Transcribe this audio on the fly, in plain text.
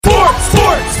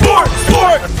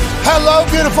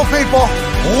beautiful people.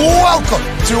 Welcome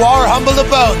to our humble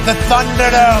abode, the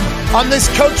ThunderDome, on this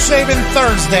Coach Saban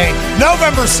Thursday,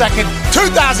 November 2nd,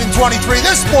 2023.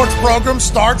 This sports program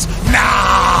starts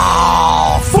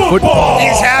now. Football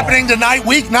is happening tonight.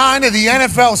 Week 9 of the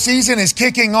NFL season is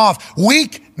kicking off.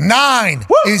 Week 9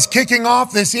 is kicking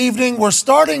off this evening. We're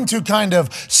starting to kind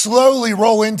of slowly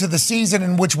roll into the season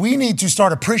in which we need to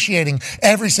start appreciating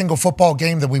every single football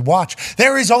game that we watch.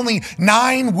 There is only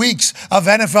 9 weeks of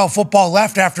NFL football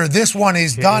left after this one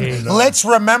is done. Let's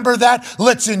remember that.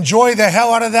 Let's enjoy the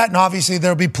hell out of that. And obviously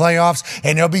there'll be playoffs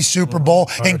and there'll be Super Bowl.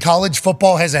 And college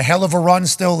football has a hell of a run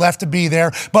still left to be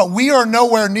there. But we are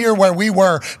nowhere near where we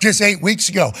were just 8 weeks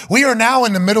ago. We are now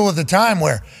in the middle of the time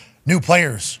where new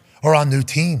players are on new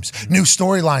teams. New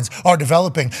storylines are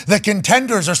developing. The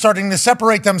contenders are starting to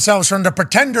separate themselves from the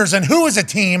pretenders. And who is a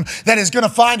team that is going to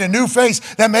find a new face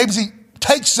that maybe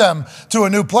takes them to a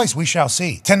new place? We shall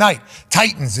see. Tonight,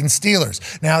 Titans and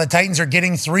Steelers. Now, the Titans are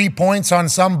getting 3 points on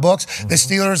some books. The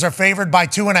Steelers are favored by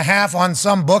 2.5 on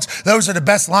some books. Those are the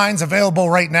best lines available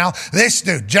right now. This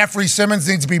dude, Jeffrey Simmons,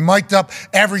 needs to be mic'd up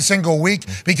every single week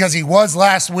because he was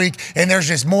last week, and there's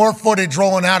just more footage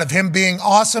rolling out of him being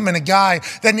awesome and a guy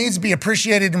that needs to be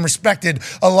appreciated and respected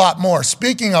a lot more.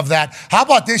 Speaking of that, how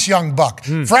about this young buck?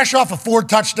 Fresh off a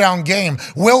 4-touchdown game,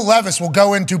 Will Levis will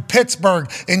go into Pittsburgh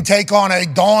and take on a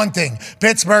daunting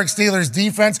Pittsburgh Steelers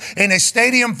defense in a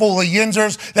stadium full of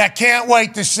Yinzers that can't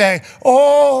wait to say,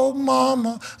 "Oh,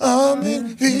 mama, I'm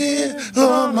in here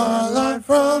all my life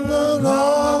from the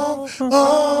law,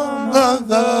 of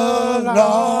the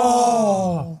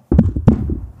law."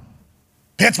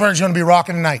 Pittsburgh's going to be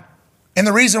rocking tonight. And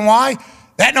the reason why?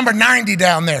 That number 90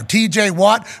 down there, TJ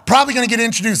Watt, probably going to get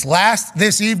introduced last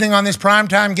this evening on this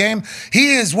primetime game.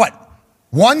 He is,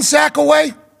 1 sack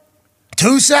away?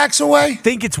 2 sacks away? I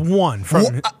think it's one.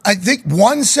 I think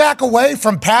 1 sack away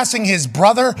from passing his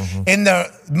brother in the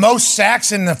most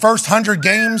sacks in the first 100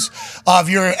 games of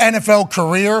your NFL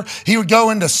career. He would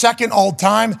go into second all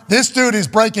time. This dude is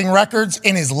breaking records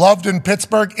and is loved in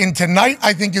Pittsburgh. And tonight,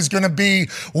 I think, is going to be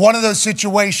one of those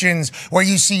situations where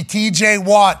you see TJ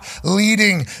Watt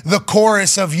leading the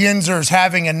chorus of Yinzers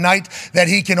having a night that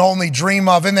he can only dream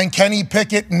of. And then Kenny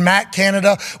Pickett and Matt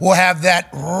Canada will have that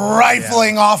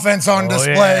rifling offense on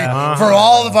display for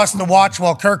all of us to watch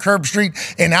while Kirk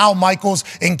Herbstreit and Al Michaels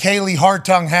and Kaylee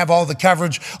Hartung have all the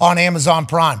coverage on Amazon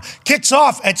Prime. Kicks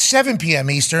off at 7 p.m.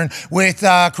 Eastern with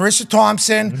Carissa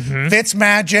Thompson,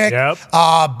 Fitzmagic,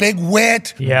 Big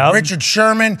Wit, Richard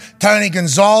Sherman, Tony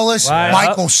Gonzalez,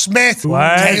 Michael Smith,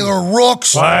 Taylor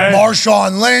Rooks,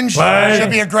 Marshawn Lynch.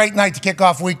 Should be a great night to kick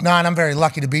off Week 9. I'm very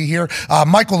lucky to be here.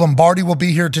 Michael Lombardi will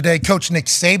be here today. Coach Nick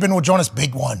Saban will join us.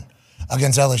 Big one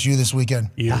against LSU this weekend.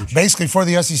 Huge. Basically for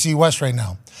the SEC West right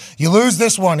now. You lose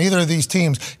this one, either of these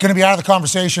teams going to be out of the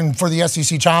conversation for the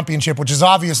SEC championship, which is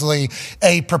obviously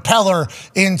a propeller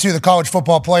into the college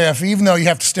football playoff, even though you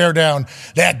have to stare down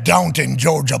that Downton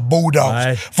Georgia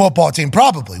Bulldogs football team.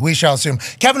 Probably, we shall assume.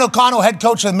 Kevin O'Connell, head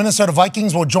coach of the Minnesota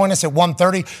Vikings, will join us at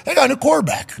 1:30. They got a new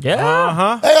quarterback. They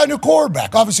got a new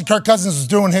quarterback. Obviously, Kirk Cousins was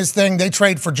doing his thing. They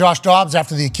trade for Josh Dobbs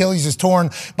after the Achilles is torn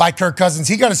by Kirk Cousins.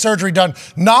 He got a surgery done,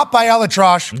 not by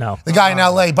Alatrosh, the guy in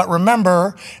L.A., but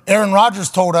remember, Aaron Rodgers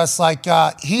told us,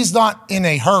 he's not in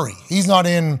a hurry. He's not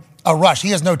in a rush.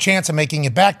 He has no chance of making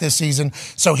it back this season.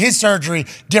 So his surgery,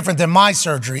 different than my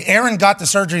surgery. Aaron got the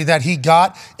surgery that he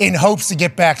got in hopes to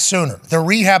get back sooner. The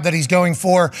rehab that he's going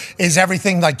for is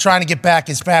everything like trying to get back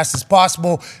as fast as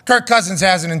possible. Kirk Cousins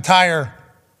has he has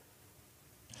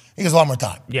a lot more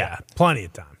time. Yeah, plenty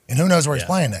of time. And who knows where he's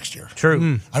playing next year. True. I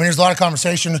mean, there's a lot of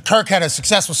conversation. Kirk had a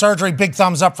successful surgery. Big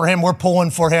thumbs up for him. We're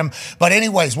pulling for him. But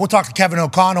anyways, we'll talk to Kevin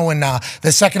O'Connell in the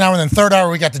second hour. And then third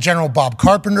hour, we got the General Bob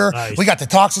Carpenter. Nice. We got the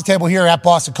Toxic Table here at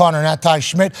Boston Connor and at Ty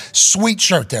Schmidt. Sweet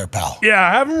shirt there, pal. Yeah,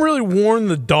 I haven't really worn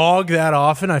the dog that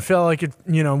often. I feel like it,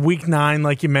 Week 9,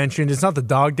 like you mentioned, it's not the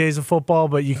dog days of football,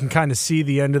 but you can kind of see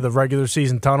the end of the regular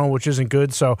season tunnel, which isn't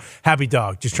good. So happy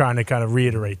dog. Just trying to kind of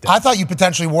reiterate that. I thought you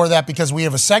potentially wore that because we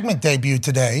have a segment debut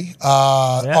today.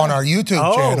 On our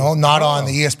YouTube channel, not on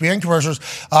the ESPN commercials,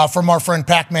 from our friend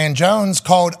Pac-Man Jones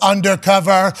called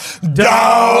Undercover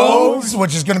Dogs,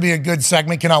 which is going to be a good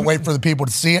segment. Cannot wait for the people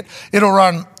to see it. It'll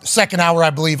run second hour,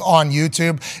 I believe, on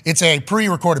YouTube. It's a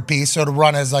pre-recorded piece, so it'll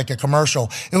run as like a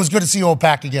commercial. It was good to see old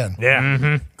Pac again.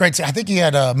 Yeah. Great. I think he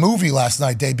had a movie last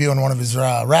night debuting one of his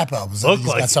rap albums. He's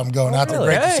got something going out there.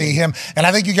 Great to see him. And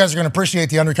I think you guys are going to appreciate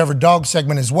the Undercover Dog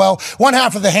segment as well. One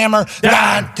half of the Hammer,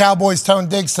 Cowboys Tone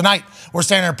Diggs tonight. We're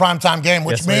staying in a primetime game,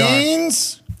 which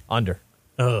means under.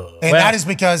 That is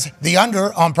because the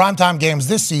under on primetime games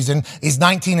this season is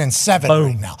 19-7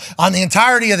 right now. On the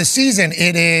entirety of the season,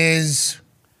 it is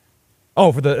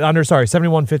Oh, for the under,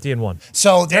 71, 50, and 1.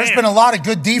 So there's been a lot of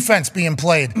good defense being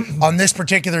played on this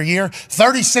particular year.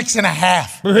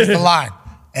 36.5 is the line.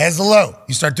 As the low.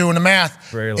 You start doing the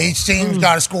math. Each team's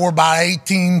got to score by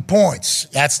 18 points.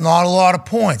 That's not a lot of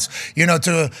points.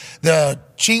 To the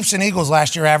Chiefs and Eagles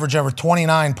last year averaged over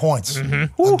 29 points a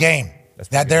game.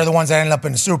 They're the ones that ended up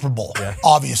in the Super Bowl,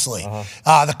 obviously.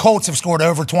 The Colts have scored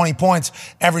over 20 points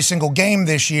every single game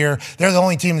this year. They're the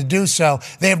only team to do so.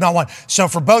 They have not won. So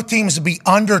for both teams to be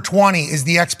under 20 is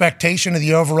the expectation of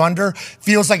the over-under.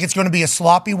 Feels like it's going to be a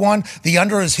sloppy one. The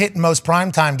under is hit in most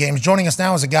primetime games. Joining us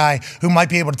now is a guy who might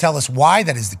be able to tell us why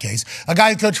that is the case. A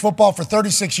guy who coached football for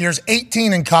 36 years,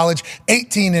 18 in college,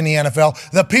 18 in the NFL.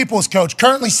 The people's coach,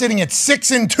 currently sitting at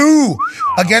 6-2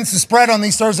 against the spread on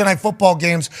these Thursday night football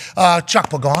games. Chuck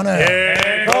Pagano.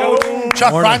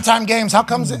 Chuck, primetime games, how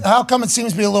come it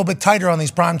seems to be a little bit tighter on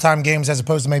these primetime games as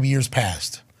opposed to maybe years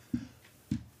past?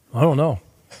 I don't know.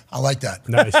 I like that.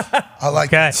 Nice. I like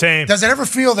that. Same. Does it ever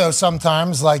feel, though,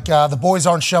 sometimes like the boys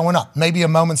aren't showing up? Maybe a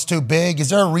moment's too big. Is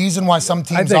there a reason why some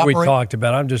teams I think operate? we talked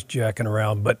about it. I'm just jacking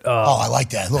around. But I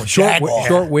like that. A little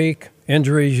short week,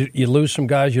 injuries, you lose some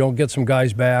guys, you don't get some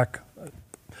guys back.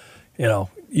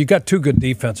 You got two good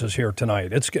defenses here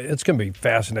tonight. It's going to be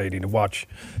fascinating to watch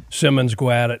Simmons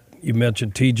go at it. You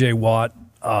mentioned T.J. Watt.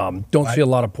 Don't see a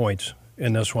lot of points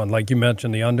in this one. Like you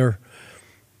mentioned, the under.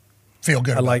 Feel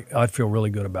good. I feel really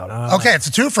good about it. Okay, it's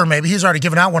a twofer maybe. He's already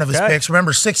given out one of his picks.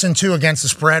 Remember, 6-2 against the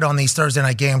spread on these Thursday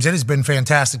night games. It has been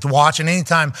fantastic to watch. And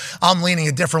anytime I'm leaning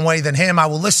a different way than him, I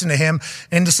will listen to him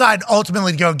and decide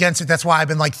ultimately to go against it. That's why I've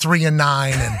been like 3-9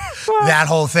 and that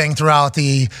whole thing throughout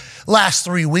the last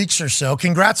 3 weeks or so.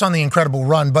 Congrats on the incredible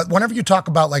run. But whenever you talk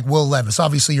about like Will Levis,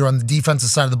 obviously you're on the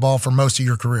defensive side of the ball for most of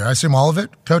your career. I assume all of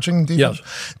it, coaching defense?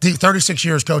 Yes. 36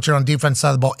 years coaching on defense side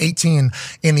of the ball, 18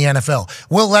 in the NFL.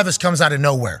 Will Levis comes out of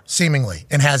nowhere, seemingly,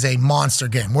 and has a monster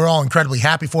game. We're all incredibly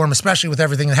happy for him, especially with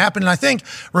everything that happened. And I think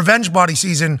revenge body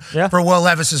season for Will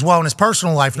Levis as well in his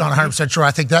personal life, not 100% sure.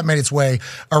 I think that made its way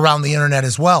around the internet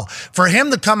as well. For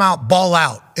him to come out, ball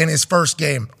out in his first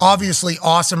game, obviously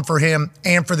awesome for him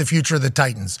and for the future of the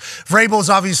Titans. Vrabel's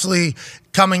obviously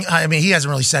coming, I mean, he hasn't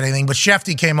really said anything, but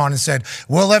Shefty came on and said,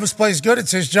 Will Levis plays good,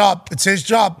 it's his job, it's his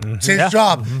job, it's his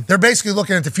job. They're basically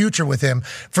looking at the future with him.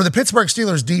 For the Pittsburgh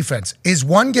Steelers defense, is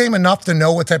one game enough to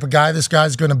know what type of guy this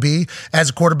guy's going to be as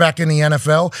a quarterback in the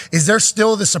NFL? Is there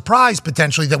still the surprise,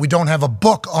 potentially, that we don't have a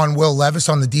book on Will Levis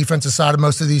on the defensive side of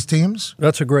most of these teams?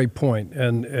 That's a great point.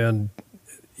 And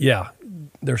yeah,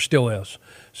 there still is.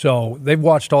 So they've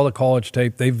watched all the college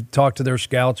tape. They've talked to their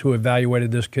scouts who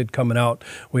evaluated this kid coming out.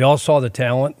 We all saw the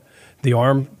talent, the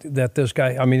arm that this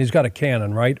guy, I mean, he's got a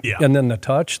cannon, right? Yeah. And then the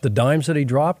touch, the dimes that he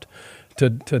dropped to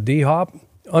D-Hop,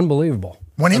 unbelievable.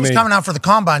 When he was coming out for the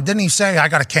combine, didn't he say, I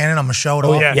got a cannon, I'm going to show it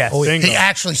off? Yeah. Yes. He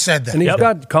actually said that. And he's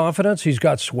got confidence, he's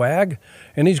got swag,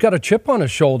 and he's got a chip on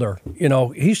his shoulder. You know,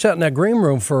 he sat in that green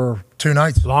room for 2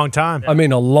 nights. Long time. I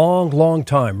mean, a long, long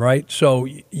time, right? So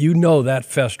you know that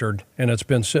festered, and it's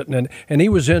been sitting in. And he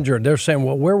was injured. They're saying,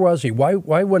 well, where was he? Why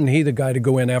wasn't he the guy to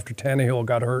go in after Tannehill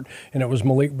got hurt and it was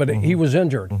Malik? But he was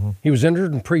injured. He was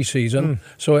injured in preseason.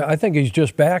 So I think he's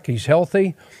just back. He's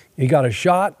healthy. He got a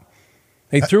shot.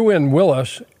 He threw in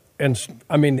Willis. And,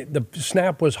 I mean, the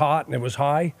snap was hot and it was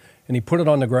high, and he put it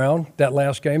on the ground that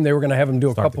last game. They were going to have him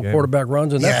do a couple quarterback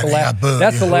runs, and that's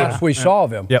the last we saw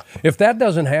of him. Yep. If that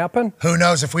doesn't happen, who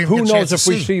knows if we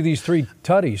see these 3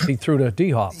 tutties he threw to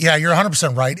D-Hop. Yeah, you're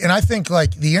 100% right. And I think,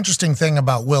 like, the interesting thing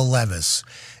about Will Levis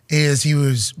is he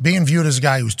was being viewed as a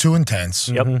guy who was too intense.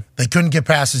 Yep. They couldn't get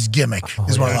past his gimmick,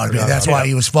 is what a lot of people. That's why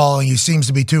he was falling. He seems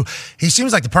like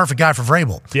the perfect guy for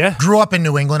Vrabel. Yeah. Grew up in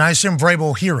New England. I assume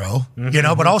Vrabel hero,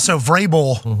 but also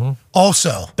Vrabel,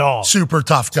 also dog. Super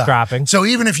tough guy. Scrapping. So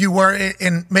even if you were,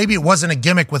 and maybe it wasn't a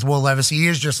gimmick with Will Levis, he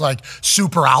is just like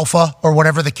super alpha or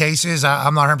whatever the case is.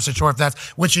 I'm not 100% sure if that's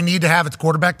what you need to have at the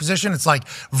quarterback position. It's like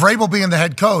Vrabel being the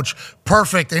head coach,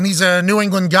 perfect. And he's a New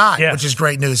England guy, which is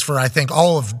great news for, I think,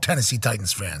 all of Tennessee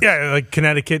Titans fans. Yeah, like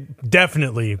Connecticut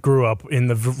definitely grew up in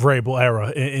the Vrabel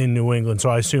era in New England, so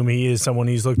I assume he is someone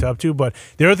he's looked up to. But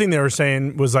the other thing they were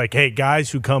saying was like, hey, guys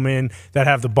who come in that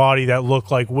have the body that look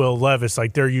like Will Levis,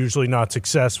 like they're usually not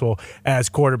successful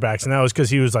as quarterbacks, and that was because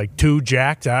he was like too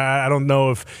jacked. I don't know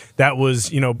if that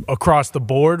was across the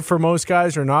board for most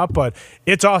guys or not, but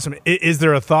it's awesome. Is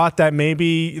there a thought that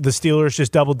maybe the Steelers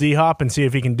just double D-Hop and see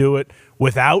if he can do it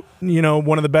without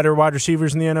one of the better wide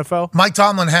receivers in the NFL? Mike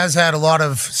Tomlin has had a lot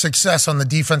of success on the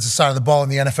defensive side of the ball in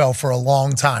the NFL for a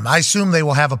long time. I assume they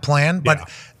will have a plan, but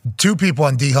 2 people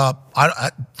on D-Hop,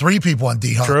 3 people on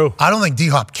D-Hop. True. I don't think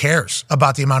D-Hop cares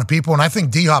about the amount of people, and I think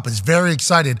D-Hop is very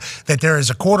excited that there is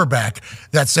a quarterback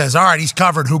that says, all right, he's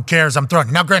covered, who cares, I'm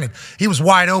throwing. Now, granted, he was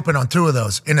wide open on 2 of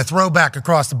those, and a throwback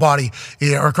across the body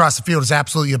or across the field is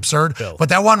absolutely absurd. But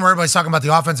that one where everybody's talking about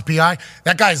the offensive PI,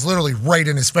 that guy's literally right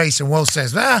in his face, and Will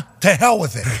says, to hell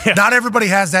with it. Not everybody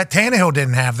has that. Tannehill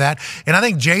didn't have that. And I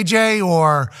think JJ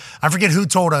or I forget who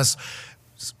told us,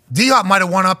 D-Hop might have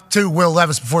went up to Will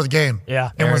Levis before the game.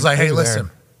 Yeah. And was like, hey, listen.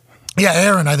 Aaron. Yeah,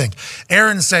 Aaron, I think.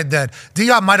 Aaron said that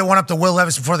D-Hop might have went up to Will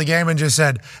Levis before the game and just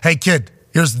said, hey, kid,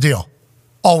 here's the deal.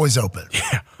 Always open.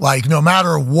 Yeah. Like, no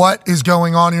matter what is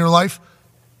going on in your life,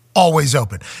 always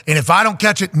open. And if I don't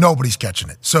catch it, nobody's catching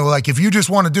it. So, like, if you just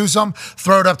want to do something,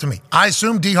 throw it up to me. I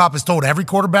assume D-Hop has told every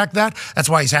quarterback that. That's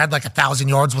why he's had like 1,000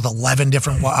 yards with 11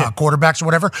 different quarterbacks or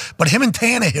whatever. But him and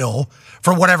Tannehill,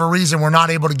 for whatever reason, were not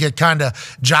able to get kind of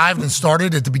jived and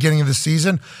started at the beginning of the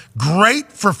season.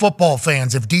 Great for football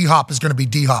fans if D-Hop is going to be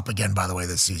D-Hop again, by the way,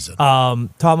 this season.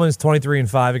 Tomlin's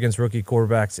 23-5 against rookie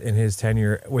quarterbacks in his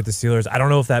tenure with the Steelers. I don't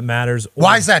know if that matters.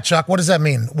 Why is that, Chuck? What does that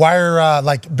mean? Why are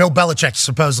Bill Belichick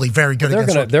supposedly very good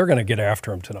against They're going to get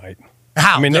after him tonight.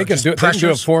 How? I mean, they can do a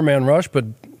 4-man rush, but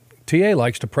TA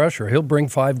likes to pressure. He'll bring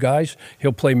 5 guys.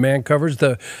 He'll play man covers.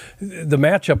 The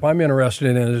matchup I'm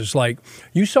interested in is like,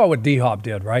 you saw what D-Hop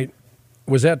did, right?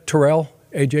 Was that Terrell,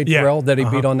 AJ Terrell, that he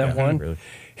beat on that one? Really.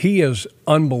 He is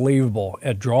unbelievable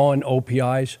at drawing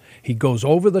OPIs. He goes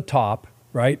over the top,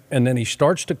 right? And then he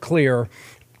starts to clear.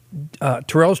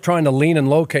 Terrell's trying to lean and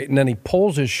locate, and then he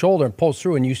pulls his shoulder and pulls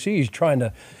through, and you see he's trying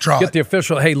to get the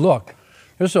official, hey, look,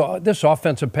 this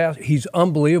offensive pass, he's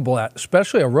unbelievable at,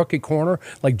 especially a rookie corner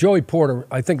like Joey Porter.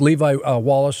 I think Levi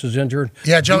Wallace is injured.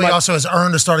 Yeah, Joey also has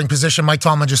earned a starting position. Mike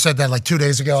Tomlin just said that like 2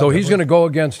 days ago. So he's going to go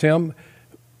against him.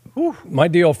 My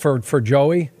deal for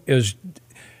Joey is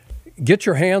get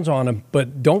your hands on him,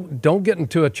 but don't get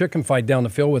into a chicken fight down the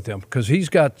field with him because he's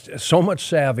got so much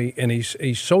savvy and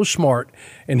he's so smart,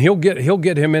 and he'll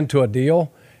get him into a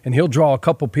deal. And he'll draw a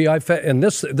couple PI, and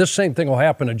this same thing will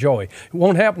happen to Joey. It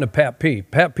won't happen to Pat P.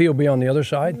 Pat P will be on the other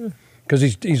side because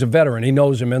he's a veteran. He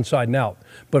knows him inside and out.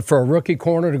 But for a rookie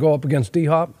corner to go up against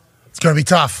D-Hop, it's going to be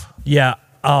tough. Yeah,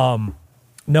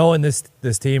 knowing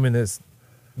this team and this,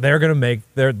 they're going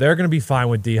to be fine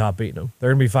with D-Hop beating them.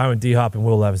 They're going to be fine with D-Hop and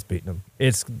Will Levis beating them.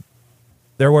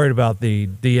 They're worried about the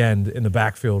end in the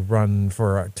backfield run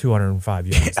for 205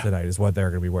 yards tonight is what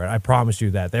they're going to be worried. I promise you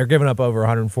that. They're giving up over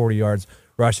 140 yards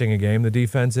rushing a game. The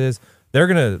defense is. They're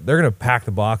gonna pack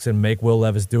the box and make Will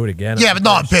Levis do it again. Yeah, but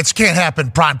no, Pitts can't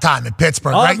happen prime time in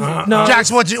Pittsburgh, right? No,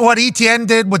 Jackson, what ETN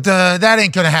did with that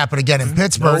ain't gonna happen again in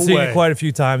Pittsburgh. I've seen it quite a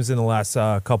few times in the last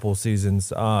couple of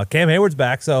seasons. Cam Hayward's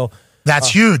back, so that's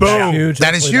huge. Huge.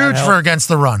 That is huge for against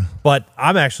the run. But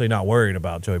I'm actually not worried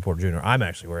about Joey Porter Jr. I'm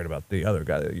actually worried about the other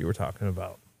guy that you were talking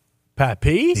about. Pat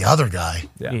P? The other guy.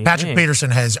 Yeah. Patrick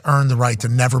Peterson has earned the right to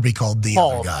never be called the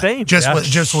Hall other guy. of Fame.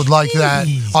 Just would like that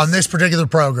on this particular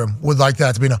program, would like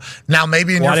that to be known. Now,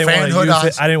 maybe in your fanhood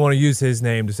eyes. I didn't want to use his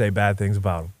name to say bad things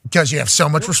about him. Because you have so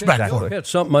much respect for him. Hit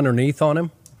something underneath on him.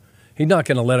 He's not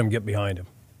going to let him get behind him.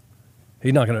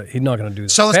 He's not going to do that.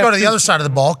 So let's go to the other side of the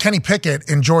ball. Kenny Pickett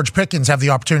and George Pickens have the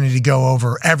opportunity to go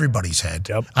over everybody's head.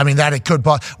 Yep. I mean, that it could.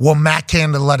 Will Matt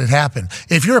Canada let it happen?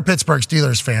 If you're a Pittsburgh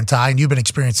Steelers fan, Ty, and you've been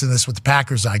experiencing this with the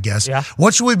Packers, I guess,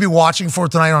 what should we be watching for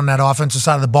tonight on that offensive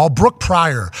side of the ball? Brooke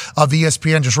Pryor of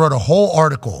ESPN just wrote a whole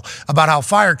article about how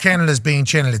Fire Canada is being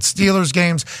chanted at Steelers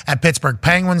games, at Pittsburgh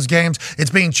Penguins games.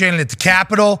 It's being chanted at the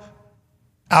Capitol.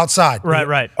 Outside.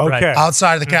 Right. Okay.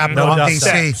 Outside of the Capitol in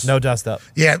D.C. No dust up.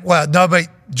 Yeah, well,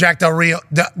 Jack Del Rio,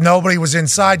 nobody was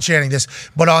inside chanting this,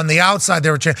 but on the outside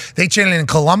they chanted in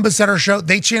Columbus at our show.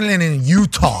 They chanted in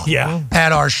Utah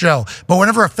at our show. But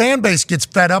whenever a fan base gets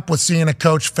fed up with seeing a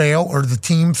coach fail or the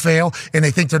team fail and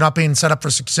they think they're not being set up for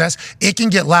success, it can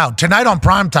get loud. Tonight on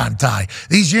Primetime, Ty,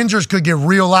 these Gingers could get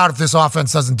real loud if this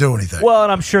offense doesn't do anything. Well,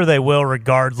 and I'm sure they will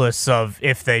regardless of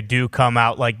if they do come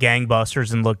out like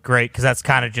gangbusters and look great, because that's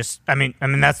kind of just, I mean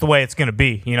that's the way it's going to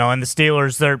be, and the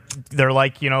Steelers, they're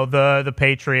like, the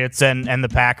Patriots and the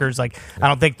Packers. Like, I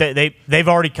don't think that they've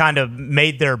already kind of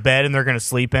made their bed and they're going to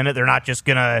sleep in it. They're not just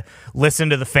going to listen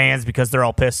to the fans because they're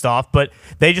all pissed off. But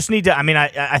they just need to. I mean,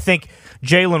 I think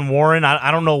Jaylen Warren,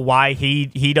 I don't know why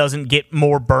he doesn't get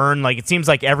more burn. Like, it seems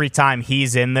like every time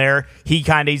he's in there, he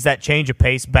kind of needs that change of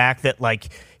pace back that, like,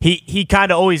 he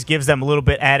kind of always gives them a little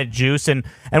bit added juice, and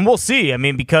we'll see. I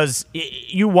mean, because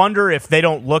you wonder if they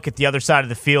don't look at the other side of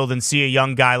the field and see a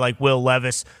young guy like Will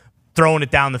Levis throwing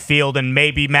it down the field, and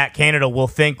maybe Matt Canada will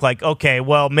think like, okay,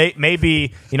 well,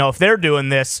 maybe, if they're doing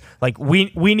this, like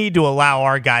we need to allow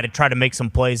our guy to try to make some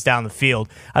plays down the field.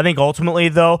 I think ultimately,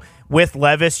 though, with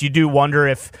Levis, you do wonder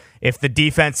if the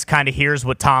defense kind of hears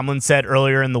what Tomlin said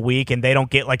earlier in the week and they don't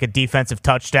get like a defensive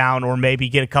touchdown or maybe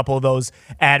get a couple of those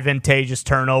advantageous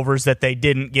turnovers that they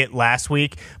didn't get last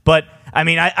week. But I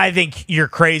mean, I think you're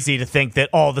crazy to think that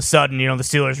all of a sudden, the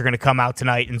Steelers are going to come out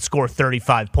tonight and score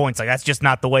 35 points. Like, that's just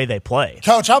not the way they play.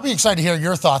 Coach, I'll be excited to hear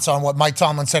your thoughts on what Mike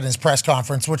Tomlin said in his press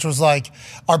conference, which was like,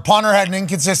 our punter had an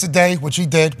inconsistent day, which he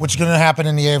did, which is going to happen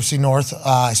in the AFC North,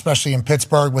 especially in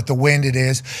Pittsburgh with the wind it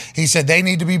is. He said they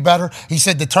need to be better. He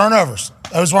said the turnovers,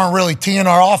 those weren't really teeing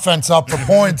our offense up for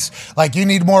points. Like, you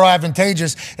need more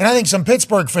advantageous. And I think some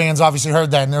Pittsburgh fans obviously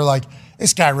heard that, and they're like,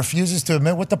 this guy refuses to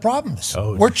admit what the problem is.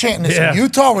 We're chanting this in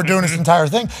Utah. We're doing this entire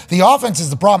thing. The offense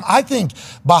is the problem. I think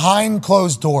behind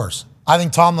closed doors, I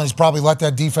think Tomlin has probably let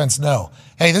that defense know,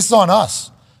 hey, this is on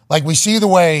us. Like, we see the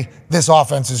way this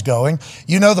offense is going.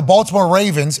 The Baltimore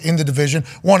Ravens in the division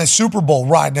won a Super Bowl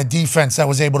riding a defense that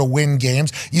was able to win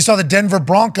games. You saw the Denver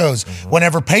Broncos,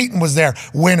 whenever Peyton was there,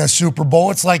 win a Super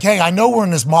Bowl. It's like, hey, I know we're in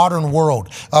this modern world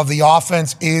of the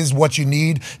offense is what you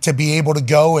need to be able to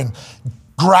go and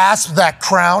grasp that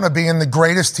crown of being the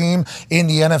greatest team in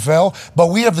the NFL,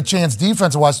 but we have the chance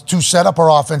defense-wise to set up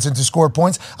our offense and to score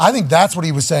points. I think that's what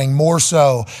he was saying, more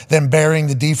so than burying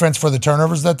the defense for the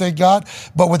turnovers that they got.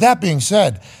 But with that being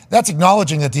said, that's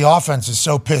acknowledging that the offense is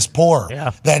so piss poor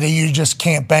that you just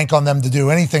can't bank on them to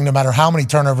do anything no matter how many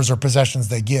turnovers or possessions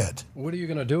they get. What are you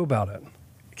going to do about it?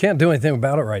 You can't do anything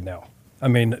about it right now. I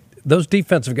mean, those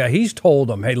defensive guys, he's told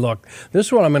them, hey, look, this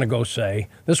is what I'm going to go say.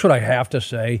 This is what I have to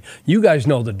say. You guys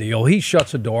know the deal. He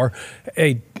shuts the door.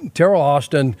 Hey, Terrell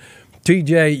Austin,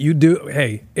 TJ, you do.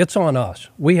 Hey, it's on us.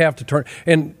 We have to turn.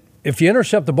 And if you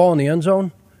intercept the ball in the end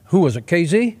zone, who was it,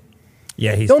 KZ?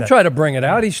 Yeah, don't try to bring it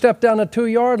out. He stepped down the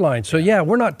 2-yard line. So,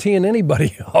 we're not teeing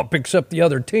anybody up except the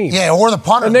other team. Yeah, or the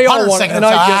punter. And they all want,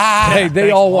 and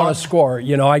they all want to score.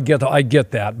 I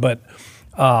get that. But,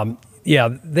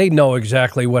 they know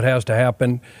exactly what has to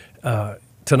happen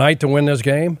tonight to win this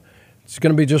game. It's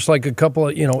going to be just like a couple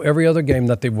of, every other game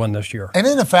that they've won this year. And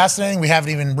isn't it fascinating? We haven't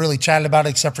even really chatted about it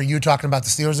except for you talking about the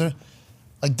Steelers.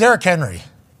 Like Derrick Henry,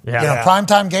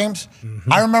 primetime games.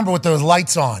 Mm-hmm. I remember with those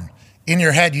lights on in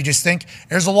your head, you just think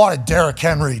there's a lot of Derrick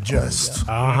Henry just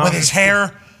with his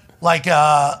hair like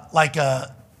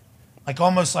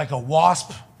almost like a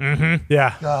wasp. Mm-hmm.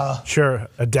 Yeah, sure,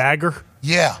 a dagger.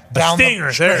 Yeah. A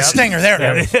stinger. Stinger.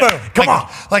 There. Come on.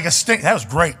 Like a stinger. That was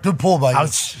great. Good pull by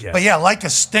you. But like a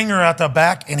stinger out the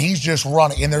back, and he's just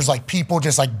running. And there's like people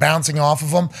just like bouncing off of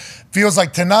him. Feels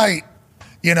like tonight,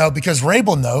 because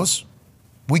Rabel knows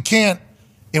we can't,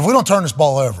 if we don't turn this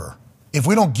ball over, if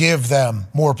we don't give them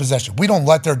more possession, we don't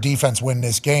let their defense win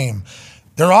this game,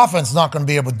 their offense is not going to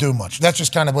be able to do much. That's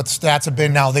just kind of what the stats have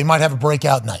been now. They might have a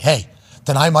breakout night. Hey,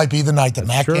 tonight might be the night that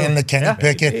Matt Canada, Kenny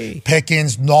Pickett,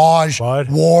 Pickens, Naj,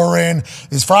 Warren,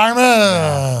 is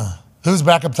Fireman. Who's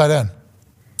backup tight end?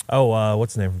 Oh,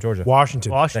 what's his name from Georgia?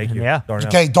 Washington. Thank you. Yeah. Darnell.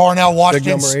 Okay, Darnell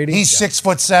Washington. He's 80.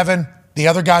 6'7". The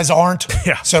other guys aren't.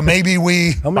 So maybe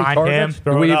we. How many targets?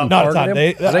 Do we even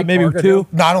target him? Maybe 2.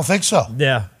 No, I don't think so.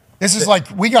 Yeah. This is like,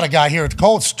 we got a guy here at the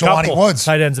Colts, Jelani Woods.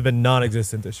 Tight ends have been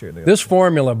non-existent this year. This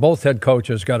formula, both head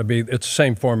coaches got to be, it's the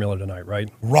same formula tonight,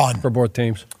 right? Run. For both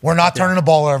teams. We're not turning the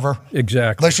ball over.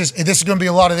 Exactly. This is going to be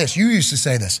a lot of this. You used to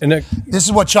say this. And this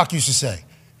is what Chuck used to say.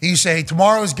 He used to say, hey,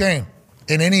 tomorrow's game,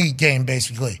 in any game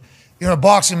basically, a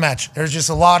boxing match, there's just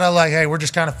a lot of like, hey, we're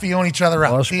just kind of feeling each other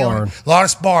out. A lot of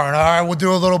sparring. All right, we'll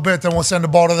do a little bit, then we'll send the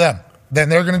ball to them. Then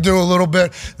they're going to do a little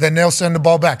bit. Then they'll send the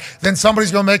ball back. Then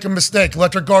somebody's going to make a mistake,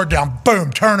 let their guard down.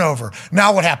 Boom, turnover.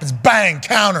 Now what happens? Bang,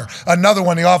 counter. Another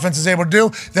one the offense is able to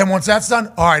do. Then once that's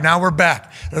done, all right, now we're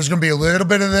back. There's going to be a little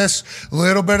bit of this,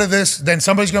 Then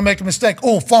somebody's going to make a mistake.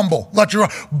 Oh, fumble.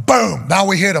 Boom. Now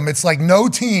we hit them. It's like no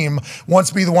team wants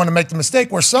to be the one to make the mistake,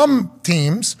 where some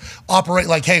teams operate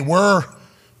like, hey, we're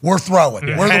throwing.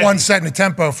 Yeah. We're the ones setting the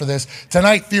tempo for this.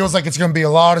 Tonight feels like it's going to be a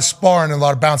lot of sparring and a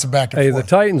lot of bouncing back and forth. The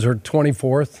Titans are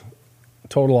 24th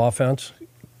total offense.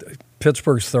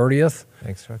 Pittsburgh's 30th.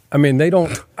 Thanks, Chuck.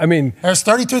 There's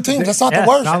 32 teams. That's not the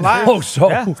worst.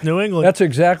 It's New England. That's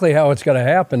exactly how it's going to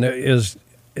happen.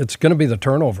 It's going to be the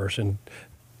turnovers. And,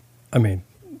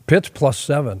 Pitt's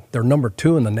 +7. They're number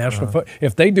 2 in the national football.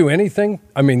 If they do anything,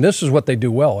 this is what they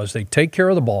do well, is they take care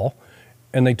of the ball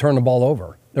and they turn the ball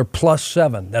over. They're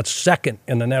 +7. That's second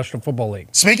in the National Football League.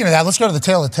 Speaking of that, let's go to the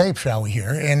tail of the tape, shall we, here?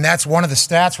 And that's one of the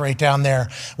stats right down there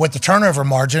with the turnover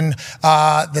margin.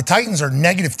 The Titans are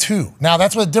 -2. Now,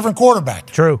 that's with a different quarterback.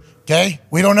 True. Okay,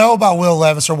 we don't know about Will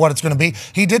Levis or what it's going to be.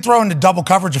 He did throw into double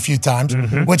coverage a few times,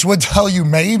 which would tell you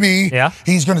maybe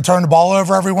he's going to turn the ball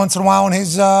over every once in a while in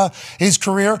his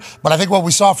career. But I think what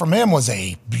we saw from him was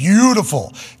a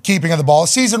beautiful keeping of the ball.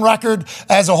 Season record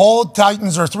as a whole,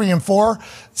 Titans are 3-4.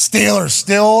 Steelers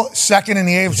still second in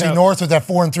the AFC North with that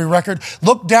 4-3 record.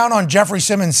 Look down on Jeffrey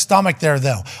Simmons' stomach there,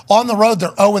 though. On the road, they're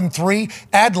 0-3.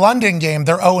 Add London game,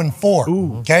 they're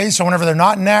 0-4. Okay, so whenever they're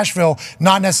not in Nashville,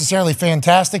 not necessarily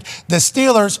fantastic. The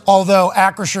Steelers, although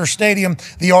Acrisure Stadium,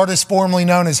 the artist formerly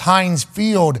known as Heinz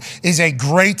Field, is a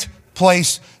great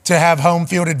place to have home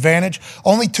field advantage.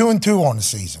 Only 2-2 on the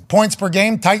season. Points per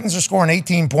game, Titans are scoring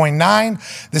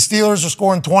 18.9. The Steelers are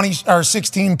scoring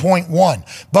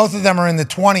 16.1. Both of them are in the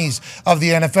 20s of the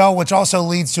NFL, which also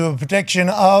leads to a prediction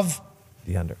of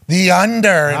the under. The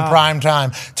under in prime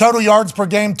time. Total yards per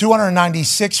game,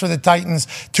 296 for the Titans,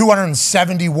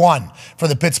 271 for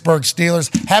the Pittsburgh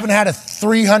Steelers. Haven't had a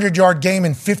 300-yard game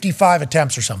in 55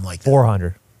 attempts or something like that.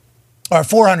 400. Or a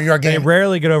 400-yard game. They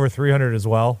rarely get over 300 as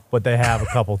well, but they have a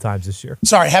couple times this year.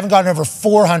 Sorry, haven't gotten over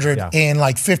 400 in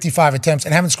like 55 attempts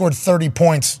and haven't scored 30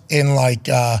 points in like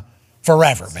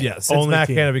forever. Man. Yeah, since Matt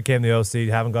Canada became the OC,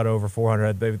 haven't got over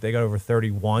 400. They got over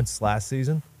 30 once last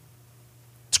season.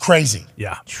 It's crazy.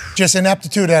 Yeah. Just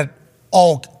ineptitude at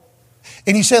all.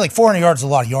 And you say like 400 yards is a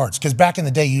lot of yards because back in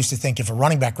the day you used to think if a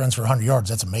running back runs for 100 yards,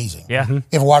 that's amazing. Yeah.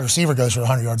 If a wide receiver goes for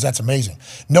 100 yards, that's amazing.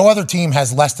 No other team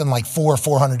has less than like 4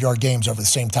 400-yard games over the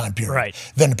same time period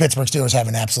than the Pittsburgh Steelers have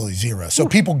in absolutely zero. So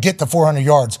people get to 400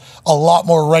 yards a lot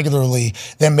more regularly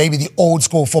than maybe the old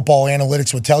school football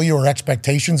analytics would tell you or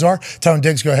expectations are. Tone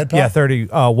Diggs, go ahead, Pop. Yeah, 30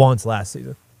 once last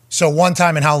season. So one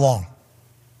time in how long?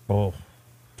 Oh,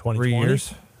 3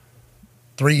 years.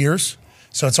 3 years?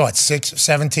 So it's what, 6,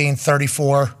 17,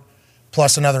 34,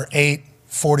 plus another 8,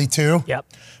 42? Yep.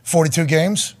 42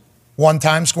 games, one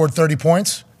time scored 30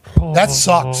 points. That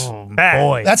sucks.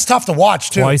 Boy. That's tough to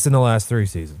watch, too. Twice in the last 3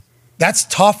 seasons. That's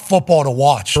tough football to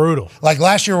watch. Brutal. Like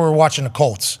last year we were watching the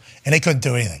Colts, and they couldn't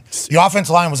do anything. The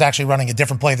offensive line was actually running a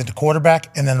different play than the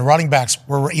quarterback, and then the running backs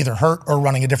were either hurt or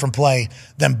running a different play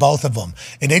than both of them.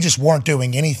 And they just weren't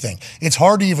doing anything. It's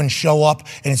hard to even show up,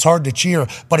 and it's hard to cheer.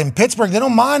 But in Pittsburgh, they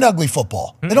don't mind ugly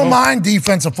football. They don't mind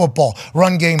defensive football,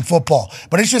 run game football.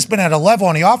 But it's just been at a level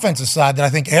on the offensive side that I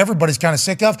think everybody's kind of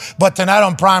sick of. But tonight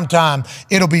on primetime,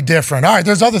 it'll be different. All right,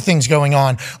 there's other things going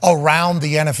on around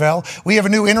the NFL. We have a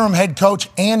new interim head coach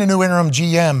and a new interim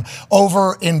GM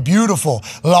over in beautiful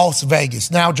Las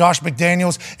Vegas. Now Josh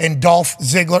McDaniels and Dolph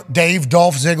Ziggler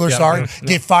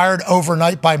get fired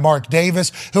overnight by Mark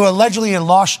Davis, who allegedly had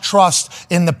lost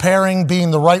trust in the pairing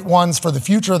being the right ones for the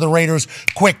future of the Raiders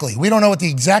quickly. We don't know what the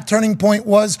exact turning point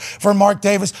was for Mark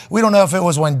Davis. We don't know if it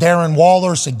was when Darren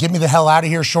Waller said, get me the hell out of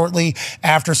here shortly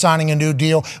after signing a new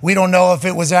deal. We don't know if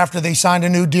it was after they signed a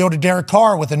new deal to Derek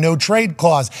Carr with a no trade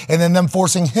clause and then them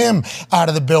forcing him out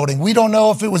of the building. We don't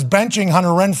know if it was benching Hunter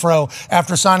Renfrow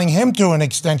after signing him to an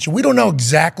extension. We don't know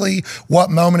exactly what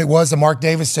moment it was that Mark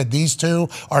Davis said these two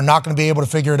are not going to be able to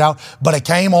figure it out, but it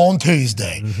came on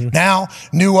Tuesday. Now,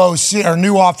 new OC or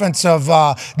new offensive,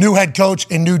 new head coach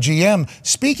and new GM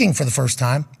speaking for the first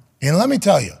time. And let me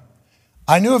tell you,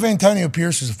 I knew of Antonio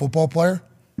Pierce as a football player.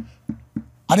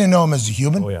 I didn't know him as a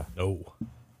human. Oh, yeah. No.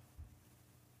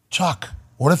 Chuck,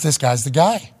 what if this guy's the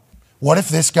guy? What if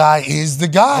this guy is the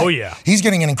guy? Oh, yeah. He's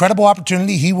getting an incredible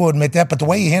opportunity. He will admit that. But the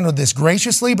way he handled this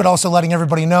graciously, but also letting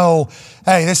everybody know,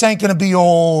 hey, this ain't going to be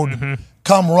old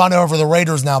come run over the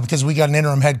Raiders now because we got an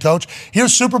interim head coach.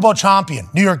 Here's Super Bowl champion,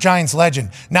 New York Giants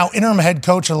legend, now interim head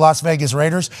coach of the Las Vegas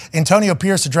Raiders, Antonio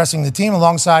Pierce addressing the team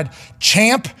alongside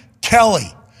Champ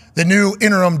Kelly, the new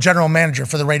interim general manager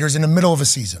for the Raiders in the middle of a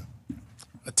season.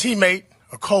 A teammate,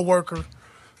 a co-worker,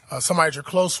 somebody that you're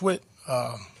close with.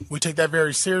 We take that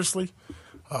very seriously.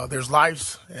 There's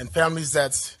lives and families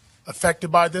that's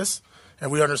affected by this,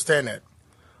 and we understand that.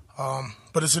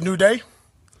 But it's a new day.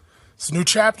 It's a new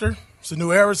chapter. It's a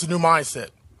new era. It's a new mindset.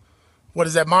 What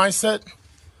is that mindset?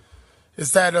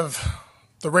 It's that of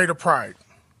the Raider pride,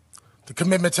 the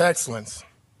commitment to excellence,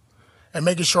 and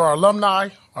making sure our alumni,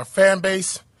 our fan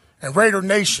base, and Raider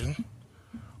Nation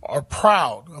are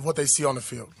proud of what they see on the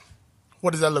field.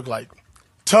 What does that look like?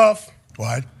 Tough.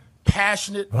 What?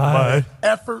 Passionate. Why?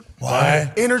 Effort.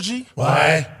 Why? Energy.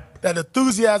 Why? That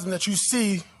enthusiasm that you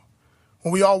see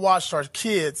when we all watched our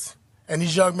kids and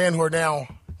these young men who are now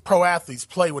pro athletes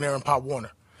play when they're in Pop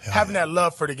Warner. Having that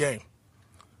love for the game.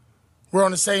 We're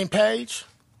on the same page.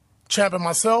 Champ and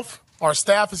myself, our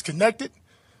staff is connected.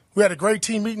 We had a great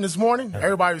team meeting this morning.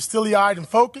 Everybody was stilly-eyed and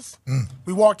focused.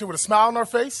 We walked in with a smile on our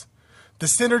face. The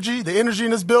synergy, the energy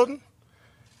in this building,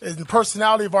 and the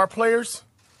personality of our players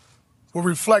will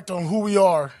reflect on who we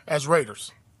are as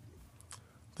Raiders.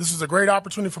 This is a great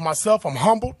opportunity for myself. I'm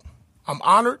humbled, I'm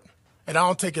honored, and I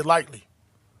don't take it lightly.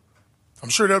 I'm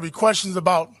sure there'll be questions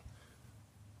about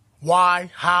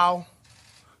why, how.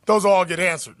 Those will all get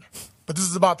answered. But this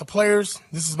is about the players,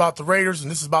 this is about the Raiders, and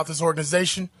this is about this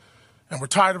organization. And we're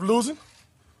tired of losing.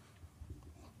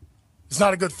 It's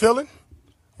not a good feeling.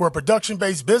 We're a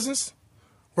production-based business.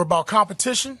 We're about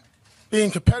competition, being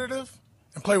competitive,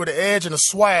 and play with an edge and a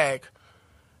swag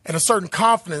and a certain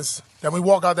confidence that when we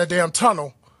walk out that damn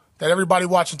tunnel, that everybody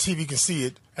watching TV can see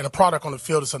it, and a product on the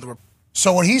field is something.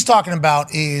 So what he's talking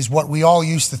about is what we all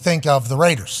used to think of the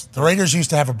Raiders. The Raiders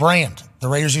used to have a brand. The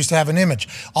Raiders used to have an image.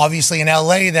 Obviously, in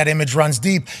L.A., that image runs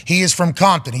deep. He is from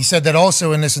Compton. He said that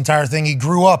also in this entire thing. He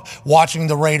grew up watching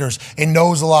the Raiders and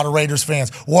knows a lot of Raiders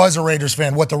fans, was a Raiders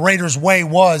fan. What the Raiders way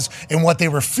was and what they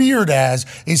were feared as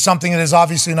is something that is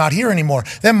obviously not here anymore.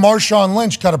 Then Marshawn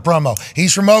Lynch cut a promo.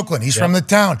 He's from Oakland. He's from the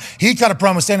town. He cut a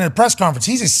promo standing at a press conference.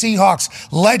 He's a Seahawks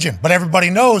legend. But everybody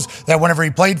knows that whenever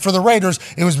he played for the Raiders,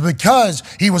 it was because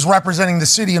he was representing the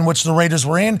city in which the Raiders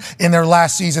were in their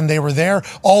last season they were there.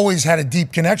 Always had a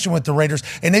deep connection with the Raiders,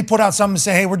 and they put out something to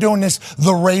say, hey, we're doing this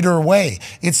the Raider way.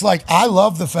 It's like, I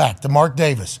love the fact that Mark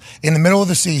Davis, in the middle of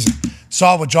the season,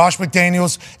 saw what Josh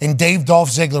McDaniels and Dave Dolph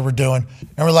Ziggler were doing,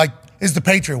 and we're like, it's the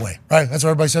Patriot way, right? That's what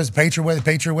everybody says, the Patriot way, the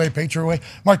Patriot way, the Patriot way.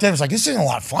 Mark Davis like, this isn't a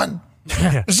lot of fun.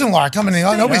 This isn't a lot of coming in.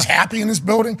 Nobody's happy in this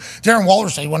building. Darren Waller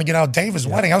said he wanted to get out of Davis'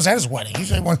 wedding. I was at his wedding. He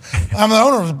said, I'm the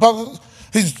owner of the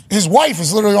His wife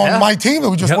is literally on my team that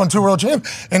we just won 2 World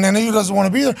Champions, and then he doesn't want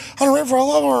to be there. I don't for I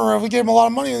love her. We gave him a lot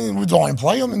of money, and we don't even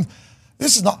play him. And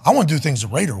this is not. I want to do things the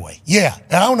Raider way. Yeah,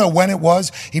 and I don't know when it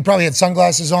was. He probably had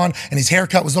sunglasses on, and his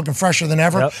haircut was looking fresher than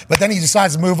ever. But then he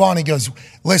decides to move on. He goes,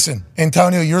 "Listen,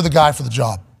 Antonio, you're the guy for the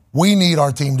job. We need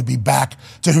our team to be back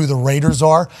to who the Raiders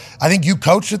are." I think you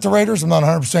coached at the Raiders. I'm not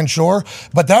 100% sure.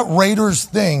 But that Raiders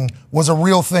thing was a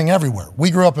real thing everywhere.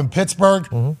 We grew up in Pittsburgh.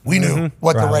 We knew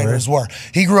what the Raiders were.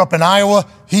 He grew up in Iowa.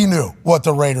 He knew what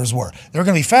the Raiders were. They're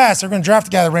going to be fast. They're going to draft a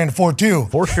guy that ran a 4.2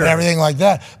 for sure, and everything like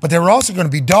that. But they were also going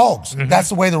to be dogs. That's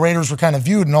the way the Raiders were kind of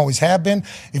viewed and always have been.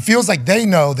 It feels like they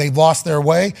know they've lost their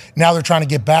way. Now they're trying to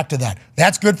get back to that.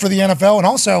 That's good for the NFL. And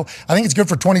also, I think it's good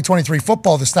for 2023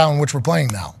 football, the style in which we're playing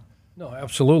now. No,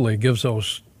 absolutely. It gives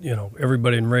those,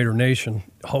 everybody in Raider Nation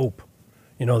hope,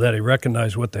 that he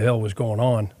recognized what the hell was going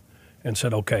on and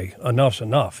said, okay, enough's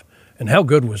enough. And how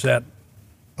good was that?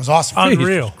 It was awesome.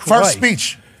 Unreal. First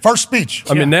speech.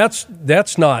 I mean, that's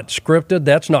not scripted.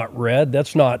 That's not read.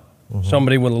 That's not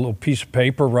somebody with a little piece of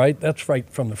paper, right? That's right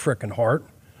from the frickin' heart.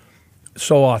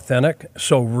 So authentic,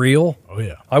 so real. Oh,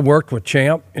 yeah. I worked with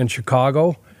Champ in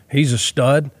Chicago. He's a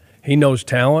stud. He knows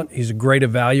talent. He's a great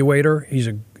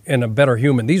evaluator. And a better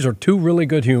human. These are 2 really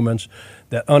good humans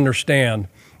that understand.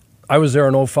 I was there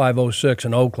in 05, 06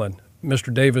 in Oakland.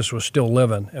 Mr. Davis was still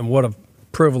living, and what a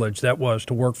privilege that was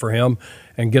to work for him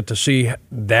and get to see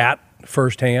that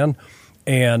firsthand.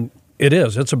 And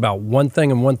it's about one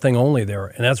thing and one thing only there,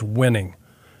 and that's winning.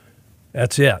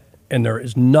 That's it. And there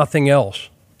is nothing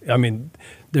else. I mean,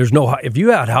 there's no, if you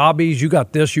had hobbies, you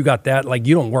got this, you got that, like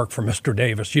you don't work for Mr.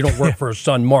 Davis. You don't work for his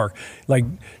son, Mark. Like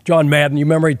John Madden, you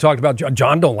remember he talked about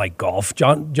John don't like golf.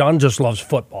 John just loves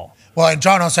football. Well, and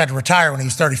John also had to retire when he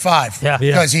was 35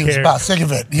 because he was about sick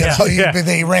of it.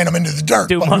 They ran him into the dirt.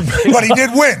 But he did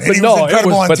win. And he was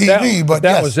incredible on TV.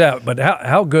 That was that. But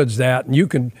how good's that?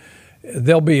 And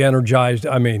they'll be energized.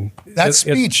 I mean, that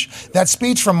speech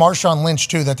from Marshawn Lynch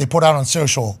too that they put out on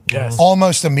social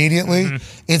almost immediately.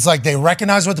 It's like they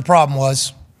recognize what the problem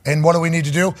was, and what do we need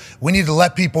to do? We need to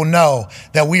let people know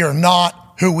that we are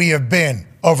not who we have been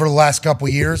over the last couple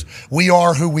of years. We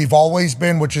are who we've always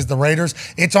been, which is the Raiders.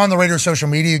 It's on the Raiders social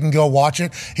media. You can go watch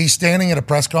it. He's standing at a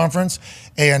press conference,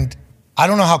 and I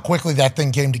don't know how quickly that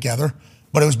thing came together,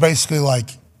 but it was basically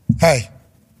like, hey,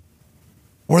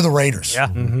 we're the Raiders.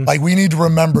 Yeah. Like, we need to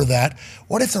remember that.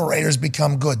 What if the Raiders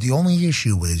become good? The only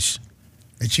issue is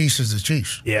the Chiefs is the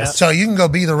Chiefs. Yeah. So you can go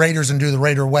be the Raiders and do the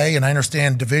Raider way, and I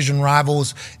understand division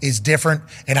rivals is different.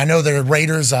 And I know the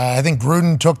Raiders, I think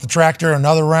Gruden took the tractor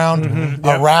another round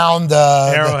around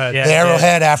the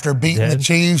Arrowhead after beating the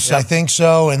Chiefs. I think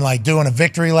so, and like doing a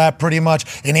victory lap pretty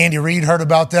much. And Andy Reid heard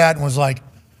about that and was like,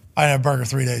 I had a burger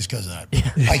 3 days because of that.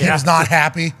 Like, he was not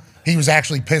happy. He was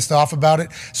actually pissed off about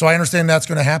it. So I understand that's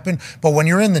going to happen. But when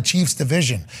you're in the Chiefs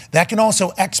division, that can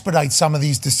also expedite some of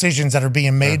these decisions that are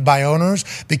being made by owners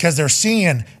because they're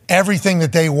seeing everything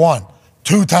that they want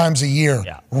 2 times a year,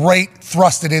 right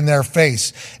thrusted in their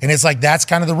face. And it's like that's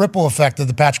kind of the ripple effect of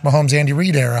the Patrick Mahomes, Andy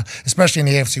Reid era, especially in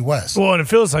the AFC West. Well, and it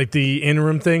feels like the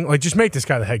interim thing, like just make this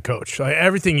guy the head coach. Like,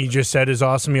 everything he just said is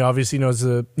awesome. He obviously knows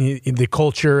the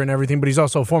culture and everything, but he's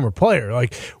also a former player.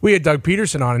 Like, we had Doug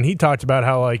Peterson on, and he talked about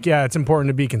how, like, yeah, it's important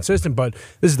to be consistent, but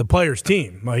this is the player's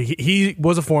team. Like, he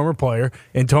was a former player.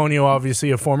 Antonio,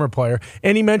 obviously, a former player.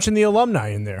 And he mentioned the alumni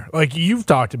in there. Like, you've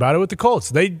talked about it with the Colts.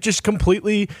 They just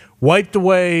completely wiped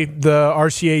away the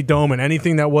RCA Dome and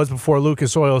anything that was before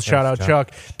Lucas Oil. Shout out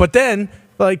Chuck. But then,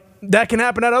 like, that can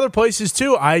happen at other places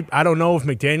too. I don't know if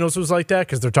McDaniels was like that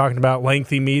because they're talking about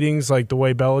lengthy meetings like the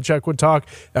way Belichick would talk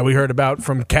that we heard about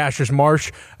from Cassius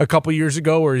Marsh a couple years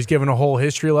ago where he's given a whole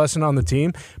history lesson on the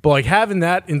team. But like having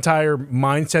that entire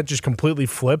mindset just completely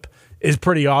flip is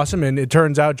pretty awesome. And it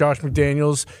turns out Josh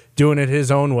McDaniels doing it his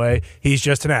own way. He's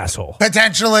just an asshole.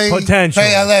 Potentially,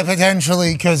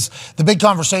 because the big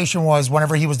conversation was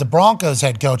whenever he was the Broncos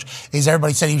head coach, is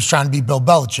everybody said he was trying to be Bill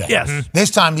Belichick. Yes. This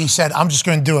time he said, I'm just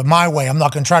going to do it my way. I'm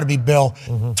not going to try to be Bill.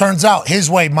 Turns out his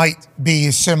way might be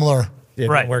a similar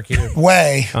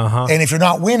way. And if you're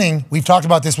not winning, we've talked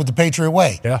about this with the Patriot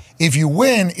way. Yeah. If you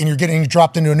win and you're getting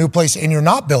dropped into a new place and you're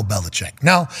not Bill Belichick.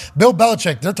 Now, Bill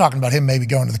Belichick, they're talking about him maybe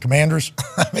going to the Commanders.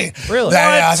 I mean, really?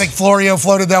 I think Florio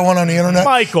floated that one on the internet.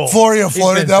 Florio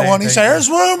floated that one. He said, there's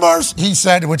rumors. He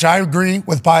said, which I agree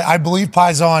with. I believe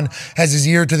Paisan has his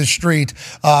ear to the street,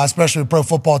 especially with Pro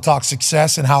Football Talk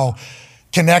success and how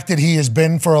connected he has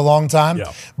been for a long time.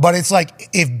 Yeah. But it's like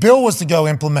if Bill was to go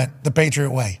implement the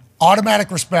Patriot way,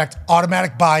 automatic respect,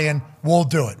 automatic buy-in, we'll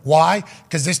do it. Why?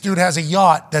 Because this dude has a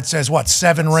yacht that says, what,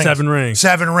 7 rings? 7 rings.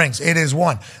 7 rings. It is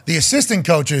one. The assistant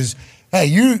coaches, hey,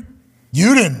 you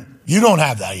don't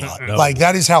have that yacht. No. Like,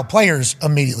 that is how players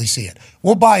immediately see it.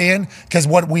 We'll buy in because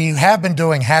what we have been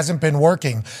doing hasn't been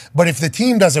working. But if the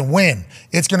team doesn't win,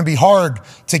 it's going to be hard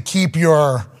to keep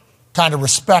your kind of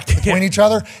respect between each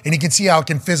other, and you can see how it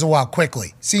can fizzle out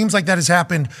quickly. Seems like that has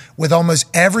happened with almost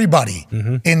everybody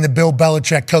in the Bill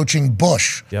Belichick coaching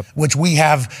bush, which we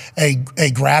have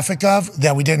a graphic of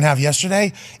that we didn't have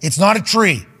yesterday. It's not a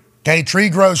tree, okay? Tree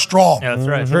grows strong. Yeah, that's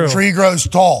right. True. Tree grows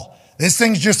tall. This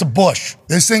thing's just a bush.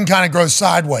 This thing kind of grows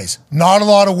sideways. Not a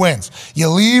lot of wins. You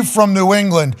leave from New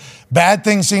England, bad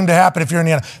things seem to happen if you're in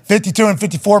the NFL.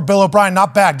 52-54, Bill O'Brien,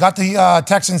 not bad. Got the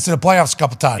Texans to the playoffs a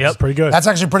couple times. Yep, pretty good. That's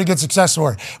actually a pretty good success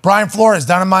story. Brian Flores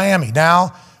down in Miami.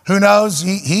 Now, who knows?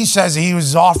 He says he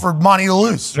was offered money to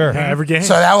lose. Sure, every game.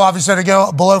 So that will obviously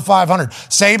go below 500.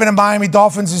 Saban and Miami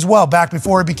Dolphins as well, back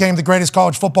before he became the greatest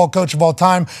college football coach of all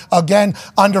time. Again,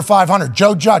 under 500.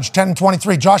 Joe Judge,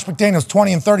 10-23. Josh McDaniels,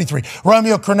 20-33.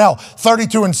 Romeo Crennel,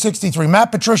 32-63.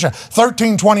 Matt Patricia,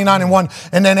 13-29-1.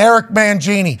 And then Eric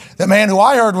Mangini, the man who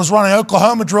I heard was running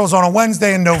Oklahoma drills on a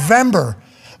Wednesday in November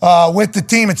with the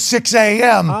team at 6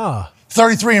 a.m.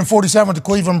 33-47 with the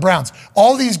Cleveland Browns.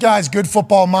 All these guys, good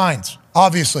football minds,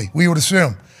 obviously, we would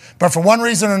assume. But for one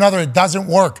reason or another, it doesn't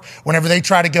work whenever they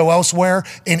try to go elsewhere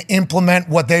and implement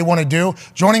what they want to do.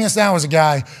 Joining us now is a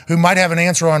guy who might have an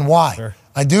answer on why. Sure.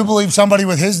 I do believe somebody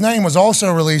with his name was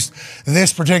also released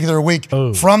this particular week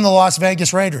from the Las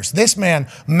Vegas Raiders. This man,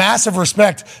 massive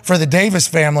respect for the Davis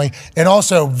family and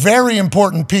also very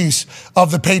important piece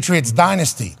of the Patriots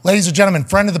dynasty. Ladies and gentlemen,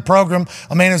 friend of the program,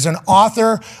 a man who's an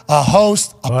author, a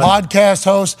host, a podcast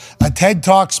host, a TED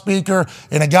Talk speaker,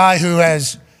 and a guy who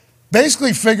has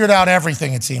basically figured out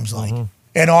everything, it seems like,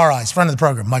 in our eyes. Friend of the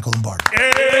program, Michael Lombardi.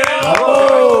 Hello.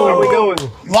 How are we doing?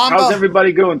 Lombo. How's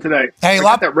everybody going today? Hey, I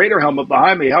got that Raider helmet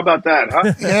behind me. How about that,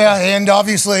 huh? Yeah, and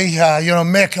obviously,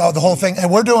 Mick, the whole thing.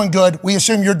 And we're doing good. We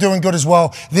assume you're doing good as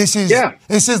well. This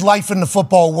is life in the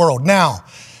football world. Now,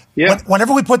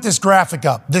 whenever we put this graphic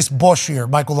up, this bush here,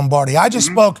 Michael Lombardi, I just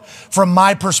spoke from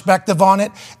my perspective on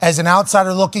it as an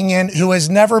outsider looking in who has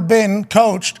never been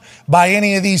coached by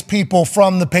any of these people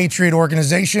from the Patriot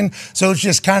organization. So it's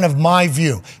just kind of my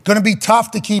view. Going to be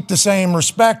tough to keep the same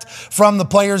respect from the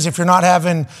players if you're not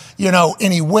having,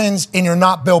 any wins and you're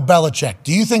not Bill Belichick.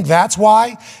 Do you think that's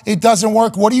why it doesn't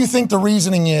work? What do you think the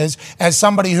reasoning is as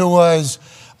somebody who was...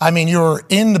 you're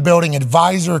in the building,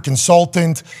 advisor,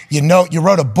 consultant. You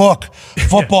wrote a book,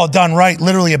 Football Done Right,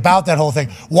 literally about that whole thing.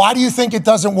 Why do you think it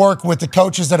doesn't work with the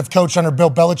coaches that have coached under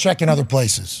Bill Belichick and other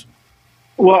places?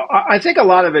 Well, I think a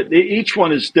lot of it, each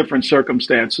one is different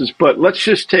circumstances. But let's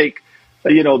just take,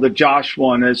 the Josh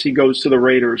one as he goes to the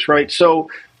Raiders, right? So,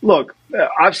 look,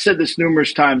 I've said this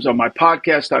numerous times on my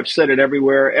podcast. I've said it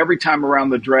everywhere. Every time around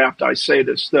the draft, I say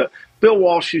this. Bill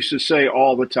Walsh used to say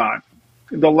all the time,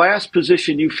 the last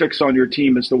position you fix on your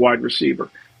team is the wide receiver.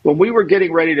 When we were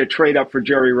getting ready to trade up for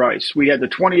Jerry Rice, we had the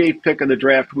 28th pick of the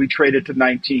draft. We traded to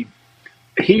 19.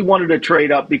 he wanted to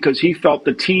trade up because he felt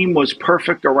the team was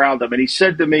perfect around him. And he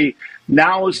said to me,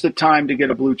 now is the time to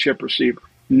get a blue chip receiver.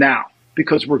 Now,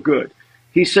 because we're good.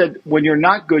 He said, when you're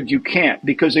not good, you can't,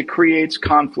 because it creates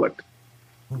conflict.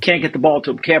 Can't get the ball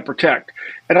to him, can't protect.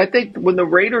 And I think when the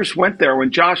Raiders went there,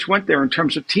 when Josh went there in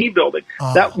terms of team building,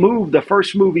 that move, the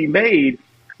first move he made,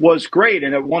 was great,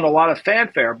 and it won a lot of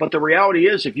fanfare. But the reality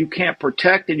is, if you can't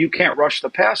protect and you can't rush the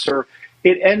passer,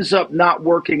 it ends up not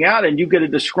working out, and you get a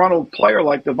disgruntled player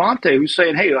like Devontae who's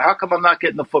saying, hey, how come I'm not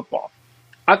getting the football?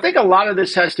 I think a lot of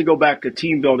this has to go back to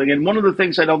team building, and one of the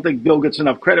things I don't think Bill gets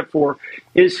enough credit for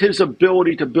is his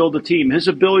ability to build a team, his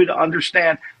ability to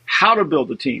understand how to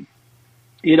build a team.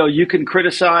 You know, you can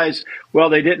criticize, well,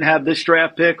 they didn't have this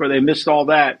draft pick or they missed all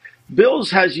that. Bill's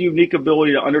has a unique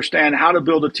ability to understand how to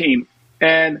build a team.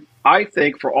 And I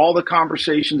think for all the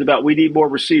conversations about we need more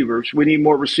receivers, we need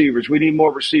more receivers, we need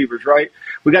more receivers, right?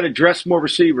 We got to dress more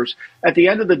receivers. At the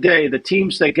end of the day, the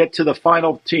teams that get to the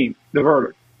final team, the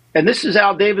verdict. And this is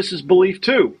Al Davis's belief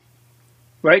too,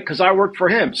 right? Because I worked for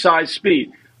him, size,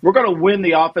 speed. We're going to win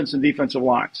the offense and defensive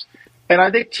lines. And I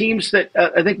think teams that,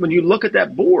 I think when you look at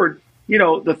that board, you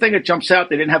know, the thing that jumps out,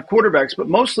 they didn't have quarterbacks, but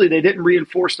mostly they didn't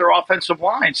reinforce their offensive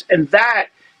lines. And that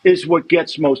is what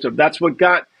gets most of. That's what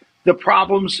got the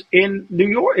problems in New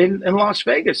York, in Las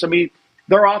Vegas. I mean,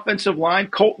 their offensive line,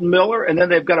 Colton Miller, and then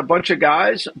they've got a bunch of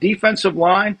guys. Defensive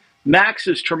line, Max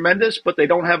is tremendous, but they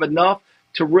don't have enough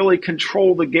to really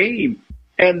control the game.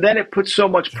 And then it puts so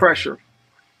much pressure.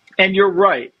 And you're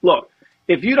right. Look,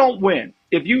 if you don't win,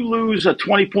 if you lose a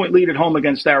 20-point lead at home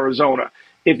against Arizona,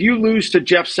 if you lose to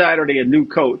Jeff Saturday, a new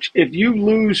coach, if you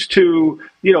lose to,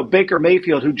 you know, Baker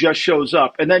Mayfield, who just shows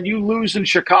up, and then you lose in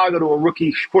Chicago to a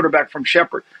rookie quarterback from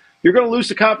Shepherd, you're going to lose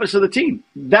the confidence of the team.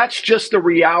 That's just the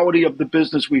reality of the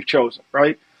business we've chosen,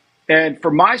 right? And for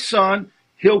my son,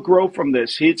 he'll grow from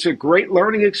this. It's a great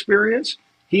learning experience.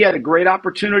 He had a great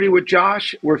opportunity with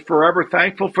Josh. We're forever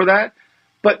thankful for that.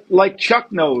 But like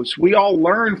Chuck knows, we all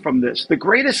learn from this. The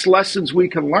greatest lessons we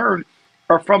can learn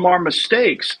are from our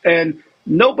mistakes. And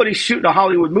nobody's shooting a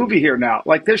Hollywood movie here now.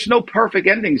 Like, there's no perfect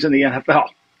endings in the NFL.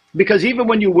 Because even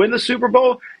when you win the Super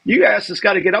Bowl, you ask this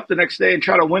guy to get up the next day and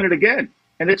try to win it again.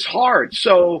 And it's hard.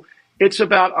 So it's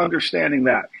about understanding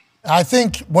that. I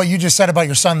think what you just said about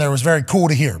your son there was very cool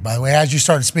to hear. By the way, as you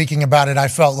started speaking about it, I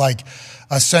felt like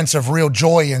a sense of real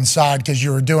joy inside because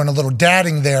you were doing a little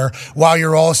dadding there while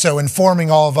you're also informing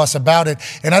all of us about it.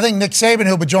 And I think Nick Saban,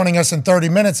 who'll be joining us in 30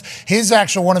 minutes,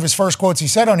 one of his first quotes he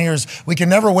said on here is, we can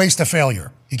never waste a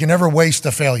failure. You can never waste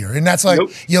a failure. And that's like,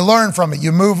 You learn from it,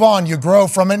 you move on, you grow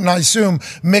from it, and I assume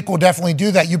Mick will definitely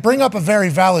do that. You bring up a very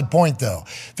valid point, though.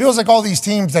 Feels like all these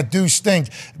teams that do stink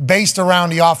based around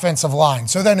the offensive line.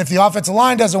 So then if the offensive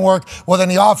line doesn't work, well, then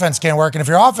the offense can't work. And if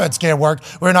your offense can't work,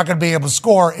 we're not going to be able to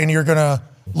score, and you're going to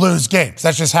lose games.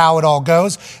 That's just how it all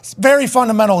goes. It's very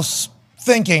fundamental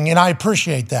thinking, and I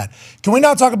appreciate that. Can we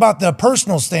now talk about the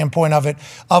personal standpoint of it,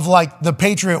 of like the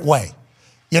Patriot way,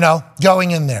 you know,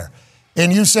 going in there?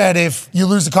 And you said if you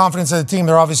lose the confidence of the team,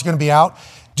 they're obviously going to be out.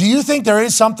 Do you think there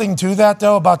is something to that,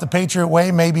 though, about the Patriot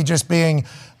way maybe just being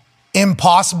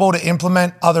impossible to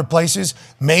implement other places?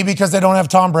 Maybe because they don't have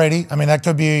Tom Brady. I mean, that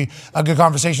could be a good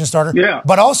conversation starter. Yeah.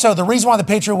 But also, the reason why the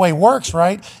Patriot way works,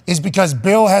 right, is because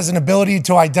Bill has an ability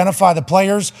to identify the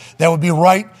players that would be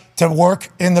right to work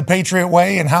in the Patriot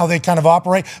way and how they kind of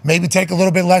operate. Maybe take a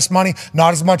little bit less money,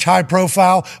 not as much high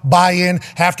profile, buy in,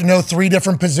 have to know 3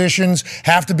 different positions,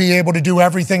 have to be able to do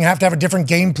everything, have to have a different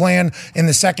game plan in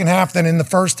the second half than in the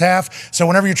first half. So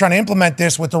whenever you're trying to implement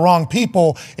this with the wrong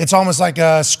people, it's almost like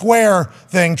a square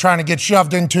thing trying to get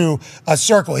shoved into a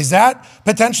circle. Is that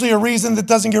potentially a reason that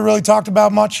doesn't get really talked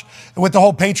about much with the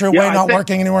whole Patriot way not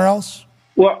working anywhere else?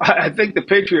 Well, I think the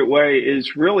Patriot way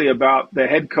is really about the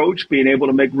head coach being able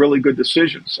to make really good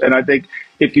decisions. And I think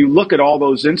if you look at all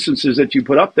those instances that you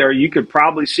put up there, you could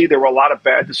probably see there were a lot of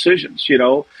bad decisions. You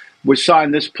know, we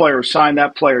sign this player, sign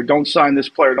that player, don't sign this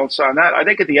player, don't sign that. I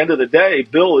think at the end of the day,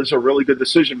 Bill is a really good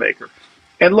decision maker.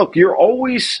 And look, you're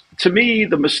always, to me,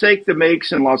 the mistake that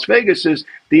makes in Las Vegas is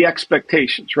the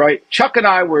expectations, right? Chuck and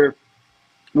I were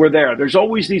there. There's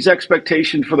always these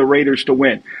expectations for the Raiders to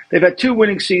win. They've had 2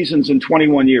 winning seasons in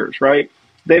 21 years, right?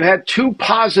 They've had 2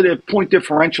 positive point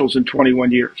differentials in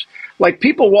 21 years. Like,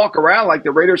 people walk around like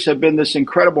the Raiders have been this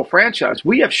incredible franchise.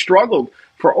 We have struggled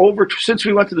since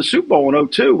we went to the Super Bowl in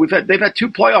 2002. They've had 2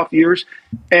 playoff years,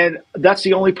 and that's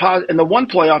the only and the 1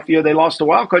 playoff year they lost the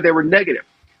wild card, they were negative.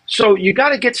 So you got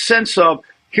to get sense of,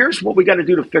 here's what we got to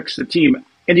do to fix the team,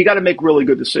 and you got to make really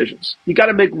good decisions.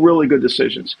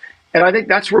 And I think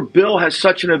that's where Bill has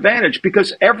such an advantage,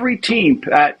 because every team,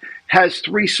 Pat, has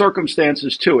three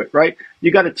circumstances to it, right?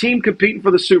 You got a team competing for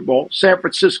the Super Bowl, San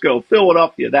Francisco,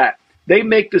 Philadelphia, that. They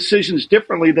make decisions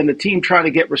differently than the team trying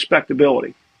to get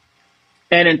respectability.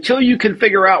 And until you can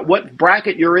figure out what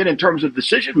bracket you're in terms of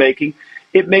decision making,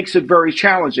 it makes it very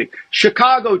challenging.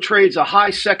 Chicago trades a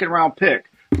high second-round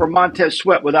pick for Montez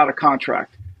Sweat without a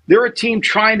contract. They're a team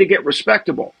trying to get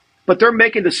respectable, but they're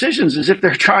making decisions as if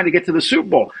they're trying to get to the Super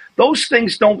Bowl. Those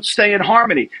things don't stay in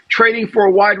harmony. Trading for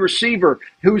a wide receiver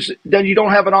then you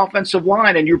don't have an offensive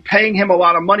line and you're paying him a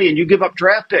lot of money and you give up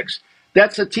draft picks.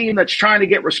 That's a team that's trying to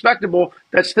get respectable,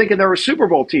 that's thinking they're a Super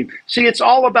Bowl team. See, it's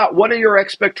all about what are your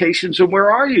expectations and where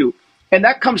are you? And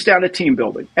that comes down to team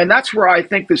building. And that's where I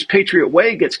think this Patriot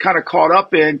way gets kind of caught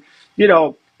up in,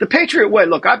 the Patriot way.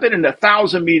 Look, I've been in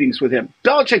 1,000 meetings with him.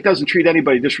 Belichick doesn't treat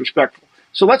anybody disrespectful.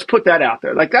 So let's put that out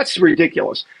there. Like, that's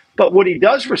ridiculous. But what he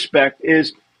does respect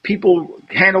is people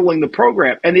handling the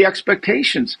program and the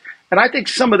expectations. And I think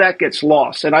some of that gets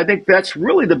lost. And I think that's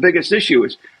really the biggest issue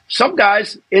is some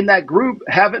guys in that group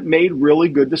haven't made really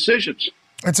good decisions.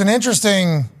 It's an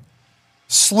interesting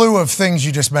slew of things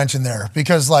you just mentioned there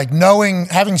because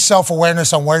having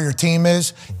self-awareness on where your team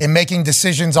is and making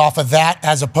decisions off of that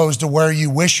as opposed to where you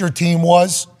wish your team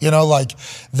was,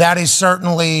 that is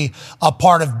certainly a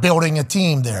part of building a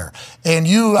team there. And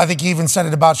I think you even said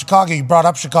it about Chicago. You brought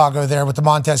up Chicago there with the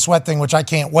Montez Sweat thing, which I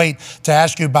can't wait to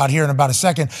ask you about here in about a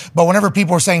second. But whenever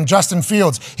people were saying Justin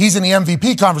Fields, he's in the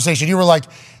MVP conversation, you were like,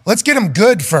 let's get him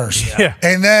good first. Yeah.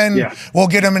 And then we'll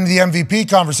get him into the MVP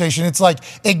conversation. It's like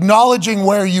acknowledging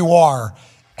where you are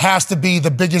has to be the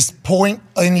biggest point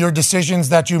in your decisions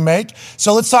that you make.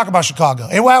 So let's talk about Chicago.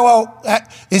 Hey,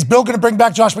 is Bill going to bring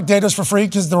back Josh McDaniels for free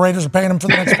because the Raiders are paying him for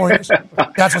the next 4 years?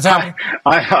 That's what's happening?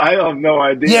 I have no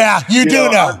idea. Yeah, you do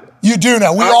know. You do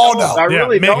know. We all know. I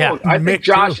really don't. I think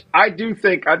Josh. I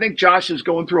think Josh is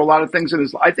going through a lot of things in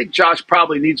his life. I think Josh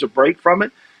probably needs a break from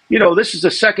it. This is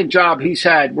the second job he's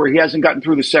had where he hasn't gotten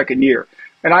through the second year.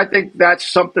 And I think that's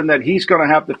something that he's going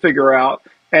to have to figure out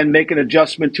and make an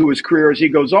adjustment to his career as he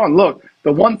goes on. Look,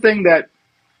 the one thing that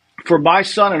for my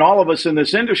son and all of us in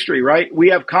this industry, right, we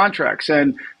have contracts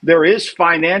and there is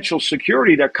financial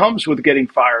security that comes with getting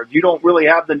fired. You don't really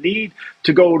have the need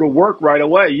to go to work right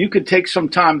away. You could take some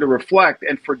time to reflect.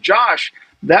 And for Josh,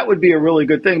 that would be a really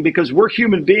good thing because we're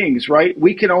human beings, right?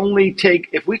 We can only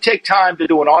if we take time to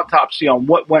do an autopsy on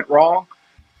what went wrong,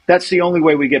 that's the only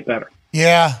way we get better.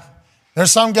 Yeah.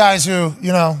 There's some guys who,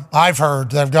 I've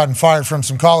heard that have gotten fired from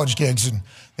some college gigs and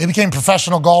they became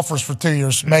professional golfers for 2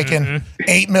 years, making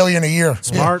 $8 million a year.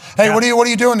 Smart. Yeah. Hey, what are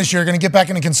you doing this year? Going to get back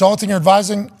into consulting or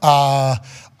advising?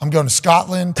 I'm going to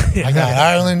Scotland. I got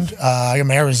Ireland.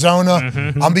 I'm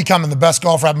Arizona. I'm becoming the best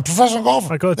golfer. I'm a professional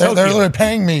golfer. They're literally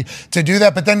paying me to do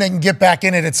that, but then they can get back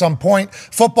in it at some point.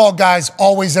 Football guys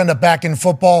always end up back in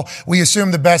football. We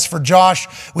assume the best for Josh.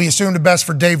 We assume the best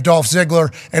for Dave Dolph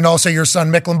Ziggler and also your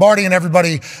son, Mick Lombardi, and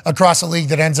everybody across the league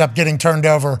that ends up getting turned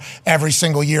over every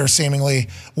single year, seemingly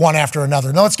one after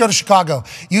another. Now let's go to Chicago.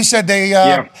 You said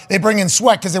they bring in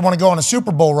Sweat because they want to go on a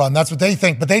Super Bowl run. That's what they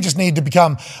think, but they just need to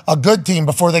become a good team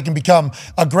before they can become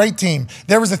a great team.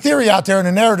 There was a theory out there in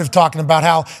a narrative talking about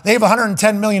how they have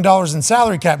 $110 million in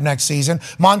salary cap next season.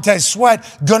 Montez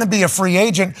Sweat going to be a free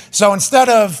agent. So instead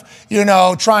of,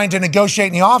 trying to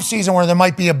negotiate in the offseason where there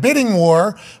might be a bidding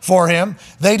war for him,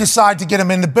 they decide to get him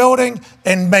in the building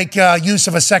and make use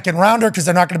of a second rounder because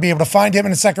they're not going to be able to find him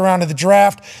in the second round of the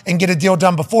draft and get a deal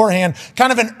done beforehand.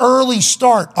 Kind of an early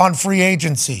start on free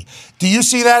agency. Do you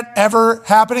see that ever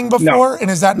happening before? No. And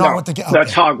is that not what the... Okay.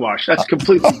 That's hogwash. That's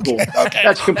completely cool. Okay.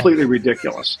 That's completely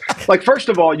ridiculous. First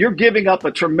of all, you're giving up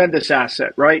a tremendous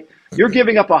asset, right? You're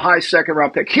giving up a high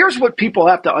second-round pick. Here's what people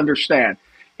have to understand.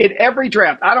 In every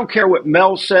draft, I don't care what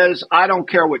Mel says. I don't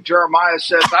care what Jeremiah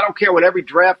says. I don't care what every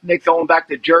draft, Nick, going back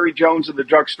to Jerry Jones and the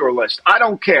drugstore list. I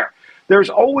don't care.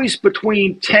 There's always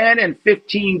between 10 and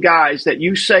 15 guys that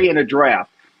you say in a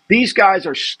draft. These guys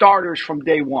are starters from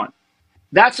day one.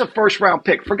 That's a first-round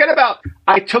pick. Forget about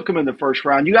I took him in the first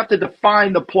round. You have to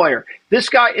define the player. This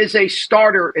guy is a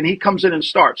starter, and he comes in and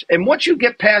starts. And once you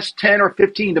get past 10 or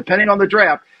 15, depending on the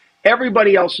draft,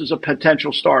 everybody else is a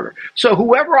potential starter. So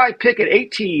whoever I pick at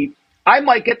 18, I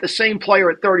might get the same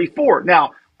player at 34.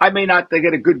 Now, I may not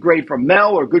get a good grade from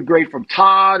Mel or a good grade from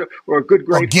Todd or a good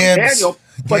grade from Daniel,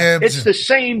 but it's the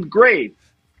same grade.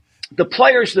 The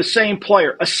player's the same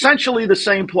player, essentially the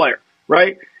same player,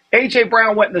 right? A.J.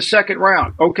 Brown went in the second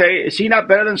round. Okay, is he not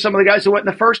better than some of the guys that went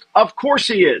in the first? Of course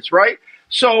he is, right?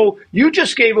 So you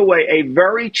just gave away a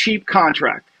very cheap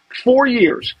contract, 4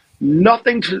 years,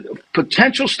 nothing to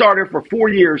potential starter for 4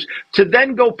 years to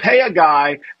then go pay a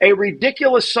guy a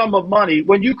ridiculous sum of money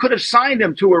when you could have signed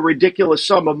him to a ridiculous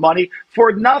sum of money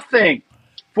for nothing.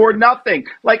 For nothing.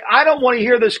 Like, I don't want to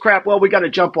hear this crap, well, we got to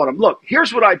jump on him. Look,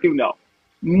 here's what I do know.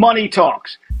 Money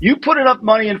talks. You put enough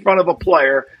money in front of a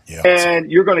player,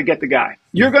 and you're going to get the guy.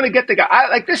 You're going to get the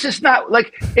guy. This is not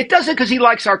like it doesn't because he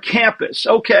likes our campus.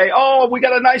 Okay. Oh, we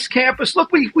got a nice campus.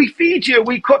 Look, we feed you.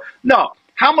 We cook. No.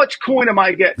 How much coin am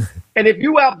I getting? And if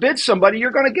you outbid somebody,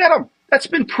 you're going to get them. That's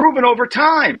been proven over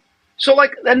time. So,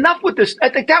 enough with this. I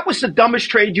think that was the dumbest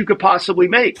trade you could possibly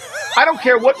make. I don't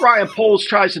care what Ryan Poles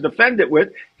tries to defend it with.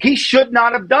 He should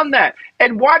not have done that.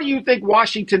 And why do you think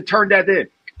Washington turned that in?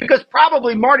 Because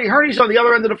probably Marty Herney's on the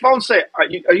other end of the phone saying,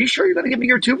 are you sure you're going to give me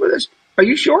your two for this? Are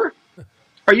you sure?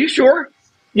 Are you sure?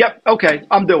 Yep. Okay.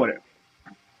 I'm doing it.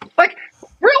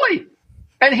 Really?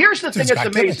 And here's the thing that's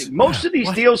amazing. Most of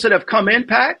these deals that have come in,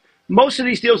 Pat,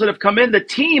 the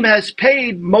team has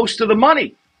paid most of the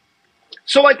money.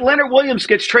 So Leonard Williams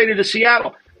gets traded to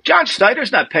Seattle. John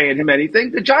Snyder's not paying him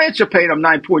anything. The Giants are paying him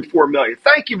 $9.4 million.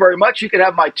 Thank you very much. You can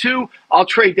have my two. I'll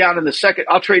trade down in the second.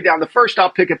 I'll trade down the first. I'll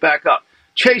pick it back up.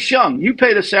 Chase Young, you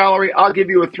pay the salary. I'll give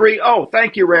you a 3. Oh,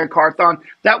 thank you, Rand Carthon.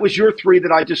 That was your 3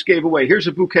 that I just gave away. Here's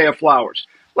a bouquet of flowers.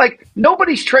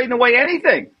 Nobody's trading away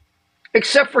anything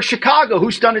except for Chicago,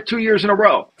 who's done it 2 years in a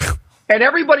row. And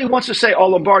everybody wants to say, oh,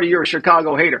 Lombardi, you're a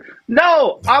Chicago hater.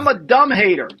 No, I'm a dumb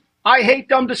hater. I hate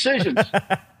dumb decisions.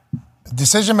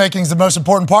 Decision-making is the most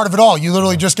important part of it all. You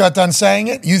literally just got done saying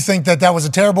it. You think that was a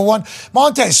terrible one.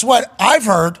 Montez Sweat, I've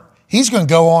heard he's going to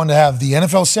go on to have the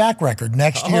NFL sack record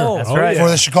next year for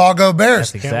the Chicago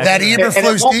Bears. That Eberflus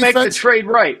defense. It won't make the trade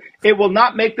right. It will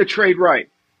not make the trade right.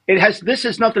 This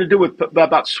has nothing to do with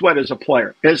about Sweat as a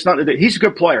player. It has nothing to do. He's a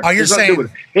good player. Oh, you're saying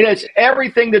it has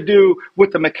everything to do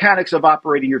with the mechanics of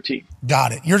operating your team.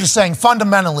 Got it. You're just saying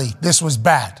fundamentally this was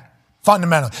bad.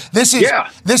 Fundamentally, this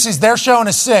is they're showing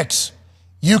a 6.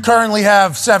 You currently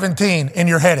have 17 in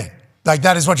your hitting.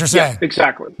 That is what you're saying. Yeah,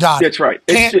 exactly. Got it. That's right.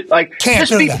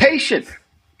 Just be patient.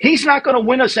 He's not going to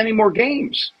win us any more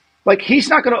games. He's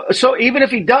not going to. So even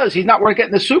if he does, he's not going to get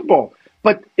in the Super Bowl.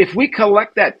 But if we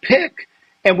collect that pick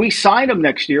and we sign him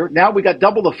next year, now we got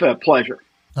double the pleasure.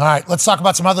 All right, let's talk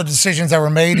about some other decisions that were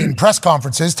made in press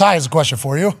conferences. Ty has a question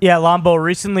for you. Yeah, Lombo,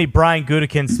 recently Brian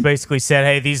Gutekunst basically said,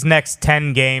 hey, these next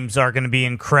 10 games are going to be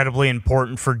incredibly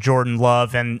important for Jordan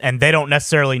Love, and they don't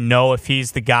necessarily know if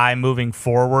he's the guy moving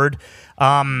forward.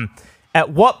 At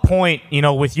what point,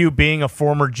 with you being a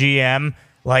former GM,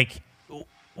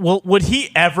 would he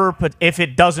ever, if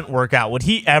it doesn't work out, would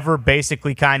he ever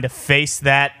basically kind of face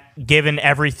that, given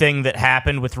everything that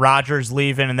happened with Rodgers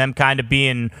leaving and them kind of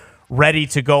being ready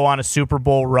to go on a Super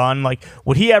Bowl run?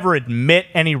 Would he ever admit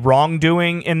any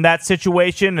wrongdoing in that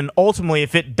situation? And ultimately,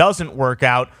 if it doesn't work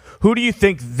out, who do you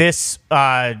think this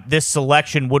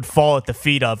selection would fall at the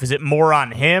feet of? Is it more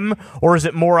on him, or is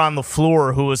it more on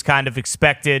LaFleur, who was kind of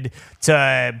expected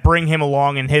to bring him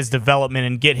along in his development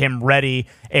and get him ready?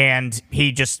 And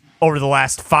he just, over the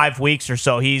last 5 weeks or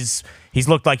so, he's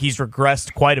looked like he's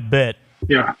regressed quite a bit.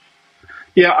 Yeah.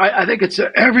 Yeah, I think it's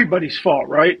everybody's fault,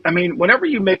 right? I mean, whenever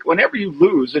you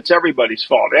lose, it's everybody's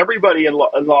fault. Everybody in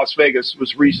Las Vegas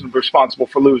was reasonably responsible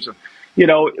for losing.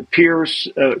 Pierce,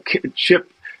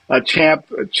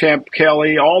 Champ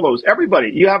Kelly, all those.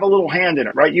 Everybody, you have a little hand in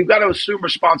it, right? You've got to assume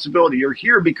responsibility. You're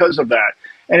here because of that.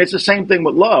 And it's the same thing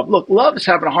with Love. Look, Love is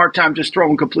having a hard time just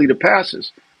throwing completed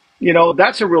passes.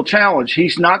 That's a real challenge.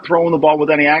 He's not throwing the ball with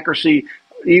any accuracy,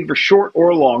 either short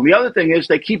or long. The other thing is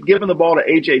they keep giving the ball to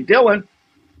A.J. Dillon,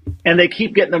 and they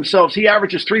keep getting themselves. He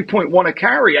averages 3.1 a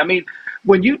carry. I mean,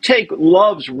 when you take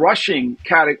Love's rushing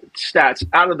stats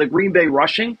out of the Green Bay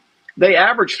rushing, they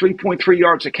average 3.3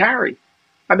 yards a carry.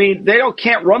 I mean, they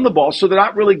can't run the ball, so they're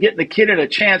not really getting the kid in a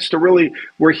chance to really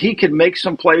where he can make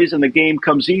some plays and the game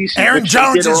comes easy. Aaron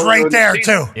Jones is right there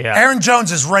too. Yeah. Aaron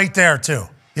Jones is right there too.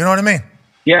 You know what I mean?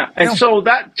 Yeah, and so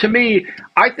that, to me,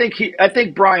 I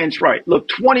think Brian's right. Look,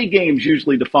 20 games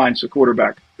usually defines the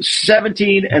quarterback.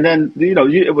 17, and then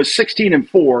it was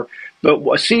 16-4, but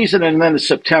a season and then a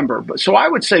September. But so I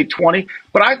would say 20.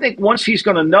 But I think once he's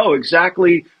going to know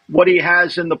exactly what he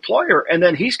has in the player, and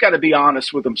then he's got to be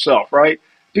honest with himself, right?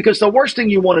 Because the worst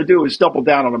thing you want to do is double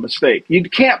down on a mistake. You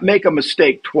can't make a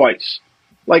mistake twice.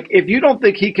 If you don't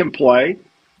think he can play.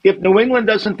 If New England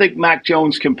doesn't think Mac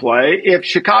Jones can play, if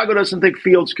Chicago doesn't think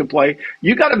Fields can play,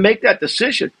 you got to make that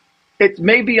decision. It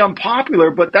may be unpopular,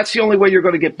 but that's the only way you're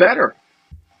going to get better.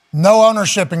 No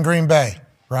ownership in Green Bay,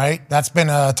 right? That's been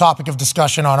a topic of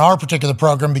discussion on our particular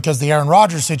program because the Aaron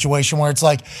Rodgers situation where it's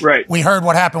we heard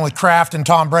what happened with Kraft and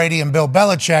Tom Brady and Bill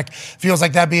Belichick. Feels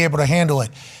like that'd be able to handle it.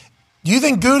 Do you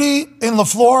think Goody and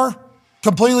LaFleur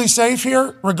completely safe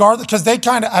here, regardless? Because they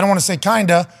kind of, I don't want to say kind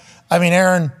of, I mean,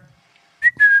 Aaron,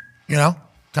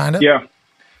 kind of. Yeah.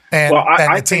 And, well,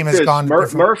 and I the team think has gone.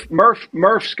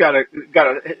 Murph's got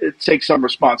to take some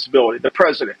responsibility. The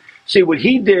president. See, what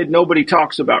he did, nobody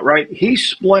talks about, right? He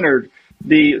splintered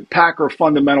the Packer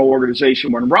fundamental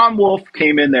organization when Ron Wolf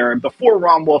came in there, and before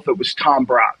Ron Wolf, it was Tom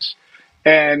Bratz.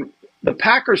 And the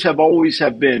Packers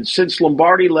have been, since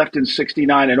Lombardi left in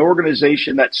 '69, an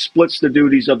organization that splits the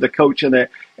duties of the coach and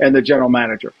the general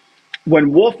manager.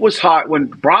 When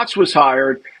Bratz was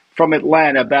hired from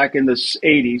Atlanta back in the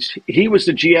 '80s, he was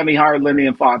the GM. He hired Lenny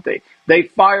Infante. They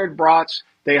fired Bratz.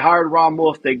 They hired Ron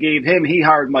Wolf. They gave him. He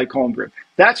hired Mike Holmgren.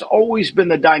 That's always been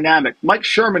the dynamic. Mike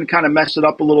Sherman kind of messed it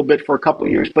up a little bit for a couple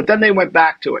of years, but then they went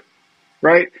back to it,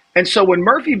 right? And so when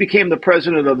Murphy became the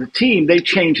president of the team, they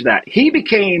changed that. He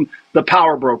became the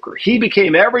power broker. He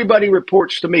became, everybody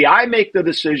reports to me. I make the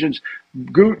decisions.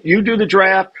 You do the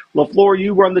draft. LaFleur,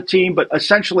 you run the team, but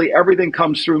essentially everything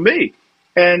comes through me.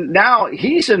 And now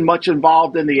he's much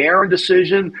involved in the Aaron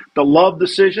decision, the Love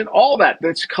decision, all that.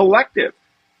 That's collective,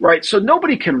 right? So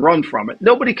nobody can run from it.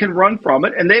 Nobody can run from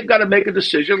it. And they've got to make a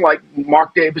decision like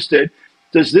Mark Davis did.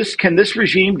 Can this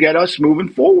regime get us moving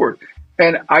forward?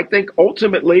 And I think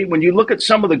ultimately, when you look at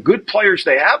some of the good players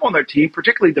they have on their team,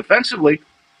 particularly defensively,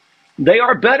 they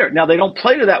are better. Now, they don't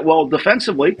play to that well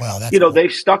defensively. Cool.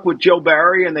 They've stuck with Joe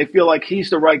Barry and they feel like he's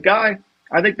the right guy.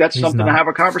 I think that's something to have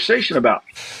a conversation about.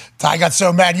 Ty got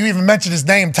so mad. You even mentioned his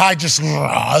name. Ty just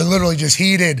literally just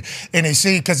heated in his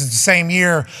seat because it's the same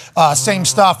year, same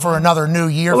stuff for another new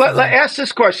year. Well, let ask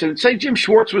this question. Say Jim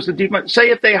Schwartz was the defense. Say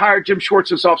if they hired Jim Schwartz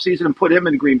this offseason and put him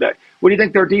in Green Bay. What do you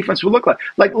think their defense would look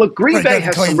like? Look, Green Bay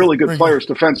has some really good players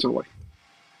defensively.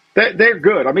 They're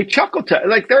good. I mean, Chuck will tell.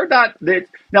 They're not.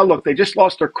 Now, look, they just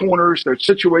lost their corners. Their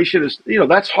situation is,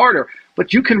 that's harder.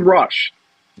 But you can rush.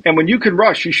 And when you can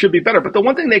rush, you should be better. But the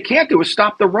one thing they can't do is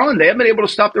stop the run. They haven't been able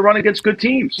to stop the run against good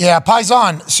teams. Yeah,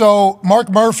 Paisan. So Mark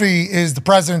Murphy is the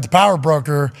president, the power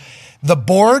broker. The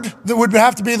board that would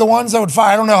have to be the ones that would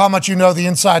fire. I don't know how much you know the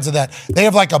insides of that. They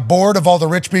have like a board of all the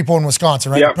rich people in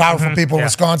Wisconsin, right? Yep. The powerful people in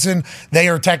Wisconsin. They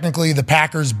are technically the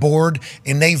Packers board,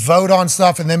 and they vote on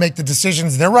stuff and they make the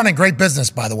decisions. They're running great business,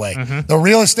 by the way. The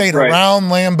real estate around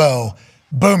Lambeau.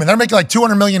 Booming. They're making like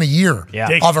 $200 million a year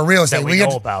of a real estate. We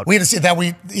had to see that.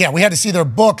 We had to see their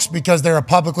books because they're a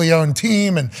publicly owned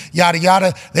team and yada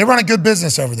yada. They run a good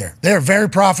business over there. They're very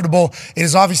profitable. It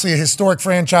is obviously a historic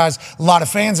franchise, a lot of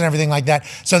fans and everything like that.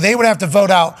 So they would have to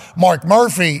vote out Mark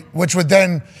Murphy, which would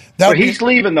then. He's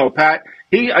leaving though, Pat.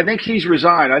 I think he's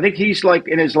resigned. I think he's like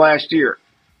in his last year,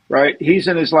 right? He's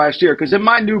in his last year because in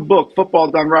my new book, Football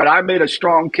Done Right, I made a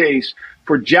strong case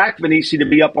for Jack Venisi to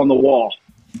be up on the wall.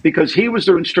 Because he was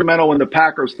instrumental in the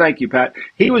Packers. Thank you, Pat.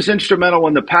 He was instrumental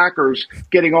in the Packers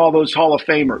getting all those Hall of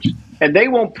Famers. And they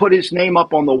won't put his name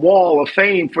up on the wall of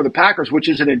fame for the Packers, which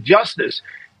is an injustice,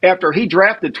 after he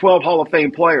drafted 12 Hall of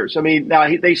Fame players. I mean, now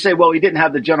they say, well, he didn't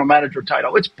have the general manager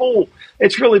title. It's bull.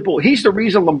 It's really bull. He's the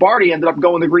reason Lombardi ended up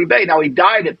going to Green Bay. Now, he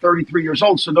died at 33 years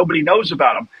old, so nobody knows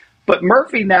about him. But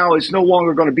Murphy now is no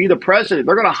longer going to be the president.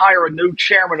 They're going to hire a new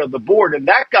chairman of the board, and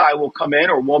that guy will come in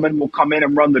or woman will come in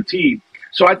and run the team.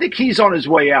 So I think he's on his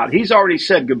way out. He's already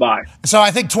said goodbye. So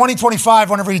I think 2025,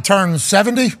 whenever he turns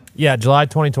 70? Yeah, July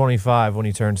 2025, when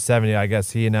he turns 70, I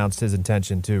guess he announced his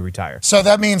intention to retire. So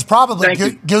that means probably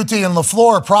Guti and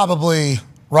LaFleur probably,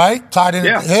 right? Tied in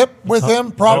at the hip with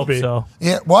him? Probably. Hope so.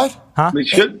 Yeah, what? Huh? We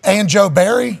should. And Joe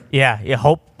Barry? Yeah,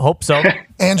 hope so.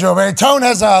 And Joe Barry. Tone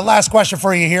has a last question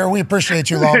for you here. We appreciate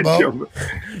you, Lombo.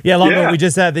 Yeah, Lombo, we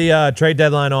just had the trade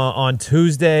deadline on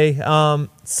Tuesday.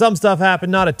 Some stuff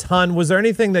happened, not a ton. Was there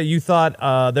anything that you thought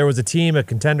there was a team, a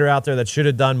contender out there that should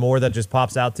have done more that just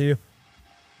pops out to you?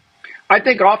 I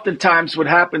think oftentimes what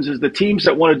happens is the teams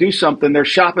that want to do something, they're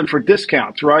shopping for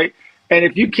discounts, right? And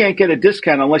if you can't get a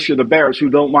discount unless you're the Bears who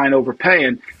don't mind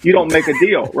overpaying, you don't make a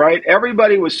deal, right?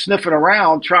 Everybody was sniffing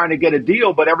around trying to get a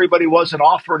deal, but everybody wasn't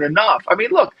offering enough. I mean,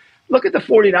 look at the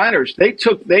 49ers.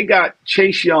 They got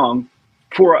Chase Young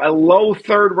for a low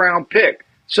third-round pick.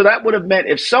 So that would have meant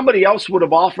if somebody else would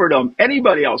have offered them,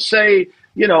 anybody else, say,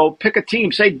 pick a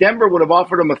team, say Denver would have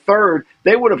offered them a third,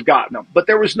 they would have gotten them. But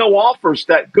there was no offers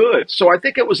that good. So I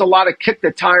think it was a lot of kick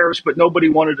the tires, but nobody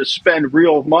wanted to spend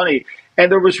real money. And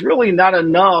there was really not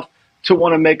enough to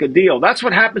want to make a deal. That's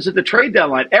what happens at the trade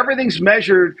deadline. Everything's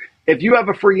measured. If you have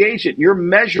a free agent, you're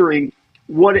measuring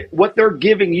what they're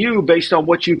giving you based on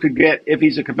what you could get if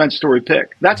he's a compensatory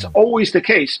pick. That's always the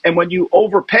case. And when you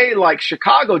overpay like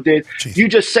Chicago did, you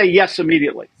just say yes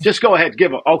immediately. Just go ahead,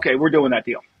 give them. Okay, we're doing that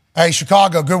deal. Hey,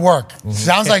 Chicago, good work.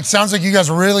 Sounds like you guys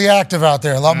are really active out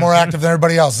there. A lot more active than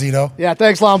everybody else, Zito. Yeah,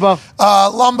 thanks, Lombo.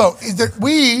 Lombo,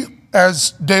 we,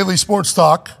 as Daily Sports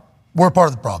Talk, we're part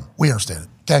of the problem. We understand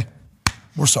it, okay?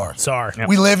 We're sorry. Yep.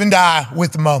 We live and die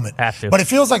with the moment. Have to. But it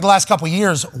feels like the last couple of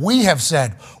years, we have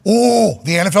said, the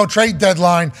NFL trade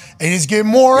deadline, it is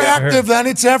getting more active than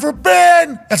it's ever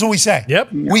been. That's what we say.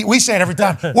 Yep. We say it every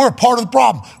time. We're a part of the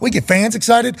problem. We get fans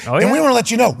excited, and we want to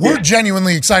let you know, we're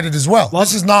genuinely excited as well.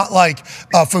 This is not like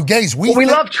fugazi. We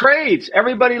love trades.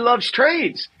 Everybody loves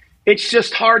trades. It's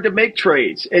just hard to make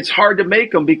trades. It's hard to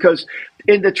make them because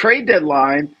in the trade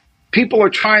deadline, people are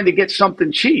trying to get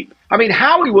something cheap. I mean,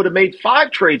 Howie would have made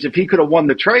 5 trades if he could have won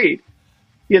the trade,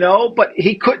 but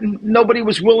he couldn't. Nobody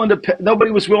was willing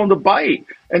to bite.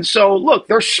 And so, look,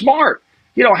 they're smart.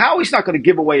 Howie's not going to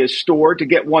give away his store to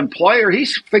get one player.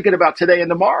 He's thinking about today and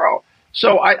tomorrow.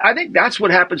 So I think that's what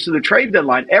happens to the trade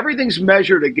deadline. Everything's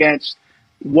measured against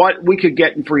what we could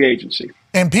get in free agency.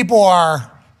 And people are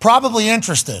probably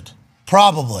interested,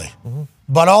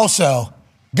 but also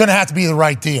going to have to be the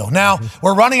right deal. Now,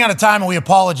 we're running out of time and we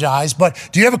apologize, but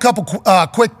do you have a couple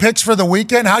quick picks for the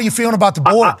weekend? How are you feeling about the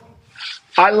board?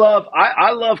 I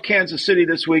love Kansas City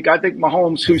this week. I think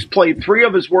Mahomes, who's played 3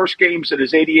 of his worst games in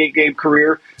his 88-game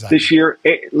career this year,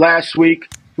 last week,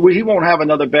 he won't have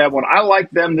another bad one. I like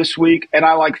them this week, and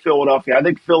I like Philadelphia. I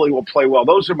think Philly will play well.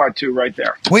 Those are my 2 right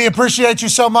there. We appreciate you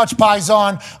so much,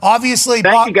 Paisan. Obviously,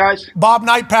 Thank you, guys. Bob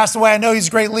Knight passed away. I know he's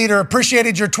a great leader.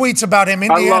 Appreciated your tweets about him.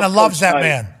 Indiana loves that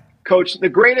man. Coach, the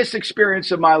greatest experience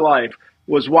of my life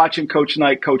was watching Coach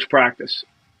Knight coach practice.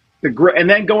 And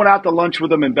then going out to lunch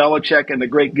with him and Belichick and the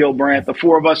great Gil Brandt, the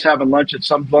 4 of us having lunch at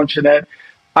some luncheonette.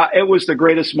 It was the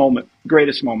greatest moment.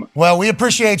 Well, we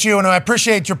appreciate you, and I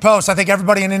appreciate your post. I think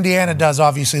everybody in Indiana does,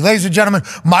 obviously. Ladies and gentlemen,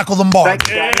 Michael Lombardi.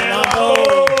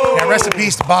 Rest in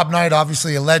peace to Bob Knight,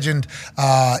 obviously a legend.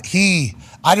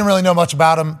 I didn't really know much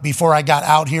about him before I got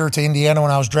out here to Indiana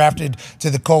when I was drafted to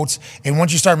the Colts. And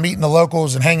once you start meeting the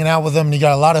locals and hanging out with them, and you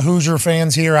got a lot of Hoosier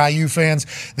fans here, IU fans,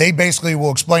 they basically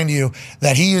will explain to you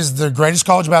that he is the greatest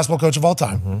college basketball coach of all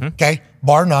time, okay?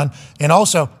 Bar none. And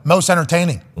also most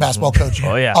entertaining basketball coach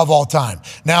of all time.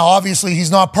 Now, obviously,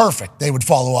 he's not perfect, they would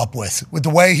follow up with the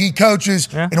way he coaches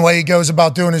and the way he goes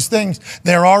about doing his things.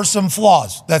 There are some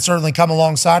flaws that certainly come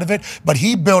alongside of it, but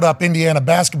he built up Indiana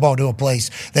basketball to a place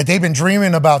that they've been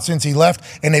dreaming about since he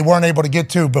left and they weren't able to get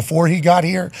to before he got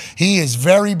here. He is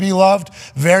very beloved,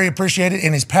 very appreciated,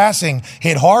 and his passing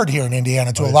hit hard here in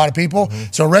Indiana to a lot of people.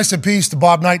 So rest in peace to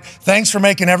Bob Knight. Thanks for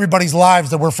making everybody's lives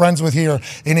that we're friends with here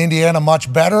in Indiana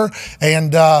much better.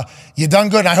 And you done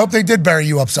good. And I hope they did bury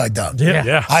you upside down.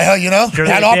 Yeah. I Sure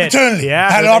had an opportunity.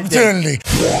 Had an opportunity.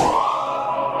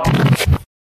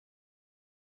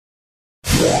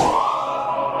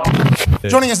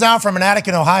 Joining us now from an attic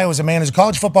in Ohio is a man who's a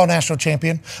college football national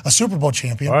champion, a Super Bowl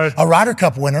champion, a Ryder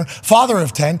Cup winner, father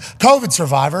of 10, COVID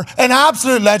survivor, an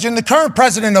absolute legend, the current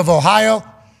president of Ohio,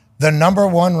 the number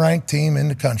 1 ranked team in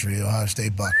the country, the Ohio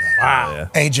State Buckeyes. Wow.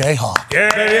 AJ Hawk.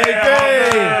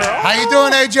 Yeah. How you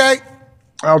doing, AJ?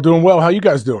 I'm doing well. How you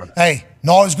guys doing? Hey,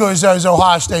 not as good as those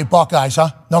Ohio State Buckeyes, huh?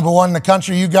 Number 1 in the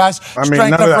country, you guys. I mean,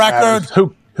 Strength none of of that record.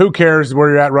 matters. Who cares where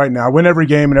you're at right now? Win every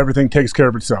game and everything takes care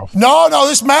of itself. No,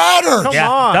 this matters. Come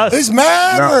on. This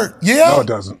matters. No, it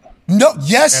doesn't. No,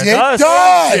 yes, it does.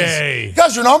 AJ. You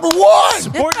guys are number 1.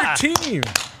 Support your team.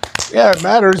 Yeah, it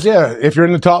matters. Yeah, if you're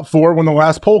in the top 4 when the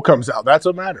last poll comes out, that's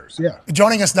what matters. Yeah.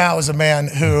 Joining us now is a man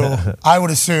who I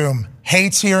would assume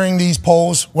hates hearing these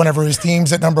polls whenever his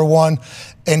team's at number 1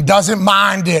 and doesn't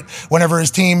mind it whenever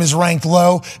his team is ranked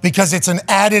low because it's an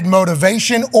added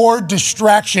motivation or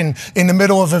distraction in the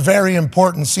middle of a very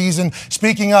important season.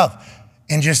 Speaking of,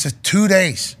 in just 2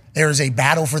 days, there is a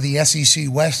battle for the SEC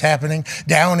West happening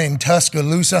down in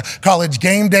Tuscaloosa. College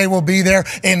game day will be there,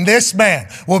 and this man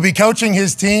will be coaching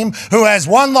his team who has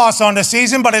 1 loss on the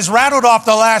season but has rattled off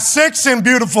the last 6 in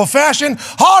beautiful fashion.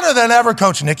 Harder than ever,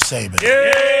 Coach Nick Saban.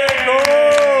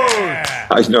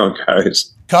 How you doing,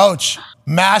 guys? Coach,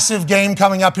 massive game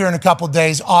coming up here in a couple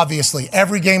days, obviously.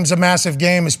 Every game's a massive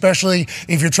game, especially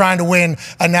if you're trying to win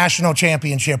a national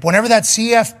championship. Whenever that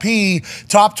CFP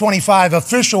Top 25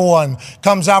 official one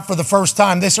comes out for the first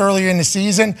time this early in the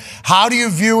season, how do you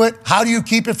view it? How do you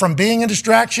keep it from being a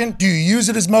distraction? Do you use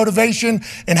it as motivation?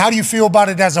 And how do you feel about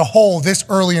it as a whole this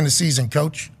early in the season,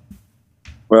 Coach?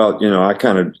 Well, I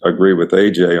kind of agree with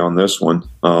AJ on this one.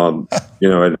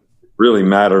 It really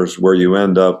matters where you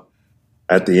end up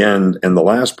at the end in the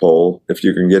last poll if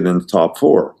you can get in the top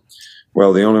 4.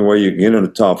 Well, the only way you can get in the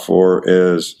top 4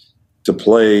 is to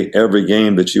play every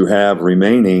game that you have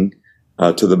remaining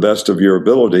to the best of your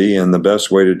ability. And the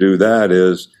best way to do that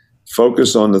is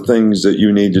focus on the things that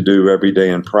you need to do every day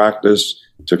in practice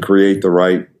to create the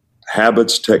right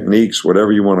habits, techniques,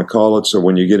 whatever you want to call it. So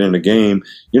when you get in a game,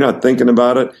 you're not thinking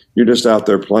about it. You're just out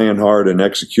there playing hard and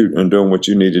executing and doing what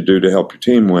you need to do to help your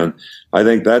team win. I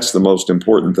think that's the most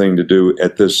important thing to do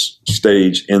at this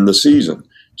stage in the season.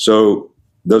 So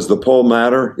does the poll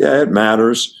matter? Yeah, it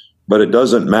matters, but it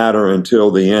doesn't matter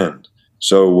until the end.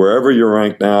 So wherever you're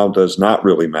ranked now does not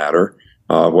really matter.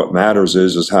 What matters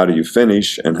is how do you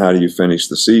finish and how do you finish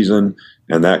the season,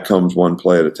 and that comes one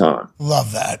play at a time.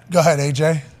 Love that. Go ahead,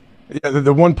 AJ. Yeah,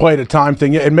 the one play at a time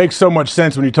thing, it makes so much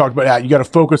sense when you talk about that. You got to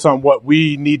focus on what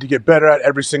we need to get better at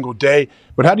every single day.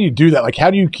 But how do you do that? Like, how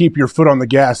do you keep your foot on the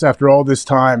gas after all this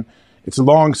time? It's a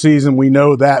long season. We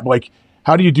know that. Like,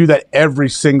 how do you do that every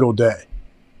single day?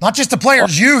 Not just the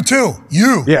players, you too.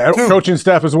 You. Yeah, too. Coaching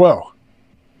staff as well.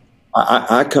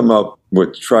 I come up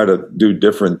with try to do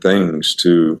different things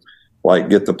to like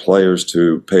get the players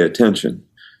to pay attention.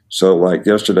 So like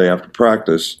yesterday after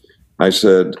practice, I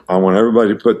said, I want everybody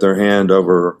to put their hand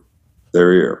over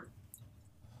their ear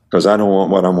because I don't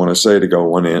want what I want to say to go in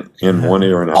one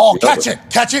ear and out the other.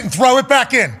 Catch it and throw it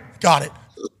back in. Got it.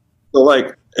 So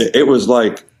like, it was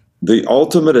like the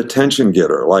ultimate attention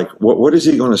getter. Like, what is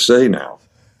he going to say now?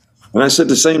 And I said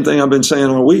the same thing I've been saying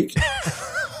all week.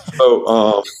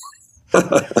 So,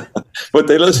 but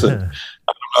they listened.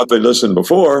 I don't know if they listened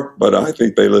before, but I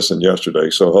think they listened yesterday.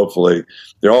 So hopefully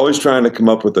they're always trying to come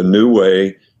up with a new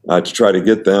way to try to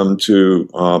get them to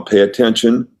pay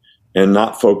attention and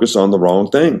not focus on the wrong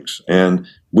things. And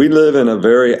we live in a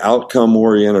very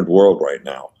outcome-oriented world right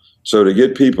now. So to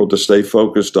get people to stay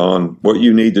focused on what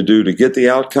you need to do to get the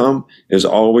outcome is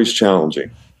always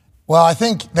challenging. Well, I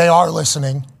think they are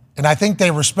listening. And I think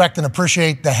they respect and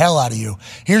appreciate the hell out of you.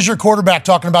 Here's your quarterback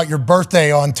talking about your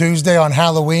birthday on Tuesday on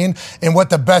Halloween and what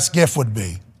the best gift would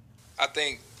be. I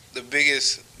think the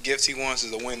biggest gift he wants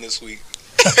is a win this week.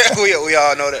 we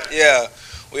all know that. Yeah,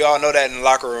 we all know that in the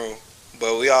locker room.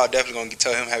 But we all definitely gonna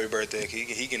tell him happy birthday.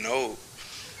 He getting old,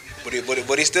 but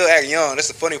he still act young. That's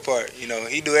the funny part. You know,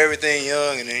 he do everything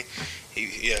young, and then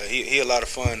he a lot of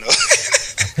fun though.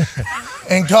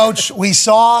 And, Coach, we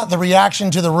saw the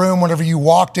reaction to the room whenever you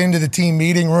walked into the team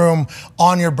meeting room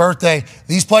on your birthday.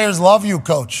 These players love you,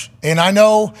 Coach. And I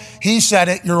know he said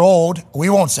it, you're old. We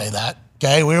won't say that,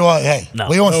 okay? We won't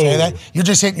say that. You're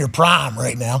just hitting your prime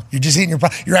right now. You're just hitting your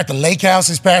prime. You're at the lake house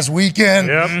this past weekend,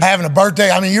 having a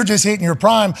birthday. I mean, you're just hitting your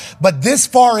prime. But this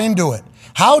far into it,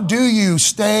 how do you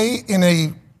stay in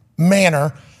a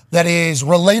manner that is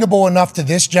relatable enough to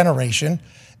this generation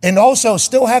and also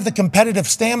still have the competitive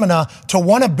stamina to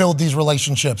want to build these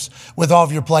relationships with all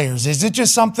of your players? Is it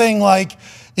just something like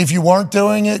if you weren't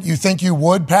doing it, you think you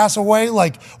would pass away?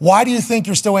 Like, why do you think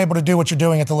you're still able to do what you're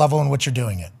doing at the level in which you're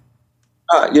doing it?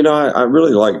 I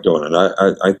really like doing it.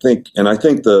 I think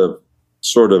the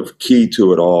sort of key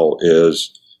to it all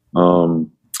is,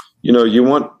 you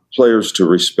want players to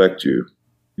respect you.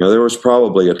 You know, there was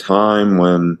probably a time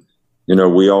when,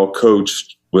 we all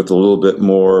coached with a little bit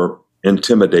more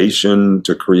intimidation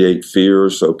to create fear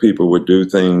so people would do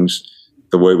things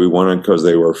the way we wanted because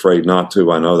they were afraid not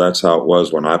to. I know that's how it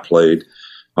was when I played.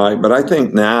 But I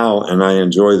think now, and I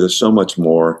enjoy this so much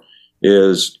more,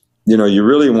 is, you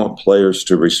really want players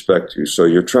to respect you. So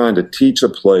you're trying to teach a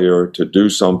player to do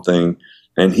something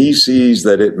and he sees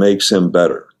that it makes him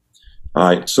better.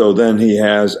 So then he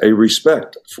has a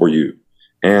respect for you.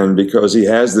 And because he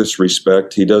has this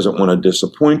respect, he doesn't want to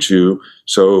disappoint you.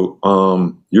 So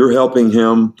you're helping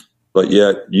him, but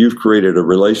yet you've created a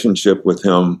relationship with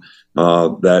him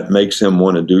that makes him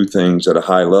want to do things at a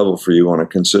high level for you on a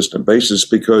consistent basis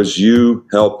because you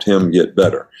helped him get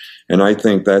better. And I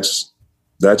think that's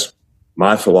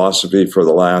my philosophy for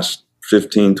the last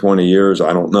 15, 20 years.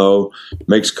 I don't know.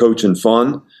 Makes coaching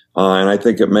fun, and I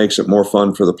think it makes it more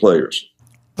fun for the players.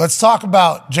 Let's talk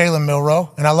about Jalen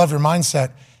Milroe, and I love your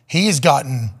mindset. He has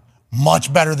gotten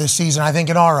much better this season, I think,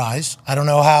 in our eyes. I don't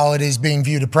know how it is being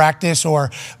viewed at practice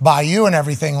or by you and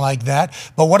everything like that.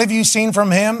 But what have you seen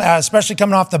from him, especially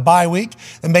coming off the bye week,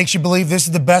 that makes you believe this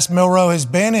is the best Milroe has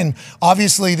been? And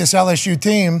obviously this LSU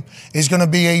team is going to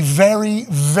be a very,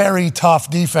 very tough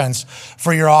defense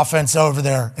for your offense over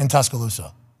there in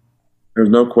Tuscaloosa. There's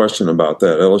no question about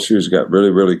that. LSU's got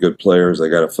really, really good players. They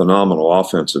got a phenomenal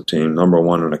offensive team, number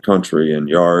one in the country in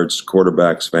yards.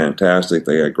 Quarterback's fantastic.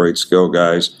 They got great skill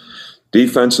guys.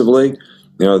 Defensively,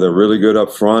 they're really good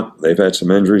up front. They've had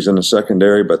some injuries in the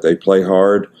secondary, but they play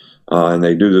hard, and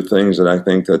they do the things that I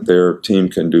think that their team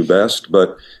can do best.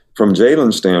 But from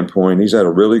Jalen's standpoint, he's had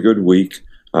a really good week.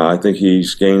 I think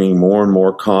he's gaining more and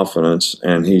more confidence,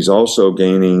 and he's also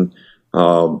gaining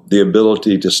the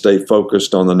ability to stay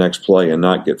focused on the next play and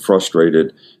not get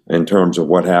frustrated in terms of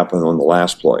what happened on the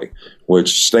last play,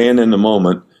 which staying in the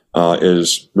moment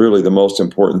is really the most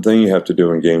important thing you have to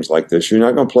do in games like this. You're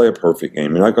not going to play a perfect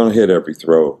game. You're not going to hit every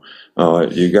throw.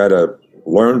 You got to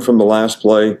learn from the last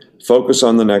play, focus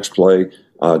on the next play,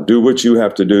 do what you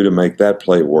have to do to make that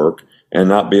play work and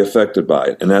not be affected by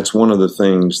it. And that's one of the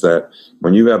things that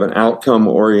when you have an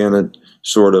outcome-oriented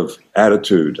sort of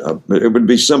attitude, it would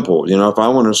be simple. If I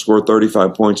wanted to score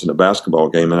 35 points in a basketball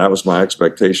game, and that was my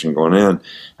expectation going in,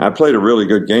 I played a really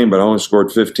good game, but I only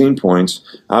scored 15 points,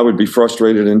 I would be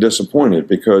frustrated and disappointed,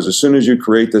 because as soon as you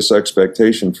create this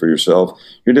expectation for yourself,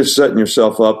 you're just setting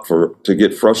yourself up to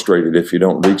get frustrated if you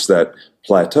don't reach that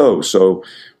plateau. So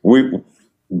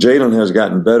Jalen has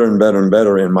gotten better and better and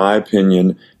better, in my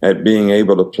opinion, at being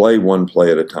able to play one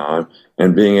play at a time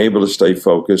and being able to stay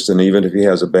focused. And even if he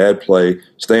has a bad play,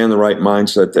 stay in the right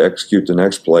mindset to execute the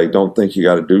next play. Don't think you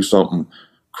got to do something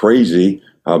crazy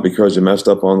because you messed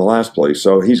up on the last play.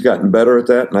 So he's gotten better at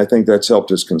that, and I think that's helped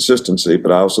his consistency,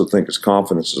 but I also think his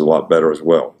confidence is a lot better as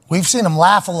well. We've seen him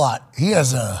laugh a lot. He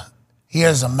has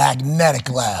a magnetic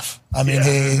laugh. I mean,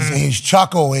 his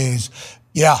chuckle is,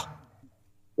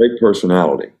 Great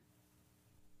personality.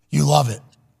 You love it.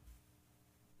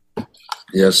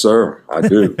 Yes, sir. I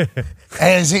do.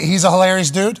 And he's a hilarious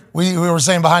dude. We were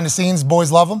saying behind the scenes,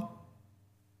 boys love him.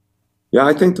 Yeah,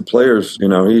 I think the players,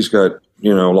 he's got,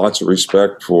 lots of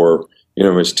respect for,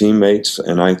 his teammates.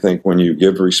 And I think when you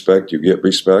give respect, you get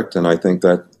respect. And I think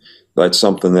that's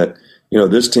something that,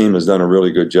 this team has done a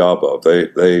really good job of.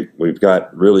 We've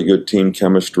got really good team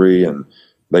chemistry, and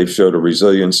they've showed a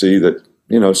resiliency that,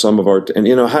 some of our, and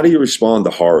how do you respond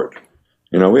to hard?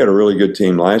 We had a really good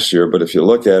team last year, but if you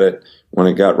look at it, when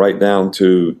it got right down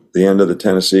to the end of the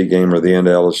Tennessee game or the end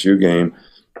of LSU game,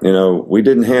 we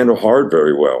didn't handle hard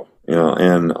very well.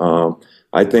 And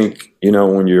I think,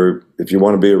 if you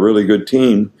want to be a really good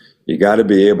team, you got to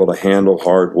be able to handle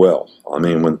hard well. I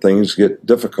mean, when things get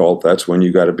difficult, that's when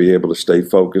you got to be able to stay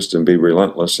focused and be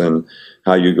relentless in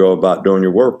how you go about doing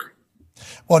your work.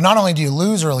 Well, not only do you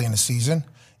lose early in the season,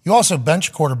 you also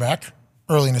bench quarterback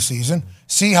early in the season,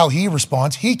 see how he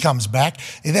responds. He comes back.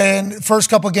 And then first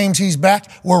couple of games he's back,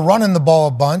 we're running the ball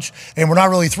a bunch, and we're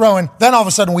not really throwing. Then all of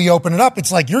a sudden we open it up.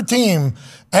 It's like your team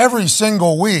every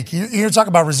single week. You're talking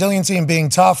about resiliency and being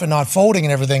tough and not folding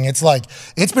and everything. It's like,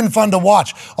 it's been fun to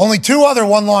watch. Only two other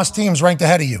one-loss teams ranked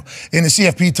ahead of you in the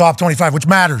CFP top 25, which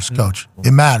matters, Coach.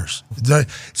 It matters. It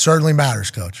certainly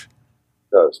matters, Coach.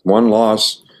 It does. One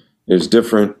loss is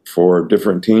different for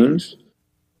different teams,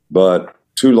 but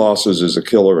 2 losses is a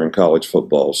killer in college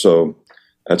football. So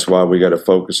that's why we got to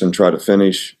focus and try to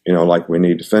finish, like we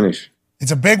need to finish.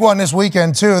 It's a big one this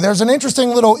weekend, too. There's an interesting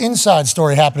little inside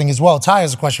story happening as well. Ty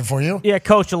has a question for you. Yeah,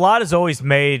 Coach, a lot is always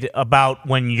made about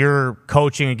when you're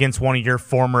coaching against one of your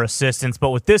former assistants, but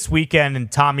with this weekend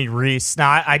and Tommy Rees,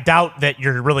 now I doubt that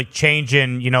you're really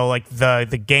changing,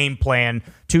 the game plan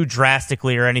too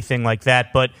drastically or anything like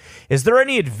that, but is there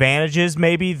any advantages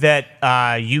maybe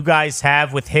that you guys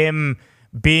have with him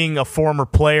being a former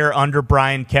player under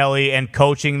Brian Kelly and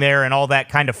coaching there and all that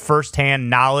kind of firsthand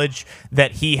knowledge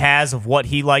that he has of what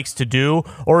he likes to do?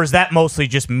 Or is that mostly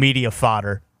just media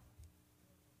fodder?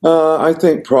 I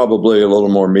think probably a little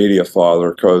more media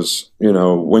fodder because,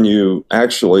 when you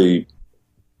actually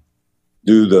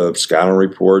do the scouting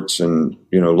reports and,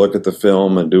 look at the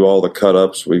film and do all the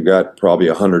cut-ups, we've got probably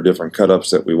 100 different cut-ups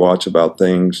that we watch about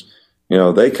things.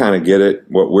 They kind of get it,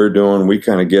 what we're doing. We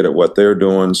kind of get it, what they're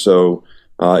doing. So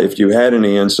if you had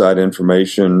any inside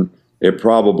information, it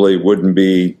probably wouldn't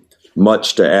be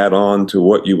much to add on to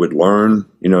what you would learn,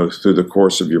 through the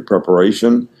course of your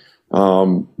preparation.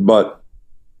 But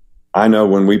I know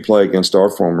when we play against our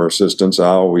former assistants, I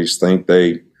always think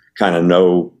they kind of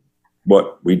know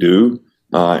what we do.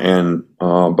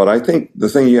 But I think the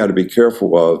thing you got to be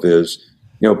careful of is,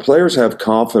 players have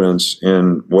confidence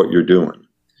in what you're doing.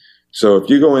 So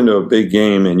if you go into a big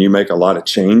game and you make a lot of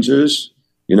changes,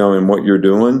 in what you're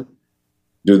doing,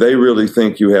 do they really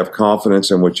think you have confidence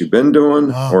in what you've been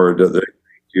doing? Or do they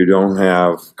think you don't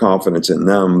have confidence in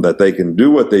them that they can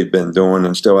do what they've been doing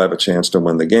and still have a chance to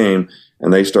win the game?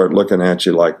 And they start looking at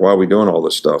you like, why are we doing all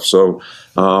this stuff? So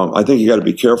I think you got to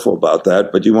be careful about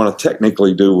that, but you want to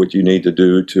technically do what you need to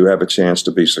do to have a chance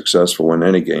to be successful in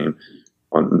any game,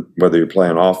 whether you're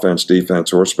playing offense,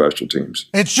 defense, or special teams.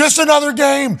 It's just another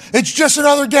game. It's just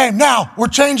another game. Now, we're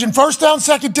changing first down,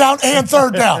 second down, and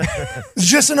third down. It's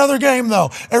just another game, though.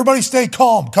 Everybody stay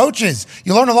calm. Coaches,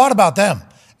 you learn a lot about them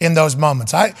in those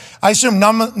moments. I assume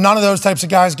none of those types of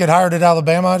guys get hired at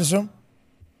Alabama, I'd assume?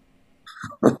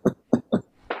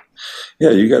 Yeah,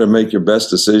 you got to make your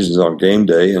best decisions on game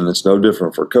day, and it's no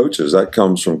different for coaches. That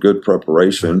comes from good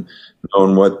preparation,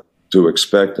 knowing what to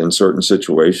expect in certain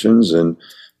situations, and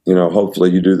hopefully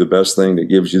you do the best thing that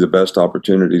gives you the best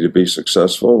opportunity to be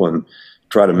successful, and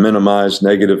try to minimize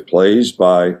negative plays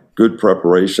by good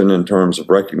preparation in terms of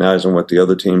recognizing what the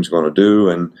other team's going to do,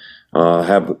 and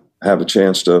have a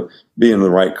chance to be in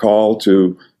the right call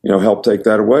to help take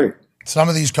that away. Some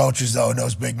of these coaches, though, in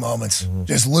those big moments,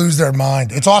 just lose their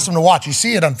mind. It's awesome to watch. You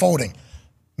see it unfolding,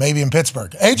 maybe in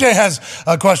Pittsburgh. AJ has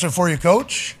a question for you,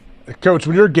 Coach. Coach,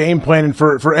 when you're game planning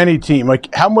for any team,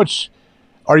 like how much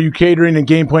are you catering and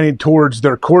game planning towards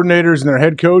their coordinators and their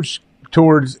head coach,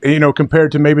 towards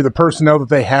compared to maybe the personnel that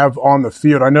they have on the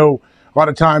field? I know a lot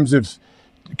of times if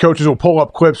coaches will pull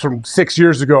up clips from 6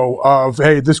 years ago of,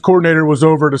 hey, this coordinator was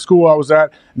over at a school I was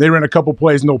at, and they ran a couple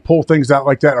plays, and they'll pull things out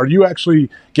like that. Are you actually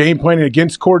game planning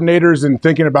against coordinators and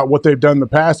thinking about what they've done in the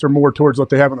past, or more towards what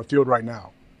they have on the field right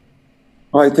now?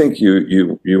 Well, I think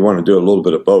you want to do a little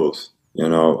bit of both. You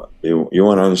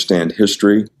want to understand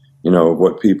history, of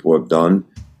what people have done.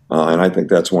 And I think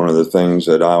that's one of the things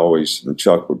that I always, and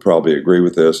Chuck would probably agree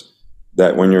with this,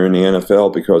 that when you're in the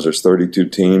NFL, because there's 32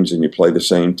 teams and you play the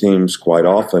same teams quite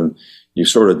often, you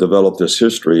sort of develop this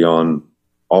history on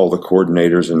all the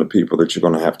coordinators and the people that you're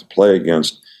going to have to play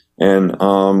against. And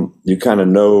you kind of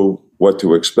know what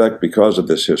to expect because of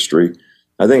this history.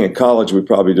 I think in college we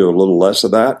probably do a little less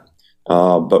of that,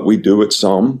 but we do it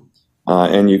some.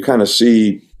 And you kind of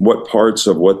see what parts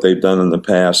of what they've done in the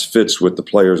past fits with the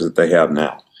players that they have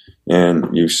now.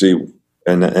 And you see,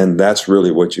 and that's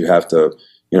really what you have to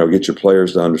get your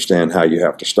players to understand how you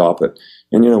have to stop it.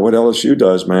 And what LSU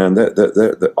does, man,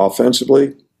 that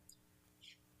offensively,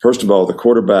 first of all, the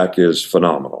quarterback is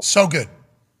phenomenal. So good.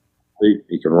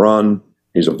 He can run.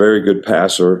 He's a very good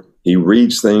passer. He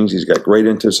reads things. He's got great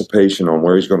anticipation on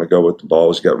where he's going to go with the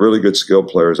ball. He's got really good skill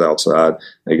players outside.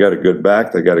 They got a good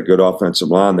back. They got a good offensive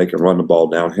line. They can run the ball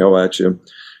downhill at you.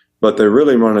 But they're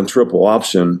really running triple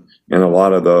option in a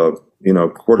lot of the,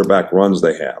 quarterback runs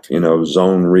they have,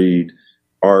 zone read,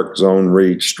 arc, zone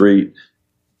read, street.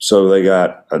 So they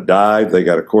got a dive, they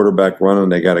got a quarterback running,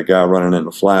 they got a guy running in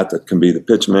the flat that can be the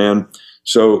pitch man.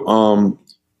 So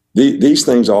these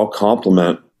things all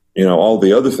complement, all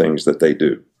the other things that they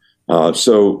do.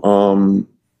 To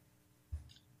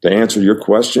answer your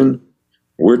question,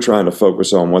 we're trying to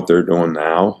focus on what they're doing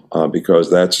now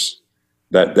because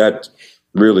that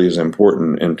really is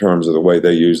important in terms of the way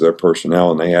they use their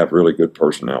personnel, and they have really good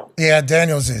personnel. Yeah,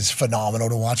 Daniels is phenomenal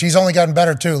to watch. He's only gotten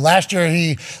better, too. Last year,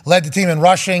 he led the team in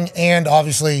rushing and,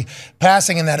 obviously,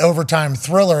 passing in that overtime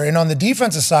thriller. And on the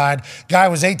defensive side, guy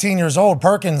was 18 years old,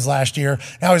 Perkins, last year.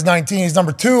 Now he's 19. He's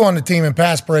number 2 on the team in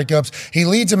pass breakups. He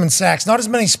leads them in sacks. Not as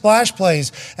many splash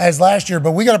plays as last year,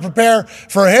 but we got to prepare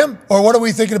for him, or what are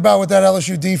we thinking about with that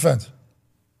LSU defense?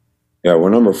 Yeah, well,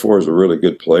 number 4 is a really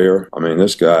good player. I mean,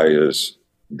 this guy is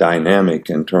dynamic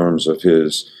in terms of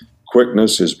his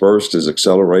quickness, his burst, his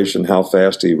acceleration, how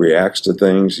fast he reacts to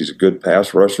things. He's a good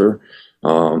pass rusher.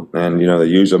 And, they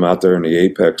use him out there in the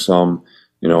apex some,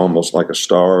 almost like a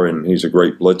star, and he's a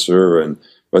great blitzer.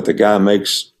 But the guy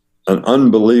makes an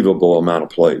unbelievable amount of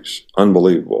plays,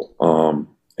 unbelievable.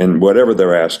 And whatever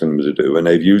they're asking him to do. And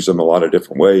they've used him a lot of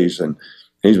different ways. And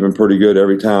he's been pretty good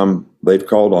every time they've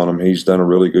called on him. He's done a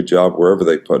really good job wherever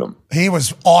they put him. He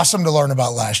was awesome to learn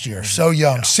about last year. So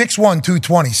young. 6'1",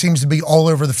 220. Seems to be all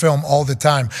over the film all the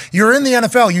time. You're in the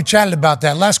NFL. You chatted about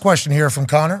that. Last question here from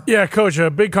Connor. Yeah, Coach,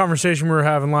 a big conversation we were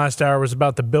having last hour was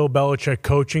about the Bill Belichick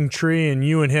coaching tree, and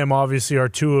you and him obviously are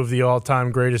 2 of the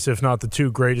all-time greatest, if not the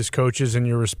 2 greatest coaches in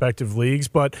your respective leagues.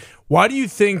 But why do you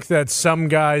think that some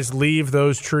guys leave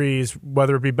those trees,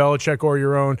 whether it be Belichick or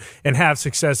your own, and have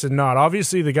success and not?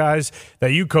 Obviously, the guys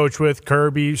that you coach with,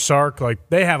 Kirby, Sark,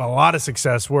 they have a lot of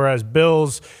success, whereas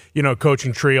Bill's,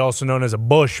 coaching tree, also known as a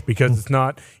bush because it's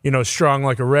not, strong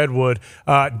like a redwood,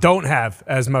 don't have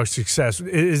as much success.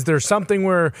 Is there something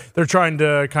where they're trying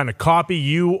to kind of copy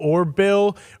you or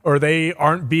Bill, or they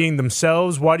aren't being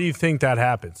themselves? Why do you think that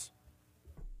happens?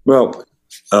 Well,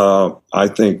 I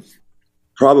think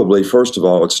probably, first of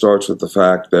all, it starts with the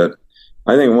fact that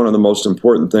I think one of the most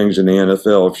important things in the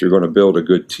NFL, if you're going to build a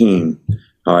good team,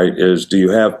 all right, is do you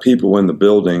have people in the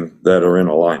building that are in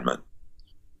alignment?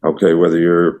 Okay, whether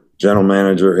you're general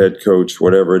manager, head coach,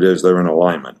 whatever it is, they're in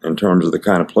alignment in terms of the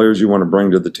kind of players you want to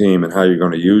bring to the team and how you're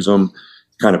going to use them,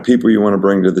 kind of people you want to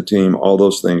bring to the team. All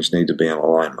those things need to be in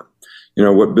alignment.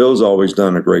 What Bill's always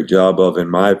done a great job of, in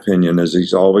my opinion, is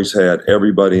he's always had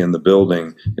everybody in the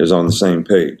building is on the same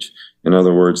page. In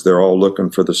other words, they're all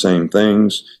looking for the same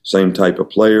things, same type of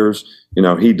players.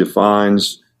 He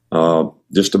defines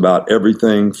just about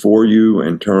everything for you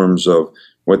in terms of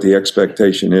what the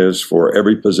expectation is for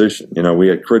every position. We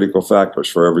had critical factors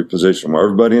for every position where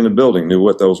everybody in the building knew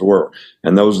what those were.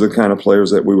 And those are the kind of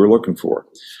players that we were looking for.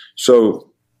 So,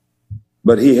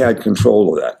 but he had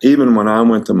control of that. Even when I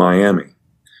went to Miami,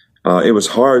 it was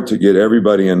hard to get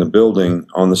everybody in the building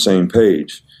on the same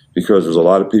page because there's a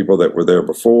lot of people that were there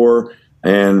before,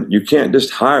 and you can't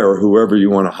just hire whoever you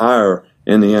want to hire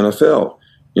in the NFL.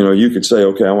 You could say,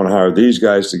 okay, I want to hire these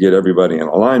guys to get everybody in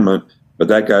alignment, but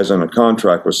that guy's on a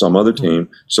contract with some other team,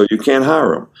 so you can't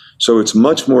hire him. So it's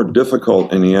much more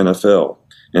difficult in the NFL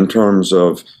in terms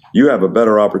of you have a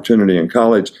better opportunity in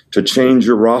college to change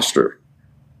your roster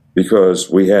because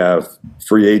we have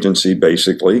free agency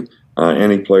basically,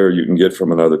 any player you can get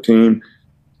from another team,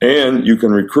 and you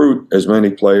can recruit as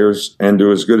many players and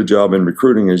do as good a job in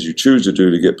recruiting as you choose to do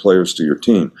to get players to your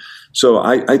team. So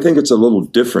I think it's a little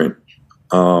different,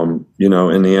 in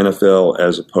the NFL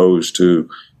as opposed to,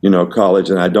 college.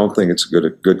 And I don't think it's a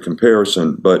good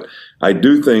comparison. But I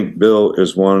do think Bill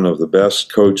is one of the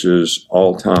best coaches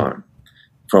all time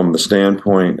from the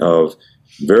standpoint of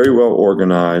very well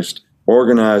organized,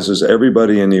 organizes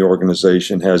everybody in the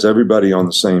organization, has everybody on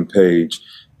the same page.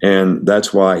 And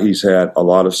that's why he's had a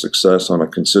lot of success on a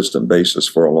consistent basis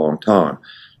for a long time.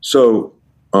 So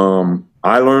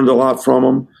I learned a lot from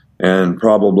him, and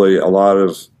probably a lot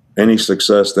of any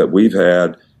success that we've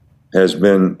had has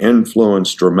been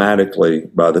influenced dramatically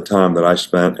by the time that I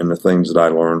spent and the things that I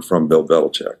learned from Bill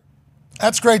Belichick.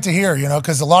 That's great to hear,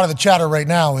 because a lot of the chatter right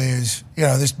now is,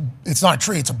 it's not a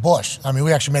tree, it's a bush. I mean,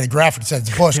 we actually made a graphic that said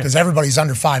it's a bush because everybody's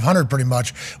under 500 pretty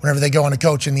much whenever they go on to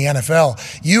coach in the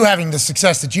NFL. You having the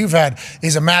success that you've had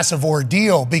is a massive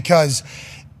ordeal because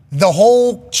the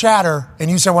whole chatter,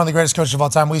 and you said one of the greatest coaches of all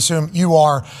time. We assume you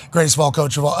are greatest of all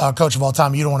coach of all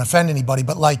time. You don't want to offend anybody,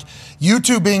 but like you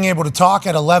two being able to talk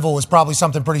at a level is probably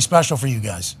something pretty special for you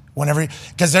guys.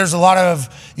 Because there's a lot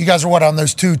of you guys are on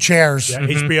those two chairs. Yeah,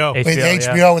 HBO. With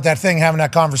HBO with that thing, having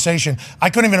that conversation. I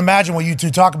couldn't even imagine what you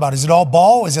two talk about. Is it all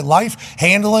ball? Is it life?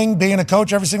 Handling, being a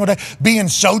coach every single day? Being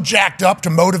so jacked up to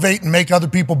motivate and make other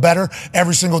people better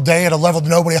every single day at a level that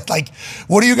nobody,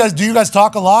 what do you guys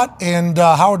talk a lot? And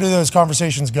how do those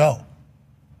conversations go?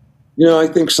 I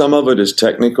think some of it is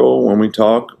technical when we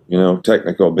talk,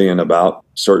 technical being about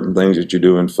certain things that you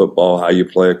do in football, how you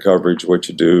play a coverage, what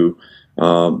you do.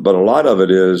 But a lot of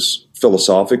it is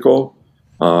philosophical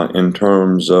in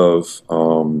terms of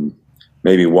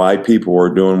maybe why people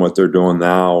are doing what they're doing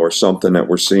now or something that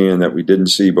we're seeing that we didn't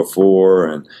see before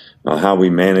and how we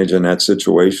manage in that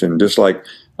situation. Just like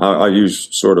I'll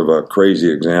use sort of a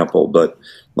crazy example, but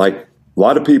like a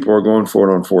lot of people are going for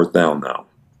it on fourth down now.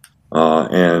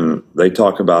 And they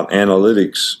talk about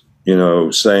analytics,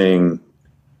 saying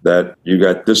that you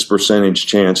got this percentage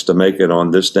chance to make it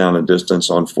on this down and distance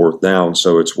on fourth down,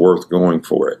 so it's worth going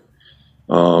for it.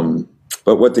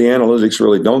 But what the analytics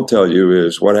really don't tell you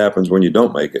is what happens when you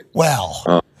don't make it.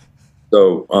 Well.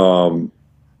 So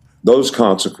those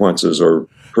consequences are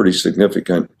pretty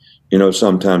significant,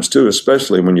 sometimes too,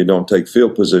 especially when you don't take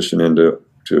field position into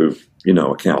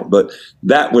account. But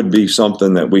that would be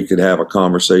something that we could have a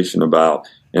conversation about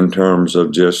in terms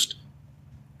of just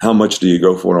how much do you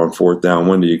go for it on fourth down?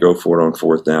 When do you go for it on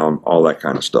fourth down? All that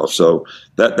kind of stuff. So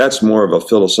that's more of a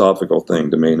philosophical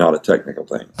thing to me, not a technical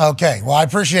thing. Okay. Well, I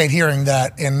appreciate hearing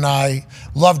that. And I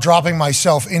love dropping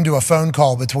myself into a phone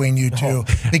call between you two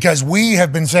because we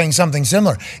have been saying something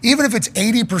similar. Even if it's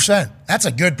 80%, that's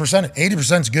a good percentage.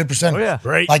 80% is a good percentage. Oh, yeah.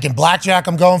 Right. Like in blackjack,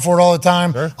 I'm going for it all the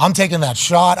time. Sure. I'm taking that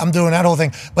shot. I'm doing that whole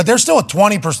thing. But there's still a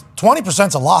 20%.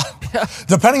 20%'s a lot.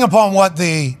 Depending upon what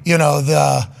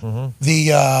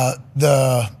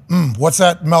what's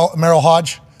that, Merrill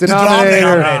Hodge?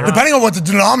 Denominator. Depending on what the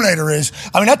denominator is,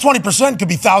 that 20% could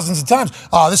be thousands of times.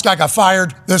 This guy got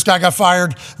fired. This guy got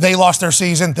fired. They lost their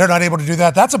season. They're not able to do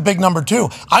that. That's a big number too.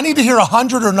 I need to hear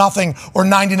 100 or nothing or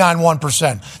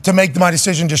 99.1% to make my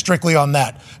decision just strictly on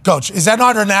that. Coach, is that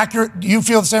not an accurate? Do you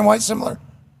feel the same way, similar?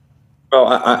 Well,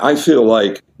 I feel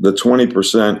like the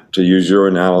 20%, to use your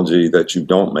analogy, that you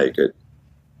don't make it,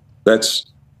 that's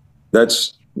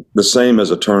the same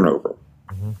as a turnover.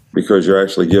 Because you're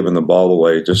actually giving the ball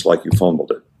away just like you fumbled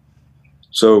it.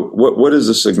 So what is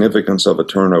the significance of a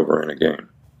turnover in a game?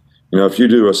 If you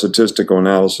do a statistical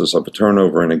analysis of a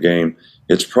turnover in a game,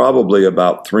 it's probably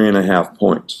about 3.5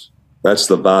 points. That's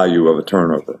the value of a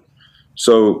turnover.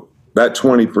 So that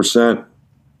 20%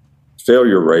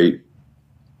 failure rate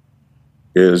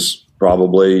is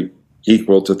probably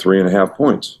equal to 3.5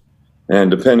 points. And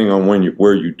depending on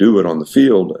where you do it on the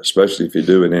field, especially if you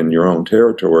do it in your own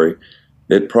territory,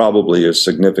 it probably is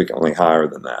significantly higher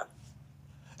than that.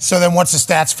 So then what's the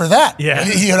stats for that? Yeah.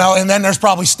 And then there's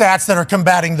probably stats that are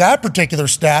combating that particular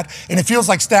stat. And it feels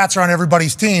like stats are on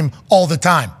everybody's team all the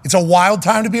time. It's a wild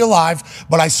time to be alive,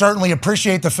 but I certainly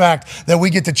appreciate the fact that we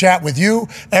get to chat with you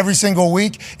every single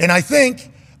week. And I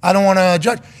think, I don't want to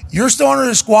judge, you're still under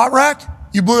the squat rack?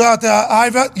 You blew out the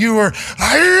eye, you were,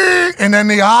 and then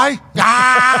the eye.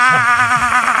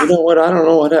 You know what? I don't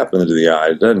know what happened to the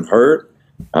eye. It doesn't hurt.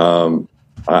 I'm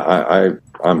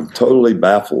totally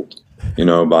baffled,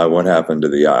 by what happened to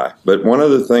the eye. But one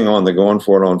other thing on the going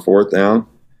for it on fourth down,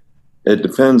 it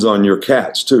depends on your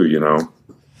cats too,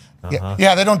 Uh-huh.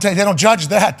 Yeah, they don't judge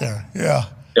that there. Yeah.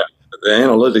 Yeah, the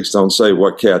analytics don't say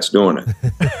what cat's doing it.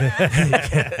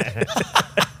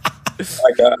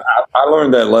 I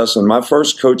learned that lesson. My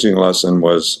first coaching lesson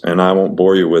was, and I won't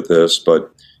bore you with this,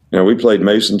 but we played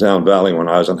Masontown Valley when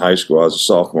I was in high school. I was a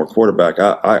sophomore quarterback.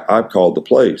 I called the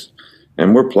plays.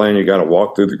 And we're playing, you got to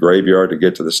walk through the graveyard to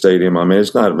get to the stadium. I mean,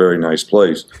 it's not a very nice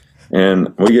place.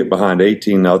 And we get behind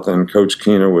 18-0. Coach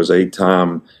Keener was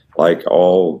 8-time,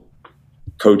 all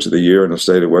coach of the year in the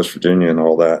state of West Virginia and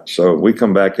all that. So we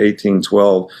come back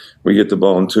 18-12. We get the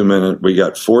ball in 2 minutes. We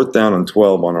got 4th down and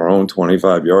 12 on our own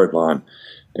 25-yard line.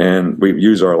 And we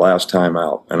use our last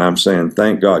timeout. And I'm saying,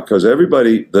 thank God, because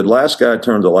the last guy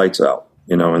turned the lights out,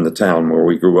 in the town where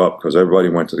we grew up, because everybody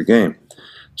went to the game.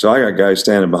 So I got guys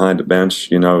standing behind the bench,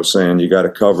 saying, you got to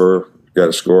cover, you got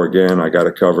to score again. I got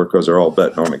to cover because they're all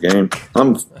betting on the game.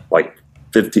 I'm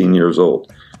 15 years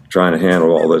old trying to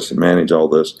handle all this and manage all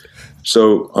this.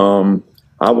 So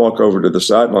I walk over to the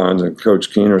sidelines and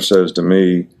Coach Keener says to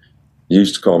me, he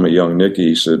used to call me Young Nicky.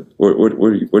 He said, what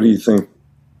do you think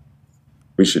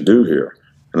we should do here?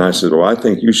 And I said, well, I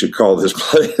think you should call this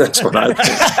play. That's what I think.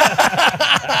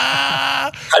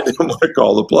 I didn't want to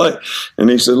call the play. And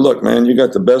he said, look, man, you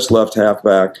got the best left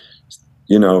halfback,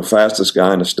 fastest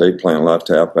guy in the state playing left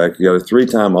halfback. You got a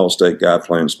 3-time All-State guy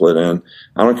playing split end.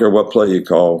 I don't care what play you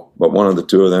call, but one of the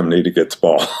two of them need to get the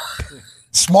ball.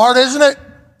 Smart, isn't it?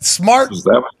 Smart.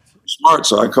 Smart.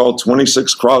 So I called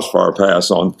 26 crossfire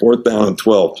pass on 4th down and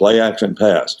 12, play action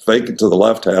pass, fake it to the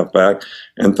left halfback,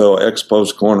 and throw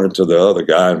ex-post corner to the other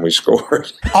guy, and we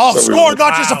scored. Oh, so scored,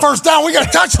 not just a first down. We got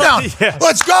a touchdown. Yeah.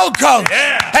 Let's go, Coach.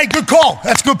 Yeah. Hey, good call.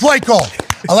 That's a good play call.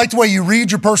 I like the way you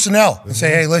read your personnel and say,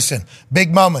 hey, listen,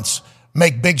 big moments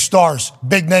make big stars.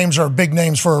 Big names are big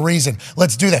names for a reason.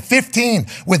 Let's do that. 15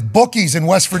 with bookies in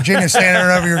West Virginia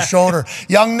standing over your shoulder.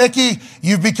 Young Nicky,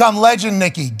 you've become legend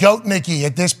Nicky, GOAT Nicky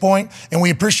at this point, and we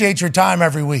appreciate your time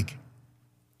every week.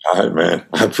 All right, man.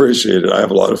 I appreciate it. I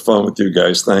have a lot of fun with you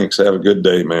guys. Thanks. Have a good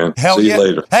day, man. See you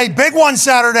later. Hey, big one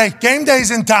Saturday. Game day's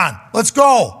in town. Let's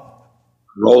go.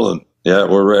 Rolling. Yeah,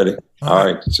 we're ready. All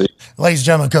right. See you. Ladies and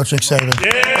gentlemen, Coach Nick Saban.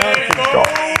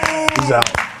 Yeah. He's out.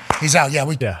 He's out. Yeah,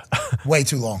 way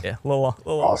too long. Yeah, a little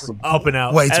awesome. Up and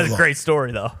out. Way That's too a long. great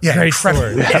story, though. Yeah, great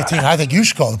story. 15. I think you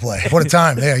should call the play. What a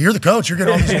time. Yeah, you're the coach. You're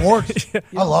getting all these awards.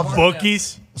 I love it.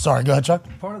 Bookies. Sorry, go ahead, Chuck.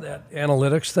 Part of that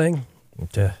analytics thing,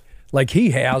 he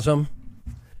has them,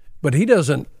 but he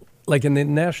doesn't, in the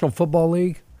National Football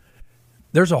League,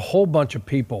 there's a whole bunch of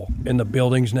people in the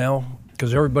buildings now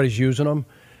because everybody's using them.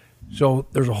 So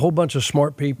there's a whole bunch of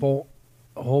smart people,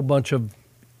 a whole bunch of,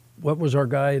 what was our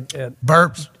guy at?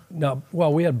 Burbs. No,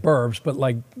 well, we had Burbs, but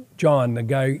John, the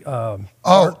guy,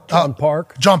 John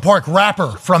Park. John Park,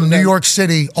 rapper from New York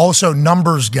City, also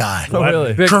numbers guy. Oh,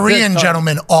 really? Korean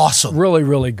gentleman, awesome. Really,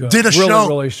 really good. Did a really, show.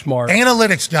 Really smart.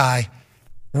 Analytics guy,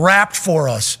 rapped for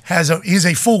us. He's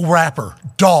a full rapper.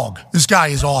 Dog. This guy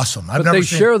is awesome. They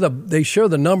share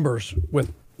the numbers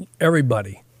with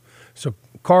everybody. So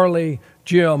Carly,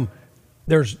 Jim,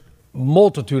 there's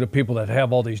multitude of people that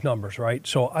have all these numbers, right?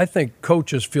 So I think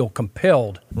coaches feel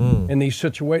compelled in these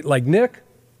situations. Like Nick,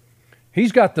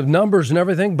 he's got the numbers and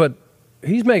everything, but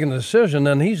he's making the decision,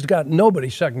 and he's got nobody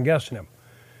second-guessing him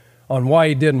on why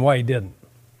he did and why he didn't.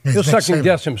 He'll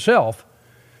second-guess himself,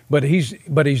 but he's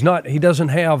not. He doesn't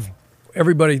have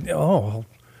everybody,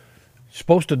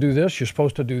 supposed to do this, you're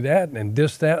supposed to do that, and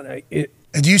this, that.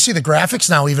 Do you see the graphics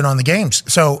now even on the games?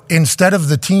 So instead of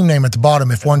the team name at the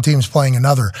bottom, if one team's playing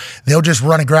another, they'll just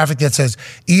run a graphic that says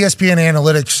ESPN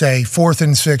Analytics say 4th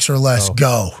and 6 or less,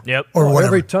 go. Yep. Or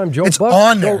whatever. Every time Joe Bucks,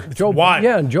 on there.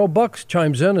 And Joe Bucks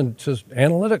chimes in and says,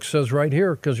 Analytics says right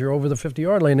here, because you're over the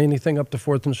 50-yard lane, anything up to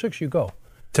 4th and 6, you go.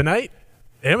 Tonight,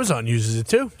 Amazon uses it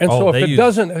too. And so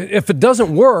if it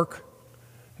doesn't work,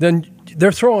 then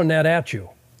they're throwing that at you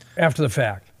after the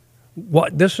fact.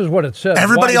 This is what it says.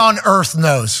 Everybody on earth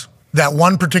knows that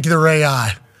one particular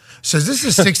AI says this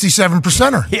is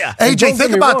 67%er. Yeah. AJ, Don't think get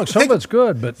me about wrong, some of it's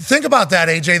good, but think about that,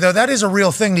 AJ. Though that is a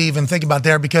real thing to even think about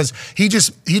there, because he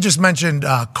just mentioned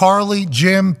Carly,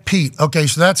 Jim, Pete. Okay,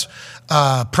 so that's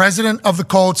president of the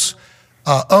Colts,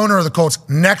 owner of the Colts,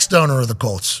 next owner of the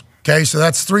Colts. Okay, so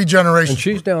that's 3 generations. and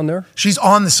she's down there. She's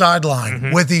on the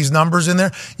sideline with these numbers in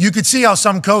there. You could see how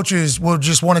some coaches will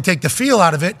just want to take the feel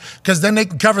out of it, because then they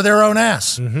can cover their own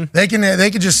ass. They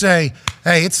can just say,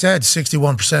 hey, it said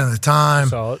 61% of the time.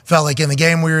 Solid. Felt like in the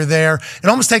game we were there. It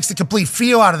almost takes the complete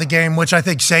feel out of the game, which I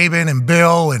think Saban and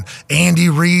Bill and Andy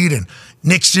Reid and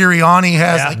Nick Sirianni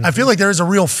has. Yeah. Like, I feel like there is a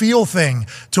real feel thing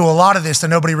to a lot of this that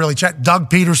nobody really checked.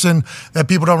 Doug Peterson, that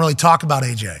people don't really talk about,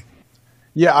 AJ.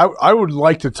 Yeah, I would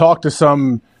like to talk to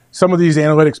some of these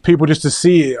analytics people just to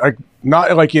see, like,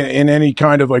 not like in any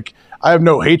kind of, like, I have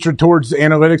no hatred towards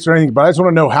analytics or anything, but I just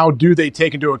want to know, how do they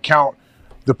take into account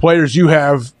the players you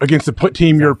have against the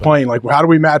team you're playing? Like, how do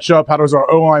we match up? How does our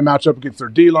O-line match up against their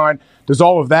D-line? Does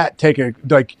all of that take a,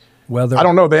 like, Weather. I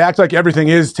don't know. They act like everything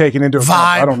is taken into account.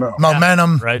 Vibe, I don't know.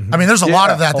 momentum. Right. I mean, there's a lot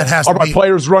of that has Are to my be.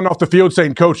 players run off the field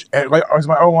saying, Coach, is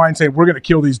my O-line saying, we're going to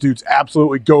kill these dudes?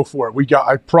 Absolutely, go for it.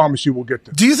 I promise you we'll get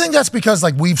there. Do you think that's because,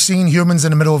 like, we've seen humans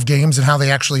in the middle of games and how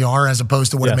they actually are, as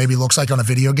opposed to what it maybe looks like on a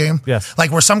video game? Yes.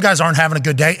 Like, where some guys aren't having a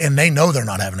good day and they know they're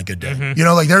not having a good day. You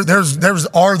know, like there's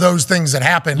those things that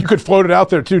happen. You could float it out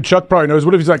there too. Chuck probably knows.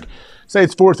 What if he's like, say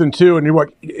it's 4th and 2, and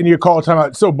you call a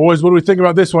timeout. So, boys, what do we think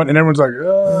about this one? And everyone's like,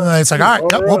 it's like, all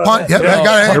right, yep, we'll punt. Yep,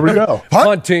 got it. Here we go.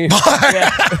 Punt team.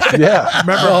 Yeah.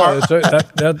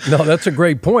 No, that's a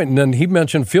great point. And then he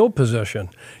mentioned field position.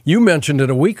 You mentioned it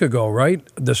a week ago, right?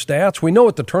 The stats. We know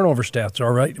what the turnover stats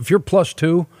are, right? If you're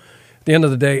 +2, at the end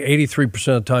of the day,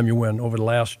 83% of the time you win over the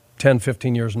last 10,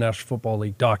 15 years in the National Football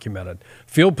League, documented.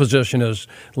 Field position is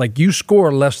like you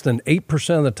score less than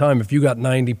 8% of the time if you got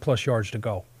 90+ yards to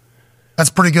go. That's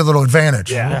a pretty good little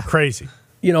advantage. Yeah, crazy.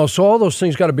 You know, so all those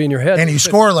things got to be in your head. And you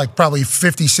score like probably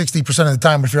 50, 60% of the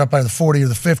time if you're up by the 40 or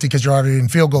the 50 because you're already in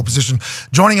field goal position.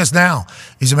 Joining us now,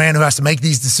 he's a man who has to make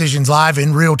these decisions live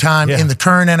in real time in the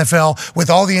current NFL with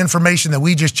all the information that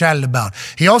we just chatted about.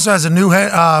 He also has a new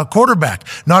quarterback,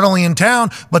 not only in town,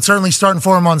 but certainly starting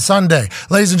for him on Sunday.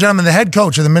 Ladies and gentlemen, the head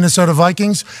coach of the Minnesota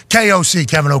Vikings, KOC,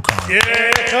 Kevin O'Connell. Yeah.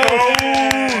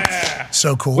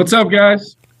 So cool. What's up,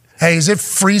 guys? Hey, is it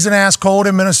freezing ass cold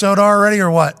in Minnesota already or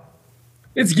what?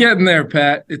 It's getting there,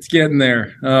 Pat. It's getting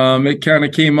there. It kind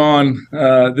of came on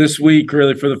this week,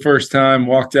 really, for the first time.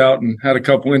 Walked out and had a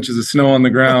couple inches of snow on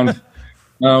the ground.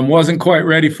 Wasn't quite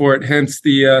ready for it, hence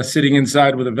the sitting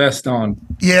inside with a vest on.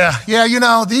 Yeah, you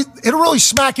know, it'll really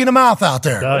smack you in the mouth out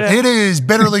there. It is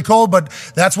bitterly cold, but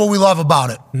that's what we love about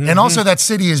it. And also that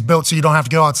city is built so you don't have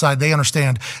to go outside. They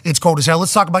understand it's cold as hell.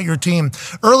 Let's talk about your team.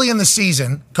 Early in the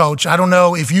season, Coach, I don't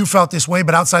know if you felt this way,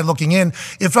 but outside looking in,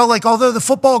 it felt like although the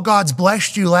football gods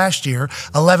blessed you last year,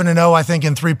 11-0, I think,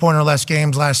 in 3-point or less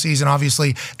games last season,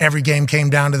 obviously every game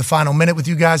came down to the final minute with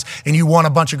you guys, and you won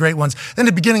a bunch of great ones. Then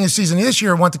the beginning of the season this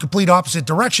year went the complete opposite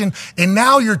direction, and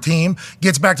now your team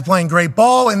gets back to playing great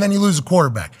ball, and then you lose a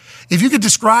quarterback. If you could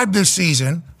describe this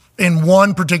season in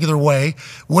one particular way,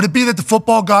 would it be that the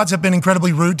football gods have been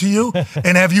incredibly rude to you?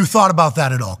 And have you thought about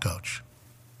that at all, Coach?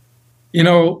 You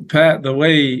know, Pat, the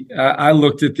way I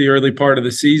looked at the early part of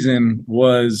the season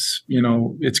was, you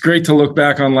know, it's great to look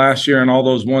back on last year and all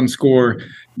those one-score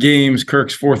games,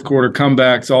 Kirk's fourth quarter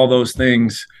comebacks, all those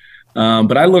things.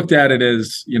 But I looked at it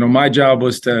as, you know, my job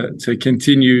was to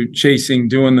continue chasing,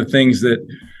 doing the things that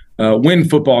win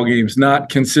football games, not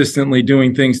consistently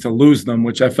doing things to lose them,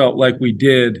 which I felt like we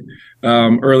did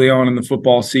early on in the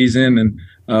football season.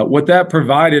 And what that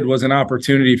provided was an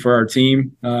opportunity for our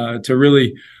team to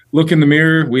really look in the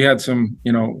mirror. We had some,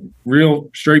 you know, real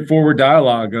straightforward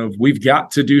dialogue of we've got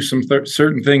to do some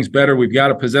certain things better. We've got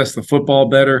to possess the football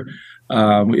better.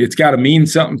 It's got to mean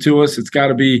something to us. It's got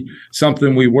to be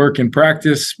something we work and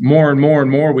practice more and more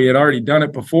and more. We had already done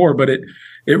it before, but it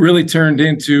really turned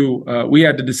into we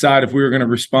had to decide if we were going to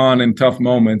respond in tough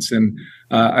moments. And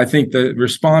I think the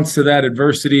response to that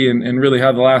adversity and really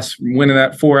how winning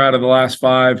that 4 out of the last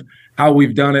 5, how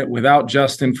we've done it without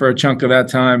Justin for a chunk of that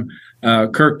time,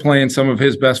 Kirk playing some of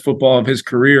his best football of his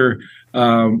career.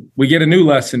 We get a new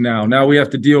lesson now. Now we have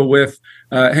to deal with,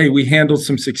 hey, we handled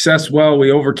some success well.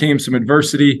 We overcame some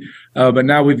adversity, but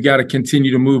now we've got to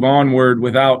continue to move onward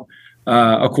without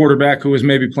a quarterback who is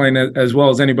maybe playing as well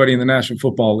as anybody in the National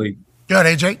Football League. Good,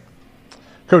 AJ.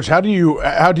 Coach, how do you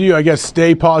I guess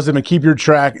stay positive and keep your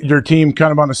team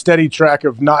kind of on a steady track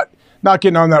of not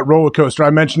getting on that roller coaster? I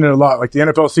mentioned it a lot. Like the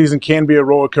NFL season can be a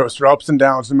roller coaster, ups and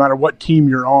downs, no matter what team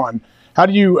you're on. How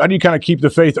do you kind of keep the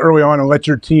faith early on and let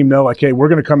your team know, like, hey, we're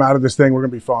going to come out of this thing, we're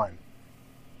going to be fine?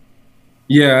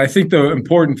 Yeah, I think the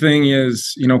important thing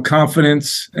is,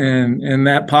 confidence and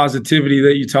that positivity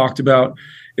that you talked about.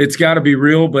 It's got to be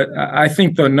real, but I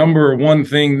think the number one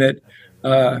thing that,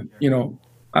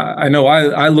 I know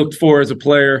I looked for as a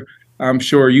player, I'm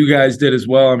sure you guys did as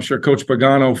well. I'm sure Coach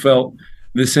Pagano felt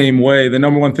the same way. The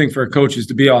number one thing for a coach is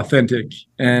to be authentic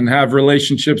and have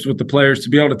relationships with the players, to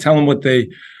be able to tell them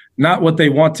not what they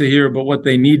want to hear, but what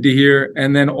they need to hear.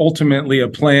 And then ultimately a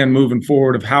plan moving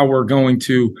forward of how we're going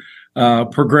to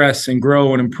progress and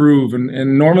grow and improve.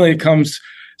 And normally it comes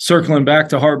circling back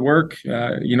to hard work,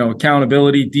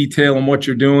 accountability, detail on what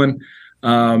you're doing.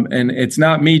 And it's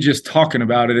not me just talking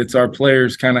about it. It's our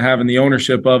players kind of having the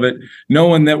ownership of it,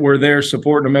 knowing that we're there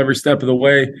supporting them every step of the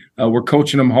way. We're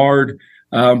coaching them hard.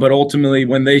 But ultimately,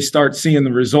 when they start seeing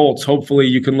the results, hopefully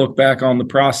you can look back on the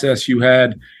process you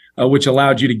had, which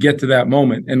allowed you to get to that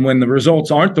moment. And when the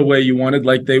results aren't the way you wanted,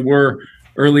 like they were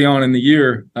early on in the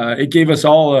year, it gave us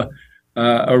all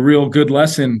a real good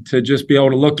lesson to just be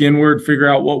able to look inward, figure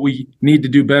out what we need to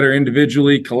do better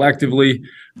individually, collectively.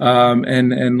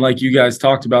 And like you guys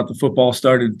talked about, the football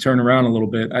started to turn around a little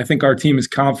bit. I think our team is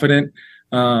confident.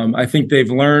 I think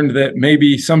they've learned that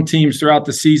maybe some teams throughout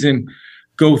the season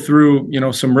go through,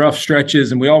 some rough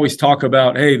stretches. And we always talk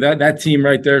about, hey, that team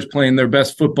right there is playing their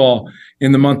best football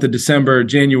in the month of December or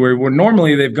January, where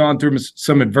normally they've gone through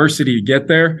some adversity to get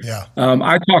there. Yeah.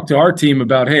 I talked to our team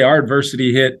about, hey, our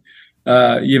adversity hit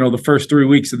the first 3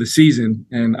 weeks of the season.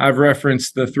 And I've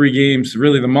referenced the 3 games,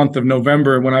 really the month of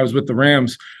November when I was with the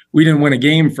Rams. We didn't win a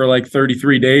game for like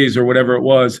 33 days or whatever it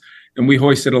was, and we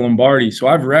hoisted a Lombardi. So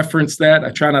I've referenced that.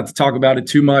 I try not to talk about it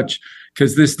too much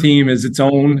because this team is its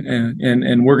own,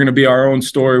 and we're going to be our own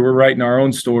story. We're writing our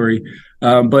own story.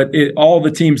 But all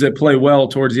the teams that play well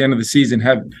towards the end of the season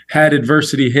have had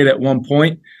adversity hit at one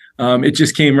point. It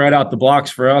just came right out the blocks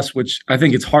for us, which I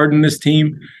think it's hardened this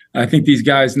team. I think these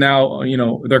guys now,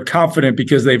 they're confident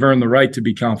because they've earned the right to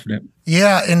be confident.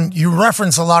 Yeah, and you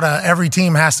reference a lot of every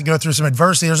team has to go through some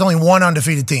adversity. There's only one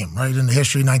undefeated team, right, in the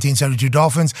history, 1972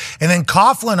 Dolphins. And then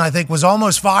Coughlin, I think, was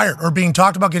almost fired or being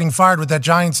talked about getting fired with that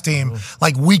Giants team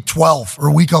like week 12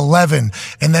 or week 11,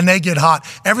 and then they get hot.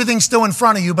 Everything's still in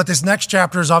front of you, but this next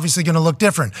chapter is obviously going to look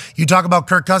different. You talk about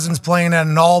Kirk Cousins playing at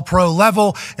an all-pro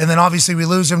level, and then obviously we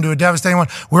lose him to a devastating one.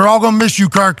 We're all going to miss you,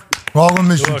 Kirk. We're all going to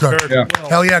miss you, Kirk. Yeah.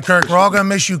 Hell yeah, Kirk. We're all going to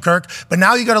miss you, Kirk. But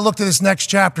now you got to look to this next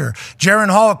chapter. Jaron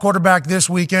Hall, a quarterback this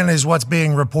weekend, is what's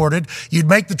being reported. You'd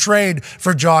make the trade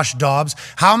for Josh Dobbs.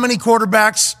 How many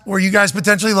quarterbacks were you guys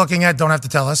potentially looking at? Don't have to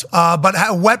tell us. But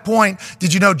at what point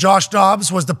did you know Josh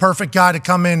Dobbs was the perfect guy to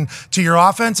come in to your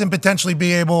offense and potentially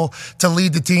be able to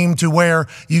lead the team to where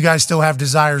you guys still have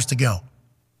desires to go?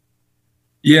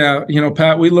 Yeah,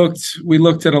 Pat, we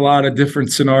looked at a lot of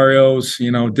different scenarios,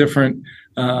 different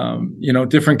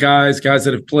guys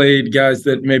that have played, guys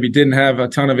that maybe didn't have a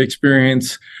ton of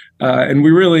experience. And we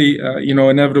really,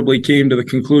 inevitably came to the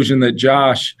conclusion that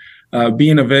Josh,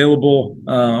 being available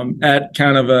at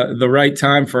kind of the right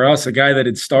time for us, a guy that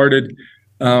had started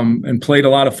and played a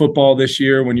lot of football this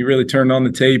year, when you really turned on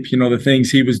the tape, the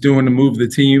things he was doing to move the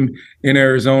team in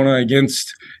Arizona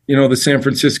against, the San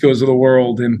Franciscos of the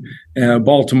world and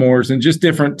Baltimore's and just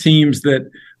different teams that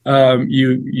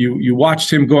you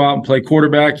watched him go out and play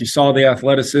quarterback. You saw the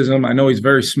athleticism. I know he's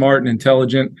very smart and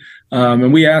intelligent.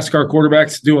 And we ask our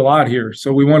quarterbacks to do a lot here.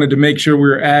 So we wanted to make sure we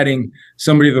were adding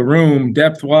somebody to the room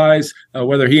depth-wise,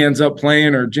 whether he ends up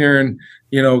playing or Jaron,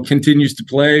 continues to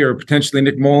play, or potentially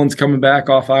Nick Mullins coming back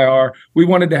off IR. We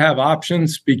wanted to have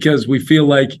options because we feel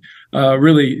like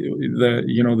really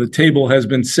the table has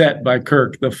been set by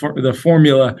Kirk. The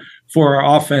formula for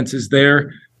our offense is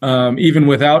there. Even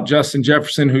without Justin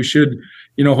Jefferson, who should,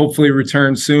 hopefully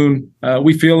return soon.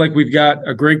 We feel like we've got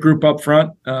a great group up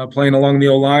front playing along the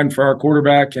O-line for our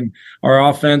quarterback and our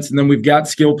offense. And then we've got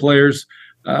skill players,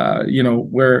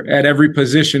 where at every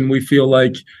position we feel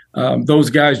like those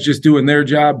guys just doing their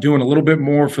job, doing a little bit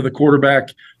more for the quarterback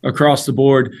across the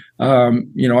board.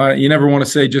 You never want to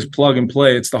say just plug and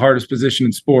play. It's the hardest position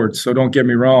in sports, so don't get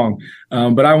me wrong.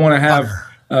 But I want to have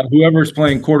whoever's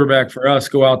playing quarterback for us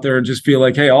go out there and just feel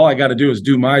like, hey, all I got to do is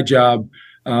do my job.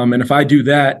 And if I do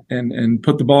that and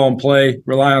put the ball in play,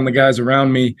 rely on the guys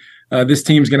around me, this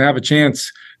team's going to have a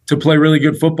chance to play really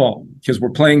good football because we're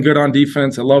playing good on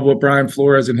defense. I love what Brian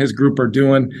Flores and his group are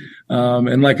doing.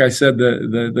 And like I said,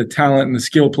 the talent and the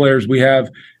skill players we have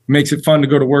makes it fun to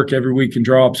go to work every week and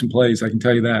draw up some plays. I can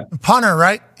tell you that. Punter,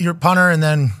 right? You're punter,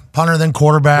 then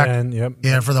quarterback. And, yep.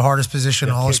 Yeah, for the hardest position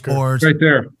in all sports. Right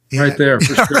there. Yeah. Right there,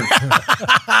 for sure.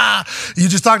 You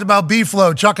just talked about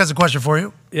B-Flow. Chuck has a question for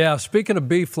you. Yeah, speaking of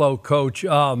B-Flow, Coach,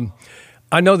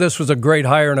 I know this was a great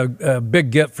hire and a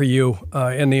big get for you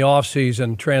in the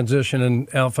offseason,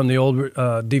 transitioning out from the old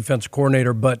defense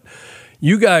coordinator, but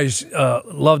you guys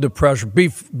love to pressure.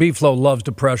 B-Flow loves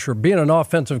to pressure. Being an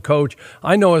offensive coach,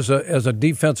 I know as a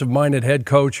defensive-minded head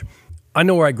coach, I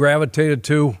know where I gravitated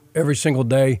to every single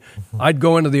day. I'd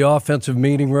go into the offensive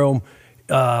meeting room,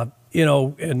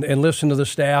 and listen to the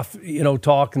staff,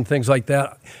 talk and things like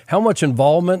that. How much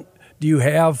involvement do you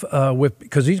have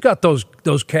because he's got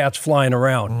those cats flying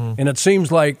around, and it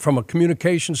seems like from a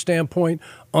communication standpoint,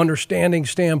 understanding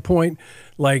standpoint,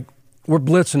 like we're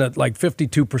blitzing at like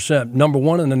 52%, number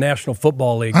one in the National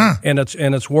Football League, and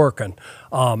it's working.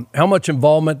 How much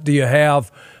involvement do you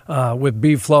have with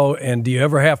B-Flow, and do you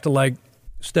ever have to like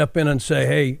step in and say,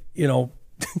 hey,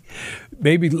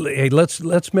 maybe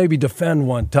let's maybe defend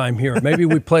one time here. Maybe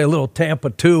we play a little Tampa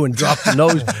 2 and drop the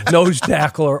nose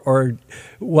tackle or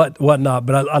whatnot.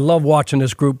 But I love watching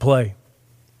this group play.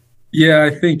 Yeah,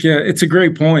 I think it's a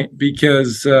great point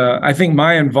because I think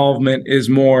my involvement is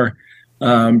more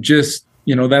just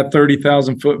that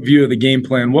 30,000-foot view of the game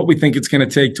plan, what we think it's going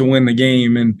to take to win the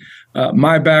game, and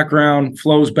my background,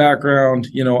 Flo's background,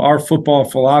 our football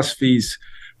philosophies.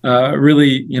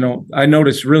 Really, I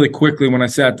noticed really quickly when I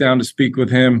sat down to speak with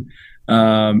him,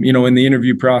 in the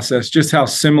interview process, just how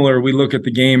similar we look at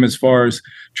the game as far as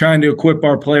trying to equip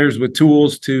our players with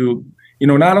tools to,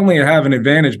 not only have an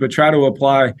advantage, but try to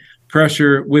apply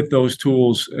pressure with those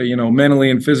tools,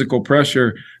 mentally and physical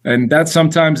pressure. And that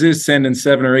sometimes is sending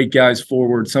 7 or 8 guys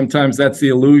forward. Sometimes that's the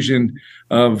illusion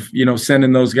of,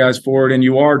 sending those guys forward and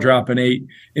you are dropping 8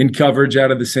 in coverage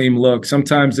out of the same look.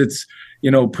 Sometimes it's,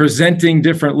 presenting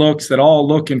different looks that all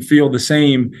look and feel the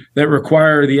same that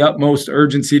require the utmost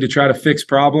urgency to try to fix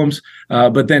problems.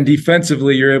 But then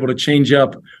defensively, you're able to change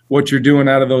up what you're doing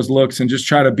out of those looks and just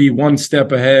try to be one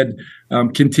step ahead,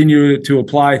 continue to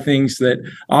apply things that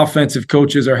offensive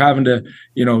coaches are having to,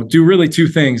 do really 2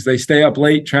 things. They stay up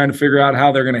late trying to figure out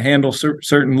how they're going to handle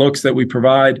certain looks that we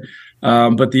provide.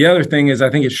 But the other thing is I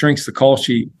think it shrinks the call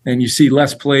sheet and you see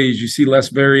less plays, you see less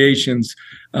variations.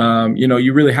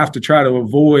 You really have to try to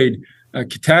avoid a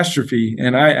catastrophe.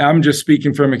 And I'm just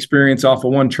speaking from experience off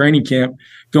of one training camp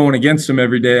going against them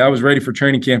every day. I was ready for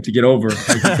training camp to get over.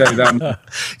 I can tell you that.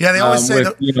 Yeah, they always say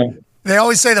they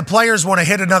always say the players want to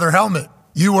hit another helmet.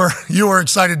 You were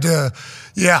excited to,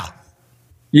 yeah.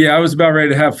 Yeah, I was about ready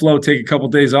to have Flo take a couple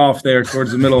days off there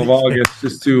towards the middle of August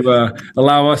just to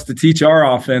allow us to teach our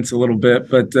offense a little bit.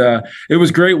 But it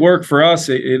was great work for us.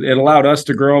 It allowed us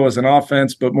to grow as an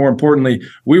offense. But more importantly,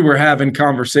 we were having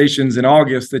conversations in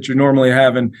August that you're normally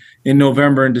having in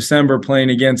November and December playing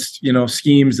against,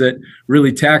 schemes that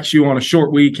really tax you on a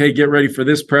short week. Hey, get ready for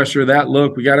this pressure, that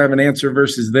look. We got to have an answer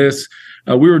versus this.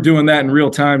 We were doing that in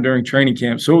real time during training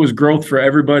camp. So it was growth for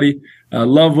everybody.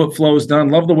 Love what Flo's done.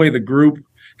 Love the way the group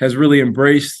has really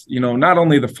embraced, not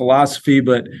only the philosophy,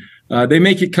 but they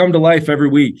make it come to life every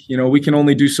week. We can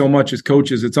only do so much as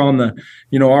coaches. It's on the,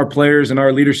 our players and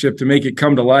our leadership to make it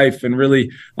come to life and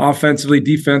really offensively,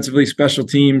 defensively, special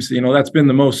teams. That's been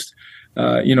the most,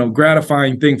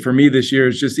 gratifying thing for me this year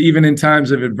is just even in times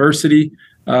of adversity,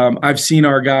 I've seen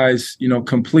our guys,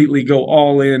 completely go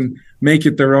all in, make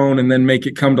it their own, and then make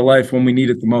it come to life when we need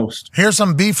it the most. Here's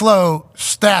some B-Flow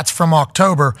stats from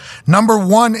October. Number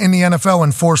 1 in the NFL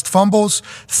in forced fumbles,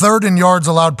 3rd in yards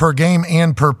allowed per game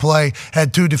and per play,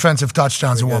 had 2 defensive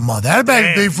touchdowns in 1 month. That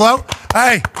baby, B-Flow.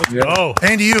 Hey. Yo.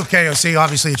 And to you, KOC,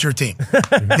 obviously it's your team.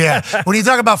 Yeah. When you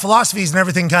talk about philosophies and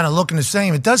everything kind of looking the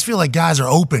same, it does feel like guys are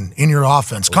open in your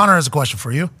offense. Connor has a question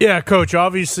for you. Yeah, Coach,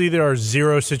 obviously there are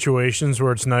 0 situations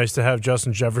where it's nice to have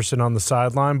Justin Jefferson on the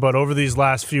sideline, but over these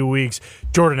last few weeks,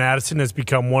 Jordan Addison has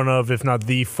become one of, if not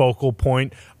the focal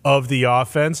point of the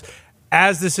offense.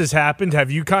 As this has happened,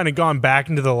 have you kind of gone back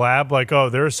into the lab like, oh,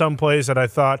 there are some plays that I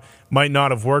thought might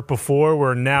not have worked before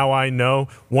where now I know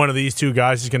one of these 2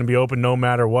 guys is going to be open no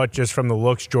matter what just from the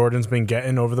looks Jordan's been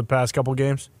getting over the past couple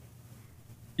games?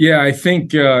 Yeah, I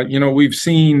think, we've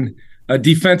seen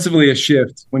defensively a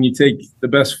shift when you take the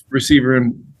best receiver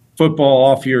in football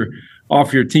off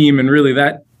your team, and really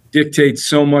that dictates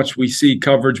so much we see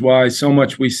coverage-wise, so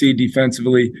much we see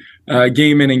defensively,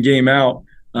 game in and game out.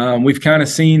 We've kind of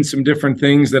seen some different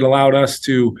things that allowed us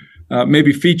to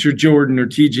maybe feature Jordan or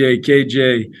TJ,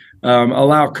 KJ,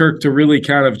 allow Kirk to really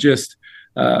kind of just,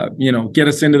 get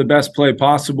us into the best play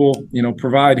possible,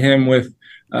 provide him with,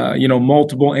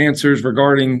 multiple answers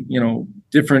regarding,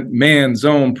 different man,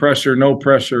 zone, pressure, no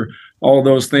pressure, all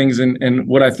those things. And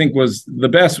what I think was the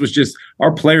best was just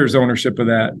our players' ownership of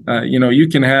that. You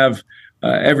can have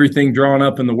everything drawn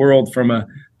up in the world from a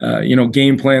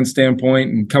game plan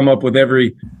standpoint and come up with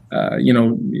every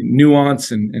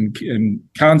nuance and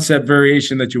concept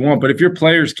variation that you want. But if your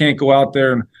players can't go out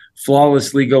there and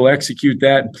flawlessly go execute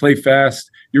that and play fast,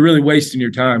 you're really wasting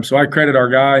your time. So I credit our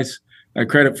guys. I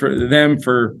credit for them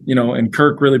for, and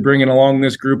Kirk really bringing along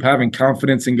this group, having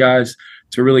confidence in guys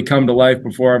to really come to life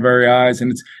before our very eyes.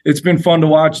 And it's been fun to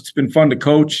watch. It's been fun to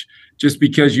coach, just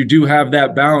because you do have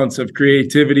that balance of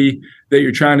creativity that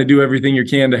you're trying to do everything you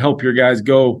can to help your guys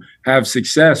go have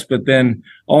success. But then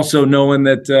also knowing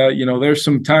that, there's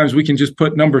some times we can just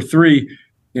put number 3,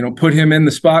 put him in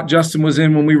the spot Justin was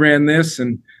in when we ran this,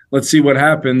 and let's see what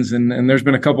happens. And there's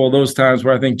been a couple of those times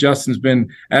where I think Justin's been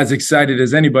as excited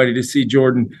as anybody to see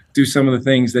Jordan do some of the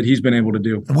things that he's been able to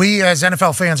do. We as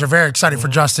NFL fans are very excited for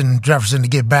Justin Jefferson to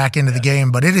get back into the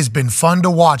game, but it has been fun to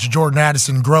watch Jordan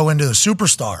Addison grow into a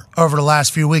superstar over the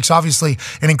last few weeks. Obviously,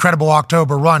 an incredible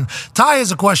October run. Ty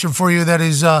has a question for you that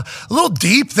is a little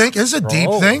deep Is a deep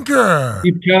thinker.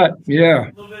 Deep cut, yeah.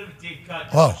 A little bit of a deep cut.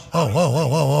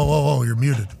 Whoa, you're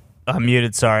muted. I'm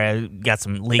muted. Sorry, I got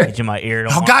some leakage in my ear.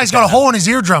 Guy's got a hole in his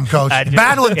eardrum, Coach.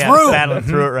 Battling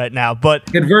through it right now.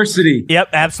 But adversity. Yep,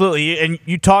 absolutely. And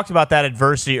you talked about that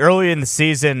adversity early in the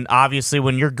season. Obviously,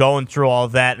 when you're going through all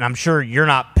of that, and I'm sure you're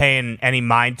not paying any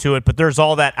mind to it, but there's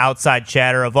all that outside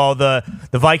chatter of all the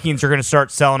Vikings are going to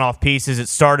start selling off pieces. It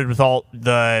started with all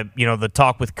the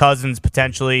talk with Cousins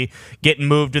potentially getting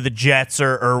moved to the Jets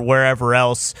or wherever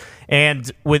else.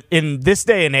 And in this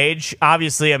day and age,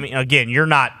 obviously, I mean, again, you're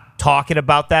not talking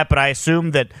about that, but I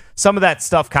assume that some of that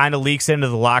stuff kind of leaks into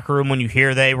the locker room when you hear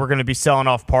we're going to be selling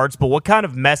off parts. But what kind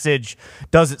of message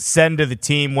does it send to the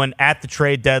team when at the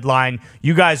trade deadline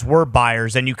you guys were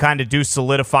buyers and you kind of do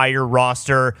solidify your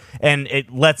roster, and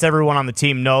it lets everyone on the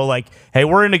team know, like, hey,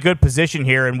 we're in a good position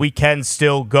here and we can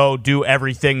still go do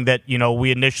everything that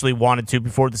we initially wanted to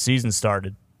before the season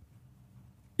started?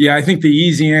 Yeah, I think the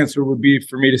easy answer would be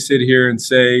for me to sit here and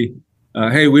say,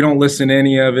 hey, we don't listen to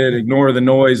any of it, ignore the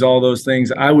noise, all those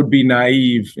things. I would be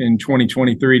naive in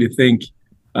 2023 to think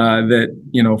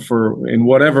that, for in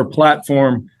whatever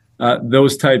platform,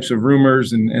 those types of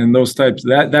rumors and those types,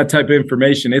 that type of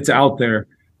information, it's out there.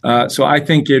 So I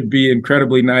think it'd be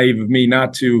incredibly naive of me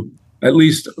not to at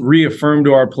least reaffirm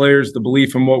to our players the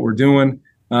belief in what we're doing.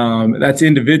 That's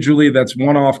individually, that's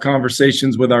one-off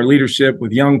conversations with our leadership,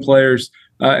 with young players.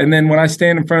 And then when I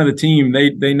stand in front of the team,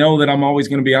 they know that I'm always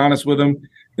going to be honest with them.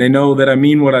 They know that I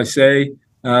mean what I say.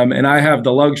 And I have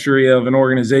the luxury of an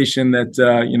organization that,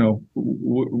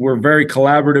 we're very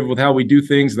collaborative with how we do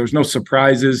things. There's no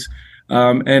surprises.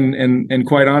 And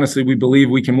quite honestly, we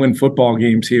believe we can win football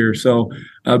games here. So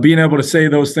being able to say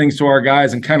those things to our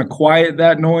guys and kind of quiet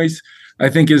that noise, I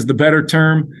think, is the better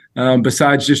term,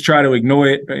 besides just try to ignore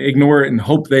it and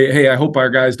hope I hope our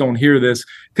guys don't hear this,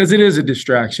 because it is a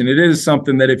distraction. It is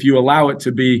something that if you allow it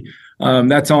to be,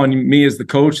 that's on me as the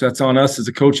coach. That's on us as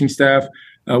a coaching staff.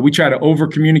 We try to over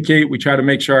communicate. We try to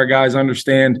make sure our guys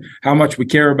understand how much we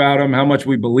care about them, how much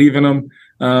we believe in them.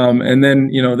 And then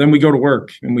we go to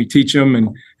work and we teach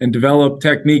them and develop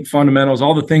technique, fundamentals,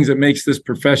 all the things that makes this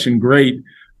profession great.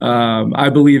 I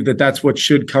believe that that's what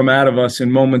should come out of us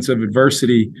in moments of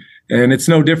adversity. And it's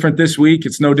no different this week.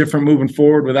 It's no different moving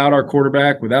forward without our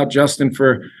quarterback, without Justin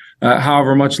for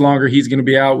however much longer he's going to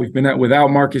be out. We've been without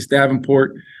Marcus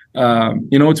Davenport.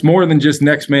 It's more than just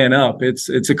next man up. It's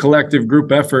a collective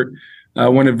group effort.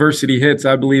 When adversity hits,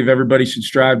 I believe everybody should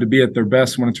strive to be at their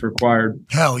best when it's required.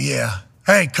 Hell yeah.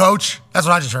 Hey, Coach, that's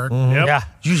what I just heard. Mm-hmm. Yep. Yeah.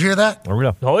 Did you hear that?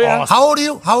 Oh, yeah. How old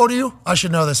are you? I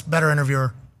should know this. Better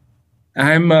interviewer.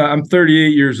 I'm 38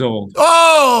 years old.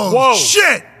 Oh, whoa.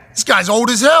 Shit. This guy's old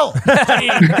as hell.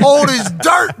 Old as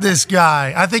dirt, this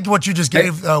guy. I think what you just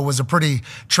gave was a pretty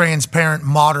transparent,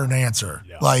 modern answer.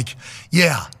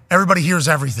 Yeah. Everybody hears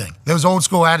everything. Those old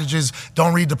school adages,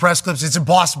 don't read the press clips. It's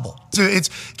impossible. It's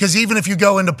because even if you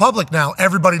go into public now,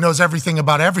 everybody knows everything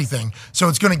about everything. So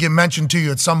it's going to get mentioned to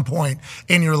you at some point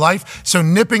in your life. So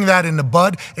nipping that in the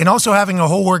bud and also having a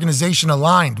whole organization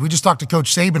aligned. We just talked to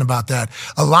Coach Saban about that.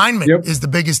 Alignment is the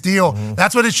biggest deal. Mm-hmm.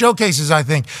 That's what it showcases, I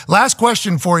think. Last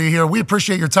question for you here. We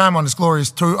appreciate your time on this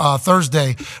glorious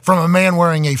Thursday from a man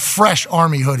wearing a fresh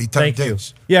Army hoodie. Thank you.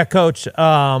 Yeah, Coach.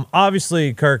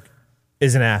 Obviously, Kirk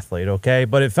is an athlete, okay?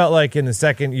 But it felt like in the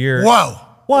second year... Whoa.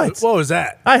 What? What was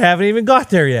that? I haven't even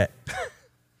got there yet.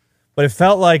 But it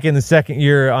felt like in the second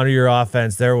year under your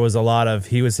offense, there was a lot of...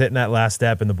 He was hitting that last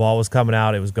step and the ball was coming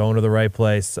out. It was going to the right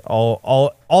place.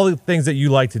 All the things that you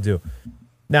like to do.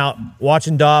 Now,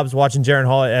 watching Dobbs, watching Jaren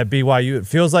Hall at BYU, it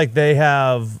feels like they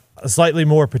have a slightly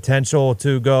more potential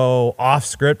to go off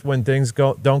script when things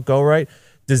don't go right.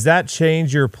 Does that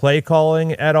change your play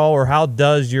calling at all, or how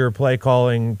does your play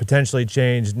calling potentially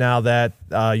change now that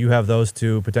you have those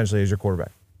two potentially as your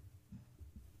quarterback?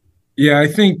 Yeah, I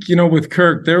think, with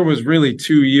Kirk, there was really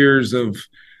 2 years of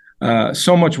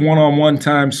so much one-on-one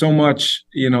time, so much,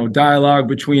 dialogue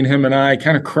between him and I,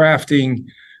 kind of crafting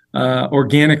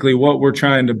organically what we're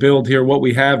trying to build here, what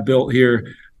we have built here.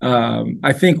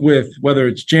 I think with whether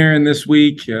it's Jaron this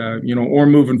week, or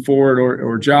moving forward,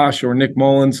 or Josh or Nick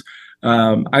Mullins,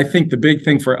 I think the big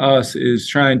thing for us is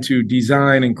trying to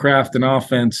design and craft an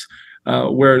offense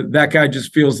where that guy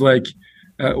just feels like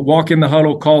walk in the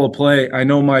huddle, call a play. I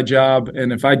know my job.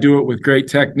 And if I do it with great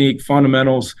technique,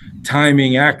 fundamentals,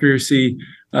 timing, accuracy,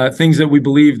 things that we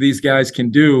believe these guys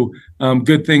can do,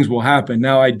 good things will happen.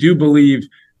 Now, I do believe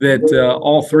that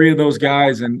all three of those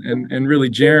guys and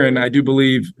really Jaron, I do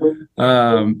believe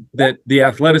that the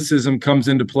athleticism comes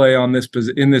into play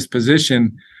in this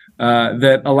position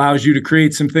that allows you to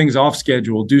create some things off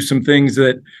schedule, do some things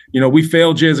that, we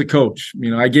failed you as a coach.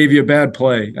 I gave you a bad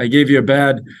play. I gave you a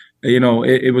bad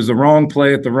it was the wrong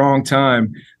play at the wrong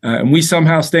time. And we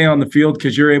somehow stay on the field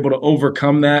because you're able to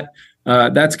overcome that.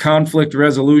 That's conflict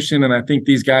resolution. And I think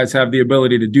these guys have the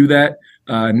ability to do that.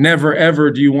 Never,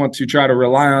 ever do you want to try to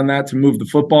rely on that to move the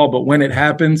football. But when it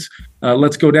happens,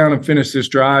 let's go down and finish this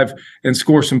drive and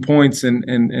score some points. And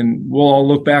we'll all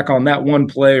look back on that one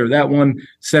play or that one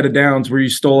set of downs where you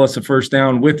stole us a first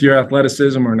down with your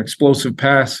athleticism or an explosive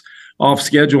pass off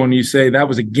schedule, and you say that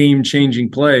was a game-changing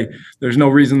play. There's no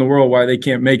reason in the world why they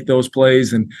can't make those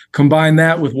plays. And combine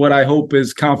that with what I hope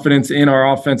is confidence in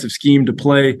our offensive scheme to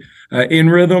play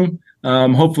in rhythm.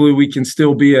 Hopefully we can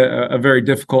still be a very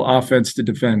difficult offense to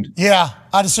defend. Yeah,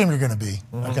 I'd assume you're going to be.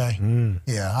 Okay.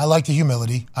 Yeah, I like the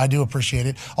humility. I do appreciate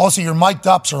it. Also, your mic'd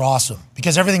ups are awesome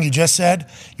because everything you just said,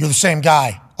 you're the same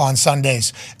guy on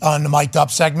Sundays on the mic'd up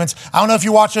segments. I don't know if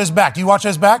you watch those back. Do you watch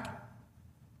those back?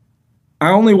 I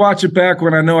only watch it back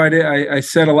when I know I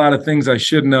said a lot of things I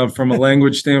shouldn't have from a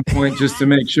language standpoint, just to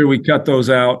make sure we cut those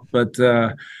out. But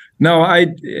no, I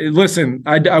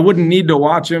wouldn't need to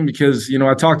watch them because,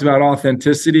 I talked about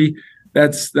authenticity.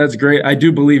 That's great. I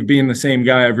do believe being the same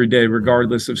guy every day,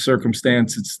 regardless of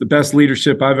circumstance. It's the best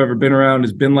leadership I've ever been around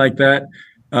has been like that.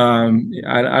 I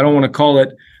don't want to call it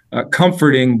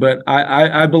comforting, but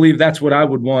I believe that's what I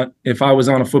would want if I was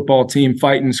on a football team,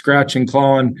 fighting, scratching,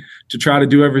 clawing to try to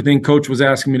do everything coach was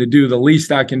asking me to do. The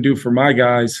least I can do for my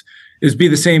guys is be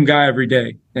the same guy every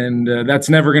day. And that's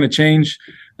never going to change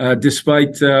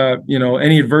despite,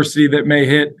 any adversity that may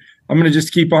hit. I'm going to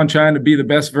just keep on trying to be the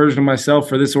best version of myself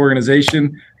for this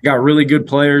organization. Got really good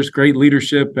players, great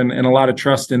leadership, and a lot of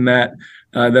trust in that.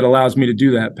 That allows me to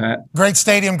do that, Pat. Great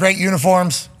stadium, great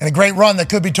uniforms, and a great run that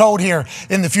could be told here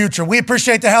in the future. We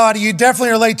appreciate the hell out of you.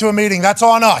 Definitely are late to a meeting. That's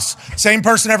on us. Same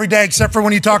person every day, except for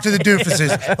when you talk to the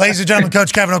doofuses. Ladies and gentlemen,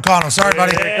 Coach Kevin O'Connell. Sorry,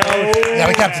 buddy. Yeah,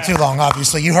 we kept it too long,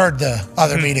 obviously. You heard the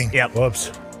other meeting. Yep. Whoops.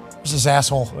 Where's this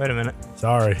asshole? Wait a minute.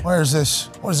 Sorry. What is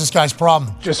this guy's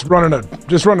problem? Just running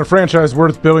a franchise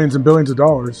worth billions and billions of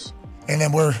dollars. And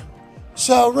then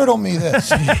so riddle me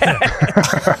this.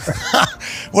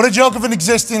 What a joke of an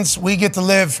existence we get to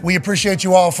live. We appreciate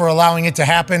you all for allowing it to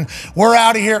happen. We're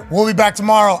out of here. We'll be back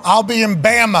tomorrow. I'll be in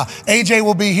Bama. AJ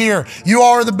will be here. You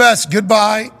all are the best.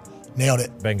 Goodbye. Nailed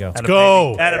it. Bingo. Let's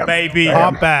go. Atta baby.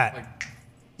 Hop bat.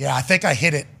 Yeah, I think I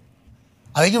hit it.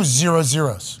 I think it was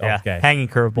 0-0s. Yeah. Okay. Hanging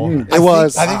curveball.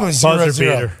 I think it was Buzzer 0-0.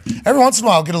 beater. Every once in a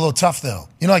while, I'll get a little tough, though.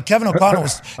 Like Kevin O'Connell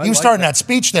was starting that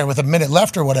speech there with a minute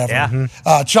left or whatever.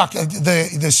 Yeah. Chuck,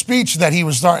 the speech that he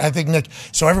was starting, I think, Nick,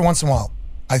 so every once in a while,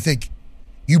 I think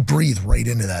you breathe right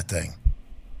into that thing.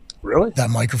 Really? That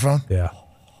microphone. Yeah.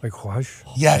 Like, whoosh.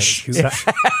 Yes.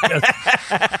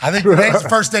 I think today's the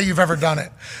first day you've ever done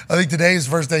it.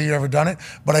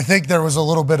 But I think there was a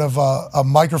little bit of a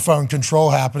microphone control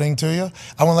happening to you.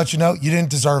 I want to let you know you didn't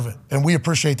deserve it, and we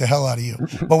appreciate the hell out of you.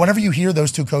 But whenever you hear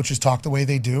those two coaches talk the way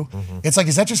they do, it's like,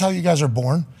 is that just how you guys are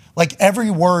born? Like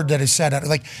every word that is said,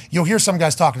 like you'll hear some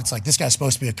guys talking, it's like, this guy's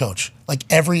supposed to be a coach. Like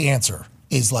every answer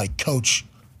is like, coach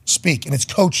speak, and it's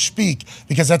coach speak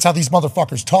because that's how these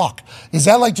motherfuckers talk. Is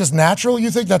that like just natural?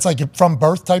 You think that's like from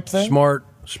birth type thing?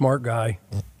 Smart guy,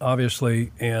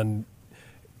 obviously, and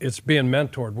it's being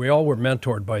mentored. We all were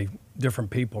mentored by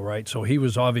different people, right? So he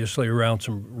was obviously around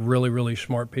some really, really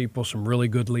smart people, some really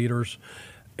good leaders,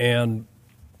 and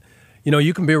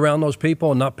you can be around those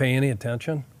people and not pay any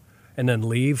attention, and then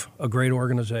leave a great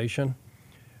organization,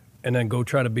 and then go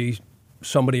try to be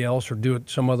somebody else or do it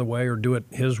some other way or do it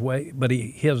his way, but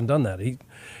he hasn't done that.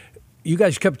 You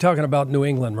guys kept talking about New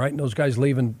England, right? And those guys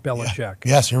leaving Belichick.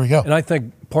 Yeah. Yes, here we go. And I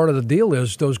think part of the deal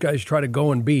is those guys try to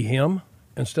go and be him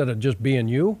instead of just being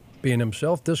you. being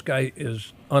himself. This guy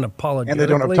is unapologetically And they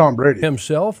don't have Tom Brady.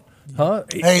 himself. Huh?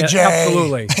 AJ.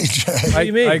 Absolutely. AJ. What do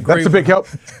you mean? I agree. That's a big help.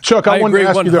 Chuck, I wanted agree to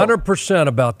ask you, though. 100%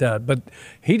 about that. But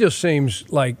he just seems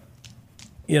like,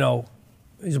 he's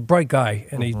a bright guy,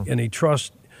 and he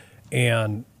trusts,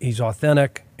 and he's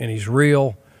authentic, and he's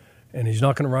real, and he's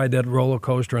not going to ride that roller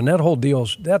coaster. And that whole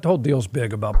deal's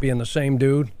big about being the same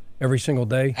dude every single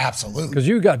day. Absolutely. Because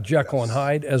you got Jekyll and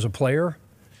Hyde as a player.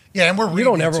 Yeah, and we're reading You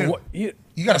don't it, ever. too.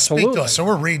 You got to speak to us, so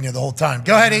we're reading you the whole time.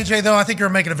 Go ahead, AJ, though. I think you're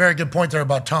making a very good point there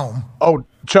about Tome. Oh,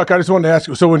 Chuck, I just wanted to ask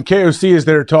you. So when KOC is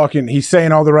there talking, he's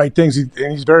saying all the right things, and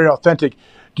he's very authentic.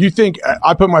 Do you think,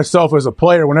 I put myself as a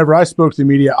player, whenever I spoke to the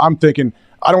media, I'm thinking,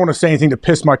 I don't want to say anything to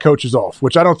piss my coaches off,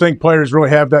 which I don't think players really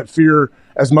have that fear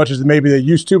as much as maybe they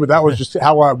used to, but that was just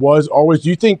how I was always. Do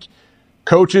you think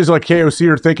coaches like KOC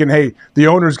are thinking, hey, the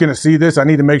owner's going to see this, I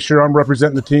need to make sure I'm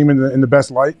representing the team in the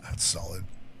best light? That's solid.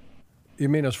 You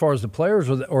mean as far as the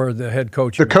players or the head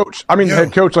coach? The coach. I mean, the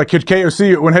head coach. Like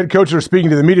KOC, when head coaches are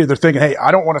speaking to the media, they're thinking, hey, I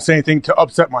don't want to say anything to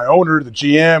upset my owner, the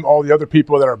GM, all the other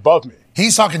people that are above me.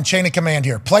 He's talking chain of command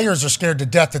here. Players are scared to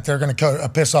death that they're going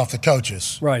to piss off the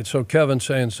coaches. Right. So Kevin's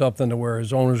saying something to where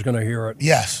his owner's going to hear it.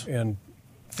 Yes. And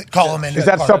call him in. Is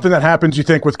that something that happens, you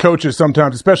think, with coaches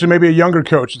sometimes, especially maybe a younger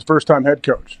coach, his first-time head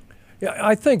coach? Yeah,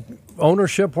 I think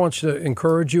ownership wants to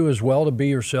encourage you as well to be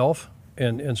yourself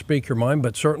and speak your mind,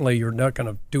 but certainly you're not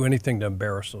going to do anything to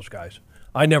embarrass those guys.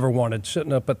 I never wanted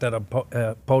sitting up at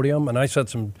that podium, and I said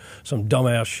some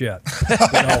dumbass shit.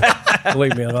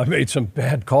 Believe me, I made some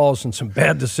bad calls and some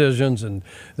bad decisions, and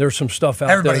there's some stuff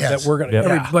out there that we're going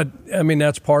to. But I mean,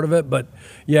 that's part of it. But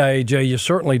yeah, AJ, you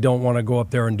certainly don't want to go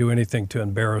up there and do anything to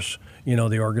embarrass,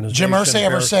 the organization. Jim Irsay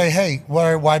ever say, "Hey,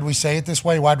 why'd we say it this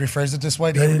way? Why'd we phrase it this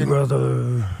way?" Hey,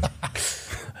 brother.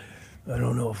 I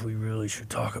don't know if we really should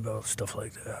talk about stuff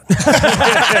like that.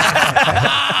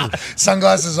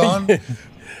 Sunglasses on.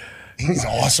 He's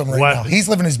awesome now. He's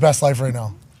living his best life right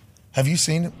now. Have you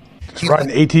seen him? He's riding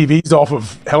ATVs off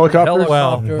of helicopters.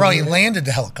 Bro, he landed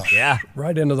the helicopter. Yeah.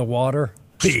 Right into the water.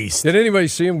 Beast. Did anybody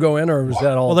see him go in, or was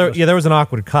that all? Well, there was an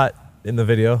awkward cut in the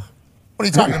video. What are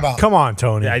you talking about? Come on,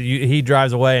 Tony. Yeah, he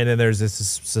drives away, and then there's this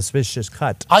suspicious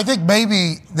cut. I think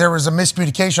maybe there was a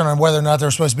miscommunication on whether or not there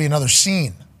was supposed to be another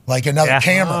scene. Like another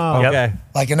camera. Oh, okay.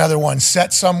 Like another one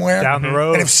set somewhere. Down the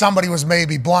road. And if somebody was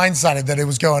maybe blindsided that it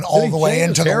was going all the way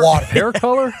into the hair, water. Hair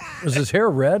color? Was his hair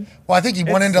red? Well, I think he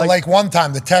went into lake one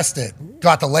time to test it.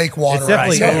 Got the lake water. It's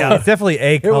definitely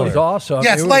a color. It was awesome.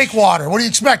 Yeah, it's lake water. What do you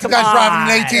expect? The guy's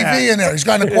driving an ATV in there. He's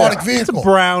got an aquatic vehicle. It's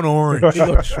brown orange. He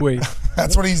looks sweet.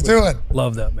 That's what he's doing.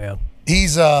 Love that man.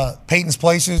 He's Peyton's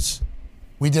Places.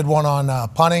 We did one on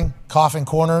punting, coughing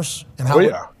corners, and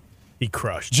how he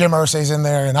crushed. Jim Irsay's in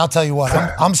there, and I'll tell you what,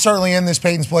 I'm certainly in this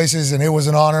Peyton's Places, and it was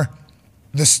an honor.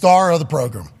 The star of the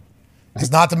program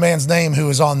is not the man's name who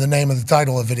is on the name of the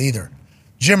title of it either.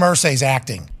 Jim Irsay's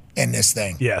acting in this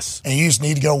thing. Yes. And you just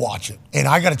need to go watch it. And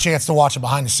I got a chance to watch it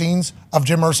behind the scenes of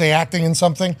Jim Irsay acting in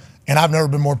something, and I've never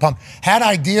been more pumped. Had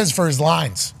ideas for his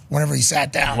lines whenever he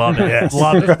sat down. Love it. Yes.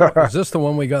 Love it. Is this the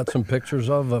one we got some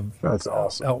pictures of That's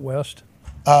awesome. out west?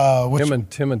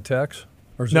 Him and Tex?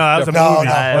 No, that was a movie.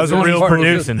 That was a real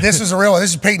producing. This is a real one. This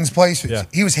is Peyton's Places. Yeah.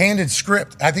 He was handed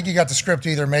script. I think he got the script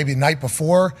either maybe the night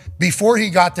before. Before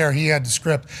he got there, he had the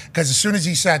script. Because as soon as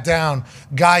he sat down,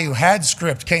 guy who had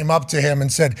script came up to him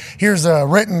and said, here's a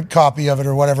written copy of it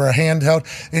or whatever, a handheld.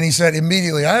 And he said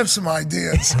immediately, I have some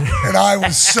ideas. And I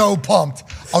was so pumped.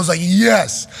 I was like,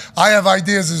 yes, I have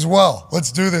ideas as well.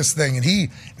 Let's do this thing. And he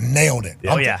nailed it.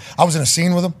 Oh, yeah. I was in a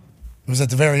scene with him. It was at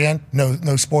the very end. No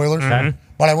spoilers. Mm-hmm.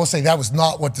 But I will say that was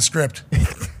not what the script.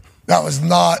 That was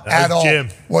not at all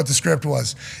what the script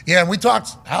was. Yeah, and we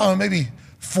talked, I don't know, maybe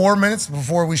 4 minutes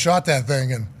before we shot that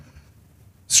thing. And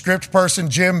script person,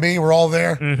 Jim B, we're all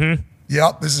there. Mm-hmm.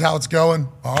 Yep, this is how it's going.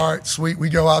 All right, sweet. We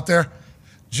go out there.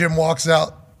 Jim walks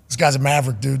out. This guy's a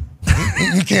maverick, dude.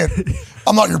 You can't.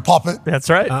 I'm not your puppet. That's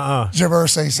right. Jim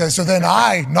Irsay says. So then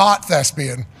I, not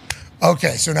thespian.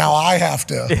 Okay, so now I have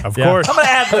to. Of course. I'm going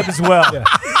to ad lib as well.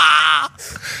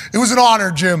 It was an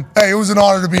honor, Jim. Hey, it was an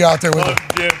honor to be out there with him.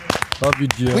 Jim. Love you,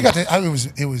 Jim. We got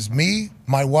to. It was me,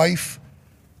 my wife,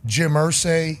 Jim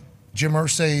Irsay, Jim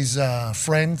Irsay's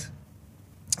friend,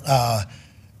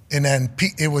 and then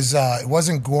it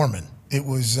wasn't Gorman. It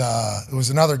was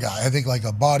another guy. I think like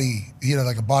a body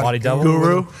double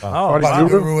guru. Body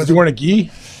guru. Was he wearing a gi?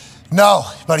 No,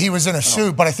 but he was in a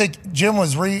suit. But I think Jim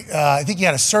was I think he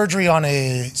had a surgery on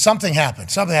something happened.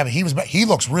 Something happened. He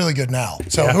looks really good now.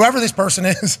 So whoever this person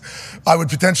is, I would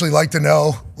potentially like to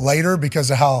know later because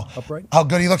of how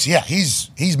good he looks. Yeah,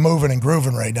 he's moving and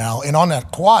grooving right now. And on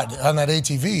that quad, on that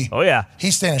ATV. Oh yeah,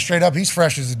 he's standing straight up. He's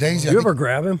fresh as a daisy. You ever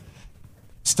grab him?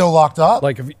 Still locked up?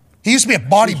 Like if he used to be a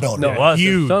bodybuilder. No,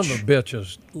 huge. Son of a bitch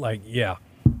is like, yeah.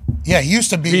 Yeah, he used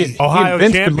to be. Ohio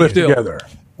Vince could lift champion. together.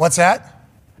 What's that?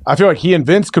 I feel like he and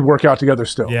Vince could work out together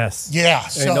still. Yes. Yeah.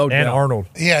 Ain't So, no And doubt. Arnold.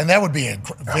 yeah, and that would be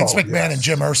Vince McMahon yes. and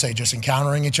Jim Irsay just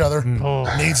encountering each other.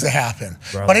 Needs to happen.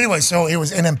 But anyway, so it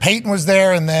was, and then Peyton was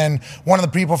there, and then one of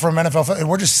the people from NFL, and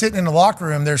we're just sitting in the locker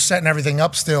room. They're setting everything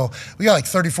up still. We got like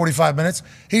 30, 45 minutes.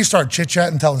 He started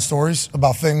chit-chatting, telling stories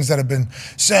about things that have been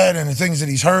said and the things that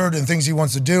he's heard and things he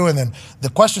wants to do. And then the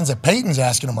questions that Peyton's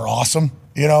asking him are awesome,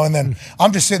 and then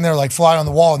I'm just sitting there like fly on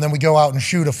the wall, and then we go out and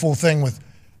shoot a full thing with,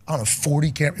 I don't know,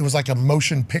 40 cameras. It was like a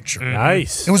motion picture.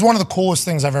 Nice. It was one of the coolest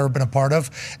things I've ever been a part of.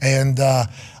 And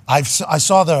I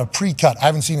saw the pre-cut. I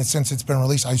haven't seen it since it's been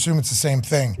released. I assume it's the same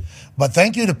thing. But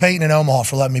thank you to Peyton and Omaha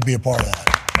for letting me be a part of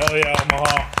that. Hell yeah,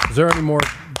 Omaha. Is there any more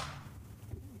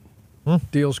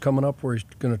deals coming up where he's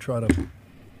going to try to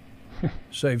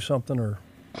save something, or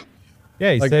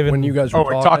Yeah, he's like saving. when you guys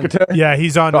were Oh, talking? Takate? Yeah,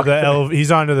 he's onto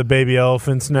he's onto the baby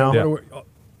elephants now. What are we-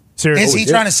 Seriously. Is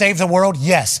he trying to save the world?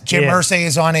 Yes. Jim Yeah. Irsay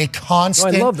is on a I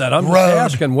constant love that. I'm just road.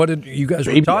 asking, what did you guys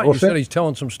were Baby talking? You said elephant? he's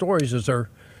telling some stories. Is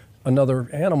there another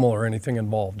animal or anything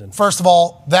involved in? First of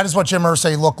all, that is what Jim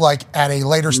Irsay looked like at a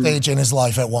later stage in his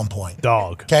life at one point.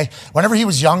 Dog. Okay, whenever he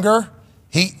was younger,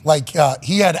 he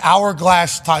had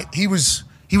hourglass type. He was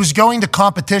going to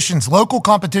competitions, local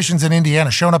competitions in Indiana,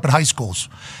 showing up at high schools,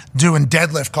 doing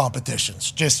deadlift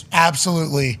competitions, just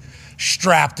absolutely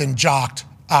strapped and jocked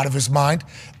out of his mind.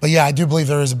 But yeah, I do believe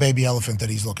there is a baby elephant that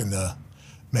he's looking to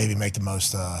maybe make the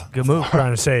most. Good move.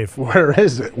 Trying to save. Where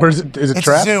is it? Where's it? Is it It's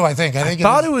trapped? a zoo, I think. I think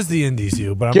Thought it was the Indy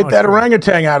Zoo, but I'm Get not that sure.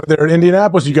 orangutan out of there in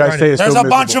Indianapolis. You guys say it's There's so a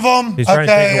bunch of miserable. them. He's trying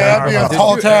to Okay, take that'd be a away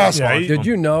tall task. Yeah, Did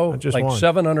you know, just like won.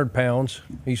 700 pounds,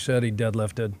 he said he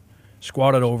deadlifted,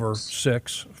 squatted over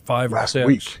 5 or Last 6,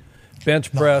 week.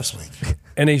 bench press, last week.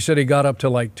 and he said he got up to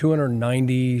like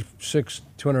 296,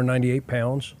 298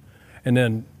 pounds, and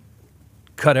then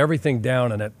cut everything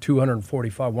down, and at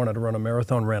 245 wanted to run a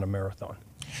marathon, ran a marathon.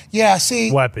 Yeah,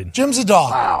 see, Weapon. Jim's a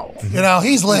dog. Wow.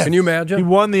 He's lit. Can you He imagine?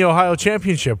 won the Ohio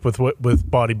championship with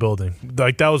bodybuilding.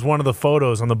 Like that was one of the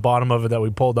photos on the bottom of it that we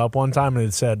pulled up one time, and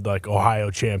it said like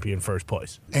Ohio champion first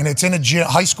place. And it's in a gym,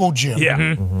 high school gym.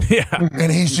 Yeah, yeah,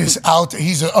 And he's just out.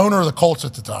 He's the owner of the Colts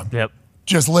at the time. Yep.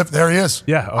 Just lift. There he is.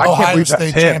 yeah. I can't Ohio believe that's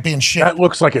State him. championship. That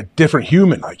looks like a different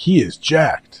human. Like he is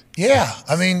jacked. Yeah.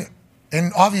 I mean,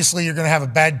 and obviously you're going to have a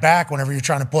bad back whenever you're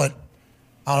trying to put,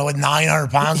 I don't know, 900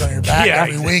 pounds on your back Yeah,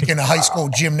 every week in a high school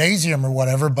gymnasium or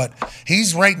whatever. But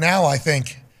he's right now, I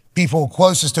think, people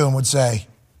closest to him would say,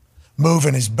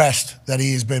 moving his best that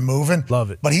he has been moving.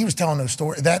 Love it. But he was telling those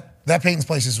stories. That Peyton's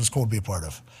Places was cool to be a part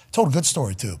of. Told a good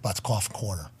story, too, about the coffin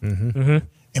corner.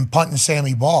 And punting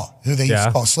Sammy Ball, who they used Yeah.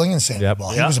 to call slinging Sammy Yep. Ball.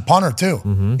 He was a punter,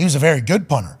 too. He was a very good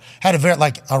punter. Had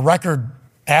a record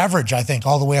average, I think,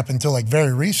 all the way up until like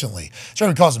very recently. So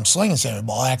everybody calls him slinging Sammy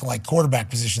Ball, acting like quarterback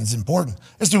position is important.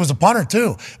 This dude was a punter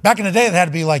too. Back in the day, it had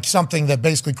to be like something that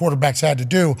basically quarterbacks had to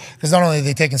do because not only are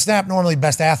they taking snap, normally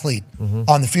best athlete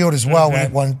on the field as well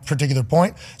at one particular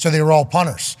point. So they were all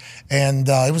punters. And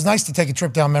it was nice to take a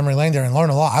trip down memory lane there and learn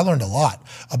a lot. I learned a lot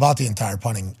about the entire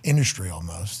punting industry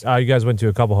almost. You guys went to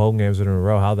a couple home games in a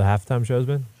row. How the halftime show's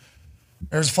been?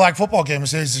 There's a flag football game.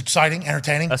 It's exciting,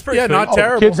 entertaining. That's pretty Yeah, sweet. not Oh, the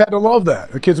terrible. kids had to love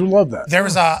that. The kids would love that. There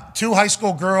was two high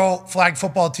school girl flag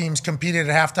football teams competed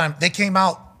at halftime. They came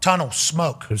out tunnel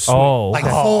smoke, Oh, like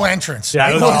okay. full entrance. Yeah,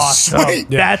 it it was was awesome. sweet.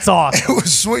 That's awesome. It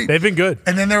was sweet. They've been good.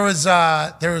 And then there was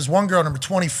one girl, number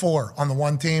 24, on the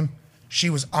one team.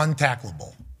 She was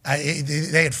untackleable.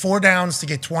 They had 4 downs to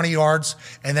get 20 yards,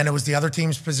 and then it was the other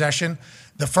team's possession.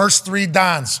 The first 3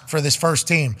 downs for this first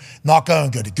team, not going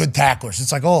good. Good tacklers.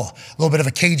 It's like, a little bit of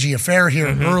a cagey affair here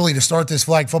early to start this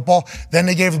flag football. Then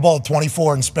they gave the ball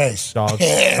 24 in space. Dog.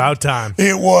 And About time.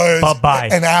 It was Bye-bye.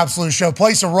 an absolute show.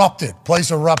 Place erupted.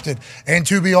 And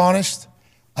to be honest,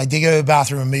 I did go to the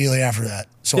bathroom immediately after that.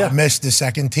 So Yeah. I missed the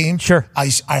second team. Sure.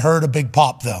 I heard a big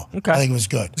pop, though. Okay. I think it was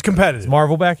good. It's competitive.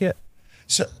 Marvel back yet?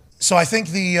 So I think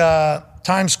the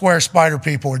Times Square spider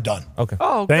people are done. Okay.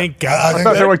 Oh, Thank I God. I think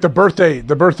thought they were like the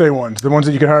birthday ones, the ones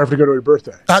that you can hire to go to your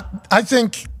birthday. I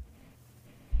think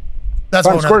that's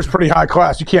Times what Square's pretty high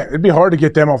class. You can't. It'd be hard to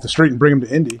get them off the street and bring them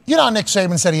to Indy. You know, Nick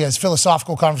Saban said he has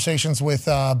philosophical conversations with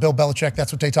Bill Belichick.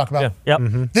 That's what they talk about. Yeah.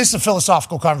 Yep. This is a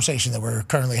philosophical conversation that we're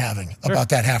currently having about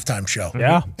that halftime show.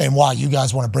 Yeah. And why you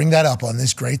guys want to bring that up on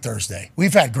this great Thursday.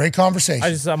 We've had great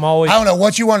conversations. I'm always. I don't know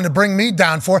what you wanted to bring me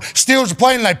down for. Steelers are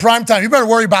playing like prime time. You better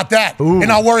worry about that.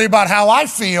 And I'll worry about how I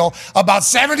feel about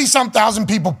 70-some thousand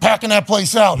people packing that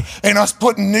place out and us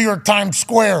putting New York Times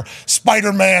Square,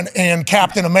 Spider-Man, and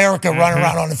Captain America running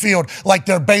around on the field like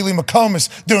they're Bailey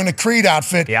McComas doing the Creed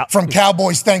outfit from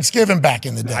Cowboys Thanksgiving back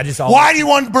in the day. Why do you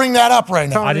want to bring that up right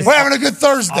now? We're having a good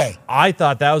Thursday. I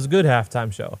thought that was a good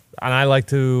halftime show. And I like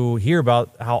to hear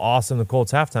about how awesome the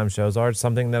Colts halftime shows are. It's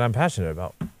something that I'm passionate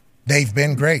about. They've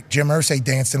been great. Jim Irsay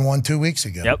danced in one 2 weeks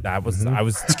ago. Yep, I was.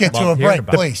 Let's get to a break,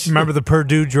 please. Remember the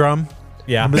Purdue drum?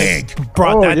 Yeah, big.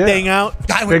 Brought that thing out.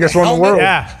 Biggest one in the world.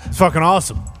 Yeah, it's fucking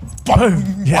awesome.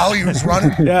 While he was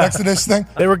running next to this thing,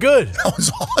 they were good. That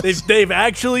was awesome. They've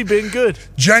actually been good.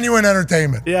 Genuine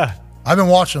entertainment. Yeah. I've been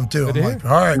watching them too. I'm like,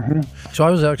 all right. So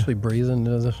I was actually breathing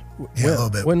into this. Yeah, a little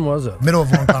bit. When was it? Middle of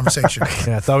one conversation.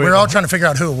 I thought we were all trying to figure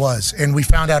out who it was, and we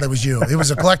found out it was you. It was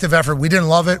a collective effort. We didn't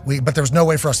love it, but there was no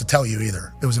way for us to tell you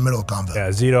either. It was the middle of convo. Yeah,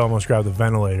 Zito almost grabbed the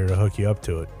ventilator to hook you up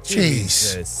to it.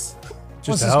 Jeez. Just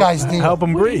What's this guy's deal? Help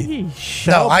him breathe.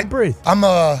 No, help him breathe.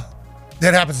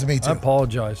 That happens to me too. I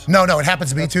apologize. No, it happens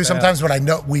to me too. Sometimes when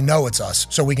we know it's us,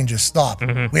 so we can just stop.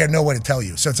 We had no way to tell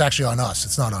you, so it's actually on us.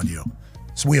 It's not on you.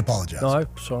 So we apologize. No, I'm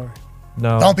sorry.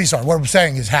 No. Don't be sorry. What I'm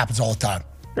saying is, it happens all the time.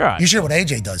 Right. You should hear what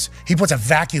AJ does. He puts a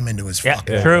vacuum into his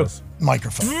fucking True.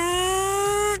 microphone.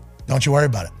 Don't you worry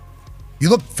about it. You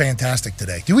look fantastic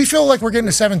today. Do we feel like we're getting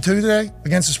a 7-2 today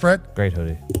against the spread? Great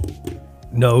hoodie.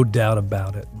 No doubt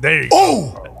about it. There you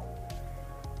go.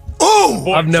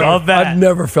 Oh, I've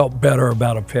never felt better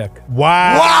about a pick.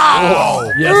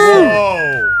 wow.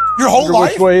 Yes. Your whole Which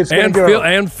life? way it's gonna go.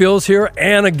 And Phil's here,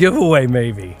 and a giveaway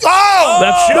maybe. Oh,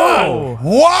 That's done.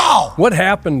 wow. What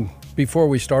happened before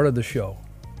we started the show?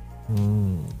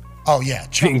 Oh yeah,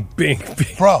 Chuck, Bing.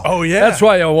 bro. Oh, yeah. That's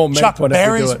why I won't make Chuck one if we do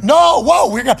Berry's. it. No, whoa,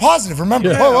 we got positive. Remember?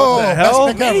 Yeah. Whoa, What the best hell?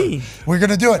 pick ever. We're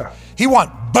gonna do it. He went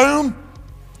boom,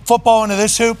 football into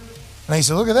this hoop, and he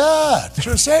said, "Look at that, should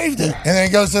have saved it." And then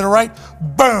he goes to the right,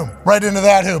 boom, right into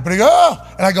that hoop, and he goes, "Oh,"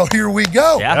 and I go, "Here we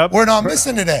go. Yep. We're not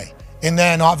missing today." And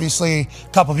then obviously a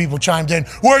couple people chimed in,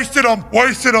 wasted them.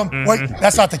 Wait,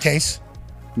 that's not the case.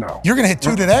 No. You're gonna hit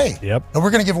 2 today. Yep. And we're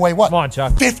gonna give away what? Come on,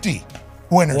 Chuck. 50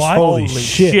 winners. What? Holy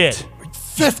shit.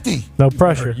 50. No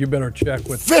pressure. You better check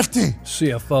with 50.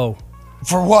 CFO.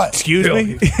 For what? Excuse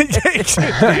me?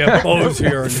 CFO's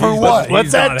here. and For he's what? not- What's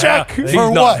he's that not check? He's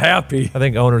For not what? happy. I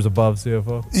think owner's above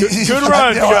CFO. Good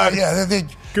run, Chuck. Yeah,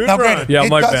 Good now, run. granted, Yeah, it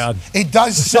my does- bad. It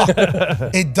does suck.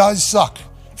 It does suck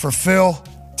for Phil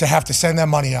to have to send that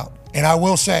money out. And I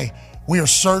will say, we are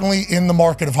certainly in the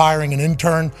market of hiring an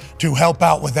intern to help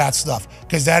out with that stuff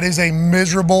because that is a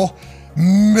miserable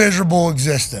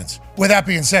existence. With that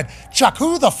being said, Chuck,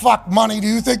 who the fuck money do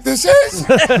you think this is?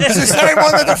 It's the same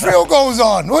one that the field goes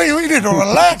on. We need to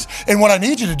relax. And what I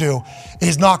need you to do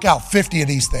is knock out 50 of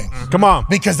these things. Come on.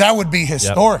 Because that would be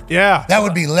historic. Yeah. That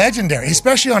would be legendary,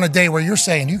 especially on a day where you're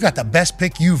saying you got the best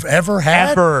pick you've ever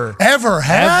had. Ever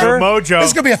had? Mojo. This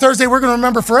is going to be a Thursday we're going to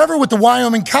remember forever with the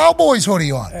Wyoming Cowboys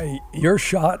hoodie on. Hey, your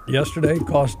shot yesterday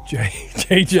cost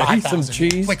JJ some 5,000.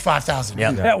 cheese. Like 5,000.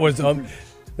 Yeah.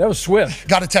 That was swift.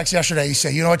 Got a text yesterday. He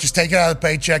said, you know what, just take it out of the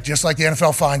paycheck, just like the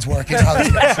NFL fines work. You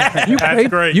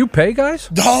know, You pay guys?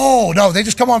 no, they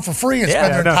just come on for free and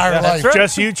spend their entire life.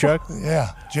 Just you, Chuck.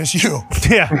 Yeah, just you.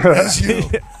 Yeah. Just you.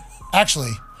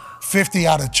 Actually, 50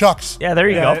 out of Chuck's. Yeah, there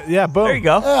you go. Yeah, boom. There you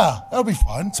go. Yeah, that'll be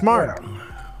fun. Smart.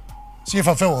 See if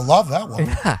Phil will love that one.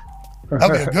 That'll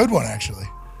be a good one, actually.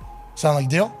 Sound like a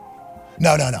deal?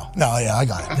 No, yeah, I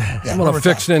got it. Yeah, I'm on a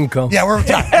fixed income. Yeah, we're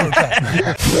retired.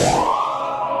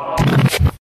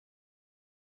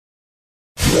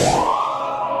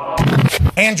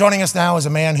 And joining us now is a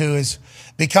man who has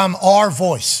become our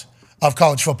voice of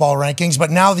college football rankings, but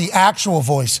now the actual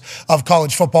voice of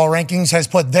college football rankings has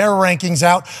put their rankings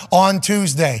out on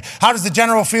Tuesday. How does the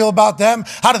General feel about them?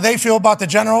 How do they feel about the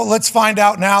General? Let's find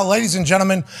out now. Ladies and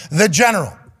gentlemen, the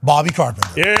General, Bobby Carpenter.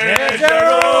 Yeah,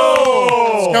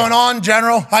 General! What's going on,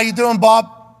 General? How you doing,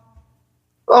 Bob?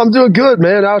 I'm doing good,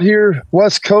 man. Out here,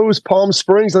 West Coast, Palm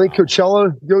Springs. I think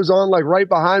Coachella goes on like right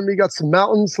behind me. Got some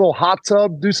mountains, little hot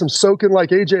tub, do some soaking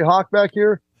like AJ Hawk back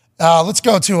here. Let's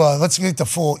get the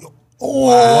full. Oh,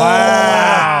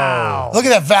 wow. Look at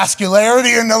that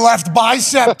vascularity in the left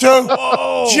bicep, too.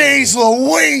 Jeez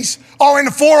Louise. Oh, in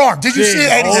the forearm. Did you see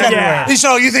it? He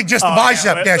said, you think just the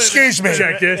bicep. Yeah, excuse me.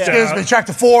 Check this Excuse out. me. Check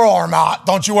the forearm out.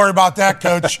 Don't you worry about that,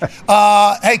 Coach.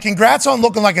 Hey, congrats on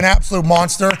looking like an absolute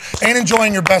monster and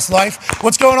enjoying your best life.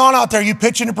 What's going on out there? You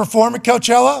pitching to perform at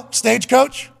Coachella?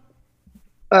 Stagecoach?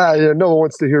 Yeah, no one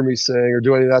wants to hear me sing or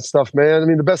do any of that stuff, man. I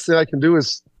mean, the best thing I can do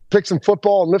is pick some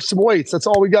football and lift some weights. That's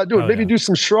all we got to do. Maybe do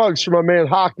some shrugs for my man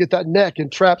Hawk, get that neck and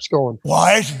traps going.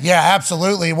 What? Yeah,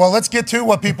 absolutely. Well, let's get to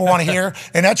what people want to hear,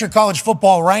 and that's your college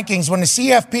football rankings. When the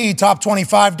CFP Top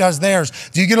 25 does theirs,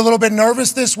 do you get a little bit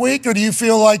nervous this week, or do you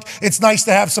feel like it's nice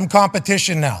to have some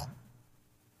competition now?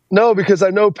 No, because I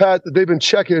know, Pat, that they've been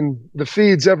checking the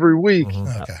feeds every week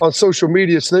on social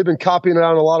media. So they've been copying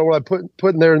out a lot of what I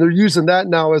put in there, and they're using that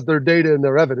now as their data and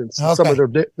their evidence, and some of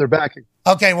their backing.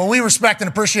 Okay, well, we respect and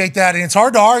appreciate that, and it's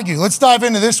hard to argue. Let's dive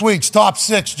into this week's top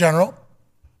 6, General.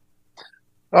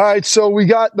 All right, so we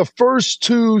got the first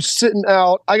 2 sitting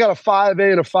out. I got a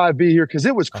 5A and a 5B here because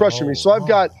it was crushing me. So I've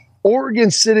got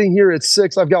Oregon sitting here at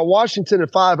 6. I've got Washington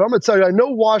at 5. I'm going to tell you, I know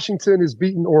Washington has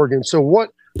beaten Oregon, so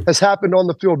what has happened on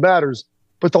the field matters.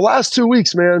 But the last 2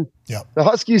 weeks, man, the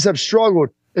Huskies have struggled.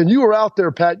 And you were out there,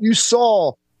 Pat. You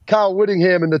saw Kyle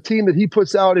Whittingham and the team that he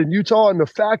puts out in Utah, and the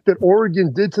fact that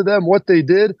Oregon did to them what they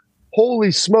did.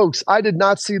 Holy smokes, I did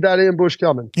not see that ambush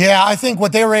coming. Yeah, I think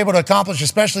what they were able to accomplish,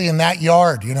 especially in that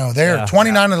yard, they're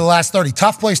 29 of the last 30.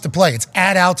 Tough place to play. It's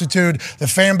at altitude. The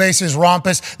fan base is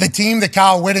rompous. The team that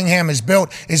Kyle Whittingham has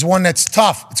built is one that's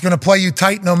tough. It's going to play you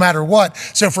tight no matter what.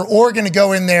 So for Oregon to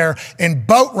go in there and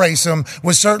boat race them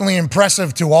was certainly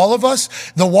impressive to all of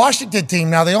us. The Washington team,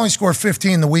 now they only scored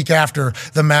 15 the week after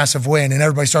the massive win, and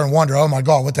everybody started to wonder, oh my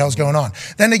God, what the hell's going on?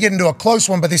 Then they get into a close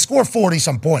one, but they score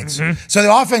 40-some points. So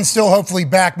the offense still hopefully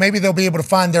back. Maybe they'll be able to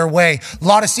find their way. A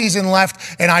lot of season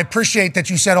left, and I appreciate that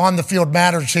you said on the field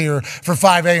matters here for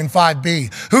 5A and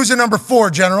 5B. Who's the number 4,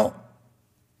 General?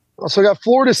 So I got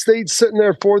Florida State sitting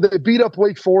there 4. They beat up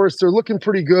Wake Forest. They're looking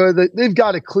pretty good. They've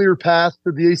got a clear path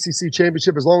to the ACC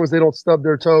championship as long as they don't stub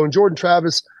their toe. And Jordan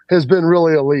Travis has been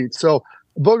really elite. So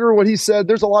Booger, what he said,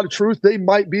 there's a lot of truth. They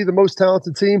might be the most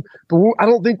talented team, but I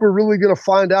don't think we're really going to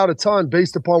find out a ton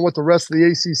based upon what the rest of the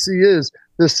ACC is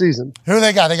this season. Who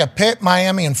they got? They got Pitt,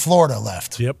 Miami, and Florida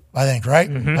left. Yep. I think, right?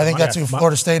 I think that's who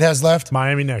Florida State has left.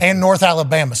 Miami next. And North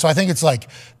Alabama. So I think it's like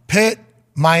Pitt,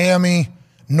 Miami,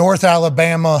 North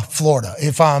Alabama, Florida,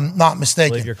 if I'm not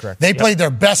mistaken. I believe you're correct. They played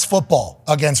their best football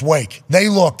against Wake. They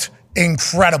looked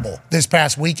incredible this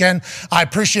past weekend. I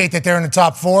appreciate that they're in the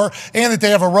top 4 and that they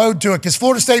have a road to it because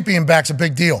Florida State being back's a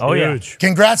big deal. Oh, yeah. Huge.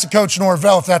 Congrats to Coach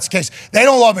Norvell if that's the case. They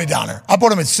don't love me down there. I put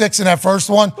them at 6 in that first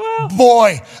one. Well,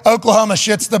 boy, Oklahoma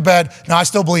shits the bed. Now, I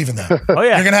still believe in that. Oh,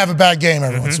 yeah. You're going to have a bad game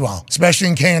every once in a while, especially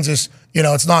in Kansas.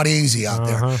 It's not easy out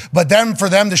there. But then for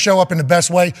them to show up in the best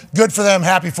way, good for them,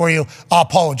 happy for you. I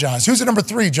apologize. Who's at number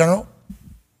 3, General?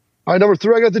 All right, number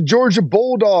 3, I got the Georgia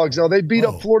Bulldogs. Now, they beat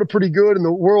up Florida pretty good in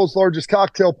the world's largest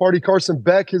cocktail party. Carson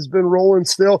Beck has been rolling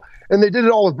still, and they did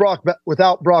it all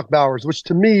without Brock Bowers, which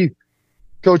to me,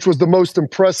 Coach, was the most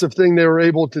impressive thing they were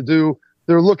able to do.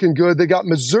 They're looking good. They got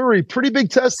Missouri, pretty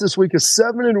big test this week, a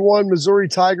 7-1 Missouri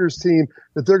Tigers team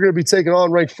that they're going to be taking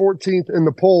on, ranked 14th in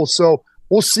the poll. So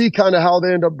we'll see kind of how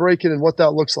they end up breaking and what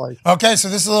that looks like. Okay, so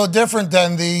this is a little different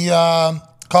than the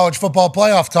college football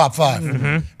playoff top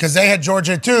 5 because they had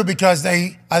Georgia too because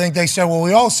I think they said what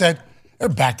we all said, they're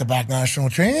back-to-back national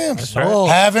champs.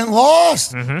 Haven't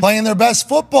lost, playing their best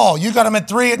football. You got them at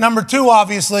 3 at number 2,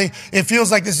 obviously. It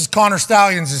feels like this is Connor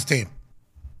Stallions' team.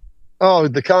 Oh,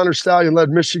 the Connor Stallion-led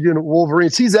Michigan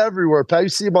Wolverines. He's everywhere, Pat. You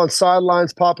see him on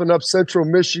sidelines popping up, Central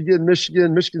Michigan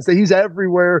State. He's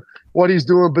everywhere, what he's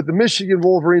doing. But the Michigan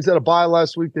Wolverines had a bye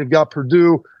last week. They've got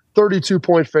Purdue,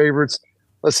 32-point favorites.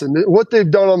 Listen, what they've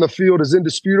done on the field is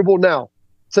indisputable. Now,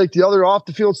 take the other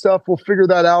off-the-field stuff. We'll figure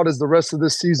that out as the rest of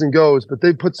this season goes. But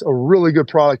they put a really good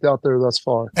product out there thus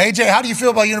far. AJ, how do you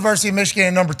feel about University of Michigan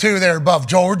at number 2 there above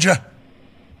Georgia?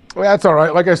 Well, that's all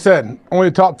right. Like I said, only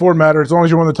the top 4 matter. As long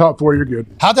as you're in the top 4, you're good.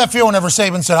 How'd that feel whenever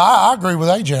Saban said, I agree with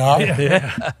AJ?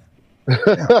 Yeah.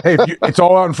 Hey, it's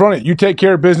all out in front of you. You take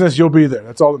care of business, you'll be there.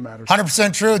 That's all that matters.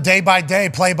 100% true. Day by day,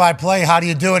 play by play. How do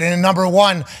you do it? And number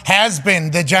 1 has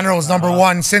been the General's number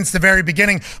 1 since the very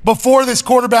beginning. Before this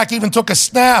quarterback even took a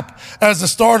snap as a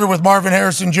starter with Marvin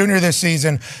Harrison Jr. this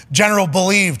season, General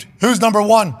believed. Who's number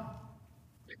 1?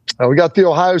 We got the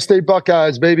Ohio State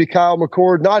Buckeyes, baby. Kyle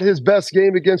McCord. Not his best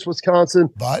game against Wisconsin.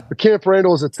 But Camp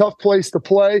Randall is a tough place to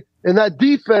play. And that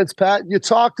defense, Pat, you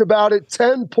talked about it.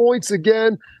 10 points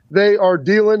again. They are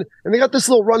dealing. And they got this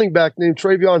little running back named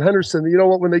Travion Henderson. You know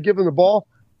what? When they give him the ball,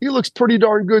 he looks pretty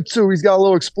darn good, too. He's got a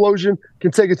little explosion,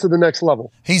 can take it to the next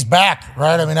level. He's back,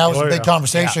 right? I mean, that was a big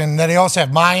conversation. And then they also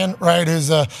have Mayan, right? Is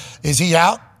he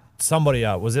out? Somebody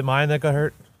out. Was it Mayan that got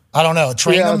hurt? I don't know.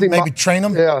 Train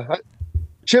him? Yeah.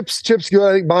 Chip's good.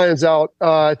 I think Mayan's out.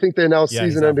 I think they announced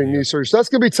season-ending knee surgery. So that's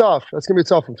going to be tough. That's going to be a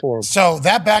tough one for him. So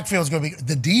that backfield is going to be –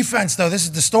 the defense, though, this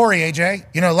is the story, AJ.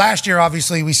 Last year,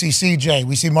 obviously, we see CJ.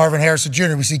 We see Marvin Harrison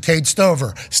Jr. We see Cade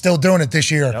Stover still doing it this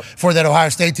year for that Ohio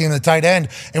State team, the tight end.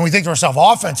 And we think to ourselves,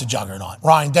 offensive juggernaut.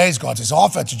 Ryan Day's got this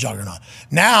offensive juggernaut.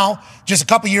 Now, just a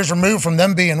couple years removed from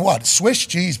them being what? Swiss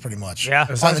cheese, pretty much. Yeah,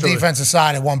 on the defensive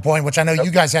side at one point, which I know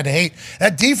you guys had to hate.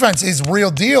 That defense is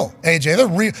real deal, AJ. They're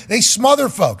real. They smother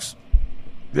folks.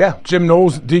 Yeah, Jim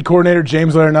Knowles, D coordinator,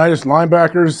 James Laurinaitis,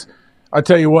 linebackers. I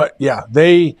tell you what, yeah,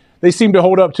 they seem to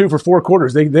hold up too for 4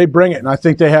 quarters. They bring it, and I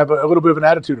think they have a little bit of an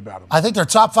attitude about them. I think they're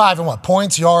top 5 in what?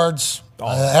 Points, yards,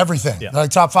 everything. Yeah. They're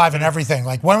like top 5 in everything.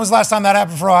 Like, when was the last time that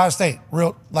happened for Ohio State?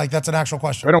 That's an actual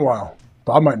question. Been a while.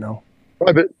 Bob might know.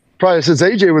 Probably since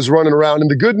AJ was running around.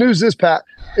 And the good news is, Pat,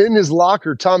 in his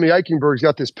locker, Tommy Eichenberg's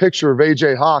got this picture of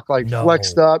AJ Hawk,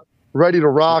 flexed up, ready to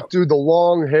rock, dude, the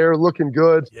long hair, looking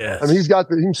good. Yes. I mean,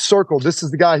 he's circled. This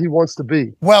is the guy he wants to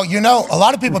be. Well, a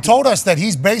lot of people told us that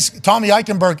Tommy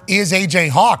Eichenberg is AJ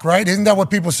Hawk, right? Isn't that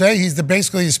what people say? He's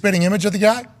basically the spitting image of the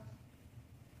guy?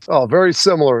 Oh, very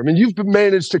similar. I mean, you've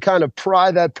managed to kind of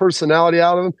pry that personality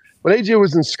out of him. When AJ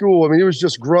was in school, I mean, he was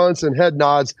just grunts and head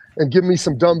nods and give me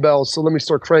some dumbbells, so let me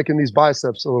start cranking these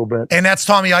biceps a little bit. And that's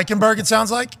Tommy Eichenberg, it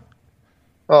sounds like?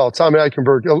 Oh, Tommy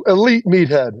Eichenberg, elite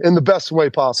meathead in the best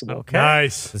way possible. Okay.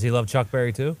 Nice. Does he love Chuck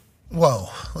Berry too? Whoa,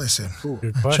 listen,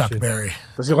 Chuck Berry.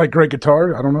 Does he like great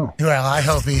guitar? I don't know. Well, I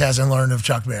hope he hasn't learned of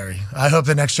Chuck Berry. I hope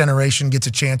the next generation gets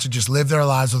a chance to just live their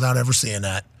lives without ever seeing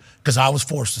that. Because I was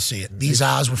forced to see it. These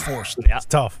eyes were forced. Yeah, it's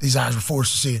tough. These eyes were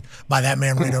forced to see it by that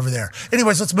man right over there.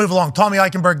 Anyways, let's move along. Tommy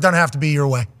Eichenberg doesn't have to be your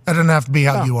way. That doesn't have to be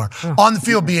how you are. On the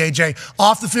field, be AJ.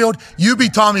 Off the field, you be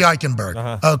Tommy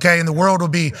Eichenberg. Okay? And the world will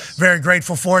be very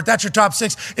grateful for it. That's your top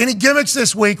 6. Any gimmicks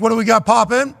this week? What do we got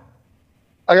popping?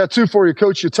 I got 2 for you,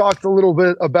 Coach. You talked a little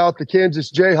bit about the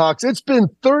Kansas Jayhawks. It's been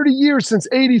 30 years since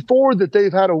 '84 that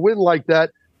they've had a win like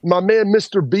that. My man,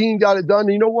 Mr. Bean, got it done.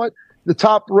 And you know what? The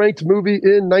top-ranked movie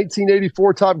in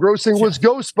 1984, top grossing, was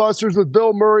Ghostbusters with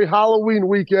Bill Murray, Halloween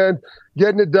weekend,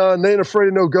 getting it done. They ain't afraid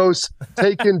of no ghosts,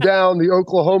 taking down the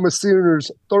Oklahoma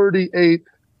Sooners 38-33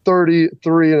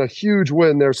 in a huge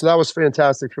win there. So that was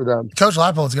fantastic for them. Coach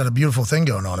Leipold's got a beautiful thing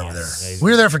going on over there. Amazing. We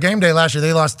were there for game day last year.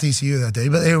 They lost to TCU that day,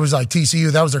 but it was like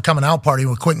TCU. That was their coming out party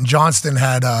where Quentin Johnston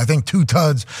had, I think, 2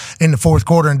 tuds in the 4th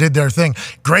quarter and did their thing.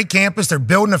 Great campus. They're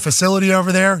building a facility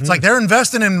over there. It's like they're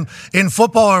investing in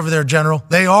football over there, General.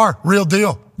 They are. Real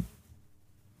deal.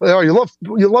 They are. You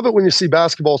love it when you see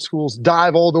basketball schools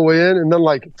dive all the way in and then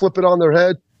flip it on their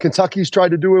head. Kentucky's tried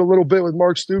to do it a little bit with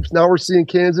Mark Stoops. Now we're seeing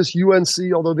Kansas,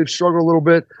 UNC, although they've struggled a little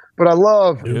bit. But I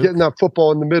love getting that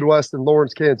football in the Midwest and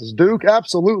Lawrence, Kansas. Duke,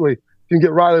 absolutely. If you can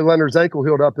get Riley Leonard's ankle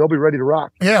healed up, they'll be ready to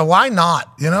rock. Yeah, why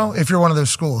not, if you're one of those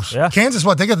schools? Yeah. Kansas,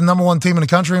 they got the number 1 team in the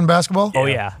country in basketball? Oh,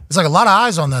 yeah. It's like a lot of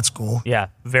eyes on that school. Yeah,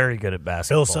 very good at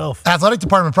basketball. Self. Athletic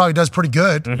department probably does pretty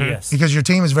good. Yes. Because your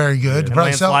team is very good. And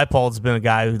Lance Leipold's been a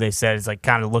guy who they said is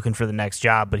kind of looking for the next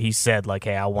job, but he said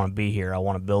hey, I want to be here. I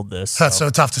want to build this. That's so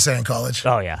tough to say in college.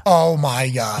 Oh, yeah. Oh, my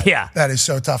God. Yeah. That is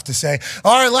so tough to say.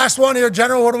 All right, last one here.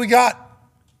 General, what do we got?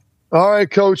 All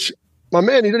right, Coach. My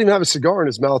man, he doesn't even have a cigar in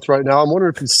his mouth right now. I'm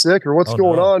wondering if he's sick or what's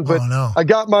going on. But I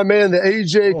got my man, the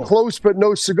AJ, close but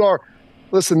no cigar.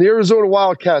 Listen, the Arizona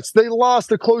Wildcats, they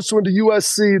lost a close one to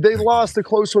USC. They lost a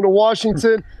close one to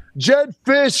Washington. Jed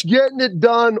Fish getting it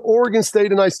done. Oregon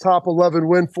State, a nice top 11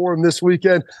 win for him this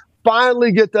weekend.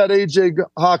 Finally get that AJ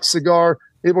Hawk cigar,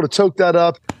 able to toke that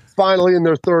up. Finally in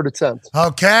their 3rd attempt.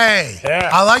 Okay. Yeah.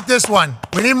 I like this one.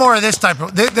 We need more of this type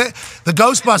of... The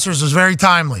Ghostbusters was very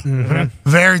timely.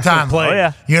 Very timely. Oh,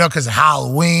 yeah. Because of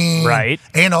Halloween. Right.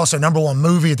 And also number 1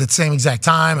 movie at the same exact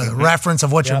time, and the reference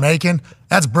of what you're making.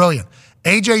 That's brilliant.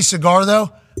 AJ cigar,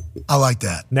 though, I like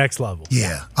that. Next level.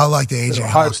 Yeah. I like the AJ.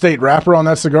 Ohio State wrapper on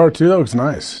that cigar, too. That looks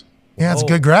nice. Yeah, it's a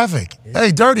good graphic. Yeah.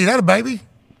 Hey, Dirty, that a baby?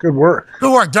 Good work.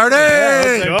 Good work, Dirty.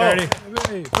 Yeah, Dirty.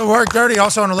 Good work, Dirty.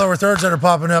 Also in the lower thirds that are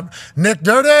popping up. Nick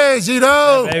Dirty,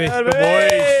 Zito. Hey, baby.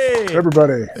 Good boys.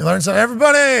 Everybody. You learned something.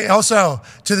 Everybody. Also,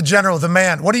 to the General, the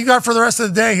man. What do you got for the rest of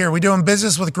the day here? We doing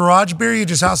business with Garage Beer? You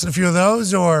just housing a few of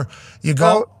those, or you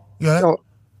go? Go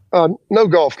ahead. No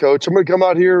golf, Coach. I'm going to come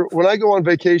out here. When I go on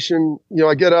vacation,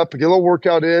 I get up, I get a little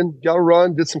workout in, got to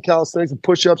run, did some calisthenics and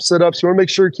push-ups, sit-ups. You want to make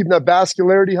sure you're keeping that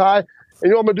vascularity high.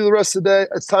 And what I'm going to do the rest of the day?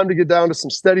 It's time to get down to some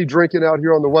steady drinking out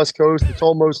here on the West Coast. It's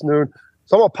almost noon.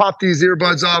 So I'm going to pop these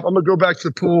earbuds off. I'm going to go back to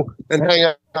the pool and hang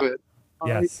out a bit.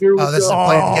 Yes. Right, this is a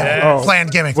planned gimmick.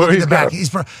 Planned gimmick. Look at the back. This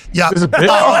is a bit.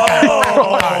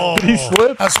 Did he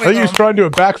slip? I think he was trying to do a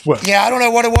backflip. Yeah, I don't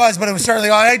know what it was, but it was certainly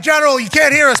on. Hey, General, you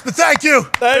can't hear us, but thank you.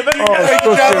 Thank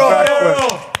you, General.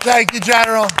 Thank you,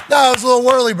 General. No, it was a little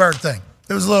whirly bird thing.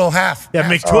 It was a little half. Yeah,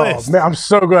 McTwist. Man, I'm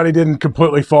so glad he didn't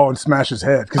completely fall and smash his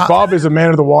head because Bob is a man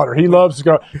of the water. He loves to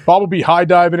go. Bob will be high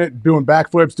diving it, doing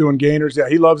backflips, doing gainers. Yeah,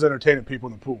 he loves entertaining people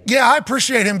in the pool. Yeah, I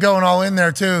appreciate him going all in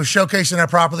there too, showcasing that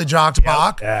properly, Jock's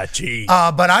Bach. Yeah, geez.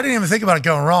 But I didn't even think about it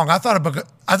going wrong. I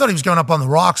thought he was going up on the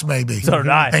rocks maybe. So did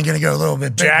I. And going to go a little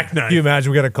bit bigger. Jackknife. Can you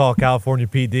imagine we got to call California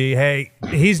PD? Hey,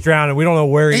 he's drowning. We don't know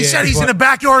where he is. He said he's in the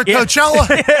backyard of Coachella.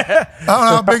 I don't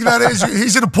know how big that is.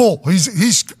 He's in a pool.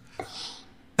 He's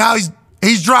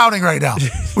drowning right now.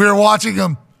 We were watching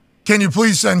him. Can you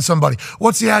please send somebody?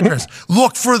 What's the address?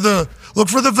 Look for the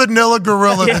vanilla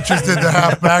gorilla that just did the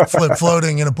half backflip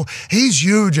floating in a pool. He's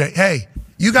huge. Hey,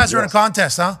 you guys are in a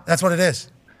contest, huh? That's what it is.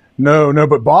 No,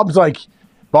 but Bob's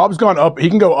gone up. He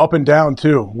can go up and down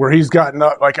too, where he's gotten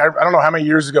up. Like, I don't know how many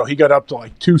years ago he got up to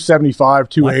like 275,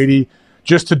 280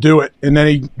 just to do it. And then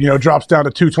he, drops down to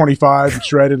 225 and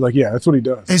shredded. Like, yeah, that's what he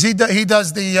does. He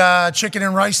does the chicken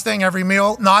and rice thing every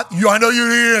meal? Not you. I know you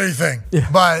didn't eat anything,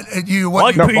 but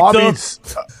Bob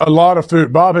eats a lot of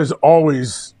food. Bob has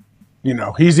always,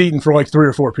 he's eaten for like 3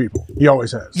 or 4 people. He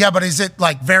always has. Yeah, but is it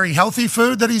like very healthy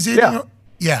food that he's eating?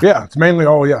 Yeah. It's mainly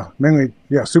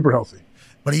super healthy.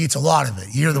 But he eats a lot of it.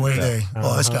 You hear the way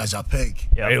this guy's a pig.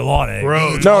 Yeah, ate a lot of it.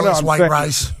 He eats white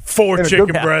rice. 4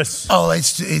 chicken breasts. Oh,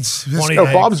 it's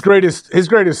Bob's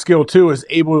greatest skill too is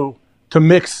able to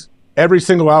mix every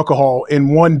single alcohol in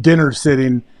one dinner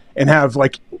sitting and have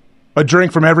like a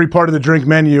drink from every part of the drink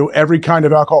menu, every kind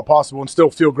of alcohol possible, and still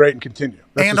feel great and continue.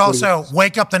 And also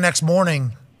wake up the next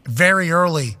morning very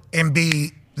early and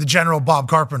be the General Bob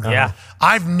Carpenter. Yeah.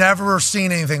 I've never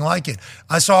seen anything like it.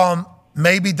 I saw him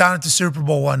maybe down at the Super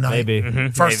Bowl one night.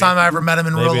 Maybe. First time I ever met him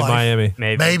in real life. Miami.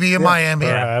 Maybe in Miami.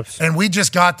 Perhaps. And we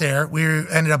just got there. We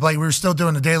ended up we were still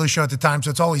doing the Daily Show at the time, so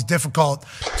it's always difficult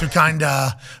to kind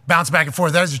of bounce back and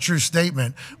forth. That is a true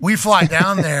statement. We fly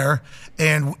down there,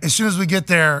 and as soon as we get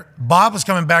there, Bob was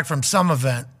coming back from some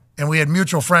event, and we had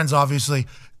mutual friends, obviously.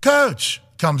 Coach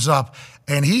comes up.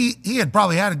 And he had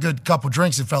probably had a good couple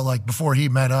drinks, it felt like, before he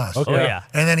met us. Okay. Oh, yeah.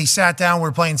 And then he sat down, we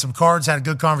were playing some cards, had a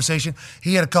good conversation.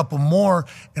 He had a couple more.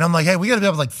 And I'm like, hey, we got to be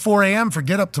up at like 4 a.m. for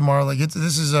get up tomorrow. Like,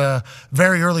 this is a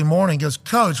very early morning. He goes,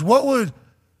 Coach, what would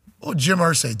Jim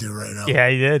Irsay do right now? Yeah,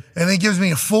 he did. And he gives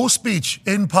me a full speech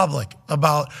in public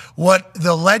about what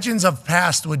the legends of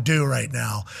past would do right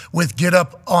now with get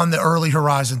up on the early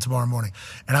horizon tomorrow morning.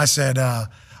 And I said,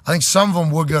 I think some of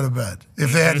them would go to bed.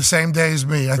 If they had the same day as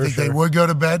me, I think they would go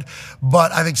to bed.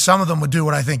 But I think some of them would do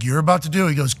what I think you're about to do.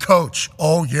 He goes, Coach,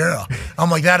 oh, yeah.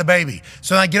 I'm like, that a baby.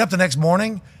 So then I get up the next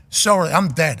morning. So early. I'm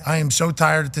dead. I am so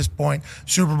tired at this point.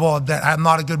 Super Bowl, I'm dead. I'm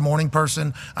not a good morning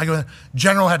person. I go,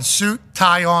 General had a suit,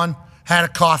 tie on, had a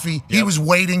coffee. Yep. He was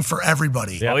waiting for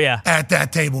everybody at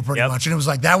that table pretty much. And it was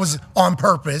like, that was on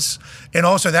purpose. And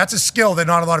also, that's a skill that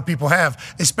not a lot of people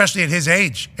have, especially at his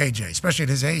age, AJ, especially at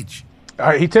his age.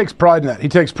 He takes pride in that. He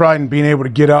takes pride in being able to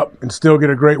get up and still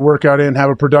get a great workout in, have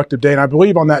a productive day. And I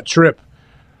believe on that trip,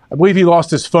 he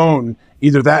lost his phone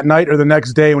either that night or the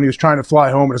next day when he was trying to fly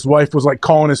home. And his wife was like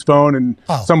calling his phone and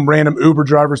some random Uber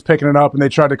driver's picking it up and they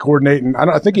tried to coordinate. And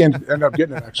I think he ended up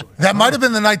getting it actually. That might have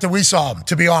been the night that we saw him,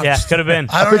 to be honest. Yeah, could have been.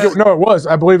 It was.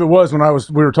 I believe it was when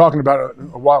we were talking about it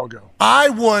a while ago. I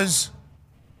was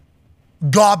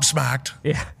gobsmacked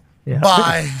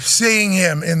by seeing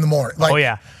him in the morning.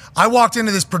 Like, I walked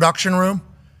into this production room,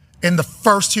 and the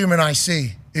first human I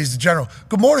see is the General.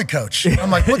 Good morning, Coach.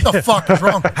 I'm like, what the fuck is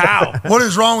wrong? How? What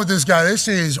is wrong with this guy? This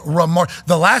is remarkable.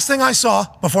 The last thing I saw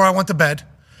before I went to bed,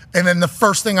 and then the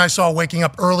first thing I saw waking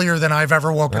up earlier than I've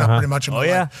ever woken up pretty much in my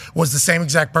life was the same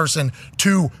exact person,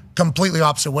 2 completely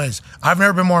opposite ways. I've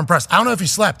never been more impressed. I don't know if he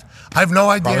slept. I have no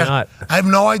idea. Probably not. I have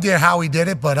no idea how he did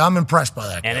it, but I'm impressed by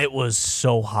that guy. And it was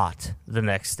so hot the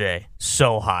next day.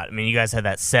 So hot. I mean, you guys had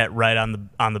that set right on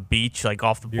the beach, like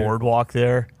off the boardwalk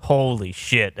there. Holy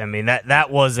shit. I mean,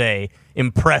 that was a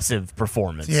impressive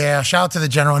performance. Yeah, shout out to the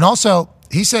General. And also,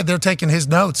 he said they're taking his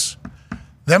notes.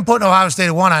 Them putting Ohio State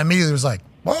at 1, I immediately was like,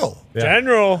 whoa.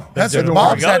 General. That's what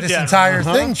Bob's had this entire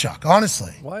thing, Chuck,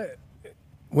 honestly. Why?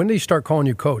 When did he start calling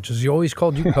you coach? Has he always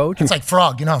called you coach? It's like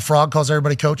Frog. You know how Frog calls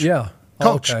everybody coach? Yeah.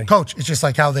 Coach. Coach. It's just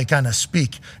like how they kind of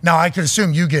speak. Now, I could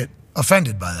assume you get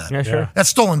offended by that. Yeah, sure. That's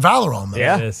stolen valor on them.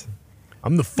 Yeah. It is.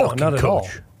 I'm the fucking not at all.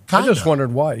 coach. I just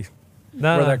wondered why,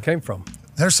 where that came from.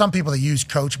 There's some people that use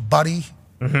coach, buddy.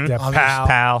 Yeah,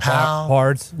 Pal.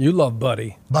 Pards. You love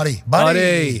Buddy. Buddy.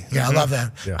 Yeah, I love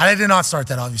that. Yeah. I did not start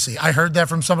that, obviously. I heard that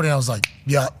from somebody, and I was like,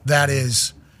 yeah, that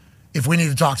is if we need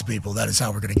to talk to people, that is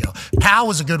how we're going to go. Pal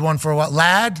was a good one for a while.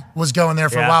 Lad was going there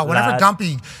for a while. Whenever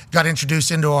Gumpy got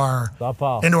introduced into our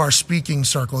speaking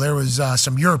circle, there was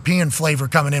some European flavor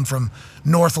coming in from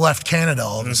north left Canada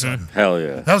all of a sudden. Hell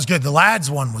yeah. That was good. The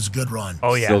Lads one was a good run.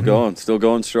 Oh, yeah. Still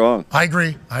going strong. I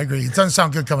agree. It doesn't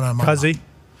sound good coming out of my mouth.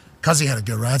 Cuzzy had a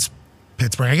good run. That's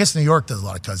Pittsburgh. I guess New York does a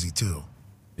lot of Cuzzy too.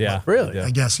 Yeah. Really? Yeah.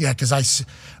 I guess, yeah, because I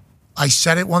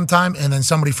said it one time, and then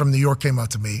somebody from New York came up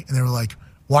to me, and they were like,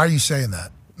 why are you saying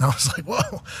that? And I was like,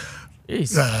 whoa.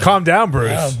 Calm down,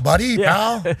 Bruce. Buddy,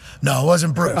 pal. No, it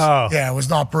wasn't Bruce. Oh. Yeah, it was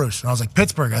not Bruce. And I was like,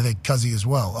 Pittsburgh, I think Cuzzy as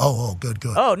well. Oh, good.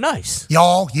 Oh, nice.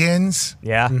 Y'all, yins.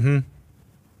 Yeah. Mm-hmm.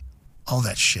 All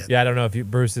that shit. Yeah, I don't know if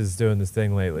Bruce is doing this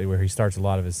thing lately where he starts a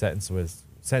lot of his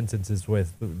sentences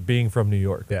with being from New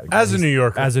York. Yeah, as a New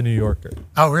Yorker.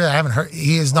 Oh, really? I haven't heard.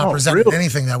 He has not presented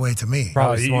anything that way to me.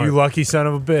 Probably smart. You lucky son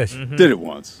of a bitch. Mm-hmm. Did it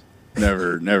once.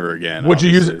 Never again. Would you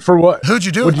use it for what? Who'd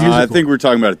you do it? I think we're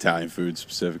talking about Italian food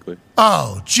specifically.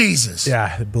 Oh, Jesus.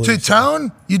 Yeah. To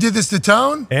Tone? You did this to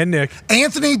Tone? And Nick.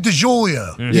 Anthony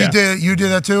DeGiulio. You did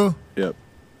that too? Yep.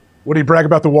 Would he brag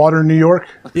about the water in New York?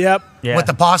 Yep. Yeah. With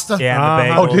the pasta? Yeah, and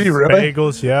the bagels. Oh, did he really?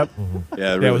 Bagels, yep.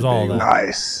 Yeah, it was all that.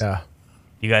 Nice. Yeah.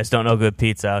 You guys don't know good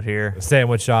pizza out here.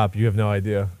 Sandwich shop, you have no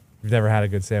idea. You've never had a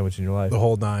good sandwich in your life. The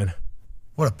whole nine.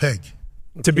 What a pig.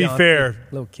 To be fair,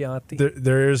 Little Chianti.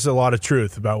 there is a lot of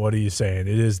truth about what he's saying.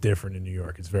 It is different in New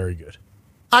York. It's very good.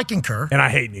 I concur. And I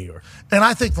hate New York. And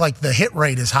I think like the hit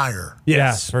rate is higher.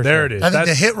 Yes, for there sure. it is. I think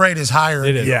the hit rate is higher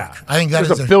in New York. I think that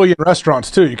There's is a billion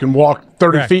restaurants too. You can walk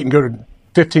 30 Correct. feet and go to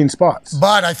 15 spots.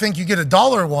 But I think you get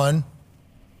 $1 one,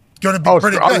 going to be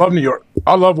pretty I good. love New York.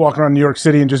 I love walking around New York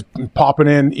City and just popping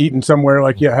in, eating somewhere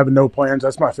having no plans.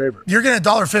 That's my favorite. You're getting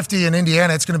 $1.50 in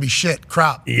Indiana. It's going to be shit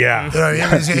crap. Yeah. You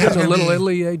got a Little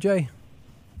Italy, AJ?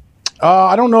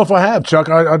 I don't know if I have, Chuck.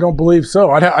 I don't believe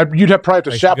so. You'd have probably have to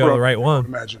Go chaperone. the right one.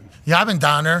 Imagine. Yeah, I've been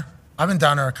down there.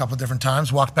 A couple different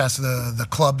times. Walked past the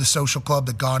club, the social club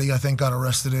that Gotti, I think, got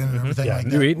arrested in and everything like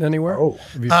that. You eaten anywhere? Oh.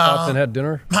 Have you stopped and had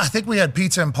dinner? I think we had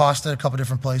pizza and pasta at a couple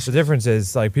different The places. difference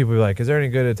is, like, people be like, is there any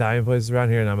good Italian places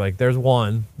around here? And I'm like, there's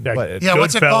one. But Yeah,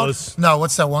 what's it called? No,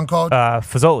 what's that one called?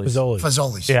 Fazoli's.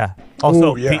 Fazoli's. Yeah.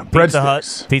 Also, Ooh, yeah. Pizza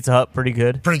Hut, pretty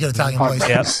good. Pretty good Italian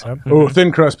place. Yep. Oh,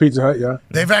 thin crust Pizza Hut, yeah.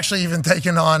 They've actually even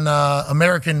taken on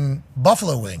American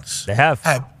buffalo wings. They have.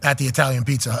 At the Italian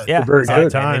Pizza Hut. Yeah. Very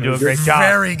good. And they do a great job.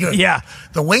 Very good. Yeah.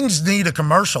 The wings need a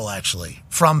commercial, actually,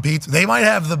 from pizza. They might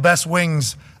have the best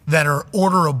wings that are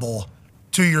orderable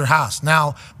to your house.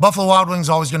 Now, Buffalo Wild Wings is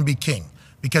always going to be king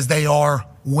because they are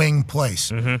wing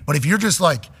place. Mm-hmm. But if you're just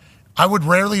like, I would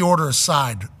rarely order a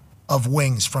side of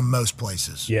wings from most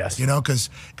places. Yes. You know, because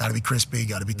got to be crispy,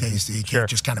 got to be tasty. You can't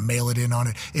just kind of mail it in on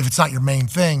it. If it's not your main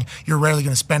thing, you're rarely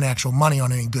going to spend actual money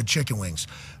on any good chicken wings.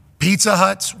 Pizza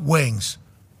Hut's wings,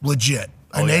 legit.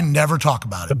 And they never talk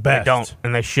about it. The best. They don't,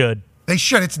 and they should. They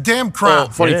should. It's a damn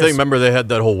crowd. Funny thing, remember they had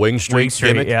that whole Wing Street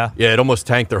gimmick? Yeah. Yeah, it almost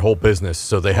tanked their whole business,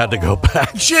 so they had to go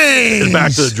back. Jeez.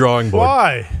 Back to the drawing board.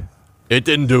 Why? It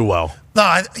didn't do well.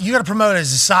 No, you got to promote it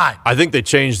as a side. I think they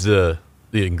changed the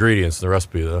ingredients in the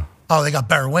recipe, though. Oh, they got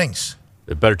better wings.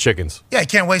 They're better chickens. Yeah, you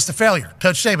can't waste a failure.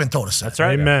 Coach Saban told us that. That's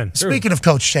right. Amen. Speaking of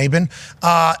Coach Saban,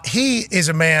 he is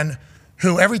a man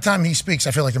who every time he speaks,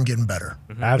 I feel like I'm getting better.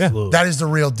 Absolutely. That is the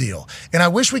real deal. And I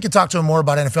wish we could talk to him more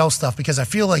about NFL stuff because I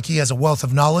feel like he has a wealth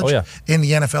of knowledge in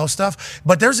the NFL stuff.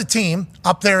 But there's a team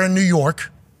up there in New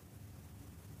York,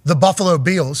 the Buffalo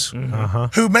Bills,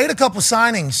 who made a couple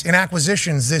signings and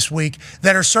acquisitions this week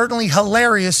that are certainly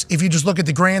hilarious if you just look at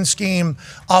the grand scheme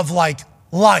of like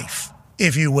life,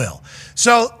 if you will.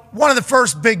 So one of the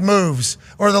first big moves,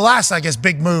 or the last, I guess,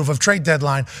 big move of trade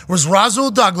deadline was Rasul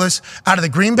Douglas out of the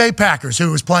Green Bay Packers, who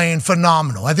was playing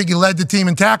phenomenal. I think he led the team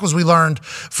in tackles, we learned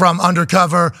from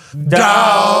undercover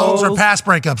dogs or pass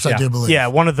breakups, I do believe. Yeah,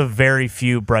 one of the very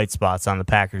few bright spots on the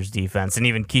Packers defense. And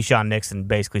even Keyshawn Nixon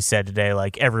basically said today,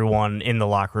 like, everyone in the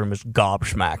locker room is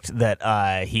gobsmacked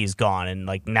that he's gone, and,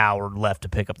 like, now we're left to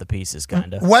pick up the pieces,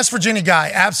 kind of. West Virginia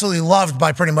guy, absolutely loved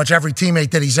by pretty much every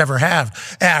teammate that he's ever had.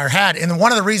 And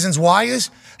one of the reasons why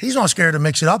is he's not scared to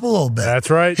mix it up a little bit.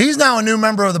 That's right. He's now a new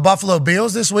member of the Buffalo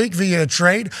Bills this week via a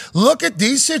trade. Look at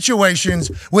these situations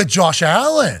with Josh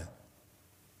Allen.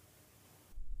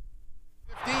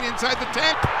 15 inside the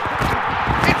 10.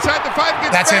 Inside the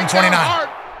 5. That's him, 29. I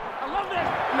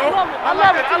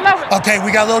love it. Okay,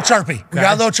 we got a little chirpy.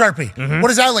 Mm-hmm. What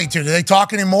does that lead to? Do they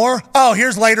talk anymore? Oh,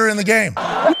 here's later in the game.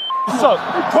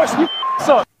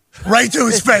 Suck. Right to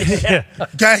his face.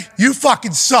 Okay? You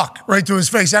fucking suck. Right to his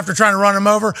face after trying to run him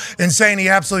over and saying he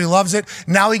absolutely loves it.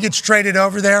 Now he gets traded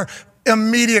over there.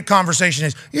 immediate conversation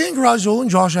is, you think Rasul and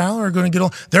Josh Allen are going to get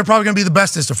along? They're probably going to be the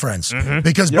bestest of friends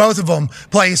because both of them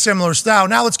play a similar style.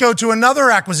 Now let's go to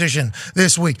another acquisition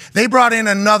this week. They brought in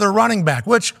another running back,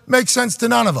 which makes sense to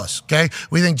none of us, okay?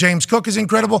 We think James Cook is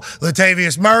incredible.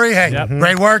 Latavius Murray, hey,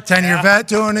 great work, 10-year vet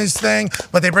doing his thing.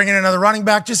 But they bring in another running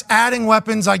back, just adding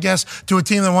weapons, I guess, to a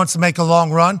team that wants to make a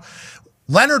long run.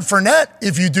 Leonard Fournette,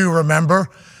 if you do remember,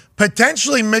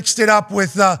 potentially mixed it up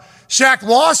with Shaq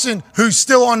Lawson, who's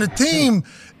still on the team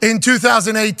in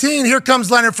 2018. Here comes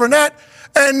Leonard Fournette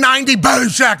and 90, boom,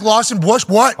 Shaq Lawson. What?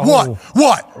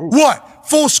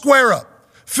 Full square up.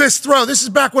 Fist throw. This is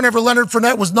back whenever Leonard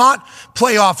Fournette was not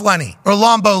playoff Lenny or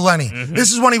Lombo Lenny.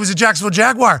 This is when he was a Jacksonville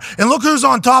Jaguar. And look who's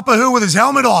on top of who with his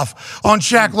helmet off on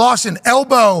Shaq Lawson.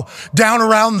 Elbow down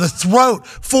around the throat.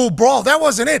 Full brawl. That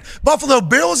wasn't it. Buffalo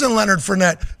Bills and Leonard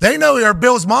Fournette. They know, or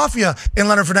Bills Mafia and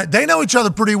Leonard Fournette. They know each other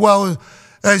pretty well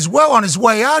as well. On his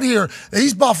way out here,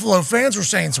 these Buffalo fans were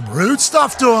saying some rude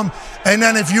stuff to him. And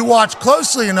then if you watch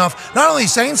closely enough, not only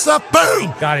saying stuff,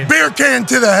 boom, beer can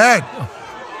to the head.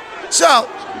 So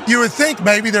you would think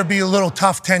maybe there'd be a little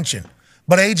tough tension.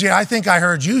 But, AJ, I think I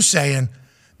heard you saying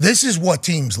this is what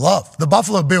teams love. The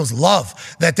Buffalo Bills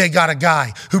love that they got a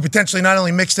guy who potentially not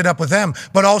only mixed it up with them,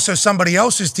 but also somebody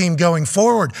else's team going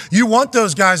forward. You want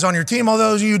those guys on your team,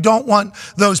 although you don't want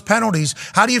those penalties.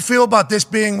 How do you feel about this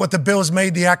being what the Bills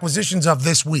made the acquisitions of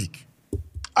this week?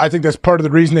 I think that's part of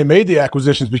the reason they made the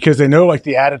acquisitions, because they know like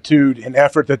the attitude and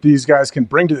effort that these guys can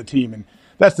bring to the team. And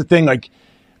that's the thing, like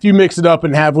if you mix it up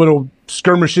and have little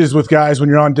skirmishes with guys when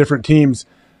you're on different teams,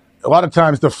 a lot of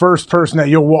times the first person that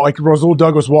you'll walk, like Rasul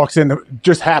Douglas walks in,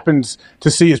 just happens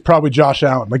to see is probably Josh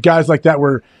Allen. Like guys like that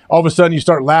where all of a sudden you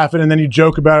start laughing and then you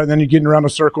joke about it and then you're getting around a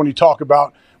circle and you talk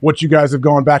about what you guys have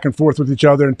gone back and forth with each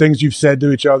other and things you've said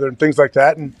to each other and things like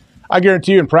that. And I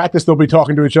guarantee you in practice they'll be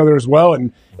talking to each other as well,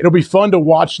 and it'll be fun to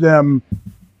watch them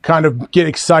kind of get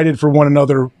excited for one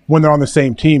another when they're on the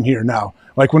same team here now.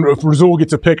 Like if Rasul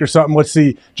gets a pick or something, let's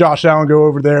see Josh Allen go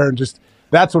over there and just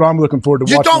that's what I'm looking forward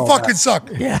to watching. You don't fucking suck.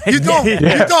 Yeah. You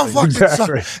don't fucking suck.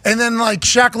 And then like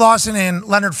Shaq Lawson and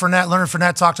Leonard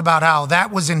Fournette talked about how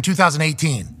that was in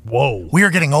 2018. Whoa. We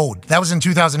are getting old. That was in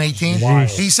 2018. Wow.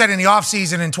 He said in the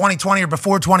offseason in 2020 or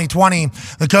before 2020,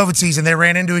 the COVID season, they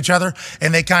ran into each other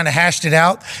and they kind of hashed it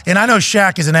out. And I know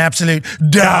Shaq is an absolute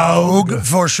dog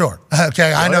for sure.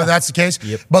 Okay, I know that's the case.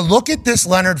 Yep. But look at this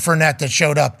Leonard Fournette that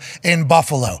showed up in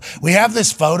Buffalo. We have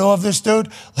this photo of this dude.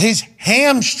 His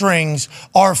hamstrings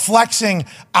are flexing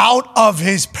out of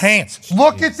his pants.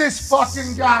 Look at this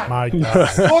fucking guy. My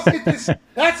God. Look at this.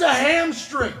 That's a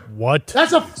hamstring. What?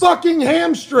 That's a fucking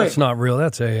hamstring. That's not real.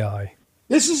 That's AI.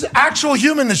 This is actual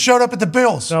human that showed up at the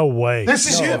Bills. No way. This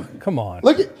is him. Come on.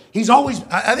 Look at, he's always,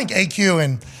 I think AQ,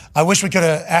 and I wish we could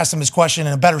have asked him his question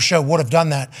and a better show would have done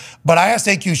that. But I asked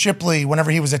AQ Shipley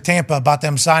whenever he was at Tampa about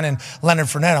them signing Leonard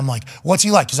Fournette. I'm like, what's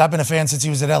he like? Because I've been a fan since he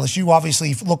was at LSU.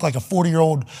 Obviously, he looked like a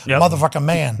 40-year-old motherfucking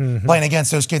man playing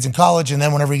against those kids in college. And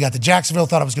then whenever he got to Jacksonville,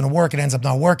 thought it was going to work. It ends up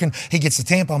not working. He gets to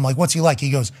Tampa. I'm like, what's he like?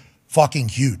 He goes, fucking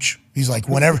huge. He's like,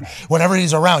 whenever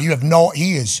he's around,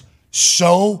 he is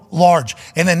so large.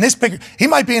 And then this picture, he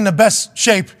might be in the best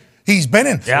shape he's been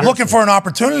in, looking for an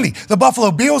opportunity. The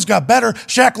Buffalo Bills got better.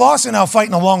 Shaq Lawson now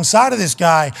fighting alongside of this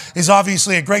guy is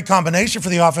obviously a great combination for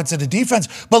the offense and the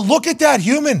defense. But look at that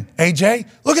human, AJ.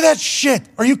 Look at that shit.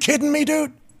 Are you kidding me,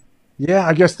 dude? Yeah,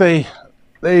 I guess they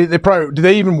probably, did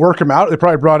they even work him out? They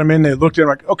probably brought him in. They looked at him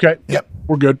like, okay,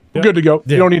 we're good. We're good to go.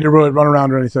 You don't need to really run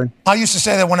around or anything. I used to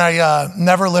say that when I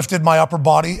never lifted my upper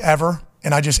body ever,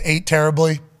 and I just ate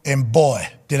terribly, and boy,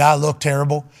 did I look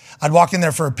terrible. I'd walk in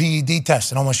there for a PED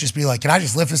test and almost just be like, can I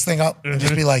just lift this thing up? And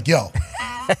just be like, yo,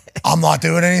 I'm not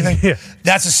doing anything.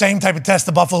 That's the same type of test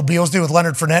the Buffalo Bills do with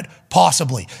Leonard Fournette,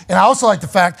 possibly. And I also like the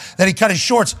fact that he cut his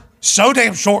shorts so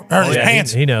damn short, or his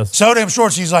pants he knows. so damn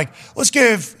short. So he's like, let's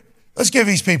give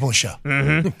these people a show.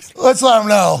 Let's let them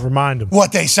know. Remind them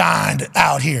what they signed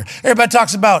out here. Everybody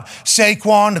talks about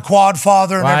Saquon, the quad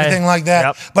father, and everything like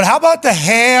that. But how about the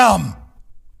ham?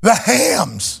 The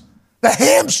hams. The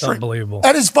hamstring. Unbelievable.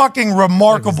 That is fucking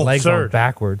remarkable. His legs are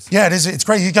backwards. Yeah, it is. It's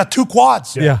crazy. He's got two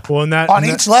quads. Well, on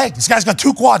each leg. This guy's got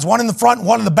two quads, one in the front,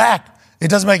 one in the back. It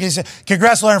doesn't make any sense.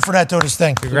 Congrats, Leonard Fournette, doing his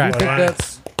thing. Congrats. You think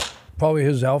that's probably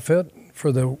his outfit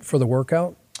for the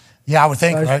workout? Yeah, I would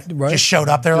think, right? Just showed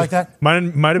up there like that? Might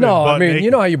have been. No, I mean, you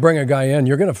know how you bring a guy in,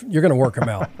 you're gonna work him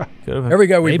out. Every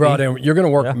guy we brought in, you're gonna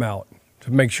work him out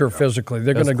to make sure physically.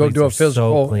 They're gonna go do a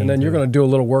physical, and then you're gonna do a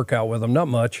little workout with them. Not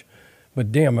much.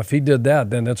 But damn, if he did that,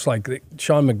 then it's like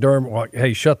Sean McDermott,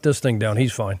 hey, shut this thing down.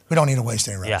 He's fine. We don't need to waste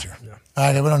any reps here.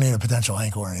 Okay, we don't need a potential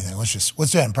ankle or anything. Let's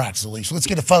do that in practice at least. Let's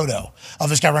get a photo of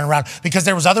this guy running around because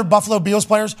there was other Buffalo Bills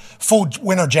players full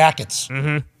winter jackets.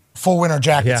 Full winter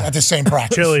jackets at the same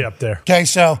practice. Chilly up there. Okay,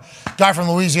 so guy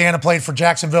from Louisiana played for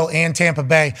Jacksonville and Tampa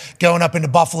Bay, going up into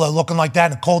Buffalo looking like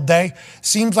that in a cold day.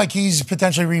 Seems like he's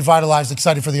potentially revitalized,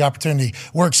 excited for the opportunity.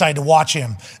 We're excited to watch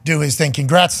him do his thing.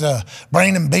 Congrats to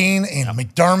Brandon Beane and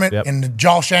McDermott and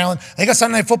Josh Allen. They got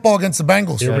Sunday Night Football against the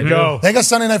Bengals. Here we go. They got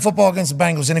Sunday Night Football against the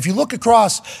Bengals. And if you look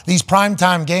across these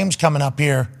primetime games coming up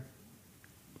here,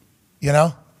 you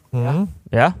know?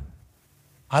 Yeah.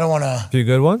 I don't want to. A few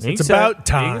good ones. It's about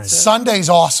time. Sunday's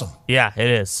awesome. Yeah, it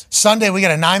is. Sunday, we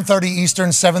got a 9:30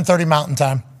 Eastern, 7:30 Mountain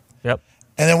Time. Yep.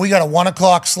 And then we got a 1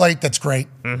 o'clock slate that's great.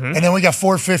 And then we got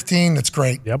 4:15 that's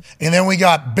great. Yep. And then we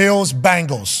got Bills,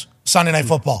 Bengals, Sunday Night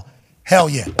Football. Hell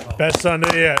yeah. Best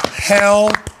Sunday yet. Hell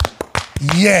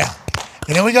yeah.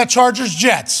 And then we got Chargers,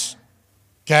 Jets.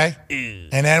 Okay?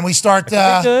 And then we start,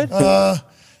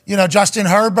 Justin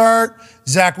Herbert,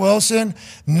 Zach Wilson.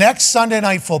 Next Sunday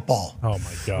Night Football. Oh,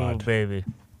 my God. Oh, baby.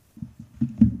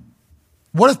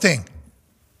 What a thing.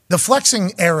 The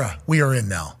flexing era we are in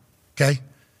now, okay,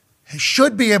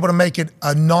 should be able to make it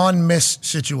a non-miss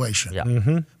situation. Yeah.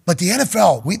 But the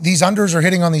NFL, these unders are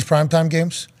hitting on these primetime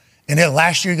games. And then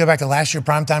last year, you go back to last year,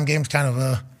 primetime games kind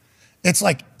of, it's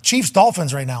like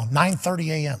Chiefs-Dolphins right now, 9:30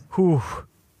 a.m.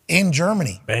 In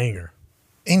Germany. Banger.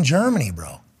 In Germany,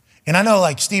 bro. And I know,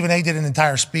 like, Stephen A. did an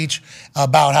entire speech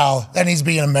about how that needs to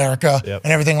be in America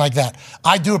and everything like that.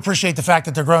 I do appreciate the fact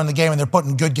that they're growing the game and they're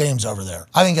putting good games over there.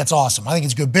 I think that's awesome. I think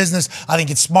it's good business. I think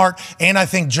it's smart. And I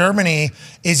think Germany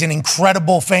is an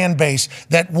incredible fan base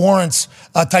that warrants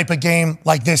a type of game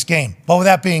like this game. But with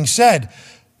that being said,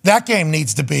 that game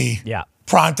needs to be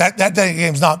prime. That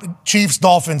game's not Chiefs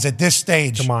Dolphins at this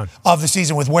stage of the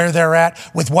season with where they're at,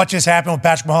 with what just happened with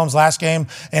Patrick Mahomes last game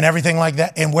and everything like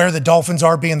that, and where the Dolphins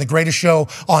are being the greatest show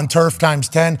on turf times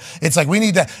 10. It's like we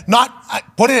need to not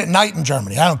put it at night in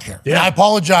Germany. I don't care. Yeah. And I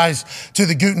apologize to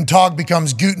the Guten Tag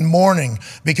becomes Guten Morning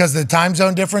because of the time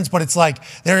zone difference, but it's like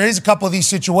there is a couple of these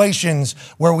situations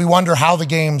where we wonder how the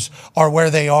games are where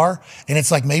they are, and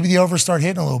it's like maybe the overs start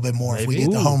hitting a little bit more if we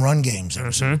get the home run games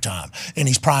every single time in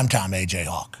these prime time AJ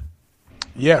Hawk.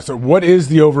 Yeah, so what is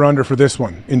the over-under for this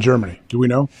one in Germany? Do we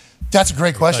know? That's a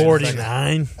great question.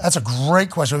 49. That's a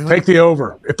great question. Take the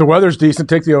over. If the weather's decent,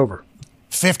 take the over.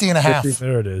 50.5. 50.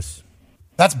 There it is.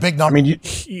 That's a big number. I mean,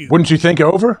 wouldn't you think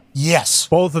over? Yes.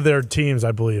 Both of their teams,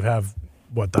 I believe, have,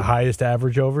 the highest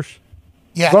average overs?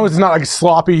 Yeah. As long as it's not like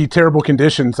sloppy, terrible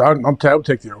conditions, I'll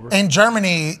take the over. And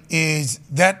Germany is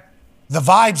that the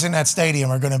vibes in that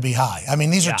stadium are going to be high. I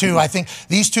mean, these are two. I think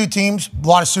these two teams, a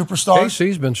lot of superstars.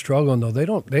 KC's been struggling though.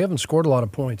 They haven't scored a lot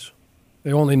of points.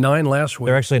 They only 9 last week.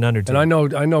 They're actually an under team. And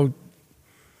I know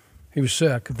he was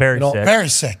sick. Very sick. Very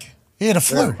sick. He had a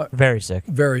flu. Very sick.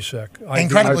 Very sick.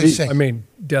 Incredibly sick. I mean,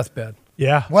 deathbed.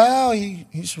 Yeah. Well, he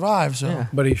survived. So. Yeah.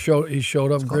 But he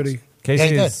showed up gritty.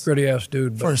 Gritty ass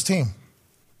dude. For his team.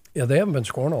 Yeah, they haven't been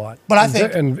scoring a lot. But I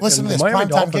think, listen to this, Miami primetime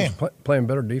Dolphins game. Playing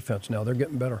better defense now. They're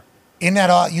getting better. In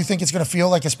that, you think it's going to feel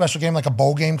like a special game, like a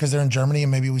bowl game because they're in Germany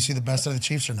and maybe we see the best of the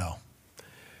Chiefs or no?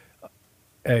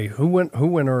 Hey, who went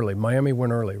early? Miami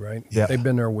went early, right? Yeah. They've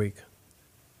been there a week.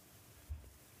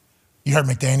 You heard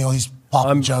McDaniel. He's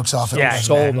popping jokes off. I'm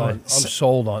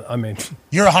sold on. I mean,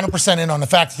 you're 100% in on the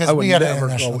fact because we had an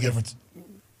international difference.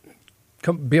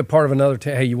 Come be a part of another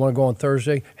team. Hey, you want to go on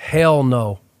Thursday? Hell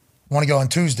no. Want to go on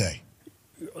Tuesday?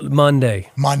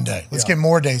 Monday. Let's get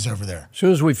more days over there. As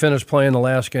soon as we finish playing the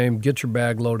last game, get your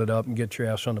bag loaded up and get your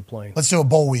ass on the plane. Let's do a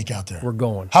bowl week out there. We're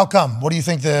going. How come? What do you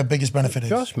think the biggest benefit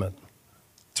is? Adjustment.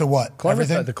 To what?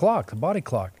 Everything? The clock, the body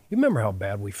clock. You remember how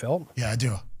bad we felt? Yeah, I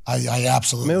do. I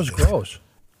absolutely it was gross.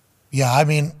 Yeah, I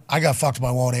mean, I got fucked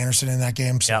by Walt Anderson in that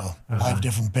game, so I have a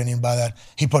different opinion by that.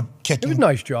 He put kicking. He did a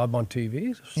nice job on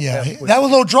TV. Yeah, that was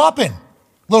a little drop in.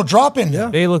 Yeah,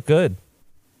 they look good.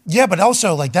 Yeah, but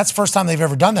also, that's the first time they've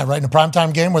ever done that, right? In a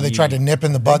primetime game where they tried to nip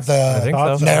in the butt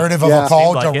the narrative of a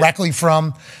call directly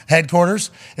from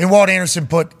headquarters. And Walt Anderson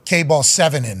put K-ball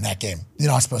 7 in that game.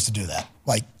 You're not supposed to do that.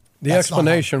 The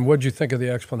explanation, what'd you think of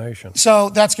the explanation? So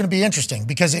that's going to be interesting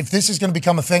because if this is going to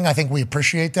become a thing, I think we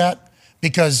appreciate that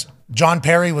because John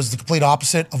Perry was the complete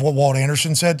opposite of what Walt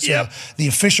Anderson said. So the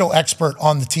official expert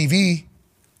on the TV,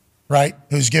 right,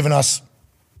 who's given us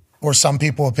or some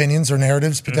people opinions or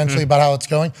narratives potentially about how it's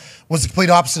going, was the complete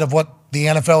opposite of what the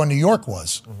NFL in New York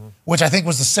was, which I think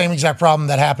was the same exact problem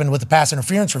that happened with the pass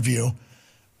interference review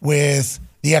with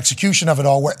the execution of it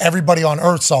all, where everybody on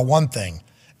earth saw one thing,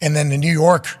 and then the New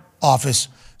York office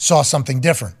saw something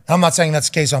different. I'm not saying that's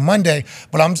the case on Monday,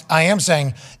 but I am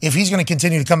saying if he's going to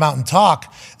continue to come out and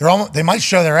talk, they might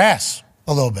show their ass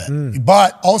a little bit.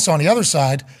 But also on the other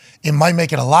side, it might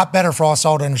make it a lot better for us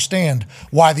all to understand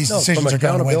why these decisions are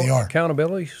going the way they are.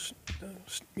 Accountability,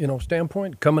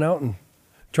 standpoint, coming out and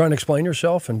trying to explain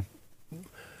yourself and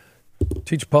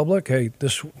teach public, hey,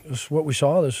 this is what we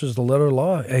saw. This is the letter of the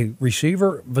law. Hey,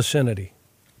 receiver vicinity.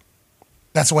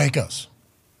 That's the way it goes.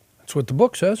 That's what the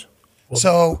book says.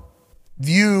 So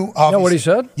you know what he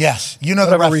said? Yes. You know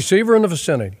the ref- receiver in the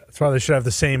vicinity. That's why they should have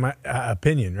the same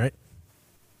opinion, right?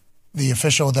 The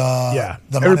official, the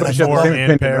everybody should have the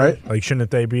same opinion, right? Like,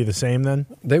 shouldn't they be the same then?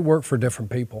 They work for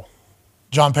different people.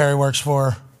 John Perry works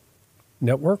for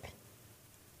Network.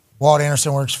 Walt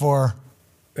Anderson works for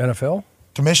NFL.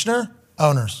 Commissioner,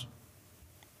 owners.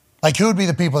 Like, who would be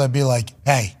the people that'd be like,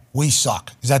 hey, we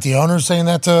suck? Is that the owners saying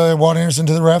that to Walt Anderson,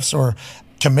 to the refs, or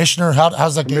commissioner?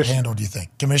 How's that get handled, do you think?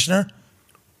 Commissioner?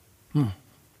 You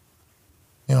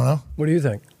don't know? What do you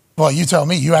think? Well, you tell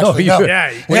me. You actually know.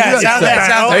 Yeah. Sounds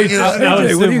like you I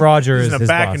would assume Roger is his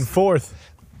back boss. and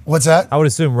forth. What's that? I would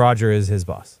assume Roger is his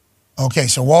boss. Okay,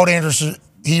 so Walt Anderson,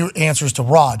 he answers to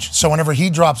Raj. So whenever he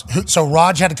drops, so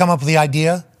Raj had to come up with the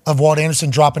idea of Walt Anderson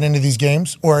dropping into these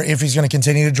games, or if he's going to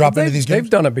continue to drop into these games? They've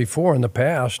done it before in the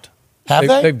past. Have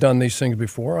they? They've done these things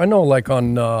before. I know, like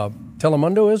on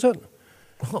Telemundo, is it?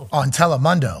 On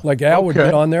Telemundo. Like Al would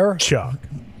get on there. Chuck.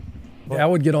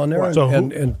 Al would get on there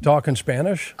and talk in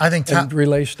Spanish. I think and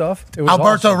relay stuff. It was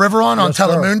Alberto awesome. Riveron on Yes, sir.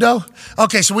 Telemundo.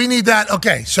 Okay, so we need that.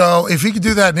 Okay, so if he could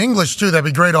do that in English too, that'd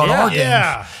be great on our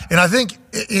games. And I think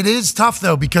it is tough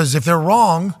though, because if they're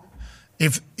wrong,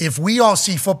 if we all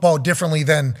see football differently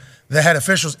than the head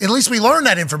officials, at least we learn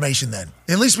that information then.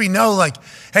 At least we know, like,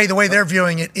 hey, the way they're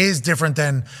viewing it is different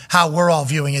than how we're all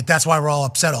viewing it. That's why we're all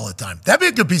upset all the time. That'd be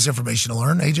a good piece of information to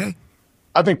learn, AJ.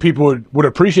 I think people would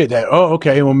appreciate that. Oh,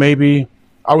 okay, well, maybe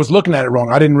I was looking at it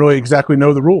wrong. I didn't really exactly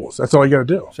know the rules. That's all you got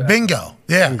to do. Bingo.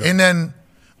 Yeah. Bingo. And then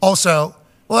also,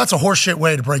 well, that's a horseshit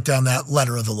way to break down that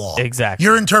letter of the law. Exactly.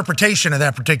 Your interpretation of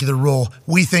that particular rule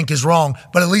we think is wrong,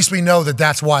 but at least we know that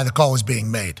that's why the call is being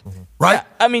made. Right? Yeah,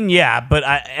 I mean, yeah, but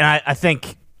I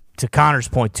think to Connor's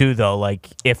point too, though, like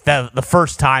if the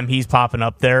first time he's popping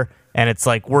up there, and it's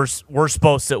like we're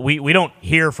supposed to we don't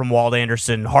hear from Walt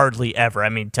Anderson hardly ever. I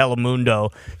mean,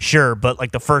 Telemundo, sure, but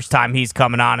like the first time he's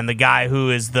coming on, and the guy who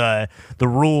is the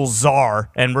rules czar,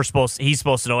 and he's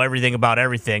supposed to know everything about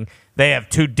everything. They have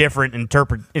two different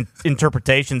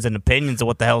interpretations and opinions of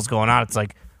what the hell's going on. It's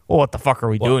like, well, what the fuck are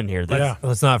we doing here?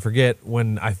 Let's not forget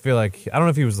when I feel like, I don't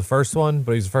know if he was the first one,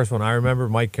 but he was the first one I remember.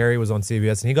 Mike Carey was on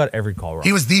CBS, and he got every call wrong.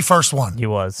 He was the first one. He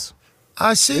was.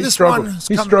 I see He this struggled. one.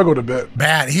 He struggled a bit.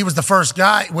 Bad. He was the first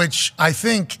guy, which I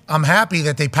think I'm happy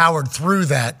that they powered through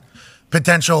that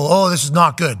potential. Oh, this is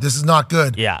not good. This is not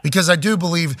good. Yeah. Because I do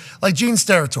believe, like Gene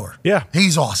Steratore. Yeah.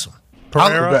 He's awesome.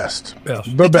 The best.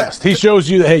 The best. He shows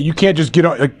you that, hey, you can't just get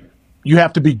on. Like, you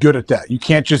have to be good at that. You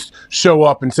can't just show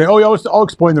up and say, oh, yeah, I'll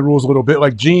explain the rules a little bit.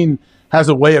 Like, Gene has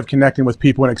a way of connecting with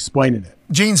people and explaining it.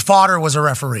 Gene's father was a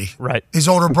referee. Right. His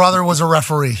older brother was a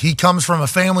referee. He comes from a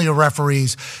family of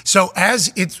referees. So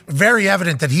as it's very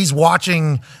evident that he's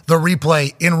watching the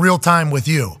replay in real time with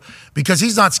you, because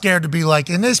he's not scared to be like,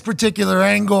 in this particular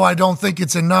angle, I don't think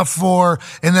it's enough for,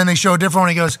 and then they show a different one.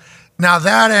 He goes, now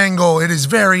that angle, it is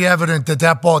very evident that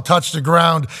that ball touched the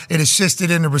ground. It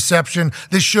assisted in the reception.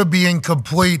 This should be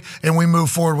incomplete, and we move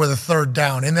forward with a third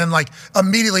down. And then, like,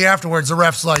 immediately afterwards, the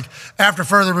ref's like, after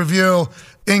further review,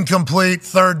 incomplete,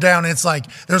 third down. It's like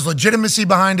there's legitimacy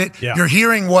behind it. Yeah. You're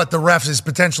hearing what the ref is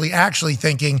potentially actually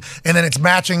thinking, and then it's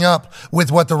matching up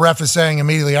with what the ref is saying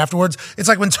immediately afterwards. It's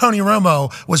like when Tony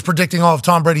Romo was predicting all of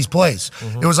Tom Brady's plays.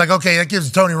 It was like, okay, that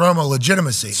gives Tony Romo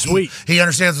legitimacy. Sweet. He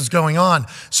understands what's going on.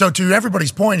 So to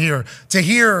everybody's point here, to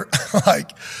hear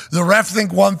like the ref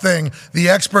think one thing, the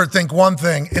expert think one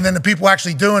thing, and then the people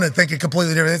actually doing it think it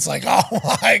completely different. It's like, oh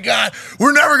my God,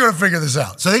 we're never going to figure this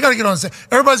out. So they got to get on.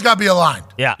 Everybody's got to be aligned.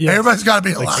 Yeah. Everybody's got to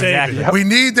be aligned. Exactly. We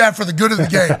need that for the good of the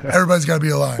game. Everybody's got to be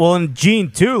aligned. Well, and Gene,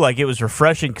 too, like it was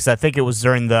refreshing because I think it was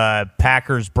during the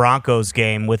Packers-Broncos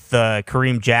game with the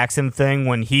Kareem Jackson thing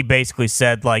when he basically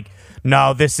said, like,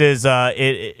 no, this is, I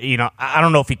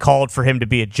don't know if he called for him to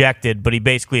be ejected, but he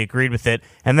basically agreed with it.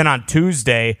 And then on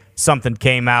Tuesday, something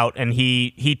came out and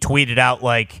he tweeted out,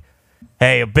 like,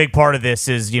 hey, a big part of this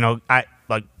is,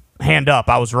 hand up,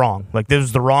 I was wrong. Like, this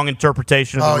was the wrong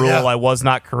interpretation of the rule. Yeah. I was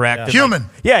not correct. Human.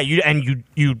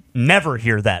 You never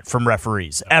hear that from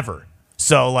referees, ever.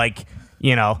 So, like,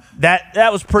 that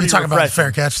was pretty You talking about the refreshing.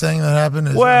 fair catch thing that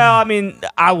happened? Well, I mean,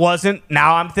 I wasn't.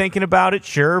 Now I'm thinking about it,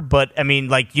 sure. But, I mean,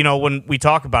 when we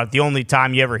talk about it, the only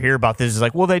time you ever hear about this is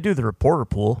they do the reporter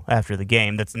pool after the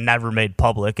game that's never made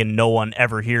public and no one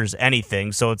ever hears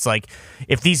anything. So it's like,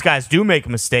 if these guys do make a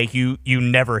mistake, you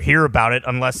never hear about it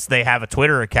unless they have a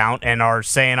Twitter account and are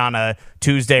saying on a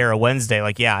Tuesday or a Wednesday,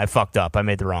 yeah, I fucked up. I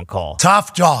made the wrong call.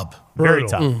 Tough job. Very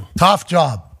tough. Tough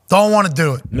job. Don't want to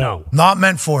do it. No. Not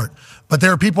meant for it. But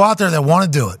there are people out there that want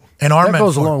to do it and are that meant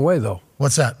goes for a long it. way, though.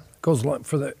 What's that? Goes a lot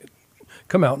for the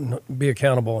come out and be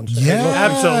accountable and say, Yeah,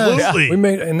 hey, look, absolutely. we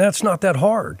made, and that's not that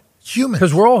hard. Human.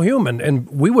 Because we're all human, and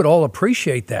we would all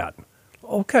appreciate that.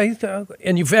 Okay,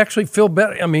 and you actually feel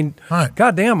better. I mean,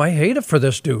 goddamn, I hate it for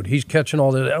this dude. He's catching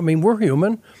all this. I mean, we're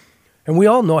human, and we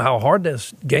all know how hard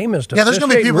this game is to Yeah, there's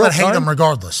going to be officiate people that hate real-time. him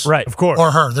regardless. Right, of course.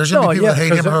 Or her. There's going to be people that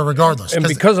hate him or her regardless. And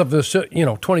because of this,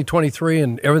 2023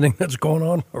 and everything that's going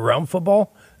on around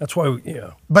football, that's why,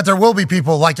 But there will be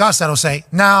people like us that'll say,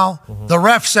 now, the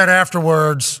ref said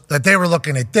afterwards that they were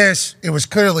looking at this. It was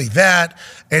clearly that.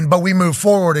 But we move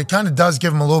forward. It kind of does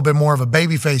give them a little bit more of a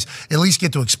baby face, at least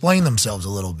get to explain themselves a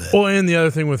little bit. Well, and the other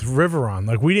thing with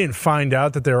Riveron, we didn't find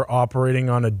out that they were operating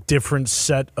on a different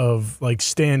set of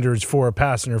standards for a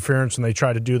pass interference when they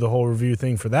try to do the whole review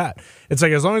thing for that. It's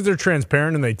as long as they're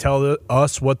transparent and they tell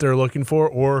us what they're looking for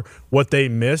or what they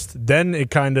missed, then it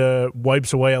kind of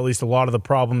wipes away at least a lot of the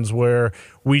problems where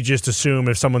we just assume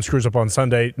if someone screws up on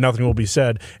Sunday, nothing will be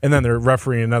said, and then they're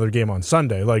refereeing another game on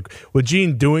Sunday. With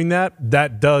Gene doing that,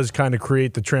 that does kind of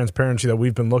create the transparency that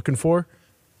we've been looking for.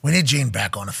 We need Gene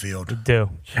back on the field. We do.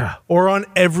 Yeah. Or on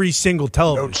every single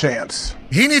television. No chance.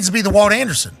 He needs to be the Walt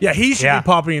Anderson. Yeah, he should be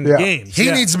popping into games.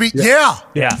 He needs to be, Yeah.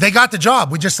 They got the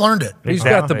job. We just learned it. He's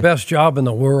got the best job in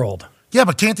the world. Yeah,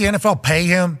 but can't the NFL pay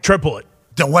him? Triple it.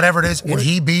 Whatever it is, and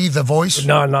he be the voice?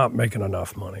 No, not making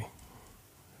enough money.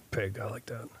 Pay a guy like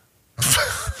that.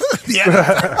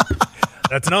 Yeah.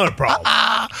 That's another problem.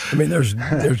 I mean, there's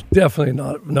definitely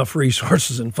not enough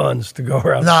resources and funds to go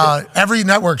around. No, every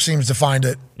network seems to find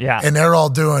it. Yeah. And they're all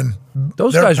doing.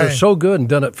 Those guys are so good and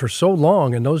done it for so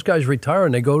long, and those guys retire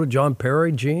and they go to John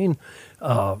Perry, Gene.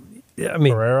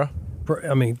 Pereira.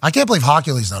 I can't believe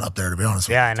Hockey League's not up there, to be honest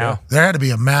with you. Yeah, I know. There had to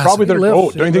be a massive. Probably their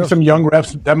goal. Don't you think some young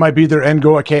refs, that might be their end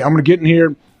goal? Okay, I'm going to get in here.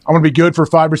 I'm going to be good for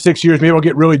 5 or 6 years. Maybe I'll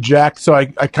get really jacked, so I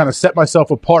kind of set myself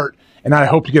apart, and I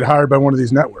hope to get hired by one of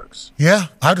these networks. Yeah,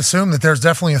 I'd assume that there's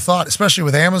definitely a thought, especially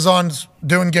with Amazon's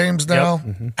doing games now.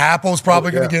 Apple's probably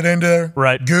going to get in there.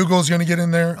 Right. Google's going to get in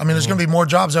there. I mean, there's going to be more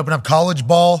jobs open up. College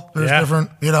ball, there's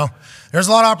different, there's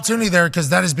a lot of opportunity there because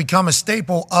that has become a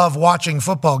staple of watching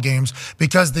football games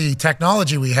because the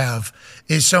technology we have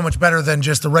is so much better than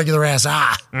just the regular ass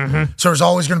So there's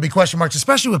always going to be question marks,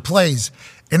 especially with plays.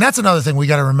 And that's another thing we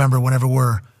got to remember whenever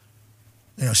we're,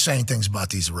 saying things about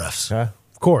these refs. Yeah,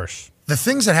 of course. The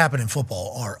things that happen in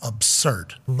football are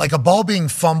absurd. Like a ball being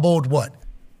fumbled,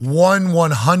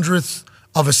 1/100th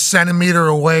of a centimeter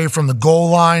away from the goal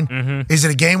line. Is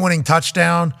it a game-winning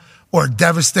touchdown or a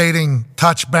devastating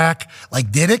touchback?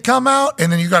 Did it come out? And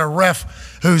then you got a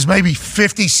ref who's maybe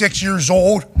 56 years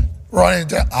old running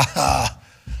down. I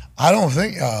don't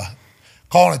think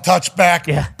calling a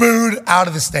touchback, booed out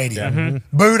of the stadium.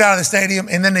 Booed out of the stadium,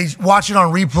 and then they watch it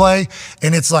on replay,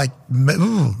 and it's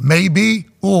maybe,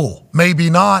 maybe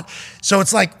not. So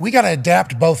it's we got to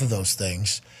adapt both of those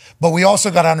things. But we also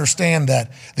got to understand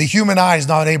that the human eye is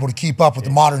not able to keep up with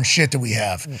the modern shit that we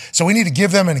have. So we need to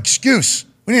give them an excuse.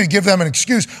 We need to give them an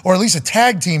excuse, or at least a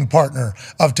tag team partner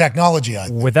of technology. I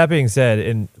think. With that being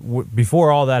said,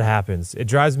 before all that happens, it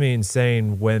drives me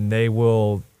insane when they'll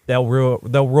roll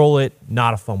it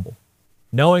not a fumble,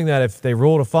 knowing that if they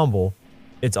roll a fumble,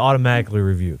 it's automatically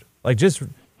reviewed. Just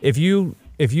if you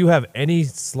have any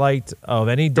slight of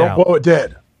any doubt, don't blow it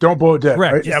dead. Don't blow it dead.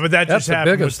 Correct. Right? Yeah, but that That's just the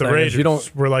happened with biggest the thing is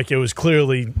Raiders, where it was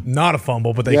clearly not a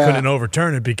fumble, but they couldn't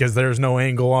overturn it because there's no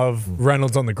angle of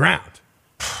Reynolds on the ground.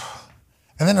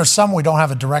 And then there's some we don't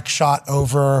have a direct shot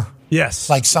over. Yes.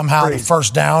 Somehow the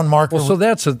first down marker. Well, so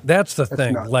that's the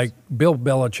thing. Nuts. Bill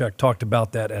Belichick talked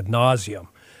about that ad nauseum.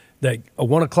 That a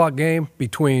 1 o'clock game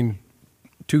between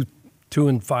two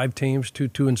and 5 teams,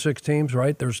 two and 6 teams,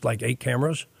 right? There's 8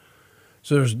 cameras.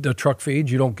 So there's the truck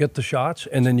feeds, you don't get the shots,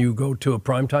 and then you go to a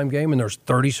primetime game and there's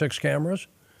 36 cameras.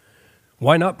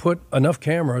 Why not put enough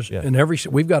cameras in every?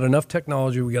 We've got enough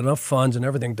technology, we got enough funds and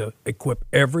everything to equip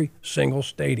every single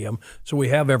stadium, so we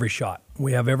have every shot,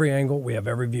 we have every angle, we have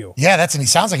every view. Yeah,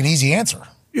 sounds like an easy answer.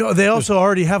 They also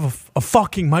already have a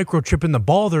fucking microchip in the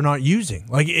ball they're not using.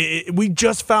 Like, we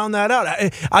just found that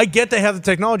out. I get they have the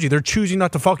technology. They're choosing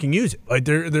not to fucking use it. Like,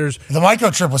 there's the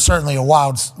microchip was certainly a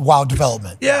wild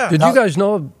development. Yeah. Did you guys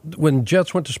know when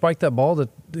Jets went to spike that ball that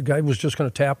the guy was just going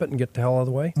to tap it and get the hell out of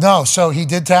the way? No, so he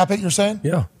did tap it, you're saying?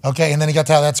 Yeah. Okay, and then he got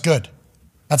to that's good.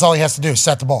 That's all he has to do is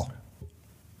set the ball.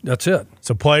 That's it.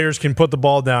 So players can put the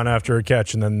ball down after a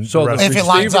catch, and then So the rest if it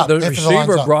lines up, the if it receiver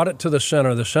lines up. brought it to the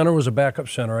center. The center was a backup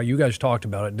center. You guys talked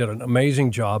about it. Did an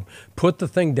amazing job. Put the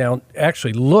thing down.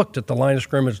 Actually looked at the line of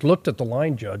scrimmage. Looked at the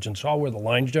line judge and saw where the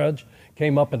line judge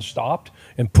came up and stopped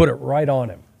and put it right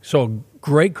on him. So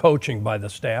great coaching by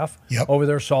the staff over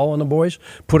there. Saul and the boys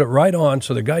put it right on.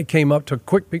 So the guy came up, took a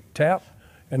quick peek tap,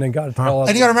 and then got it. And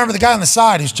you got to remember the guy on the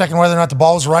side who's checking whether or not the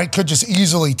ball's right could just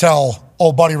easily tell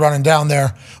old buddy running down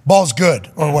there, ball's good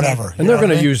or whatever. And they're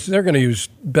going to use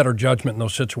better judgment in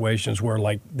those situations where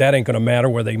like that ain't going to matter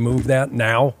where they move that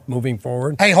now moving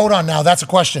forward. Hey, hold on now. That's a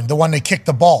question. The one they kicked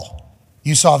the ball.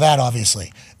 You saw that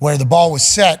obviously, where the ball was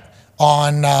set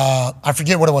on, I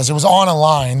forget what it was. It was on a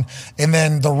line, and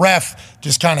then the ref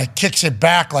just kind of kicks it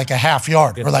back like a half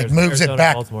yard, or like moves it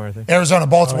back. Baltimore, I think. Arizona,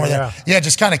 Baltimore. Oh, yeah. Yeah,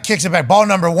 just kind of kicks it back. Ball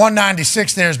number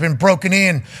 196 there has been broken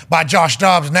in by Josh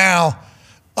Dobbs now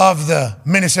of the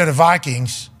Minnesota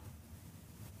Vikings.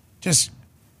 Just,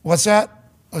 what's that?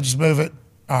 I'll just move it.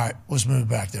 All right, let's move it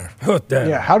back there.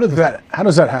 Yeah, how does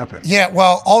that happen? Yeah,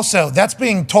 well, also, that's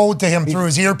being told to him through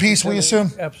his earpiece, we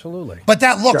assume? Absolutely. But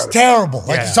that looks terrible.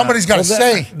 Like somebody's got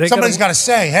to Well, got to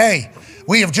say, hey,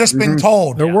 we have just been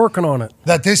told. They're working on it.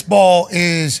 That this ball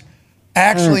is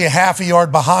actually a half a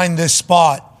yard behind this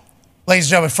spot. Ladies and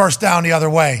gentlemen, first down the other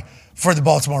way for the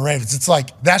Baltimore Ravens. It's like,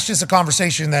 that's just a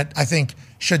conversation that I think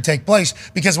should take place,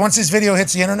 because once this video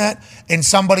hits the internet and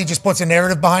somebody just puts a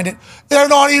narrative behind it, they're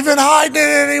not even hiding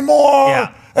it anymore.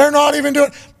 Yeah. They're not even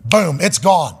doing it. Boom, it's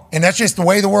gone. And that's just the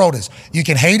way the world is. You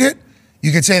can hate it.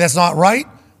 You can say that's not right,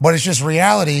 but it's just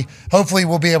reality. Hopefully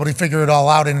we'll be able to figure it all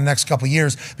out in the next couple of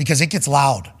years, because it gets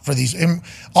loud for these. And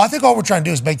I think all we're trying to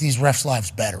do is make these refs' lives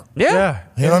better. Yeah.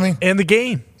 You know what I mean? And the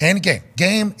game. And the game.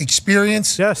 Game,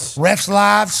 experience. Yes. Refs'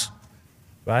 lives.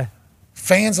 Bye.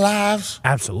 Fans' lives.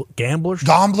 Absolute gamblers.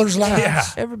 Gamblers' lives. Yeah.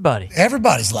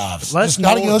 Everybody's lives. Let's Just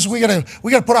gotta,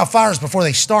 we gotta put out fires before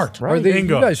they start. Right. You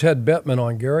guys had Bettman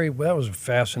on, Gary. That was a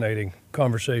fascinating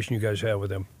conversation you guys had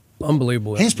with him.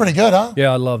 Unbelievable. He's pretty good, huh?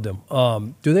 Yeah, I loved him.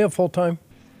 Do they have full time?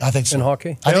 I think so. In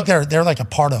hockey? I think they're like a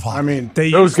part of hockey. I mean,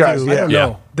 They those used to, guys, I don't yeah.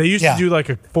 know. They used Yeah. to do like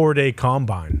a 4-day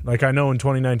combine. Like I know in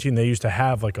 2019 they used to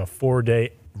have like a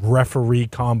 4-day referee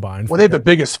combine. Well, they have the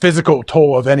biggest physical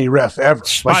toll of any ref ever.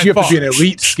 Like, you have to be an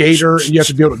elite skater, and you have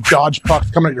to be able to dodge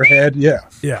pucks coming at your head. Yeah.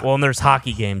 Yeah. Well, and there's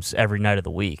hockey games every night of the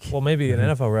week. Well, maybe an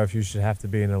NFL ref, you should have to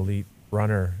be an elite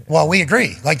runner. Well, we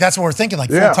agree. Like, that's what we're thinking. Like,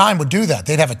 Yeah. full time would do that.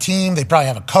 They'd have a team. They'd probably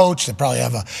have a coach. They'd probably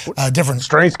have a different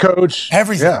Strength coach.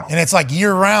 everything. Yeah. And it's like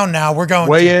year round now. We're going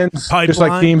Weigh-ins. Just like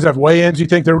Pipeline. teams have weigh-ins. You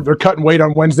think they're cutting weight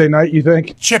on Wednesday night, you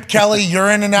think? Chip Kelly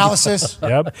urine analysis.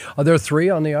 Yep. Are there 3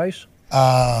 on the ice?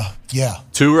 Yeah,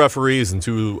 2 referees and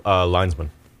 2 linesmen.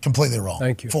 completely wrong.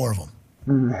 Thank you. 4 of them.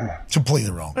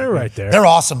 Completely wrong. They're right there. They're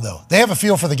awesome, though. They have a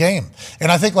feel for the game.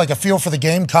 And I think, like, a feel for the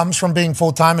game comes from being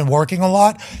full-time and working a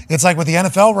lot. It's like with the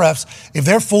NFL refs, if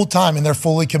they're full-time and they're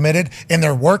fully committed and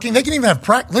they're working, they can even have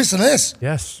practice. Listen to this.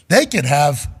 Yes. They could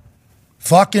have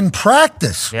fucking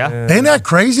practice. Yeah. Ain't that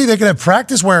crazy? They could have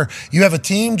practice where you have a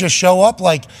team just show up.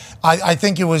 Like, I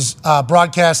think it was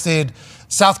broadcasted,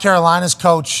 South Carolina's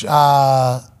coach,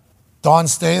 Don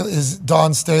Staley. Is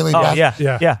Don Staley? Oh,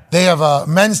 yeah. They have a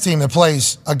men's team that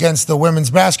plays against the women's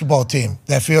basketball team.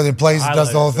 That field that plays,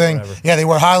 does the whole thing. Yeah, they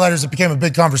wear highlighters. It became a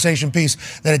big conversation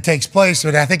piece that it takes place.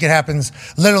 But I think it happens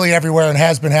literally everywhere and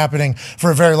has been happening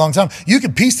for a very long time. You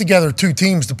could piece together 2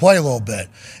 teams to play a little bit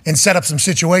and set up some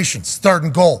situations. 3rd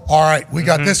and goal. All right, we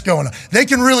got this going on. They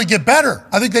can really get better.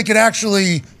 I think they could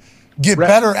actually get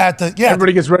better at the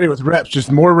Everybody gets ready with reps.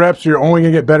 Just more reps. You're only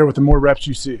going to get better with the more reps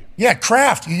you see. Yeah,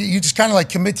 craft. You just kind of like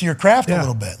commit to your craft a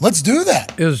little bit. Let's do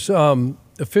that. Is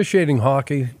officiating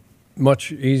hockey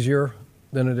much easier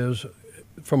than it is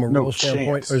from a rule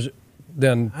standpoint? Or is it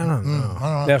than I don't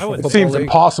know. National It Football seems League?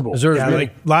 impossible. Is there Yeah, as many?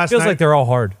 like last Feels night, like they're all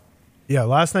hard. Yeah,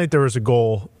 last night there was a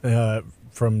goal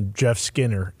from Jeff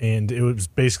Skinner, and it was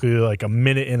basically like a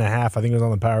minute and a half, I think it was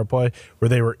on the power play, where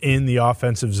they were in the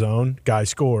offensive zone, guy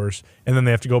scores, and then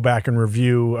they have to go back and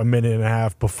review a minute and a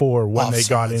half before when they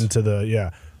got into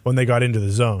the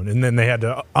zone, and then they had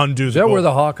to undo Is the that goal. where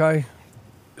the Hawkeye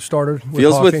started?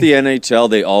 Feels hockey? with the NHL,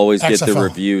 they always get the XFL.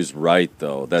 reviews right,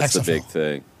 though. That's the XFL. big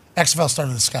thing. XFL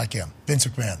started the Skycam. Vince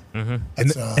McMahon.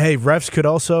 And hey, refs could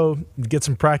also get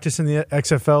some practice in the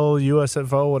XFL,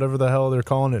 USFL, whatever the hell they're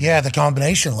calling it. Yeah, the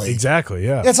combination league. Exactly,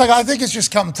 yeah. It's like, I think it's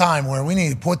just come time where we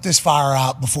need to put this fire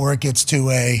out before it gets to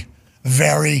a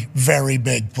very, very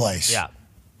big place. Yeah.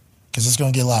 Because it's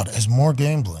going to get loud. As more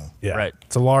gambling. Yeah. Right.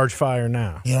 It's a large fire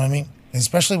now. You know what I mean?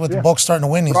 Especially with the Bucs starting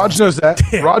to win. Raj knows that.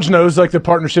 Raj knows like the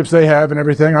partnerships they have and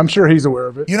everything. I'm sure he's aware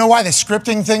of it. You know why the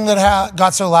scripting thing that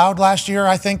got so loud last year,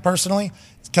 I think, personally?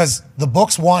 Because the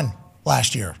Bucs won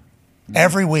last year.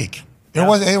 Every week. It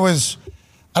was,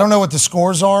 I don't know what the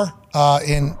scores are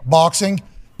in boxing,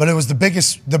 but it was the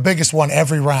biggest one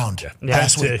every round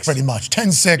last week, pretty much.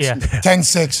 10-6,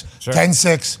 10-6,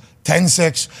 10-6,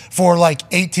 10-6 for like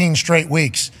 18 straight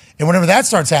weeks. And whenever that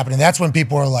starts happening, that's when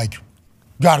people are like,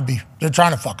 gotta be. They're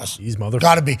trying to fuck us. These motherfuckers.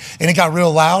 Gotta be. And it got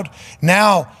real loud.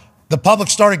 Now, the public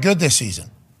started good this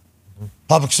season.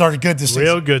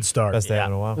 Real good start. Best they have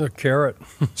in a while. A carrot.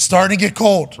 Starting to get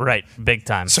cold. Right. Big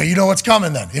time. So you know what's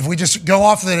coming then. If we just go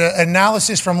off the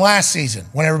analysis from last season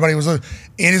when everybody was losing,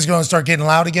 it is going to start getting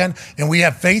loud again. And we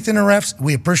have faith in the refs.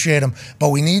 We appreciate them. But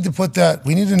we need to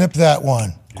nip that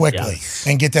one quickly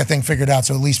and get that thing figured out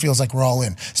so it at least feels like we're all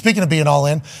in. Speaking of being all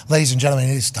in, ladies and gentlemen,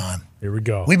 it is time. Here we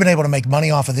go. We've been able to make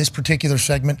money off of this particular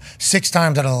segment 6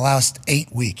 times out of the last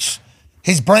 8 weeks.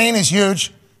 His brain is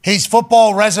huge. His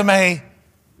football resume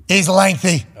is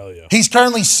lengthy. Hell yeah. He's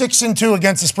currently 6-2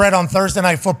 against the spread on Thursday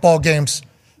night football games.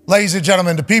 Ladies and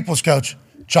gentlemen, the people's coach,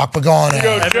 Chuck Pagano.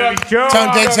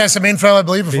 Tone Diggs has some info, I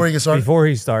believe, before you get started. Before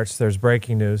he starts, there's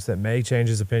breaking news that may change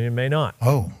his opinion, may not.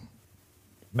 Oh.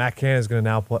 Matt Cannon is going to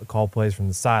now call plays from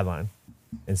the sideline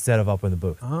instead of up in the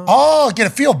booth. Oh, get a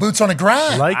feel, boots on the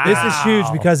ground. This is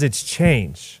huge because it's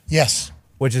change. Yes.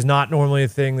 Which is not normally a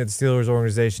thing that the Steelers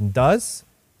organization does.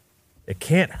 It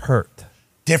can't hurt.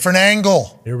 Different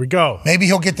angle. Here we go. Maybe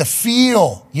he'll get the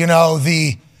feel,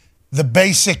 the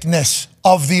basicness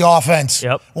of the offense.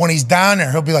 Yep. When he's down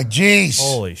there, he'll be like, geez.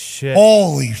 Holy shit.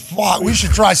 Holy fuck. We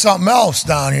should try something else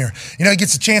down here. He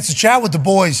gets a chance to chat with the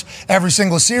boys every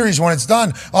single series when it's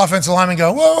done. Offensive linemen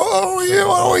go,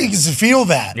 whoa, he gets to feel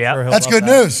that. Yeah. That's good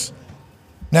news.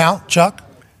 Now, Chuck,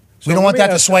 we don't want that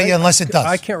to sway you unless it does.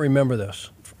 I can't remember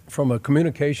this from a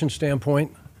communication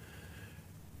standpoint.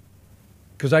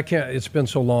 Because I can't. It's been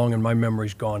so long, and my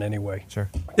memory's gone anyway. Sure.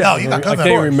 No, you got I covered.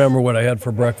 can't remember what I had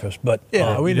for breakfast, but we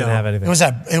didn't have anything. It was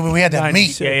we had that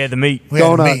meat. Yeah, the meat. We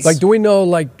had the Donuts. meat. like, do we know?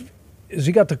 Like, has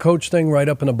he got the coach thing right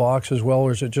up in the box as well,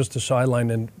 or is it just the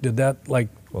sideline? And did that like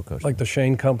the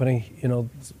Shane company?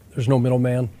 There's no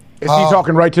middleman. Is he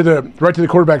talking right to the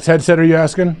quarterback's headset? Are you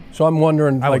asking? So I'm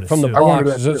wondering, like from the assume. I wondered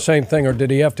box, is that it the same thing, or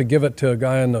did he have to give it to a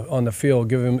guy on the field?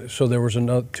 Give him so there was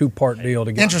another 2-part deal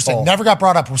to get. Interesting. Called. Never got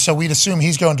brought up, so we'd assume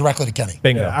he's going directly to Kenny.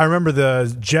 Bingo. I remember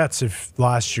the Jets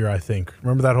last year, I think.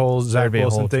 Remember that whole Zach be a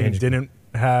Wilson whole thing? change. Didn't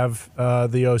have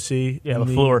the OC. Yeah,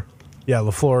 LaFleur.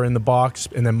 LaFleur in the box,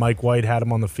 and then Mike White had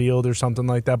him on the field or something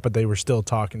like that, but they were still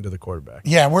talking to the quarterback.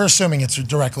 Yeah, we're assuming it's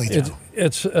directly to.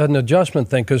 It's an adjustment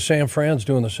thing because San Fran's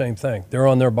doing the same thing. They're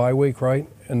on their bye week, right?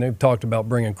 And they've talked about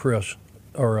bringing Chris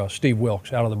or Steve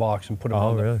Wilkes out of the box and put him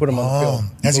on the field.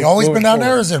 Has he always been down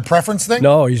there? Is it a preference thing?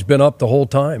 No, he's been up the whole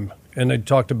time. And they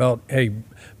talked about, hey,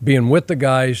 being with the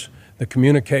guys, the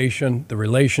communication, the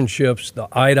relationships, the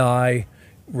eye to eye,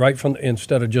 right from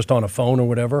instead of just on a phone or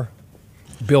whatever.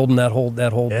 Building that whole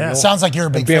deal. Sounds like you're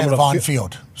a big fan of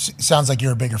on-field. Sounds like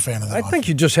you're a bigger fan of that. I think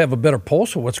you just have a better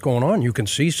pulse of what's going on. You can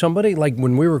see somebody. Like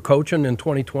when we were coaching in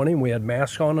 2020, and we had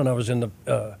masks on, and I was in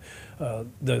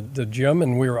the gym,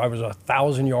 and I was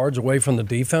 1,000 yards away from the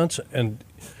defense, and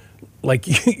like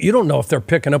you don't know if they're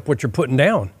picking up what you're putting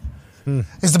down.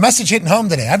 Is the message hitting home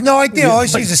today? I have no idea. All I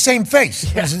see is the same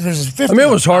face. There's 50 it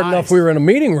was hard enough we were in a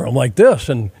meeting room like this,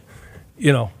 and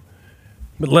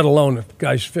but let alone if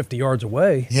guy's 50 yards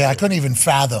away. Yeah, I couldn't even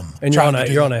fathom. And you're on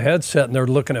a headset, and they're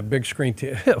looking at big screen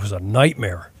TV. It was a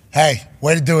nightmare. Hey,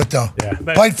 way to do it though. Yeah.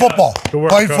 Played football.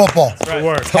 Played football. Good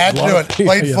work. Had to do it.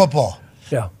 Played football.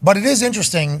 Yeah. But it is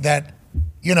interesting that,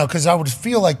 because I would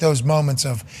feel like those moments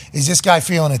of, is this guy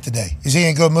feeling it today? Is he in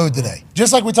a good mood today?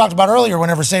 Just like we talked about earlier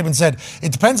whenever Saban said,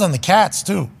 it depends on the cats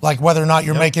too. Like whether or not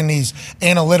you're making these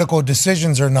analytical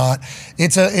decisions or not.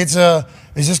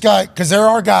 Is this guy, because there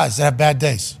are guys that have bad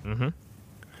days. Mm-hmm.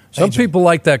 Some people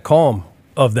like that calm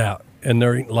of that, and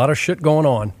there's a lot of shit going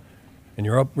on, and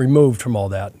you're removed from all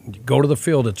that. You go to the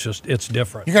field, it's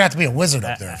different. You're going to have to be a wizard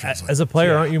up there. As a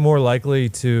player, aren't you more likely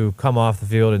to come off the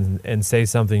field and say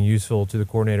something useful to the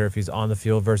coordinator if he's on the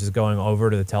field versus going over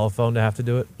to the telephone to have to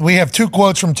do it? We have 2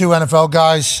 quotes from 2 NFL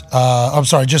guys. I'm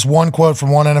sorry, just 1 quote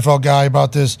from 1 NFL guy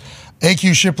about this.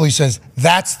 AQ Shipley says,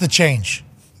 that's the change.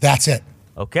 That's it.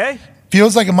 Okay.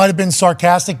 Feels like it might have been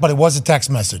sarcastic, but it was a text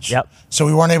message. Yep. So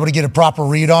we weren't able to get a proper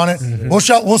read on it. We'll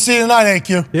see you tonight,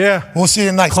 AQ. Yeah. We'll see you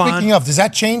tonight. Klein. Speaking of, does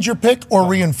that change your pick or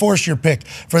reinforce your pick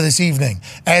for this evening?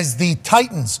 As the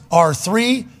Titans are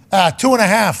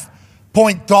 2.5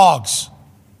 point dogs.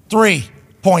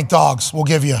 3-point dogs. We'll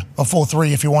give you a full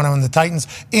 3 if you want them in the Titans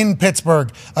in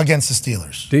Pittsburgh against the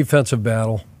Steelers. Defensive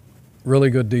battle. Really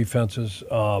good defenses.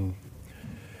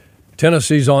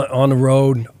 Tennessee's on the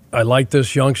road. I like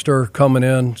this youngster coming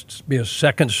in. Be a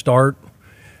second start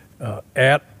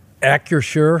at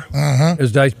Acrisure.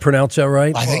 Did I pronounce that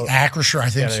right? I think Acrisure. I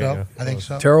think so. I think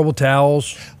so. Terrible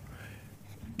towels.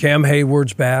 Cam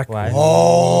Hayward's back.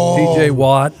 Oh. TJ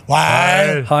Watt.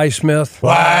 Why? Highsmith.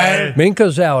 Why?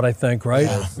 Minka's out, I think, right?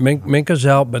 Yeah. Minka's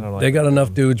out, but they got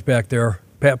enough dudes back there.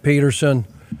 Pat Peterson.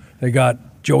 They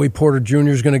got Joey Porter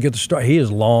Jr. is going to get the start. He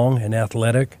is long and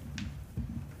athletic.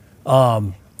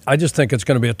 I just think it's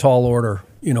going to be a tall order.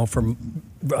 I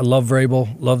love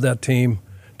Vrabel, love that team.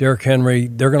 Derrick Henry,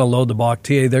 they're going to load the box.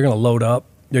 TA, they're going to load up.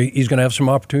 He's going to have some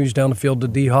opportunities down the field to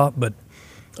D-Hop, but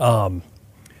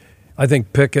I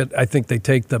think Pickett, I think they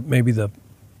take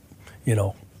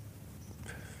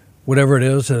whatever it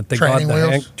is that they got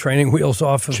the training wheels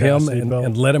off of him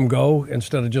and let him go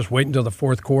instead of just waiting until the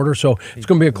fourth quarter. So it's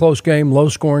going to be a close game,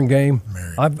 low-scoring game.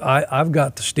 I've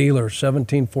got the Steelers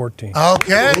 17-14.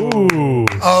 Okay. Ooh,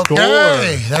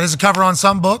 okay. That is a cover on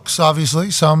some books,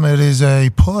 obviously. Some it is a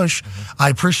push. I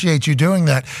appreciate you doing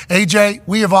that. AJ,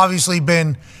 we have obviously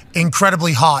been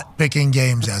incredibly hot picking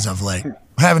games as of late.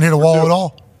 Haven't hit a wall at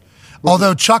all.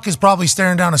 Although Chuck is probably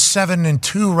staring down a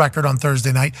 7-2 record on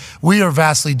Thursday night, we are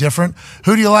vastly different.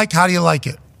 Who do you like? How do you like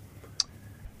it?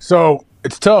 So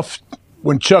it's tough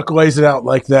when Chuck lays it out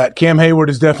like that. Cam Hayward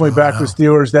is definitely back for the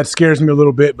Steelers. That scares me a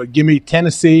little bit, but give me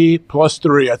Tennessee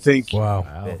 +3, I think.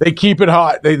 Wow. They keep it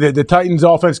hot. The Titans'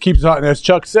 offense keeps it hot. And as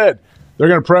Chuck said, they're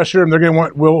going to pressure him. They're going to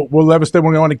want Will Levis. They're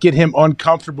going to want to get him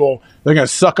uncomfortable. They're going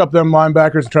to suck up them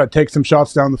linebackers and try to take some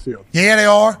shots down the field. Yeah, they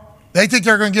are. They think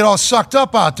they're going to get all sucked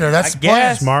up out there. That's the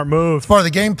plan. Smart move. It's part of the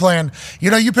game plan.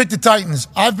 You picked the Titans.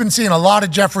 I've been seeing a lot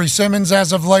of Jeffrey Simmons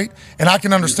as of late, and I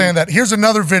can understand that. Here's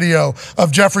another video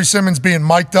of Jeffrey Simmons being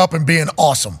mic'd up and being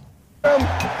awesome.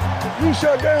 You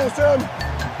shut down, Sam.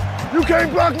 You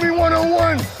can't block me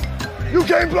one-on-one. You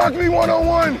can't block me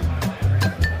one-on-one.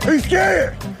 He's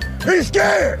scared. He's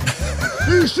scared.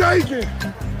 He's shaking.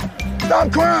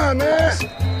 Stop crying, man.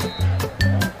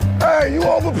 Hey, you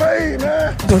overpaid,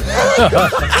 man.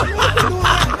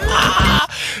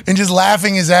 And just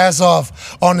laughing his ass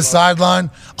off on the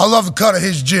sideline. I love the cut of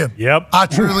his jib. Yep. I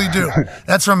truly do.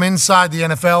 That's from Inside the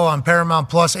NFL on Paramount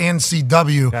Plus and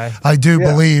CW, okay. I do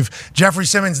believe. Jeffrey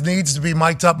Simmons needs to be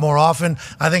mic'd up more often.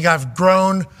 I think I've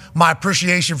grown my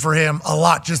appreciation for him a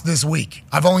lot just this week.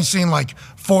 I've only seen like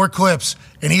 4 clips,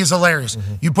 and he is hilarious.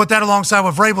 You put that alongside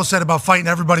what Vrabel said about fighting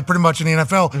everybody pretty much in the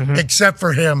NFL, except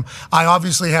for him. I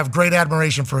obviously have great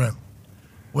admiration for him.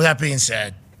 With that being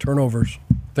said. Turnovers.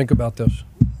 Think about this.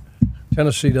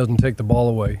 Tennessee doesn't take the ball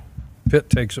away. Pitt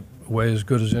takes it away as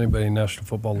good as anybody in the National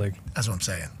Football League. That's what I'm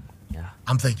saying. Yeah.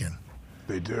 I'm thinking.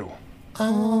 They do.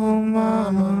 Oh,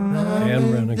 mama,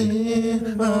 and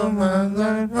Renegade. Long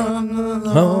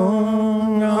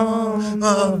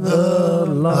of the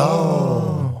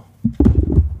law.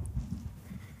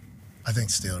 I think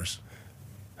Steelers.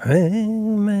 Hey,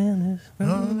 man, is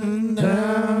running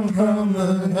down from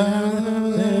the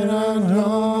valley that I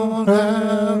don't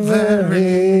have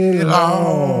very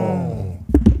long.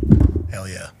 Hell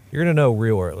yeah. You're going to know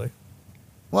real early.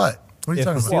 What? What are you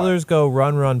talking If the about? Steelers go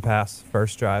run, pass,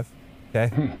 first drive,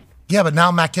 okay? Yeah, but now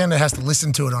Matt Canada has to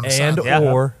listen to it on the side.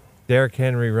 Or Derrick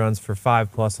Henry runs for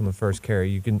 5+ on the first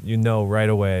carry. You know right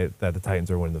away that the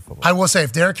Titans are winning the football. I will say,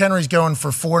 if Derrick Henry's going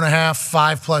for 4.5,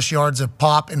 5+ yards a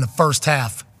pop in the first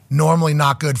half, normally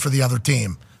not good for the other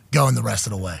team going the rest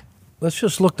of the way. Let's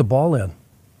just look the ball in.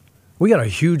 We got a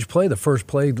huge play, the first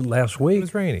play last week. It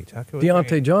was rainy.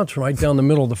 Deontay Johnson right down the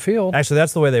middle of the field. Actually,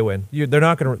 that's the way they win. They're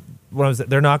not going to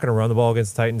run the ball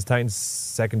against the Titans. Titans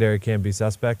secondary can be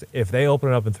suspect. If they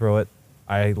open it up and throw it,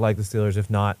 I like the Steelers. If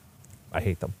not, I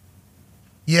hate them.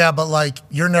 Yeah, but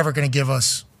you're never going to give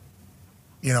us,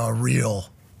 a real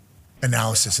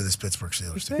analysis of this Pittsburgh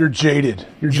Steelers team. You're jaded.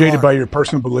 You're jaded by your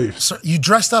personal beliefs. So you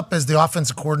dressed up as the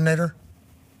offensive coordinator,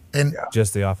 and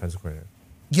just the offensive coordinator.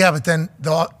 Yeah, but then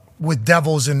with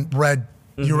devils in red,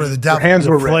 you were the devil. Your hands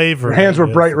were red. Your hands were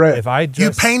bright red.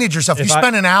 You painted yourself. You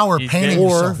spent an hour painting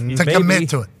yourself to commit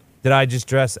to it. Did I just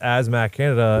dress as Matt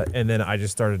Canada and then I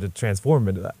just started to transform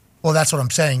into that? Well, that's what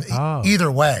I'm saying.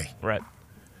 Either way, right?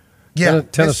 Yeah,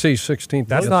 Tennessee 16th.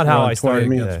 That's not how I started.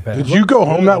 Did you go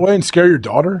home that way and scare your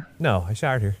daughter? No, I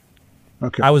showered here.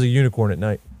 Okay. I was a unicorn at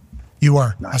night. You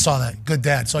were. Nice. I saw that. Good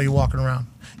dad. Saw you walking around.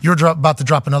 You're about to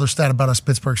drop another stat about us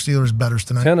Pittsburgh Steelers bettors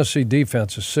tonight. Tennessee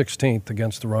defense is 16th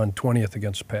against the run, 20th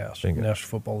against the pass. National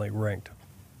Football League ranked.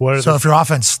 So if your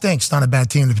offense stinks, not a bad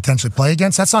team to potentially play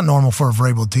against. That's not normal for a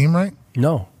Vrabel team, right?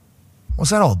 No. What's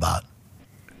that all about?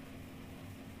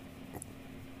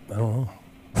 I don't know.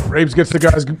 Rabes gets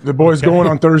the boys going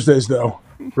on Thursdays, though.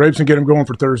 Rabes can get them going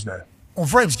for Thursday. Well,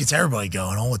 Vrabes gets everybody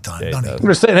going all the time. I'm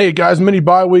just saying, hey, guys, mini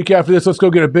bye week after this. Let's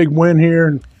go get a big win here,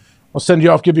 and I'll send you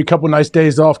off, give you a couple nice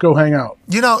days off, go hang out.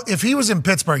 You know, if he was in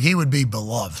Pittsburgh, he would be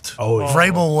beloved.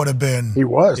 Vrabel would have been. He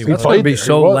was. That's going to be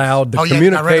so loud.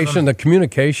 The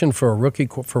communication for a rookie,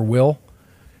 for Will,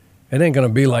 it ain't going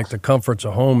to be like the comforts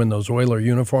of home in those Oiler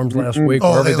uniforms last week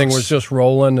where everything was just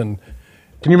rolling. And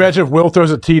can you imagine if Will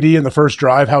throws a TD in the first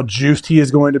drive, how juiced he is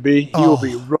going to be? He will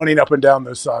be running up and down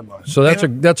those sidelines. So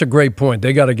that's a great point.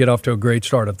 They got to get off to a great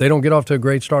start. If they don't get off to a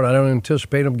great start, I don't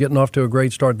anticipate them getting off to a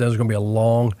great start. Then it's going to be a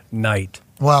long night.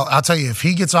 Well, I'll tell you, if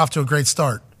he gets off to a great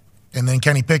start and then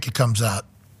Kenny Pickett comes out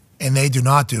and they do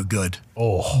not do good.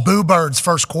 Boo Bird's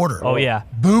first quarter. Oh, yeah.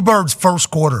 Boo Bird's first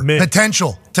quarter.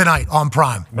 Potential tonight on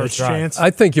Prime. First chance.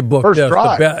 I think you booked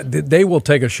this. They will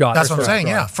take a shot. That's what I'm saying,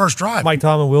 yeah. First drive. Mike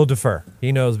Tomlin will defer.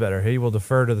 He knows better. He will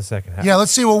defer to the second half. Yeah,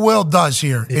 let's see what Will does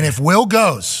here. Yeah. And if Will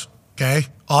goes, okay,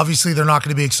 obviously they're not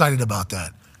going to be excited about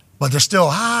that. But they're still,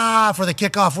 for the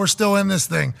kickoff, we're still in this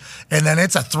thing. And then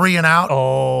it's a 3 and out.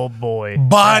 Oh, boy.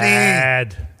 Buddy.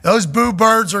 Bad. Those Boo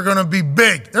Birds are going to be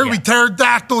big. They're going to be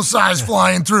pterodactyl size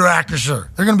flying through Acrisure.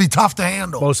 They're going to be tough to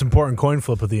handle. Most important coin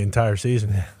flip of the entire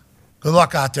season. Good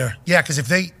luck out there. Yeah, because if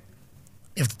the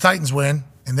Titans win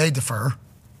and they defer.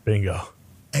 Bingo.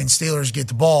 And Steelers get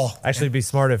the ball. Actually, it'd be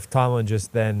smart if Tomlin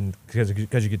just then, because you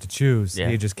get to choose,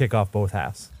 he'd just kick off both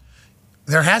halves.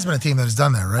 There has been a team that has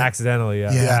done that, right? Accidentally,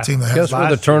 yeah. Yeah, a team that has. Guess where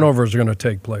the turnovers are going to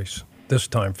take place this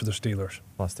time for the Steelers?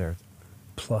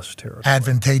 Plus territory.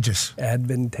 Advantageous. They're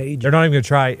not even going to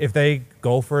try. If they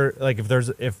go for it, like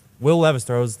if Will Levis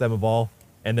throws them a ball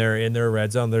and they're in their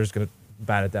red zone, they're just going to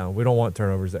bat it down. We don't want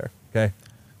turnovers there, okay?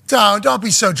 Don't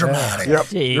be so dramatic. Yep,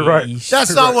 you're right.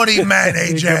 That's not what he meant,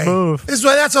 AJ.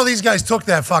 That's how these guys took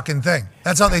that fucking thing.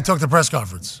 That's how they took the press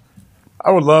conference.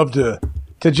 I would love to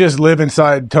just live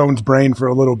inside Tone's brain for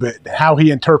a little bit, how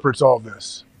he interprets all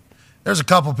this. There's a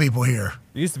couple people here.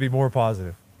 It used to be more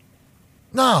positive.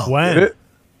 No.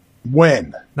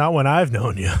 When? Not when I've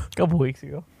known you. A couple weeks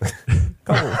ago.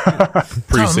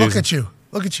 Tone, look at you.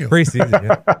 Preseason,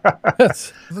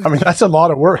 yeah. I mean, that's a lot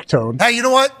of work, Tone. Hey, you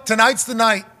know what? Tonight's the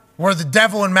night where the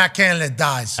devil in Matt Canada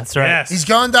dies. That's right. Yes. He's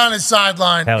going down his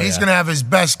sideline. He's going to have his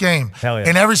best game. Hell yeah.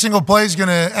 And every single play is going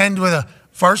to end with a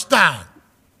first down.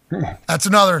 That's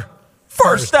another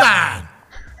first down.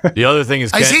 The other thing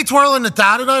is he twirling the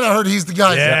towel tonight? I heard he's the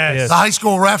guy. Yes. The high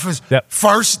school ref is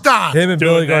first down. Him and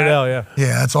Billy Gardell, yeah.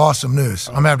 Yeah, that's awesome news.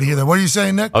 I'm happy to hear that. What are you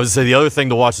saying, Nick? I was going to say the other thing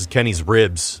to watch is Kenny's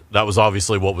ribs. That was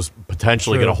obviously what was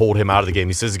potentially going to hold him out of the game.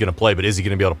 He says he's going to play, but is he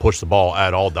going to be able to push the ball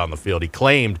at all down the field? He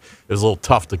claimed it was a little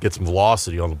tough to get some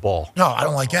velocity on the ball. No, I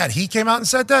don't like that. He came out and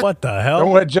said that? What the hell?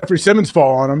 Don't let Jeffrey Simmons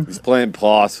fall on him. He's playing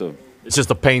possum. It's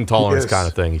just a pain tolerance kind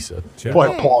of thing, he said.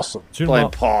 Playing possum. Playing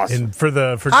possum.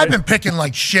 And I've been picking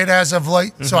like shit as of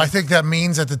late, so I think that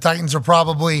means that the Titans are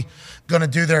probably going to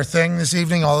do their thing this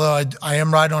evening, although I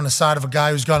am right on the side of a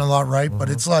guy who's gotten a lot right, but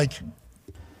it's like,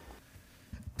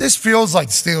 this feels like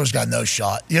the Steelers got no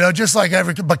shot. You know, just like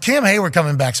but Cam Hayward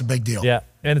coming back's a big deal. Yeah,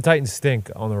 and the Titans stink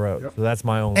on the road, so that's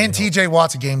my only And TJ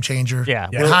Watt's a game changer. Yeah.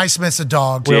 And Highsmith's a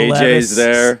dog. JJ's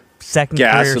there. Second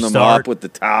gassing him up with the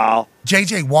towel.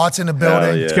 JJ Watt's in the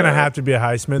building. It's going to have to be a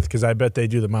Highsmith because I bet they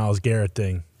do the Myles Garrett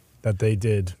thing that they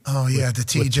did. Oh, yeah, the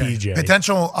TJ.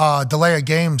 Potential delay of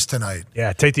games tonight.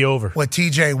 Yeah, take the over. With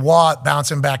TJ Watt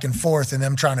bouncing back and forth and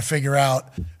them trying to figure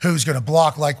out who's going to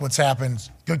block like what's happened.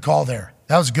 Good call there.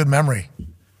 That was a good memory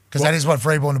because that is what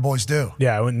Vrabel and the boys do.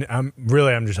 Yeah, I'm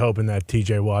just hoping that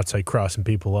TJ Watt's like crossing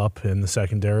people up in the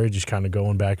secondary, just kind of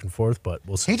going back and forth, but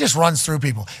we'll see. He just runs through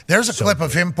people. There's a clip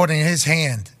of him putting his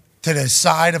hand to the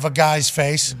side of a guy's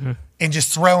face and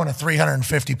just throwing a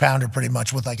 350-pounder pretty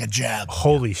much with like a jab.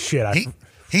 Holy shit.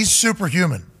 He's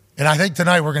superhuman. And I think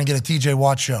tonight we're going to get a TJ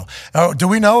Watt show. Do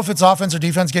we know if it's offense or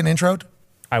defense getting introed?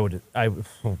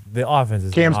 The offense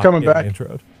is Cam's not coming getting back.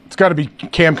 introed. It's got to be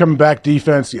Cam coming back,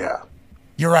 defense, yeah.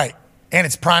 You're right. And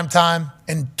it's prime time.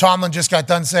 And Tomlin just got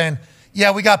done saying,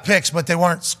 yeah, we got picks, but they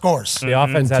weren't scores. The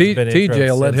offense hasn't been introed TJ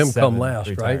will let him since come Saban last,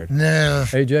 retired. right? No.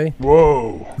 AJ?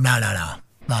 Whoa.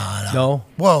 No.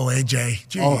 Whoa, AJ.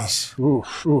 Jeez.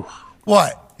 Oof.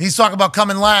 What? He's talking about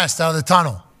coming last out of the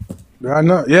tunnel. I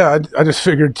know. Yeah, I just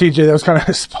figured TJ, that was kind of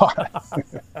his spot.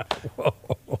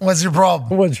 What's your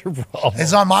problem? What's your problem?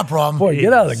 It's not my problem. Boy,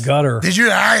 get out of the gutter. Did you?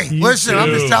 Hey, listen,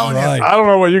 I'm just telling you. I don't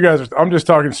know what you guys are. I'm just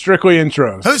talking strictly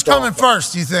intros. Who's coming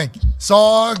first, do you think?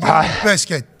 Sog or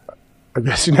Biscuit? I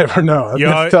guess you never know. You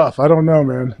That's tough. I don't know,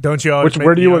 man. Don't you always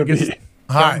Where do you want to be?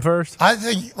 All right. First? I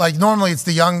think, like, normally it's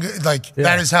the young,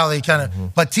 that is how they kind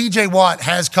of, but TJ Watt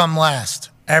has come last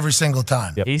every single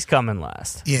time. Yep. He's coming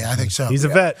last. Yeah, I think so. He's a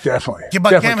vet. Definitely. Yeah, but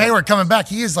Definitely. Cam Hayward coming back,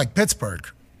 he is like Pittsburgh.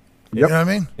 You know what I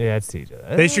mean? Yeah, it's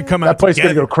TJ. They should come out That place is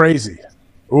going to go crazy.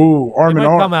 Ooh, arm in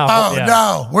arm. Come out. Oh, yeah.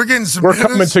 no. We're getting some We're news.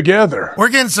 coming together. We're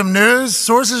getting some news.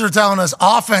 Sources are telling us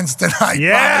offense tonight.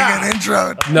 Yeah. Probably get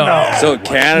introed. No. So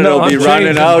Canada will I'm be running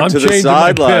changing- out I'm to the changing my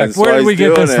sidelines. pick. Where while did we he's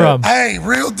get doing this it. from? Hey,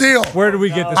 real deal. Where did we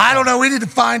get this I don't know. We need to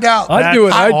find out. I'd do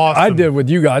it. That's I awesome. did with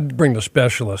you guys. I'd bring the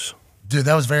specialists. Dude,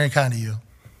 that was very kind of you.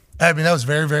 I mean, that was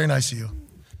very, very nice of you.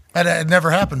 That had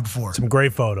never happened before. Some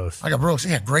great photos. I got Brooks.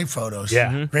 Yeah, great photos.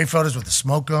 Yeah. Great photos with the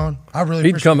smoke going. I really He'd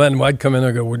appreciate come in. I'd come in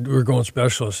there and go, we're going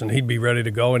specialists, and he'd be ready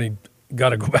to go, and he'd got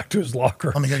to go back to his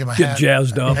locker. Let me go get my hat.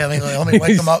 jazzed up. Hey, let me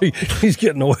wake him up. He's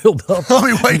getting oiled up. Let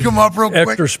me wake him up real quick.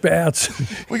 Extra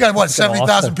spats. We got, what, 70,000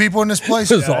 awesome. people in this place?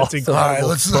 It was Yeah, awesome. All right,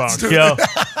 let's do it. Yo.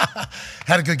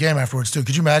 Had a good game afterwards, too.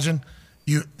 Could you imagine?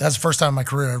 That's the first time in my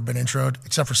career I've ever been introed,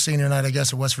 except for senior night, I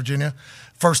guess, at West Virginia.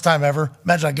 First time ever.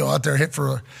 Imagine I go out there, hit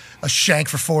for a shank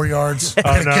for 4 yards, get a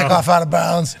kickoff out of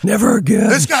bounds. Never again.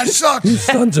 This guy sucks. You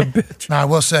sons of bitch. Now, I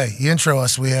will say, you intro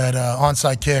us. We had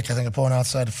onside kick. I think I pulled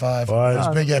outside of 5. It was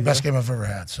big, best game I've ever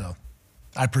had. So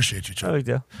I appreciate you, Chuck. No big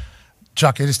deal.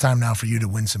 Chuck, it is time now for you to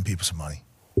win some people some money.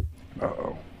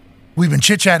 Uh-oh. We've been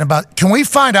chit-chatting about. Can we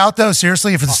find out, though,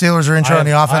 seriously, if the Steelers are intro on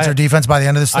the offense or defense by the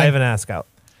end of this thing? I have an ask out.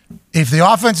 If the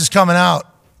offense is coming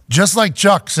out, just like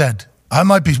Chuck said, I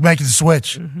might be making the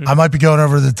switch. I might be going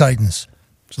over to the Titans.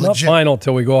 It's not final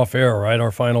till we go off air, right?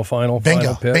 Our final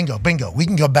Bingo, pick. bingo. We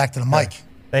can go back to the mic.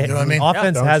 You know what I mean?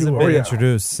 Offense hasn't been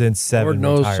introduced since Seven Lord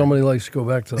knows retired. somebody likes to go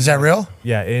back to the Is that real?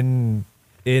 Yeah, in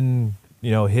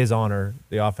his honor,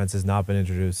 the offense has not been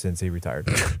introduced since he retired.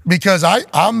 Because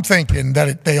I'm thinking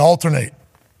that they alternate.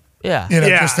 Yeah.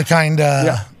 Just to kind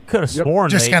of Could have sworn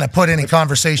just kind of put any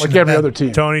conversation. Like to every bed. other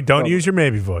team. Tony, don't use your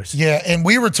maybe voice. Yeah, and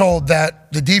we were told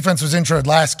that the defense was introed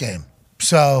last game.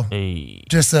 So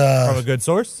just From a good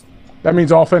source? That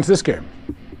means offense this game.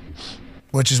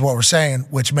 which is what we're saying,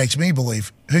 which makes me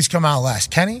believe who's come out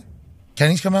last?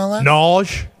 Kenny's come out last?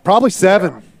 Knowledge. Probably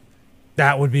 7.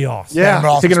 That would be awesome.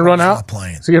 Yeah. Is he going to run out?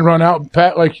 Is he going to run out?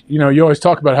 Pat, you always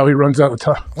talk about how he runs out of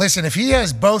time. Listen, if he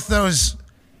has both those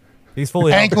He's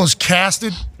fully ankles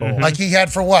casted, like he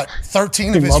had for what, 13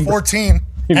 of He his mumbles. 14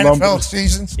 He NFL mumbles.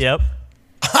 seasons? Yep.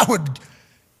 I would.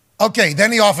 Okay, then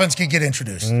the offense could get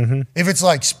introduced. If it's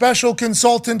like special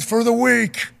consultant for the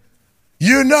week,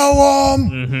 you know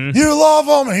him, you love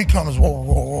him, and he comes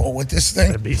with this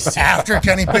thing after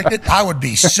Kenny Pickett, I would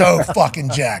be so fucking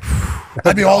jacked.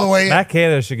 I'd be all the way in. Matt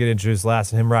Canada should get introduced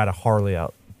last and him ride a Harley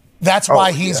out. That's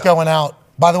why he's going out.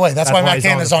 By the way, that's why Matt he's on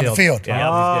Canada's the on the field. Yeah,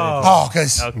 Oh,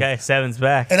 because Okay, 7's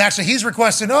back. and actually he's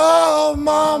requesting, oh,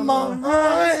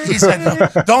 mama. He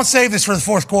said, don't save this for the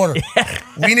fourth quarter.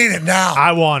 We need it now.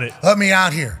 I want it. Let me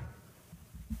out here.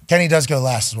 Kenny does go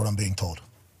last, is what I'm being told.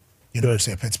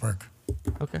 University of Pittsburgh.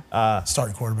 Okay.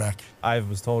 Starting quarterback. I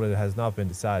was told it has not been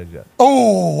decided yet.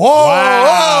 Oh,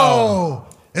 whoa, whoa.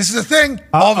 This is a thing.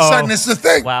 All of a sudden, this is a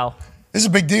thing. Wow. This is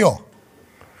a big deal.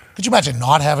 Could you imagine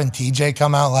not having TJ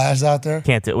come out last out there?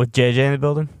 Can't do it with JJ in the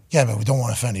building. Yeah, but we don't want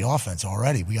to offend the offense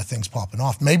already. We got things popping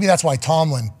off. Maybe that's why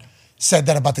Tomlin said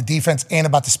that about the defense and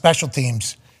about the special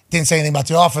teams. Didn't say anything about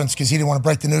the offense because he didn't want to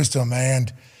break the news to him.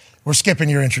 And we're skipping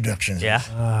your introductions. Yeah.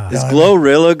 Is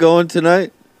Glorilla going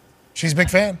tonight? She's a big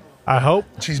fan. I hope.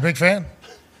 She's a big fan.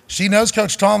 She knows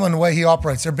Coach Tomlin the way he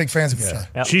operates. They're big fans of each other.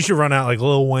 Yep. She should run out like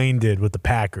Lil Wayne did with the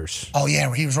Packers. Oh, yeah,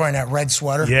 where he was wearing that red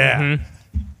sweater. Yeah.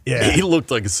 Yeah. He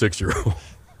looked like a 6-year-old.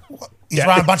 He's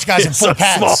around a bunch of guys in full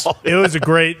pads. It was a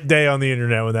great day on the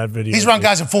internet when that video. He's around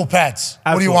guys in full pads.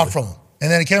 What do you want from him?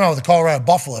 And then he came out with the Colorado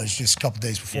Buffaloes just a couple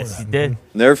days before that. He did.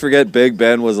 Never forget Big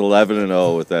Ben was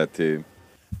 11-0 with that team.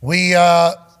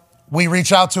 We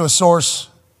reach out to a source,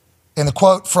 and the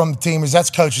quote from the team is, that's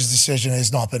coach's decision. It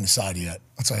has not been decided yet.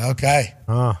 It's like, okay.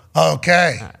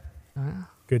 Okay.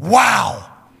 Good.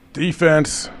 Wow.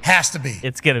 Defense. Has to be.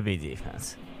 It's going to be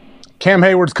defense. Cam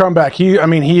Hayward's comeback. He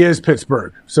is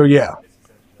Pittsburgh. So, yeah.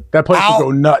 That place will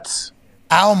go nuts.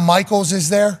 Al Michaels is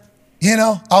there.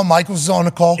 Al Michaels is on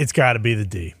the call. It's got to be the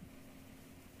D.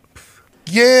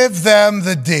 Give them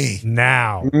the D.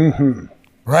 Now.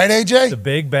 Right, AJ? The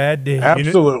big bad D.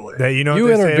 Absolutely. You know You,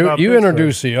 what they say about you Pittsburgh.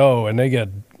 introduce the O, and they get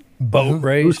boat Who's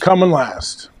raised. coming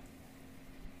last?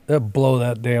 They'll blow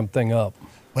that damn thing up.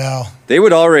 Well, They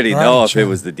would already Right, know if sure. it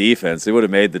was the defense. They would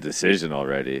have made the decision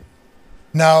already.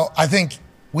 no, I think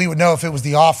we would know if it was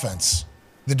the offense.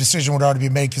 The decision would already be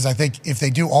made because I think if they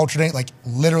do alternate, like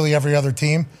literally every other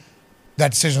team,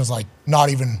 that decision is like not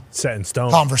even set in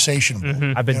stone.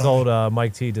 Conversation. I've been told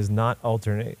Mike T does not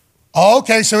alternate. Oh,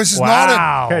 okay, so this is Wow. not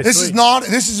a, Okay, this is sweet. not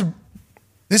this is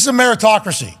a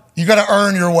meritocracy. You got to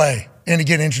earn your way into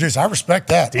getting introduced. I respect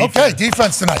that. Okay,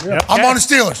 defense tonight. Yep. I'm Okay. on the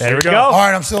Steelers. There we go. All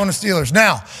right, I'm still on the Steelers.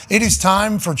 Now, it is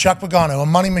time for Chuck Pagano, a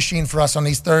money machine for us on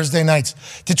these Thursday nights,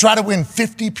 to try to win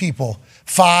 50 people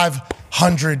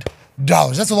 $500.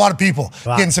 That's a lot of people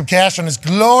getting some cash on this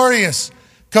glorious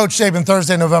Coach Saban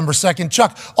Thursday, November 2nd.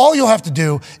 Chuck, all you'll have to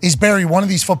do is bury one of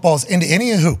these footballs into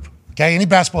any hoop, okay, any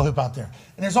basketball hoop out there.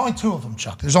 And there's only two of them,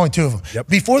 Chuck. There's only two of them. Yep.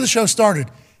 Before the show started,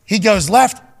 he goes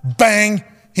left, bang.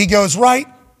 He goes right,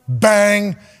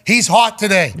 bang. He's hot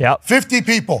today. Yep. 50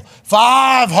 people,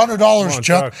 $500, on, Chuck.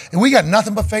 Chuck. And we got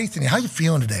nothing but faith in you. How you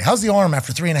feeling today? How's the arm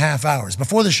after 3.5 hours?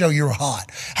 Before the show, you were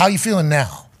hot. How you feeling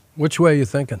now? Which way are you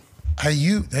thinking?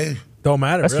 Don't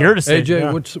matter. That's really. your decision. AJ,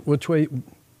 Yeah. which way?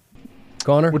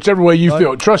 Connor? Whichever way you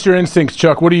feel. Trust your instincts,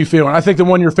 Chuck. What are you feeling? I think the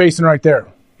one you're facing right there.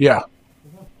 Yeah.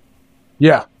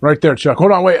 Yeah, right there, Chuck.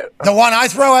 Hold on, wait. The one I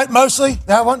throw at mostly?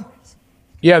 That one?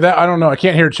 Yeah, that I don't know. I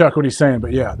can't hear Chuck what he's saying,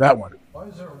 but yeah, that one. Why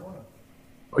is there a one?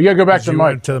 Oh, you gotta go back to the You mic.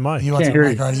 went to the mic. You went Can't to the hear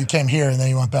mic, you. right? You came here and then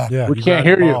you went back. Yeah, We you can't got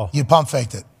the hear you. ball. You pump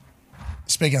faked it.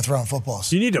 Speaking of throwing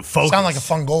footballs. You need to focus. Sound like a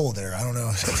fun goal there. I don't know.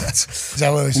 Is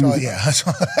that what we saw?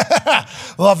 Yeah.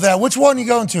 Love that. Which one you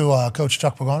going to, Coach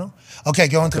Chuck Pagano? Okay,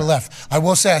 going to the left. I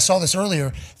will say I saw this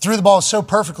earlier. Threw the ball so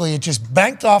perfectly, it just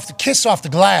banked off the kiss off the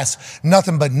glass.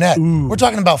 Nothing but net. We're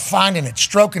talking about finding it,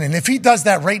 stroking it. And if he does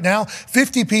that right now,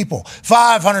 50 people,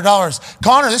 $500.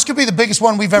 Connor, this could be the biggest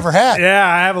one we've ever had. Yeah,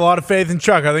 I have a lot of faith in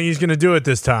Chuck. I think he's going to do it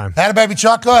this time. Had a baby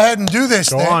Chuck. Go ahead and do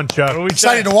this. Go then. on, Chuck.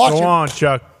 Excited to watch Go it. on,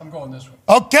 Chuck. I'm going this way.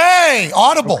 Okay,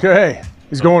 audible. Okay.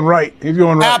 He's going right. He's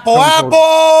going right. Apple, Coming apple.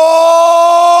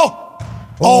 forward.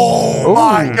 Oh,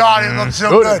 my God, it looks so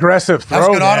Good good. aggressive That was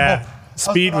throw. good audible. Yeah.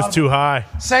 Speed was too high.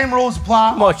 Same rules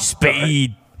apply. Much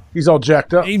speed. He's all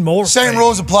jacked up. Need more. Same faith.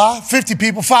 rules apply. 50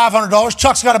 people, $500.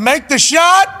 Chuck's got to make the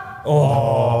shot.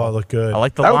 Oh, look good. I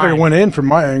like the That looked like line. it went in from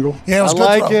my angle. Yeah, it was I a good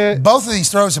like throw. it. Both of these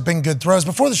throws have been good throws.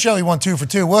 Before the show, he won 2 for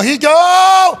 2. Will he go?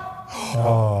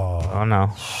 Oh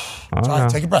no. All right,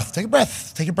 take a breath. Take a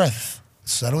breath. Take a breath.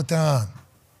 Settle it down.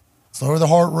 Lower the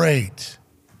heart rate.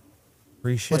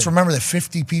 Appreciate Let's it. remember that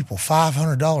 50 people,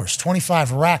 $500,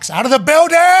 25 racks out of the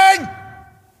building.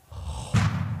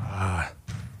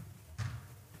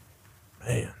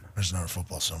 Man. There's another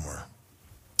football somewhere.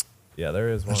 Yeah, there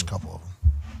is one. There's a couple of them.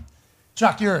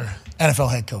 Chuck, you're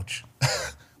NFL head coach.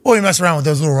 Well, you mess around with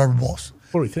those little rubber balls.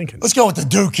 What are we thinking? Let's go with the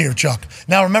Duke here, Chuck.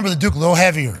 Now, remember the Duke a little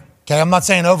heavier. Okay, I'm not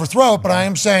saying overthrow it, but I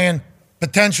am saying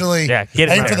potentially Yeah, get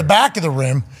it aim right. for the back of the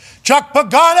rim. Chuck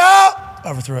Pagano!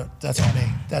 Overthrew it. That's on me.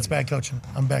 That's bad coaching.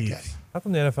 I'm bad guy. How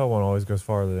come the NFL one always goes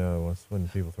farther than the other ones when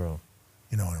people throw?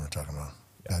 You know what we're talking about.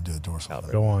 Got to do the dorsal.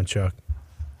 Go on, Chuck.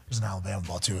 There's an Alabama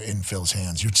ball, too, in Phil's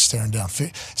hands. You're staring down.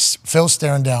 Phil's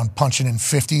staring down, punching in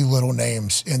 50 little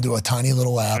names into a tiny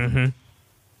little app.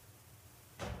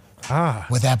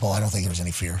 With that ball, I don't think there's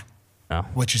any fear. No.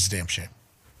 Which is a damn shame.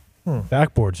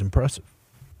 Backboard's impressive.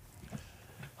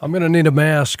 I'm going to need a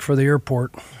mask for the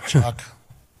airport. Chuck.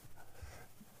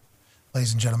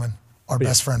 Ladies and gentlemen, our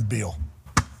best friend, Beal.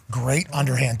 Great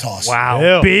underhand toss.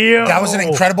 Wow. Bill. That was an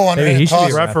incredible he underhand should be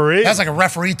toss. a referee. That's like a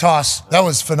referee toss. That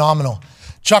was phenomenal.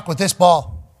 Chuck, with this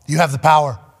ball, you have the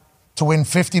power to win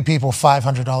 50 people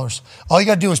 $500. All you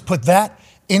got to do is put that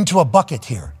into a bucket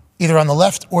here, either on the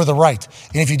left or the right.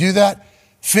 And if you do that,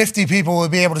 50 people will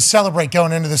be able to celebrate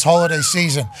going into this holiday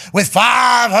season with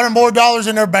 $500 more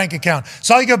in their bank account.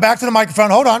 So you go back to the microphone.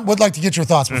 Hold on. Would like to get your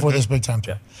thoughts before this big time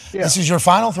throw. Yeah. This is your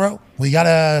final throw. We got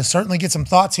to certainly get some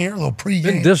thoughts here, a little Been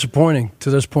pregame. disappointing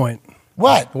to this point.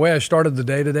 What? The way I started the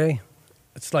day today,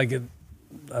 it's like it.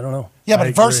 I don't know. Yeah, but I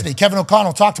adversity. agree. Kevin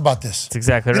O'Connell talked about this. That's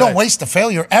exactly You right. don't waste a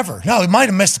failure ever. No, he might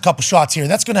have missed a couple shots here.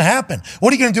 That's going to happen.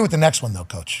 What are you going to do with the next one, though,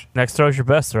 Coach? Next throw is your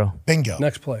best throw. Bingo.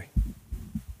 Next play.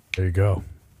 There you go.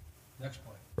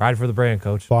 Ride for the brand,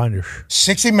 coach. Blinders.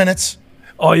 60 minutes.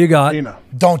 All you got. Tina.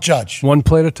 Don't judge. One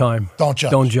play at a time. Don't judge.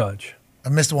 Don't judge. I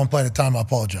missed it one play at a time. I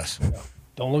apologize.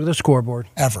 Don't look at the scoreboard.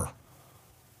 Ever.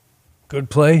 Good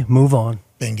play, move on.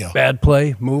 Bingo. Bad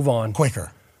play, move on.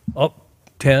 Quicker. Up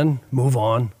 10, move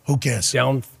on. Who cares?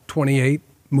 Down 28,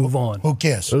 move on. Who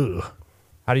cares?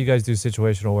 How do you guys do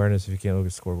situational awareness if you can't look at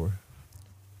the scoreboard?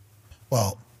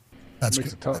 Well, that's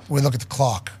Makes it tough. we look at the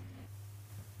clock.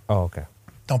 Oh, okay.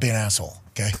 Don't be an asshole,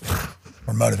 okay?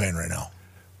 We're motivating right now.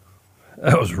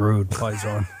 That was rude,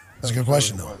 Paisan. That's a good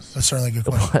question, though. That's certainly a good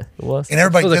question. It was. And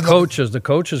everybody So did the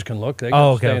coaches can look. They can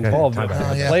Oh, okay, stay okay. involved. My But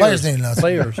bad. Yeah, players need to know.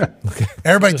 Players.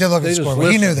 Everybody did look at They the just score.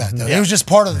 He knew listen. that, though. It was just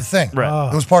part of the thing.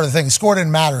 Right. It was part of the thing. The score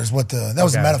didn't matter. Is what that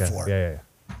was a Okay, metaphor. Yeah.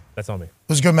 That's on me. It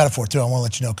was a good metaphor, too. I want to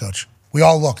let you know, Coach. We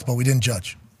all looked, but we didn't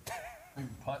judge.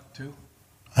 Putt, too.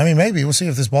 I mean, maybe. We'll see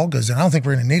if this ball goes in. I don't think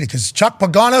we're going to need it because Chuck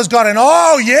Pagano's got an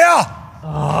oh,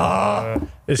 yeah.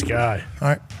 This guy. All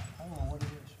right.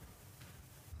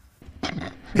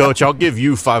 Coach, I'll give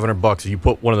you $500 if you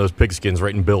put one of those pigskins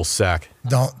right in Bill's sack.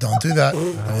 Don't do that.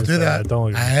 Don't do that.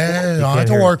 Don't. Not at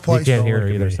the workplace. He can't hear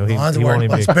it either, so he Not at the won't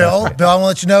even workplace. be Bill, I want to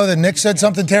let you know that Nick said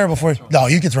something terrible for you. No,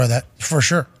 you can throw that for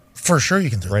sure. For sure, you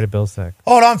can throw. right at Bill's sack.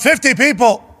 Hold on, 50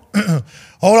 people.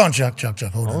 Hold on, Chuck.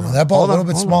 Hold on. That ball a little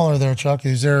bit smaller there, Chuck.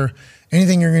 Is there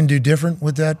anything you're going to do different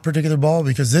with that particular ball?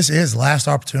 Because this is last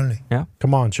opportunity. Yeah.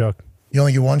 Come on, Chuck. You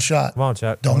only get one shot. Come on,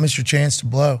 Chuck. Don't miss your chance to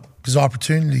blow because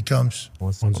opportunity comes.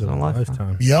 Once in a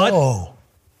lifetime. Yo.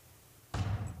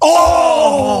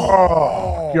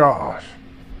 Oh, gosh.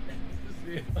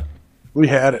 We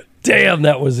had it. Damn,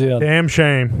 that was in. Damn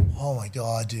shame. Oh, my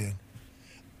God, dude. You're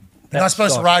That not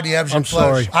supposed to sucked. ride the Ebbs I'm and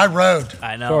flows. sorry. I rode.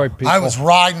 I know. Sorry, people. I was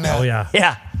riding that. Oh, yeah.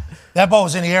 Yeah. That ball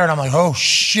was in the air, and I'm like, oh,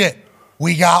 shit,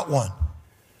 we got one.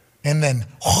 And then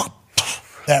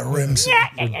that rims.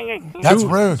 That's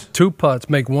rude. 2 putts.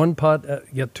 Make 1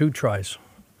 putt, get 2 tries.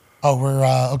 Oh, we're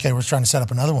okay. We're trying to set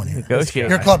up another one here. Negotiate.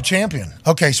 You're club champion.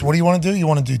 Okay, so what do you want to do? You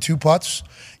want to do 2 putts?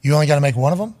 You only got to make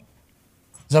one of them?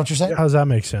 Is that what you're saying? How does that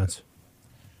make sense?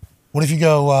 What if you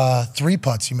go 3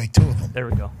 putts? You make 2 of them. There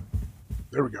we go.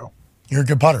 There we go. You're a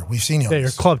good putter. We've seen you. on Yeah, you're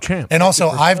this. club champ. And also,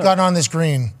 I've gotten on this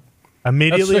green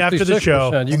Immediately That's after the show.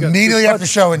 66%. You got immediately 2 after the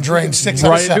putts. show and drained 6 out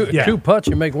of Right. 7. Yeah. 2 putts,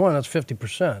 you make 1. That's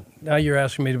 50%. Now you're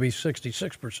asking me to be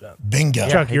 66%. Bingo.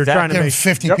 Chuck, you're trying to Giving make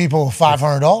 50 people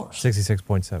 $500.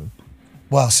 66.7.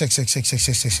 Well,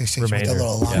 6666666 with that Remainder.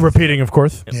 little line. repeating, of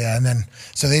course. Yeah, and then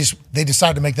so they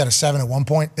decided to make that a 7 at one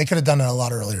point. They could have done that a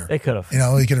lot earlier. They could have. You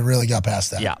know, we could have really got past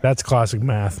that. Yeah. That's classic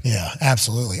math. Yeah,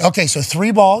 absolutely. Okay, so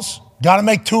 3 balls, got to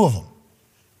make 2 of them.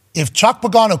 If Chuck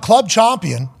Pagano, club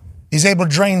champion, is able to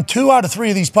drain 2 out of 3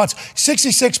 of these putts,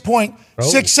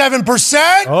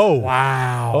 66.67%. Oh,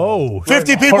 wow. Oh.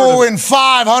 50 people will win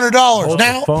 $500.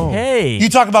 Now, Hey. you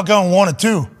talk about going 1 or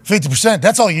 2, 50%.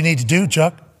 That's all you need to do,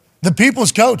 Chuck. The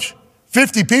people's coach.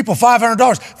 50 people,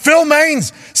 $500. Phil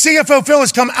Maines, CFO Phil,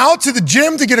 has come out to the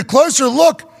gym to get a closer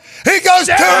look. He goes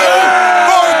 2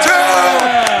 for 2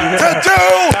 to do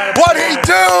what he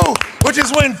do, which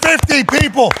is win 50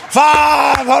 people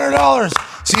 $500.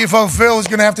 CFO Phil is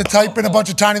going to have to type in a bunch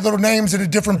of tiny little names into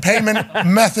different payment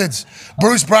methods.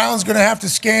 Bruce Brown's going to have to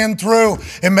scan through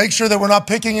and make sure that we're not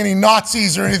picking any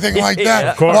Nazis or anything like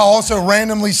that, while also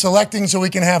randomly selecting so we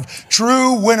can have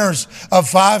true winners of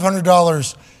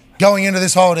 $500 going into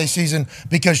this holiday season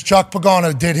because Chuck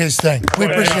Pagano did his thing. We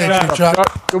appreciate you,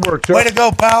 Chuck. Good work, Chuck. Way to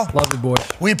go, pal. Love you, boys.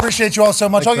 We appreciate you all so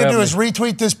much. All you do is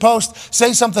retweet this post,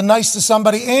 say something nice to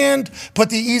somebody, and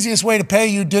put the easiest way to pay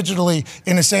you digitally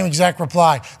in the same exact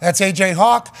reply. That's AJ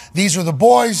Hawk. These are the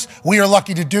boys. We are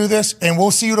lucky to do this, and we'll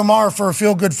see you tomorrow for a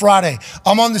Feel Good Friday.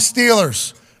 I'm on the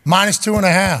Steelers,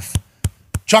 -2.5.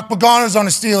 Chuck Pagano's on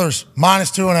the Steelers,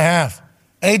 -2.5.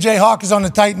 AJ Hawk is on the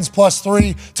Titans,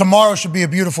 +3. Tomorrow should be a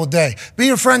beautiful day. Be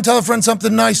your friend. Tell a friend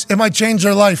something nice. It might change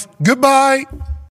their life. Goodbye.